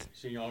 ¿verdad?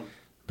 Señor.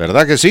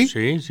 ¿Verdad que sí?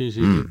 Sí.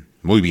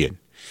 Muy bien.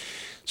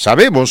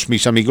 Sabemos,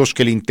 mis amigos,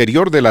 que el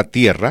interior de la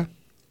Tierra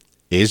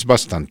es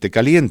bastante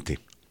caliente.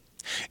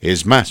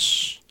 Es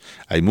más,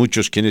 hay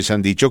muchos quienes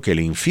han dicho que el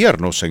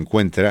infierno se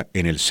encuentra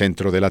en el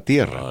centro de la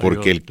Tierra,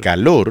 porque el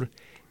calor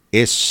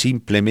es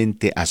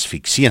simplemente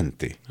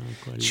asfixiante.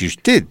 Si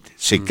usted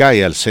se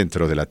cae al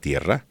centro de la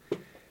Tierra,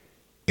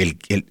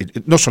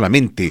 no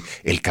solamente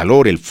el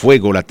calor, el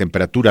fuego, la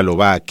temperatura lo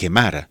va a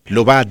quemar,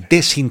 lo va a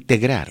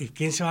desintegrar. ¿Y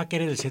quién se va a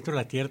querer en el centro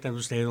de la Tierra,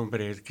 usted,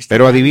 hombre?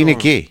 Pero adivine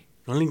qué.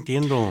 No lo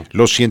entiendo.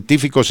 Los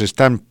científicos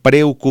están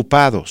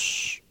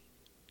preocupados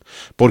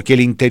porque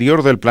el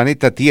interior del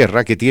planeta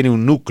Tierra, que tiene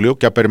un núcleo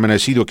que ha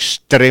permanecido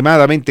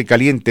extremadamente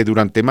caliente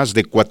durante más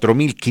de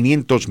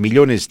 4.500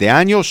 millones de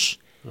años,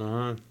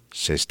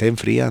 se está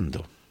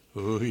enfriando.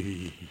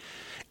 Uy.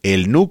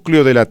 El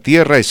núcleo de la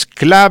Tierra es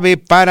clave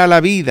para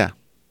la vida.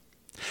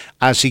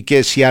 Así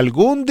que si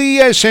algún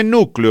día ese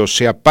núcleo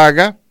se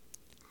apaga,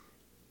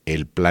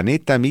 el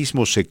planeta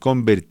mismo se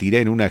convertirá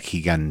en una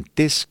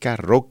gigantesca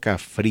roca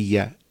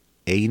fría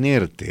e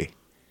inerte.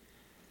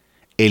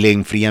 El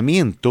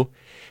enfriamiento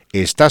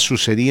está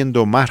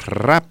sucediendo más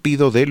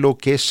rápido de lo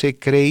que se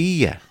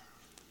creía.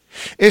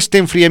 Este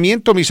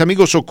enfriamiento, mis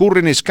amigos, ocurre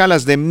en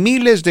escalas de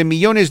miles de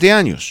millones de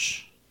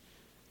años.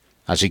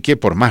 Así que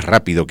por más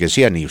rápido que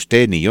sea, ni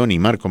usted, ni yo, ni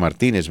Marco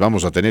Martínez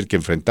vamos a tener que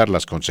enfrentar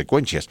las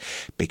consecuencias.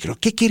 Pero,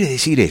 ¿qué quiere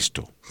decir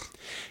esto?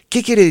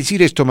 ¿Qué quiere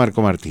decir esto,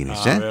 Marco Martínez?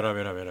 A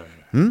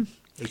ver.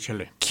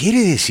 Échale. Quiere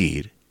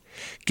decir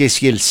que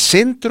si el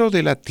centro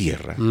de la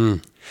Tierra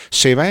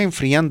se va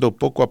enfriando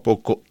poco a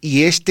poco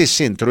y este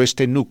centro,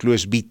 este núcleo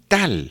es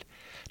vital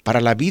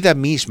para la vida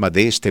misma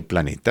de este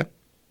planeta,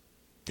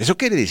 eso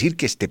quiere decir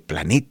que este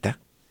planeta,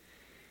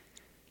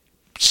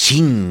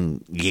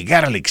 sin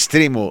llegar al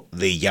extremo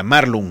de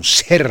llamarlo un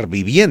ser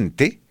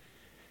viviente,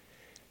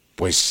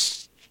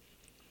 pues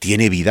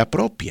tiene vida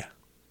propia.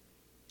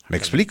 ¿Me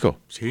explico?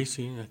 Sí,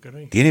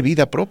 caray. Tiene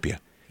vida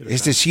propia.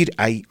 Es decir,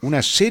 hay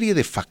una serie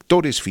de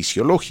factores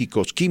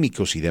fisiológicos,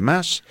 químicos y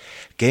demás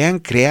que han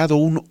creado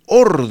un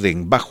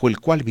orden bajo el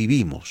cual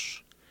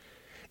vivimos.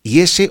 Y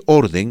ese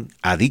orden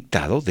ha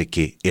dictado de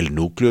que el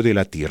núcleo de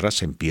la Tierra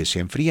se empiece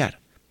a enfriar.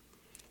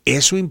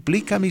 Eso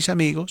implica, mis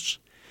amigos,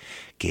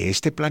 que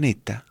este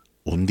planeta,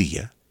 un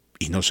día,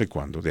 y no sé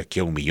cuándo, de aquí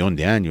a 1.000.000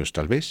 de años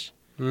tal vez,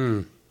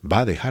 va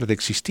a dejar de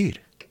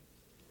existir.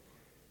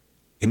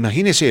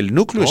 Imagínese, el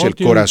núcleo es el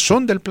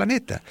corazón del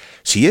planeta.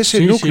 Si ese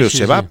núcleo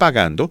se va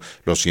apagando,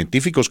 los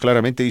científicos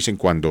claramente dicen,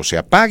 cuando se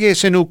apague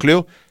ese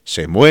núcleo,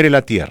 se muere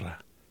la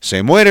Tierra.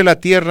 Se muere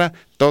la Tierra,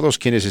 todos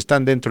quienes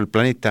están dentro del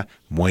planeta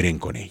mueren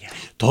con ella.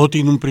 Todo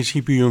tiene un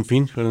principio y un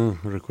fin,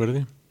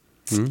 recuerde.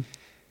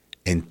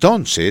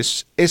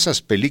 Entonces,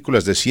 esas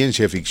películas de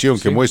ciencia ficción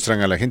que muestran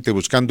a la gente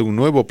buscando un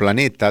nuevo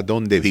planeta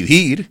donde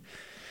vivir,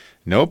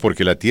 ¿no?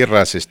 Porque la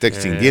Tierra se está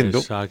extinguiendo.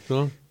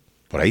 Exacto.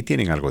 Por ahí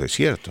tienen algo de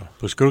cierto.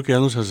 Pues creo que ya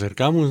nos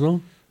acercamos, ¿no?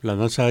 La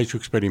NASA ha hecho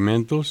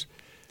experimentos,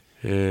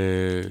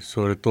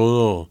 sobre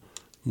todo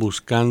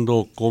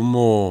buscando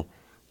cómo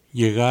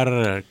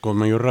llegar con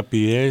mayor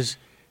rapidez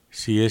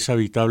si es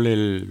habitable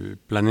el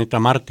planeta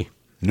Marte.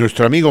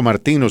 Nuestro amigo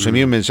Martín nos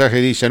envió un mensaje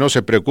y dice, no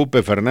se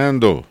preocupe,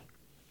 Fernando,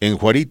 en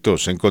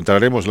Juaritos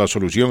encontraremos la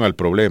solución al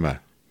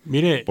problema.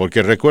 Mire,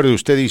 porque recuerde,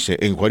 usted dice,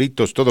 en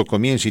Juaritos todo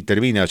comienza y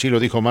termina, así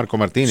lo dijo Marco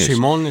Martínez.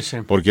 Simón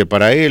ese. Porque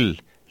para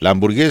él la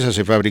hamburguesa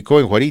se fabricó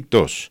en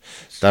Juaritos,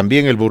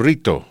 también el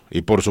burrito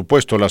y por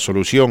supuesto la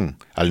solución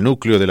al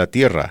núcleo de la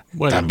Tierra,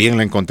 también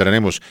la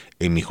encontraremos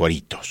en mi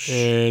Juaritos.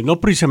 No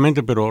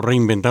precisamente, pero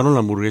reinventaron la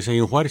hamburguesa ahí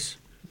en Juárez.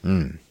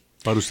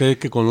 Para ustedes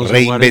que conocen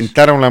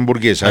reinventaron Juárez, la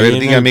hamburguesa. A ver,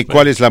 dígame,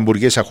 ¿cuál es la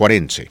hamburguesa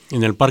juarense?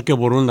 En el Parque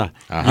Borunda.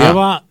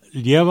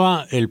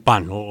 Lleva el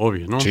pan,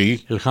 obvio, ¿no?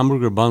 Sí. El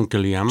hamburger bun que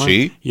le llaman.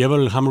 Sí. Lleva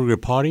el hamburger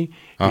patty.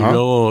 Y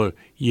luego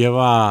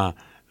lleva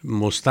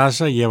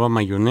mostaza, lleva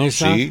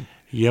mayonesa. Sí.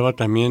 Lleva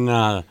también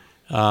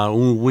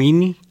un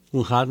winnie,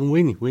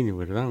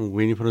 ¿verdad? Un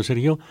winnie para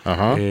Sergio,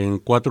 en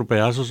 4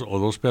 pedazos o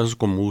 2 pedazos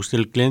como guste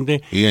el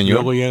cliente. Y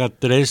luego llega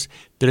 3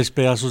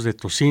 pedazos de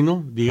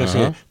tocino,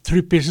 dígase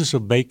 3 pieces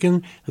of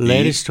bacon,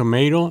 lettuce,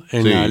 tomato,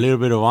 and a little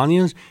bit of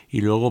onions, y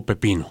luego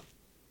pepino.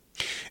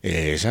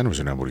 Esa no es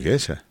una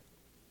hamburguesa.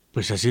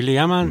 Pues así le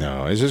llaman.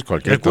 No, eso es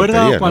cualquier ¿Recuerda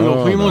tontería.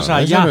 cuando fuimos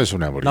allá? Eso no es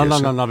una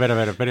hamburguesa. No, a ver,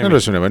 espéreme. No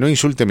es una, no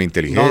insulte mi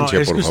inteligencia, por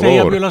favor. Es que usted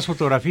ya vio las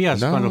fotografías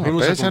cuando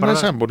fuimos a comprar. Esa no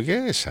es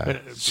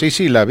hamburguesa.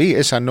 Sí, la vi,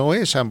 esa no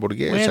es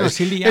hamburguesa. Bueno,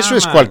 sí le llaman. Eso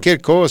es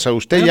cualquier cosa,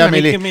 usted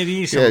llámele. ¿Qué me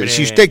dice,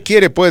 si usted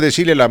quiere puede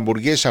decirle la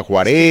hamburguesa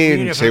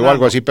juarense o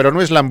algo así, pero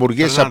no es la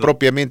hamburguesa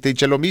propiamente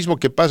dicha. Lo mismo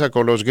que pasa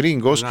con los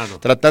gringos,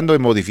 tratando de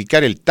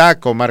modificar el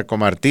taco, Marco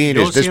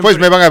Martínez. Después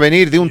me van a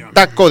venir de un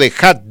taco de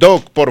hot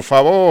dog, por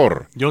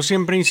favor. Yo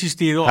siempre he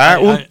insistido.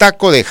 Un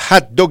taco de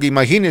hot dog,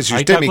 imagínese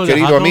usted, mi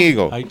querido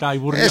amigo.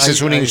 Ese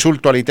es un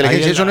insulto a la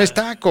inteligencia. Eso no es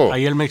taco.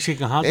 Ahí el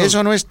Mexican hot dog.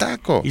 Eso no es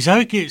taco. ¿Y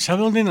sabe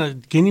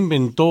quién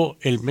inventó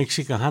el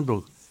Mexican hot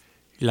dog?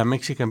 La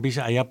Mexican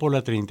pizza, allá por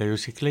la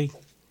 32 y Clay,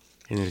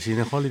 en el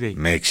cine Holiday.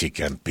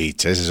 Mexican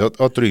pizza, ese es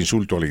otro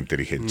insulto a la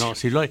inteligencia. No,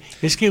 sí lo hay.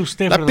 Es que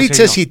usted... La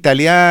pizza es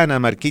italiana,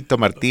 Marquito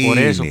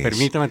Martínez. Por eso,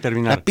 permítame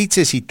terminar. La pizza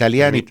es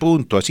italiana y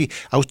punto, así.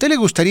 ¿A usted le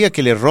gustaría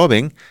que le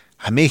roben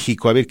a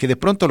México, a ver, que de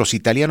pronto los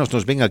italianos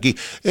nos ven aquí?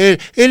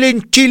 El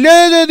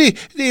enchilada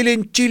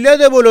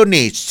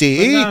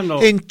bolognese,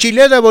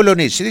 enchilada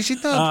bolognese. Dice,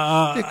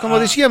 como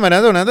decía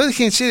Maradona, no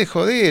déjense de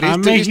joder,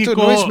 esto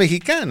no es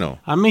mexicano.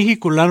 A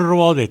México le han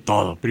robado de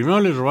todo. Primero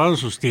les robaron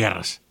sus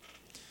tierras.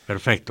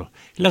 Perfecto.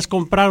 Las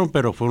compraron,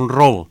 pero fue un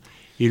robo.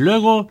 Y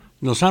luego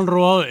nos han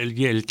robado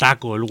el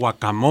taco, el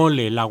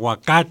guacamole, el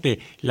aguacate,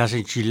 las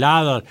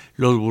enchiladas,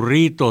 los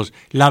burritos,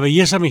 la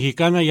belleza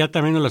mexicana ya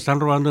también nos la están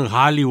robando en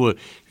Hollywood.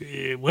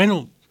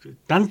 Bueno,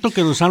 tanto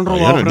que nos han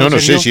robado. No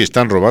sé si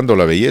están robando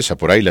la belleza,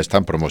 por ahí la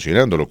están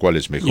promocionando, lo cual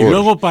es mejor. Y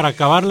luego para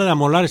acabarla de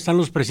amolar están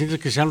los presidentes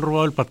que se han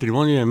robado el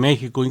patrimonio de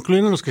México,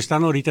 incluyendo los que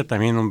están ahorita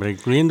también, hombre,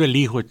 incluyendo el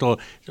hijo y todo.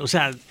 O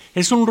sea,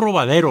 es un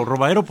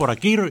robadero por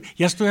aquí,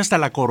 ya estoy hasta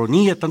la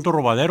coronilla, tanto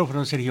robadero,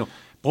 Fernando Sergio.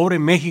 Pobre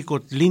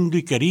México, lindo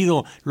y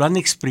querido, lo han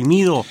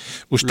exprimido,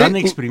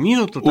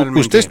 totalmente.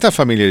 ¿Usted está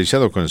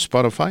familiarizado con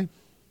Spotify?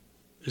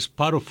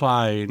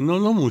 Spotify, no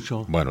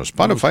mucho. Bueno,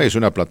 Spotify es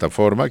una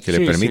plataforma que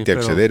le permite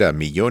acceder a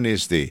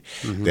millones de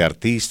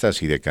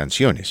artistas y de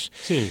canciones.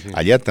 Sí.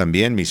 Allá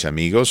también, mis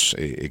amigos,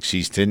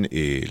 existen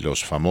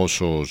los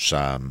famosos,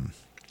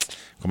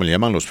 ¿cómo le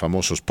llaman? Los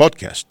famosos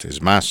podcasts.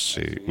 Es más,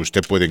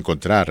 usted puede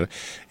encontrar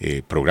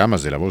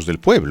programas de La Voz del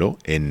Pueblo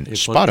en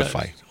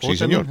Spotify. Sí,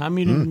 señor.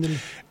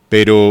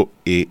 Pero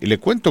le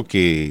cuento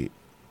que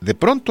de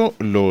pronto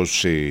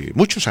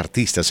muchos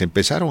artistas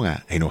empezaron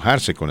a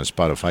enojarse con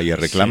Spotify y a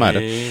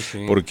reclamar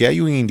porque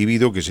hay un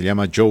individuo que se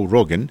llama Joe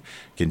Rogan,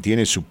 quien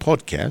tiene su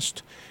podcast,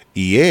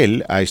 y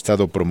él ha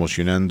estado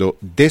promocionando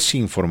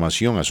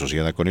desinformación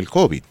asociada con el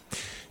COVID.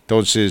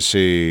 Entonces,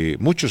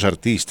 muchos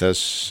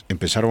artistas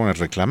empezaron a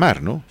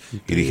reclamar, ¿no?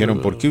 Y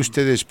dijeron, ¿por qué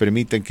ustedes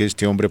permiten que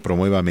este hombre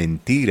promueva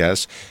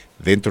mentiras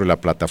dentro de la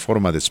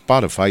plataforma de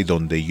Spotify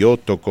donde yo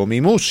toco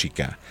mi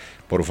música?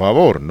 Por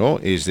favor, ¿no?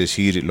 Es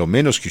decir, lo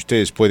menos que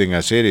ustedes pueden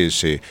hacer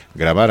es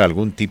grabar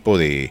algún tipo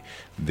de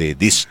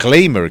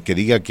disclaimer que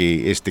diga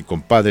que este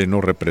compadre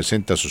no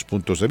representa sus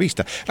puntos de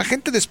vista. La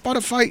gente de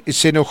Spotify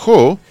se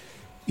enojó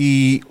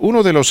y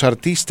uno de los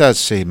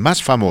artistas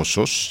más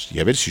famosos,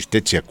 y a ver si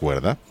usted se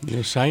acuerda.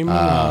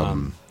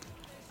 Simon,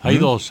 hay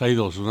dos,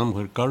 una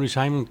mujer, Carly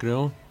Simon,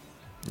 creo.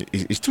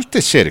 ¿Está usted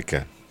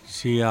cerca?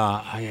 Sí,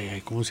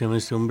 ¿cómo se llama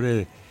este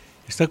hombre?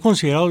 Está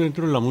considerado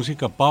dentro de la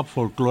música pop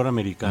folclore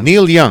americana.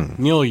 Neil Young.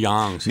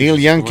 Sí,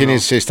 Neil Young, quien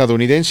es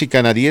estadounidense y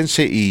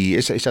canadiense, y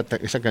esa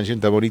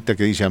canción tan bonita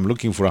que dice I'm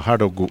looking for a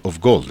heart of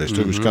gold,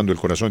 estoy buscando el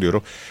corazón de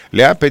oro,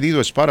 le ha pedido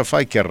a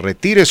Spotify que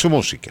retire su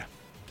música.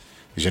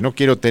 Dice, no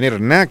quiero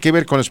tener nada que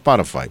ver con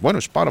Spotify. Bueno,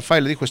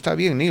 Spotify le dijo, está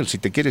bien, Neil, si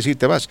te quieres ir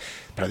te vas.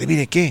 Pero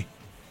adivine qué,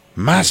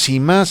 más y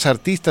más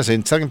artistas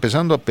están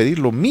empezando a pedir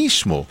lo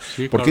mismo,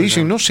 porque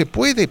dicen, no se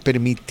puede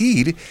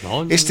permitir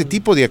este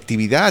tipo de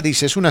actividad.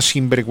 Dice, es una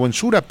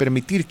sinvergüenzura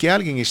permitir que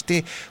alguien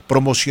esté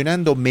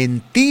promocionando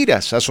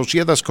mentiras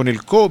asociadas con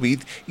el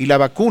COVID y la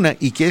vacuna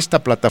y que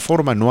esta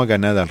plataforma no haga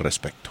nada al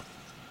respecto.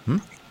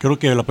 Creo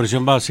que la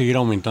presión va a seguir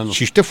aumentando.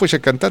 Si usted fuese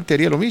cantante,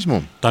 haría lo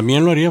mismo.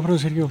 También lo haría, Fran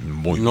Sergio.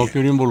 Muy no bien.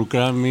 quiero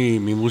involucrar mi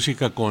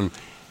música con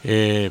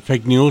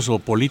fake news o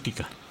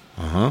política.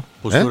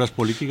 Posturas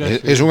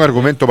políticas. Es un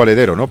argumento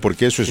valedero, ¿no?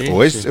 Porque eso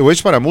es o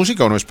es para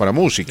música o no es para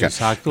música.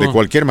 Exacto. De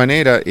cualquier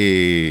manera,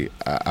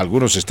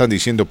 algunos están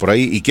diciendo por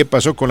ahí, ¿y qué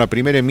pasó con la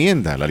primera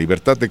enmienda, la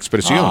libertad de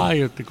expresión?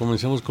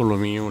 Comencemos con lo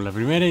mío. La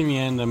primera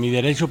enmienda, mi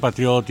derecho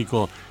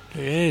patriótico,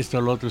 esto,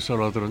 lo otro.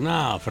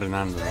 No,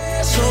 Fernando.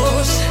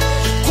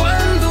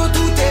 Cuando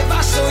tú te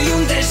vas, soy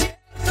un desierto.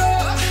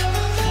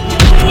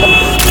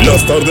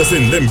 Las tardes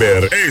en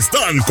Denver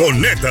están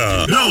con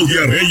neta.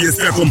 Claudia Reyes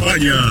te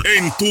acompaña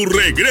en tu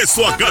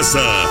regreso a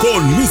casa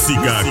con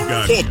música,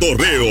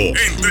 cotorreo,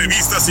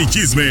 entrevistas y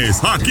chismes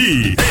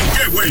aquí en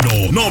Qué Bueno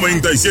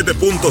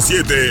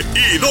 97.7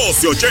 y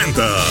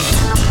 1280.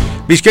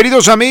 Mis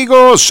queridos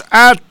amigos,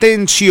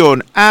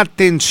 atención.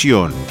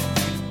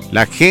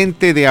 La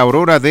gente de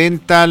Aurora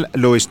Dental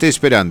lo está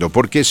esperando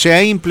porque se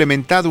ha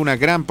implementado una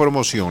gran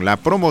promoción, la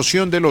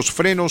promoción de los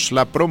frenos,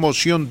 la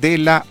promoción de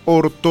la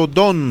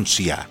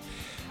ortodoncia,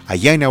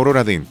 allá en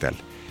Aurora Dental,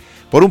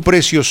 por un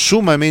precio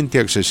sumamente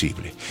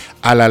accesible,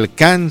 al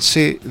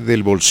alcance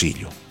del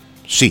bolsillo.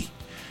 Sí,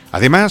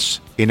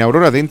 además, en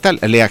Aurora Dental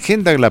le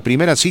agendan la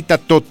primera cita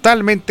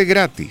totalmente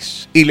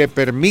gratis y le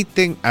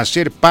permiten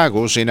hacer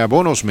pagos en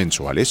abonos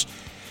mensuales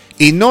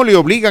y no le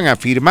obligan a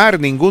firmar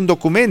ningún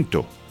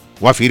documento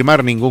o a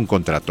firmar ningún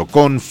contrato.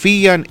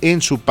 Confían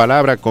en su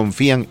palabra,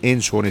 confían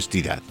en su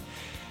honestidad.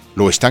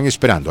 Lo están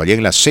esperando allá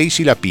en las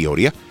 6 y la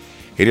Peoria,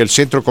 en el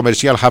centro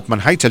comercial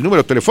Huffman Heights. El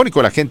número telefónico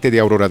de la gente de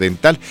Aurora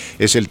Dental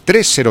es el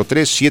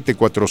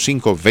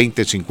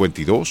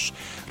 303-745-2052.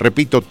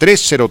 Repito,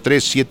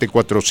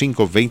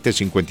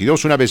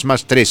 303-745-2052. Una vez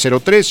más,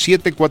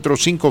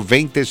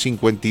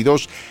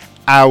 303-745-2052.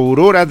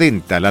 Aurora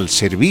Dental, al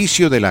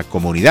servicio de la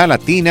comunidad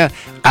latina,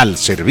 al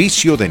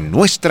servicio de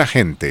nuestra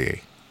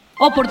gente.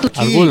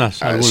 Algunas.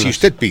 Si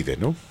usted pide,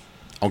 ¿no?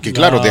 Aunque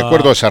claro, de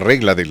acuerdo a esa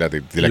regla de la que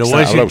habla,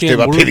 usted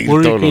va a pedir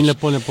todos los... le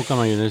pone poca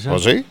mayonesa. ¿Oh,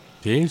 sí?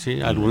 Sí,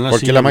 algunas.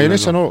 Porque sí, la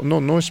mayonesa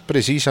no es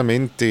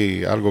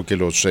precisamente algo que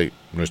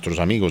nuestros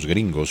amigos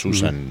gringos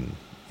usan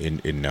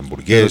en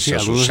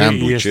hamburguesas o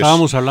sándwiches. Y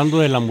estábamos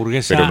hablando de la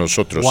hamburguesa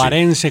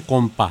guarense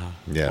con paja.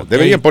 Okay.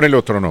 Deberían ponerle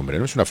otro nombre,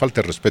 ¿no? Es una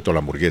falta de respeto a la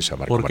hamburguesa,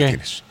 Marco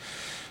Martínez.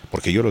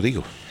 Porque yo lo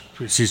digo.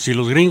 Si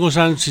los gringos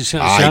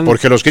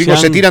porque los gringos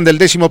se tiran del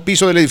 10º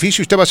piso del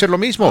edificio y usted va a hacer lo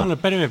mismo. No,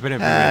 espéreme.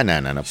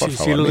 No, por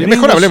favor.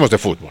 Mejor hablemos de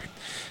fútbol.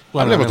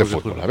 Bueno, hablemos de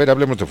fútbol. A ver,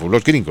 hablemos de fútbol.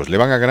 Los gringos, ¿le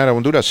van a ganar a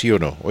Honduras, sí o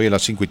no? Hoy a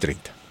las 5:30.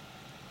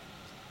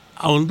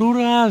 A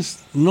Honduras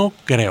no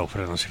creo,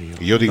 Fernando Sergio.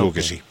 Yo digo no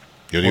que creo. sí.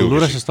 Yo digo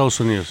Honduras, que sí. Estados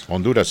Unidos.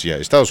 Honduras ya.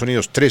 Estados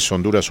Unidos 3,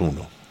 Honduras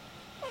 1.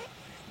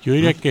 Yo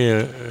diría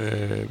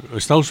que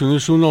Estados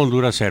Unidos 1,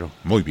 Honduras 0.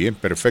 Muy bien,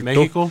 perfecto.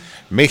 México.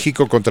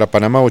 México contra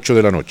Panamá, 8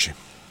 de la noche.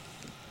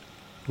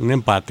 Un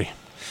empate.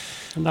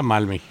 Anda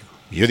mal México.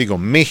 Yo digo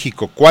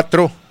México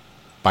 4,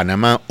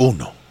 Panamá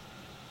 1.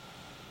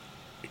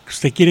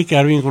 ¿Usted quiere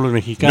quedar bien con los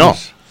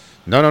mexicanos?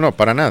 No,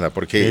 para nada,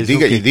 porque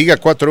diga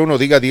 4-1,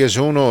 diga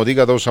 10-1 o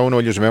diga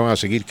 2-1, ellos me van a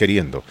seguir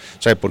queriendo.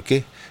 ¿Sabe por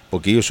qué?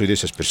 Porque yo soy de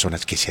esas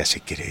personas que se hace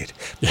querer,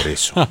 por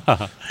eso.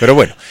 Pero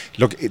bueno,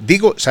 lo que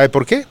digo, ¿sabe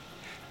por qué?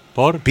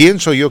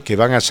 Pienso yo que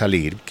van a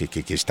salir,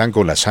 que están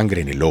con la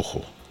sangre en el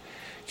ojo,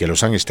 que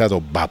los han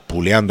estado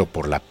vapuleando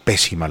por la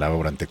pésima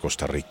labor ante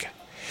Costa Rica,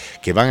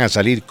 que van a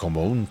salir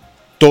como un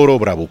toro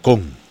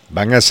bravucón,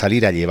 van a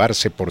salir a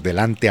llevarse por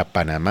delante a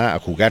Panamá, a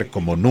jugar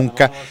como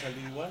nunca,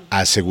 a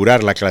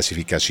asegurar la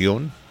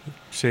clasificación.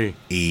 Sí.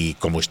 Y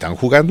como están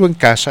jugando en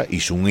casa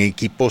y son un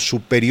equipo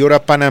superior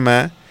a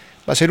Panamá,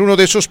 va a ser uno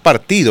de esos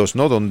partidos,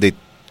 ¿no?, donde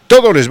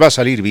todo les va a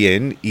salir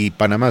bien y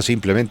Panamá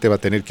simplemente va a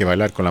tener que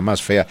bailar con la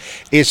más fea.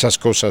 Esas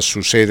cosas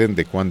suceden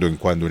de cuando en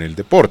cuando en el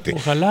deporte.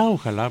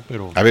 Ojalá,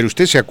 pero... A ver,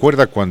 ¿usted se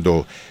acuerda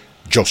cuando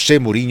José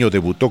Mourinho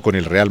debutó con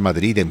el Real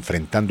Madrid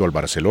enfrentando al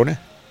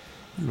Barcelona?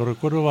 Lo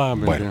recuerdo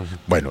vagamente.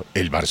 Bueno,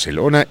 el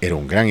Barcelona era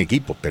un gran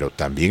equipo, pero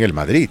también el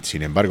Madrid.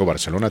 Sin embargo,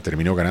 Barcelona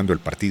terminó ganando el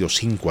partido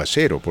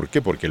 5-0. ¿Por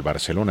qué? Porque el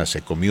Barcelona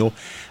se comió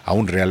a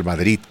un Real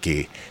Madrid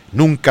que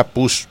nunca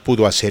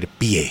pudo hacer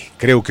pie.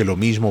 Creo que lo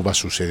mismo va a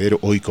suceder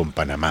hoy con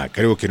Panamá.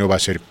 Creo que no va a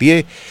hacer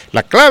pie.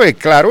 La clave,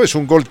 claro, es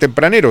un gol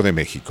tempranero de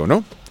México,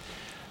 ¿no?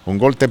 Un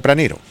gol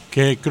tempranero.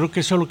 Que creo que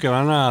eso es lo que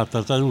van a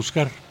tratar de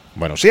buscar.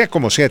 Bueno, sea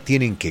como sea,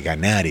 tienen que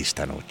ganar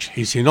esta noche.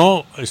 Y si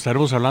no,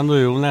 estaremos hablando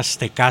de un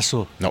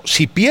aztecaso. No,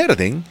 si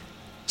pierden,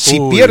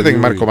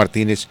 Marco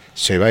Martínez,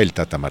 se va el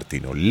Tata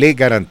Martino. Le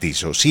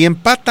garantizo. Si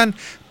empatan,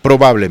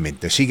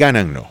 probablemente. Si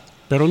ganan, no.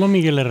 Pero no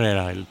Miguel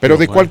Herrera. Pero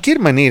de cualquier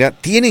manera,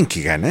 tienen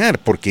que ganar,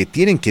 porque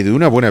tienen que de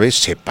una buena vez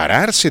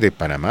separarse de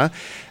Panamá,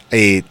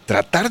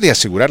 tratar de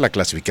asegurar la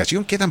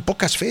clasificación. Quedan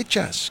pocas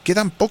fechas.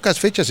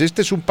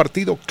 Este es un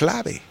partido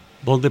clave.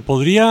 Donde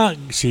podría,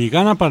 si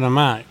gana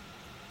Panamá,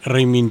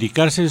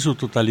 reivindicarse en su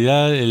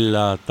totalidad el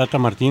Tata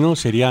Martino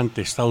sería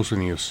ante Estados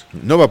Unidos.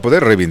 No va a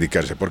poder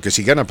reivindicarse, porque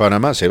si gana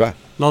Panamá se va.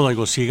 No,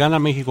 digo, si gana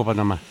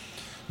México-Panamá.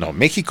 No,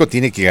 México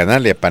tiene que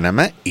ganarle a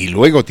Panamá y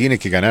luego tiene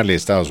que ganarle a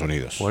Estados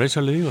Unidos. Por eso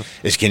le digo.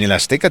 Es que en el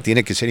Azteca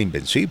tiene que ser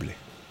invencible.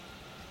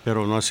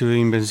 Pero no ha sido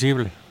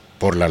invencible.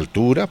 Por la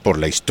altura, por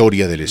la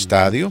historia del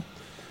estadio,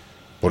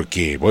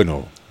 porque,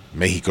 bueno,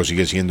 México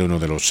sigue siendo uno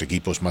de los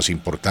equipos más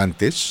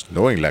importantes,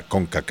 ¿no?, en la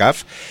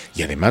CONCACAF,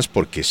 y además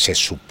porque se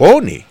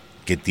supone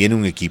que tiene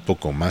un equipo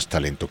con más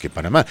talento que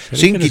Panamá,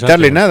 sin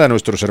quitarle nada a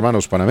nuestros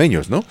hermanos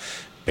panameños, ¿no?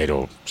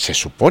 Pero se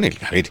supone,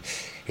 a ver,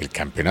 el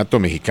campeonato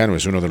mexicano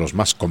es uno de los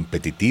más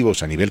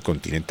competitivos a nivel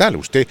continental.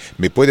 ¿Usted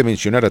me puede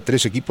mencionar a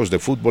 3 equipos de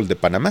fútbol de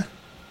Panamá?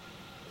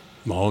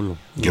 No.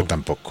 Yo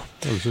tampoco.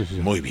 Sí.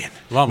 Muy bien.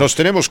 Vamos. Nos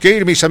tenemos que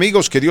ir, mis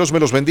amigos. Que Dios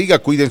me los bendiga.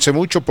 Cuídense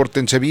mucho,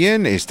 pórtense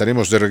bien.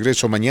 Estaremos de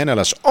regreso mañana a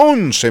las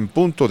 11 en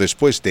punto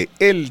después de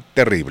El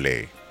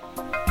Terrible.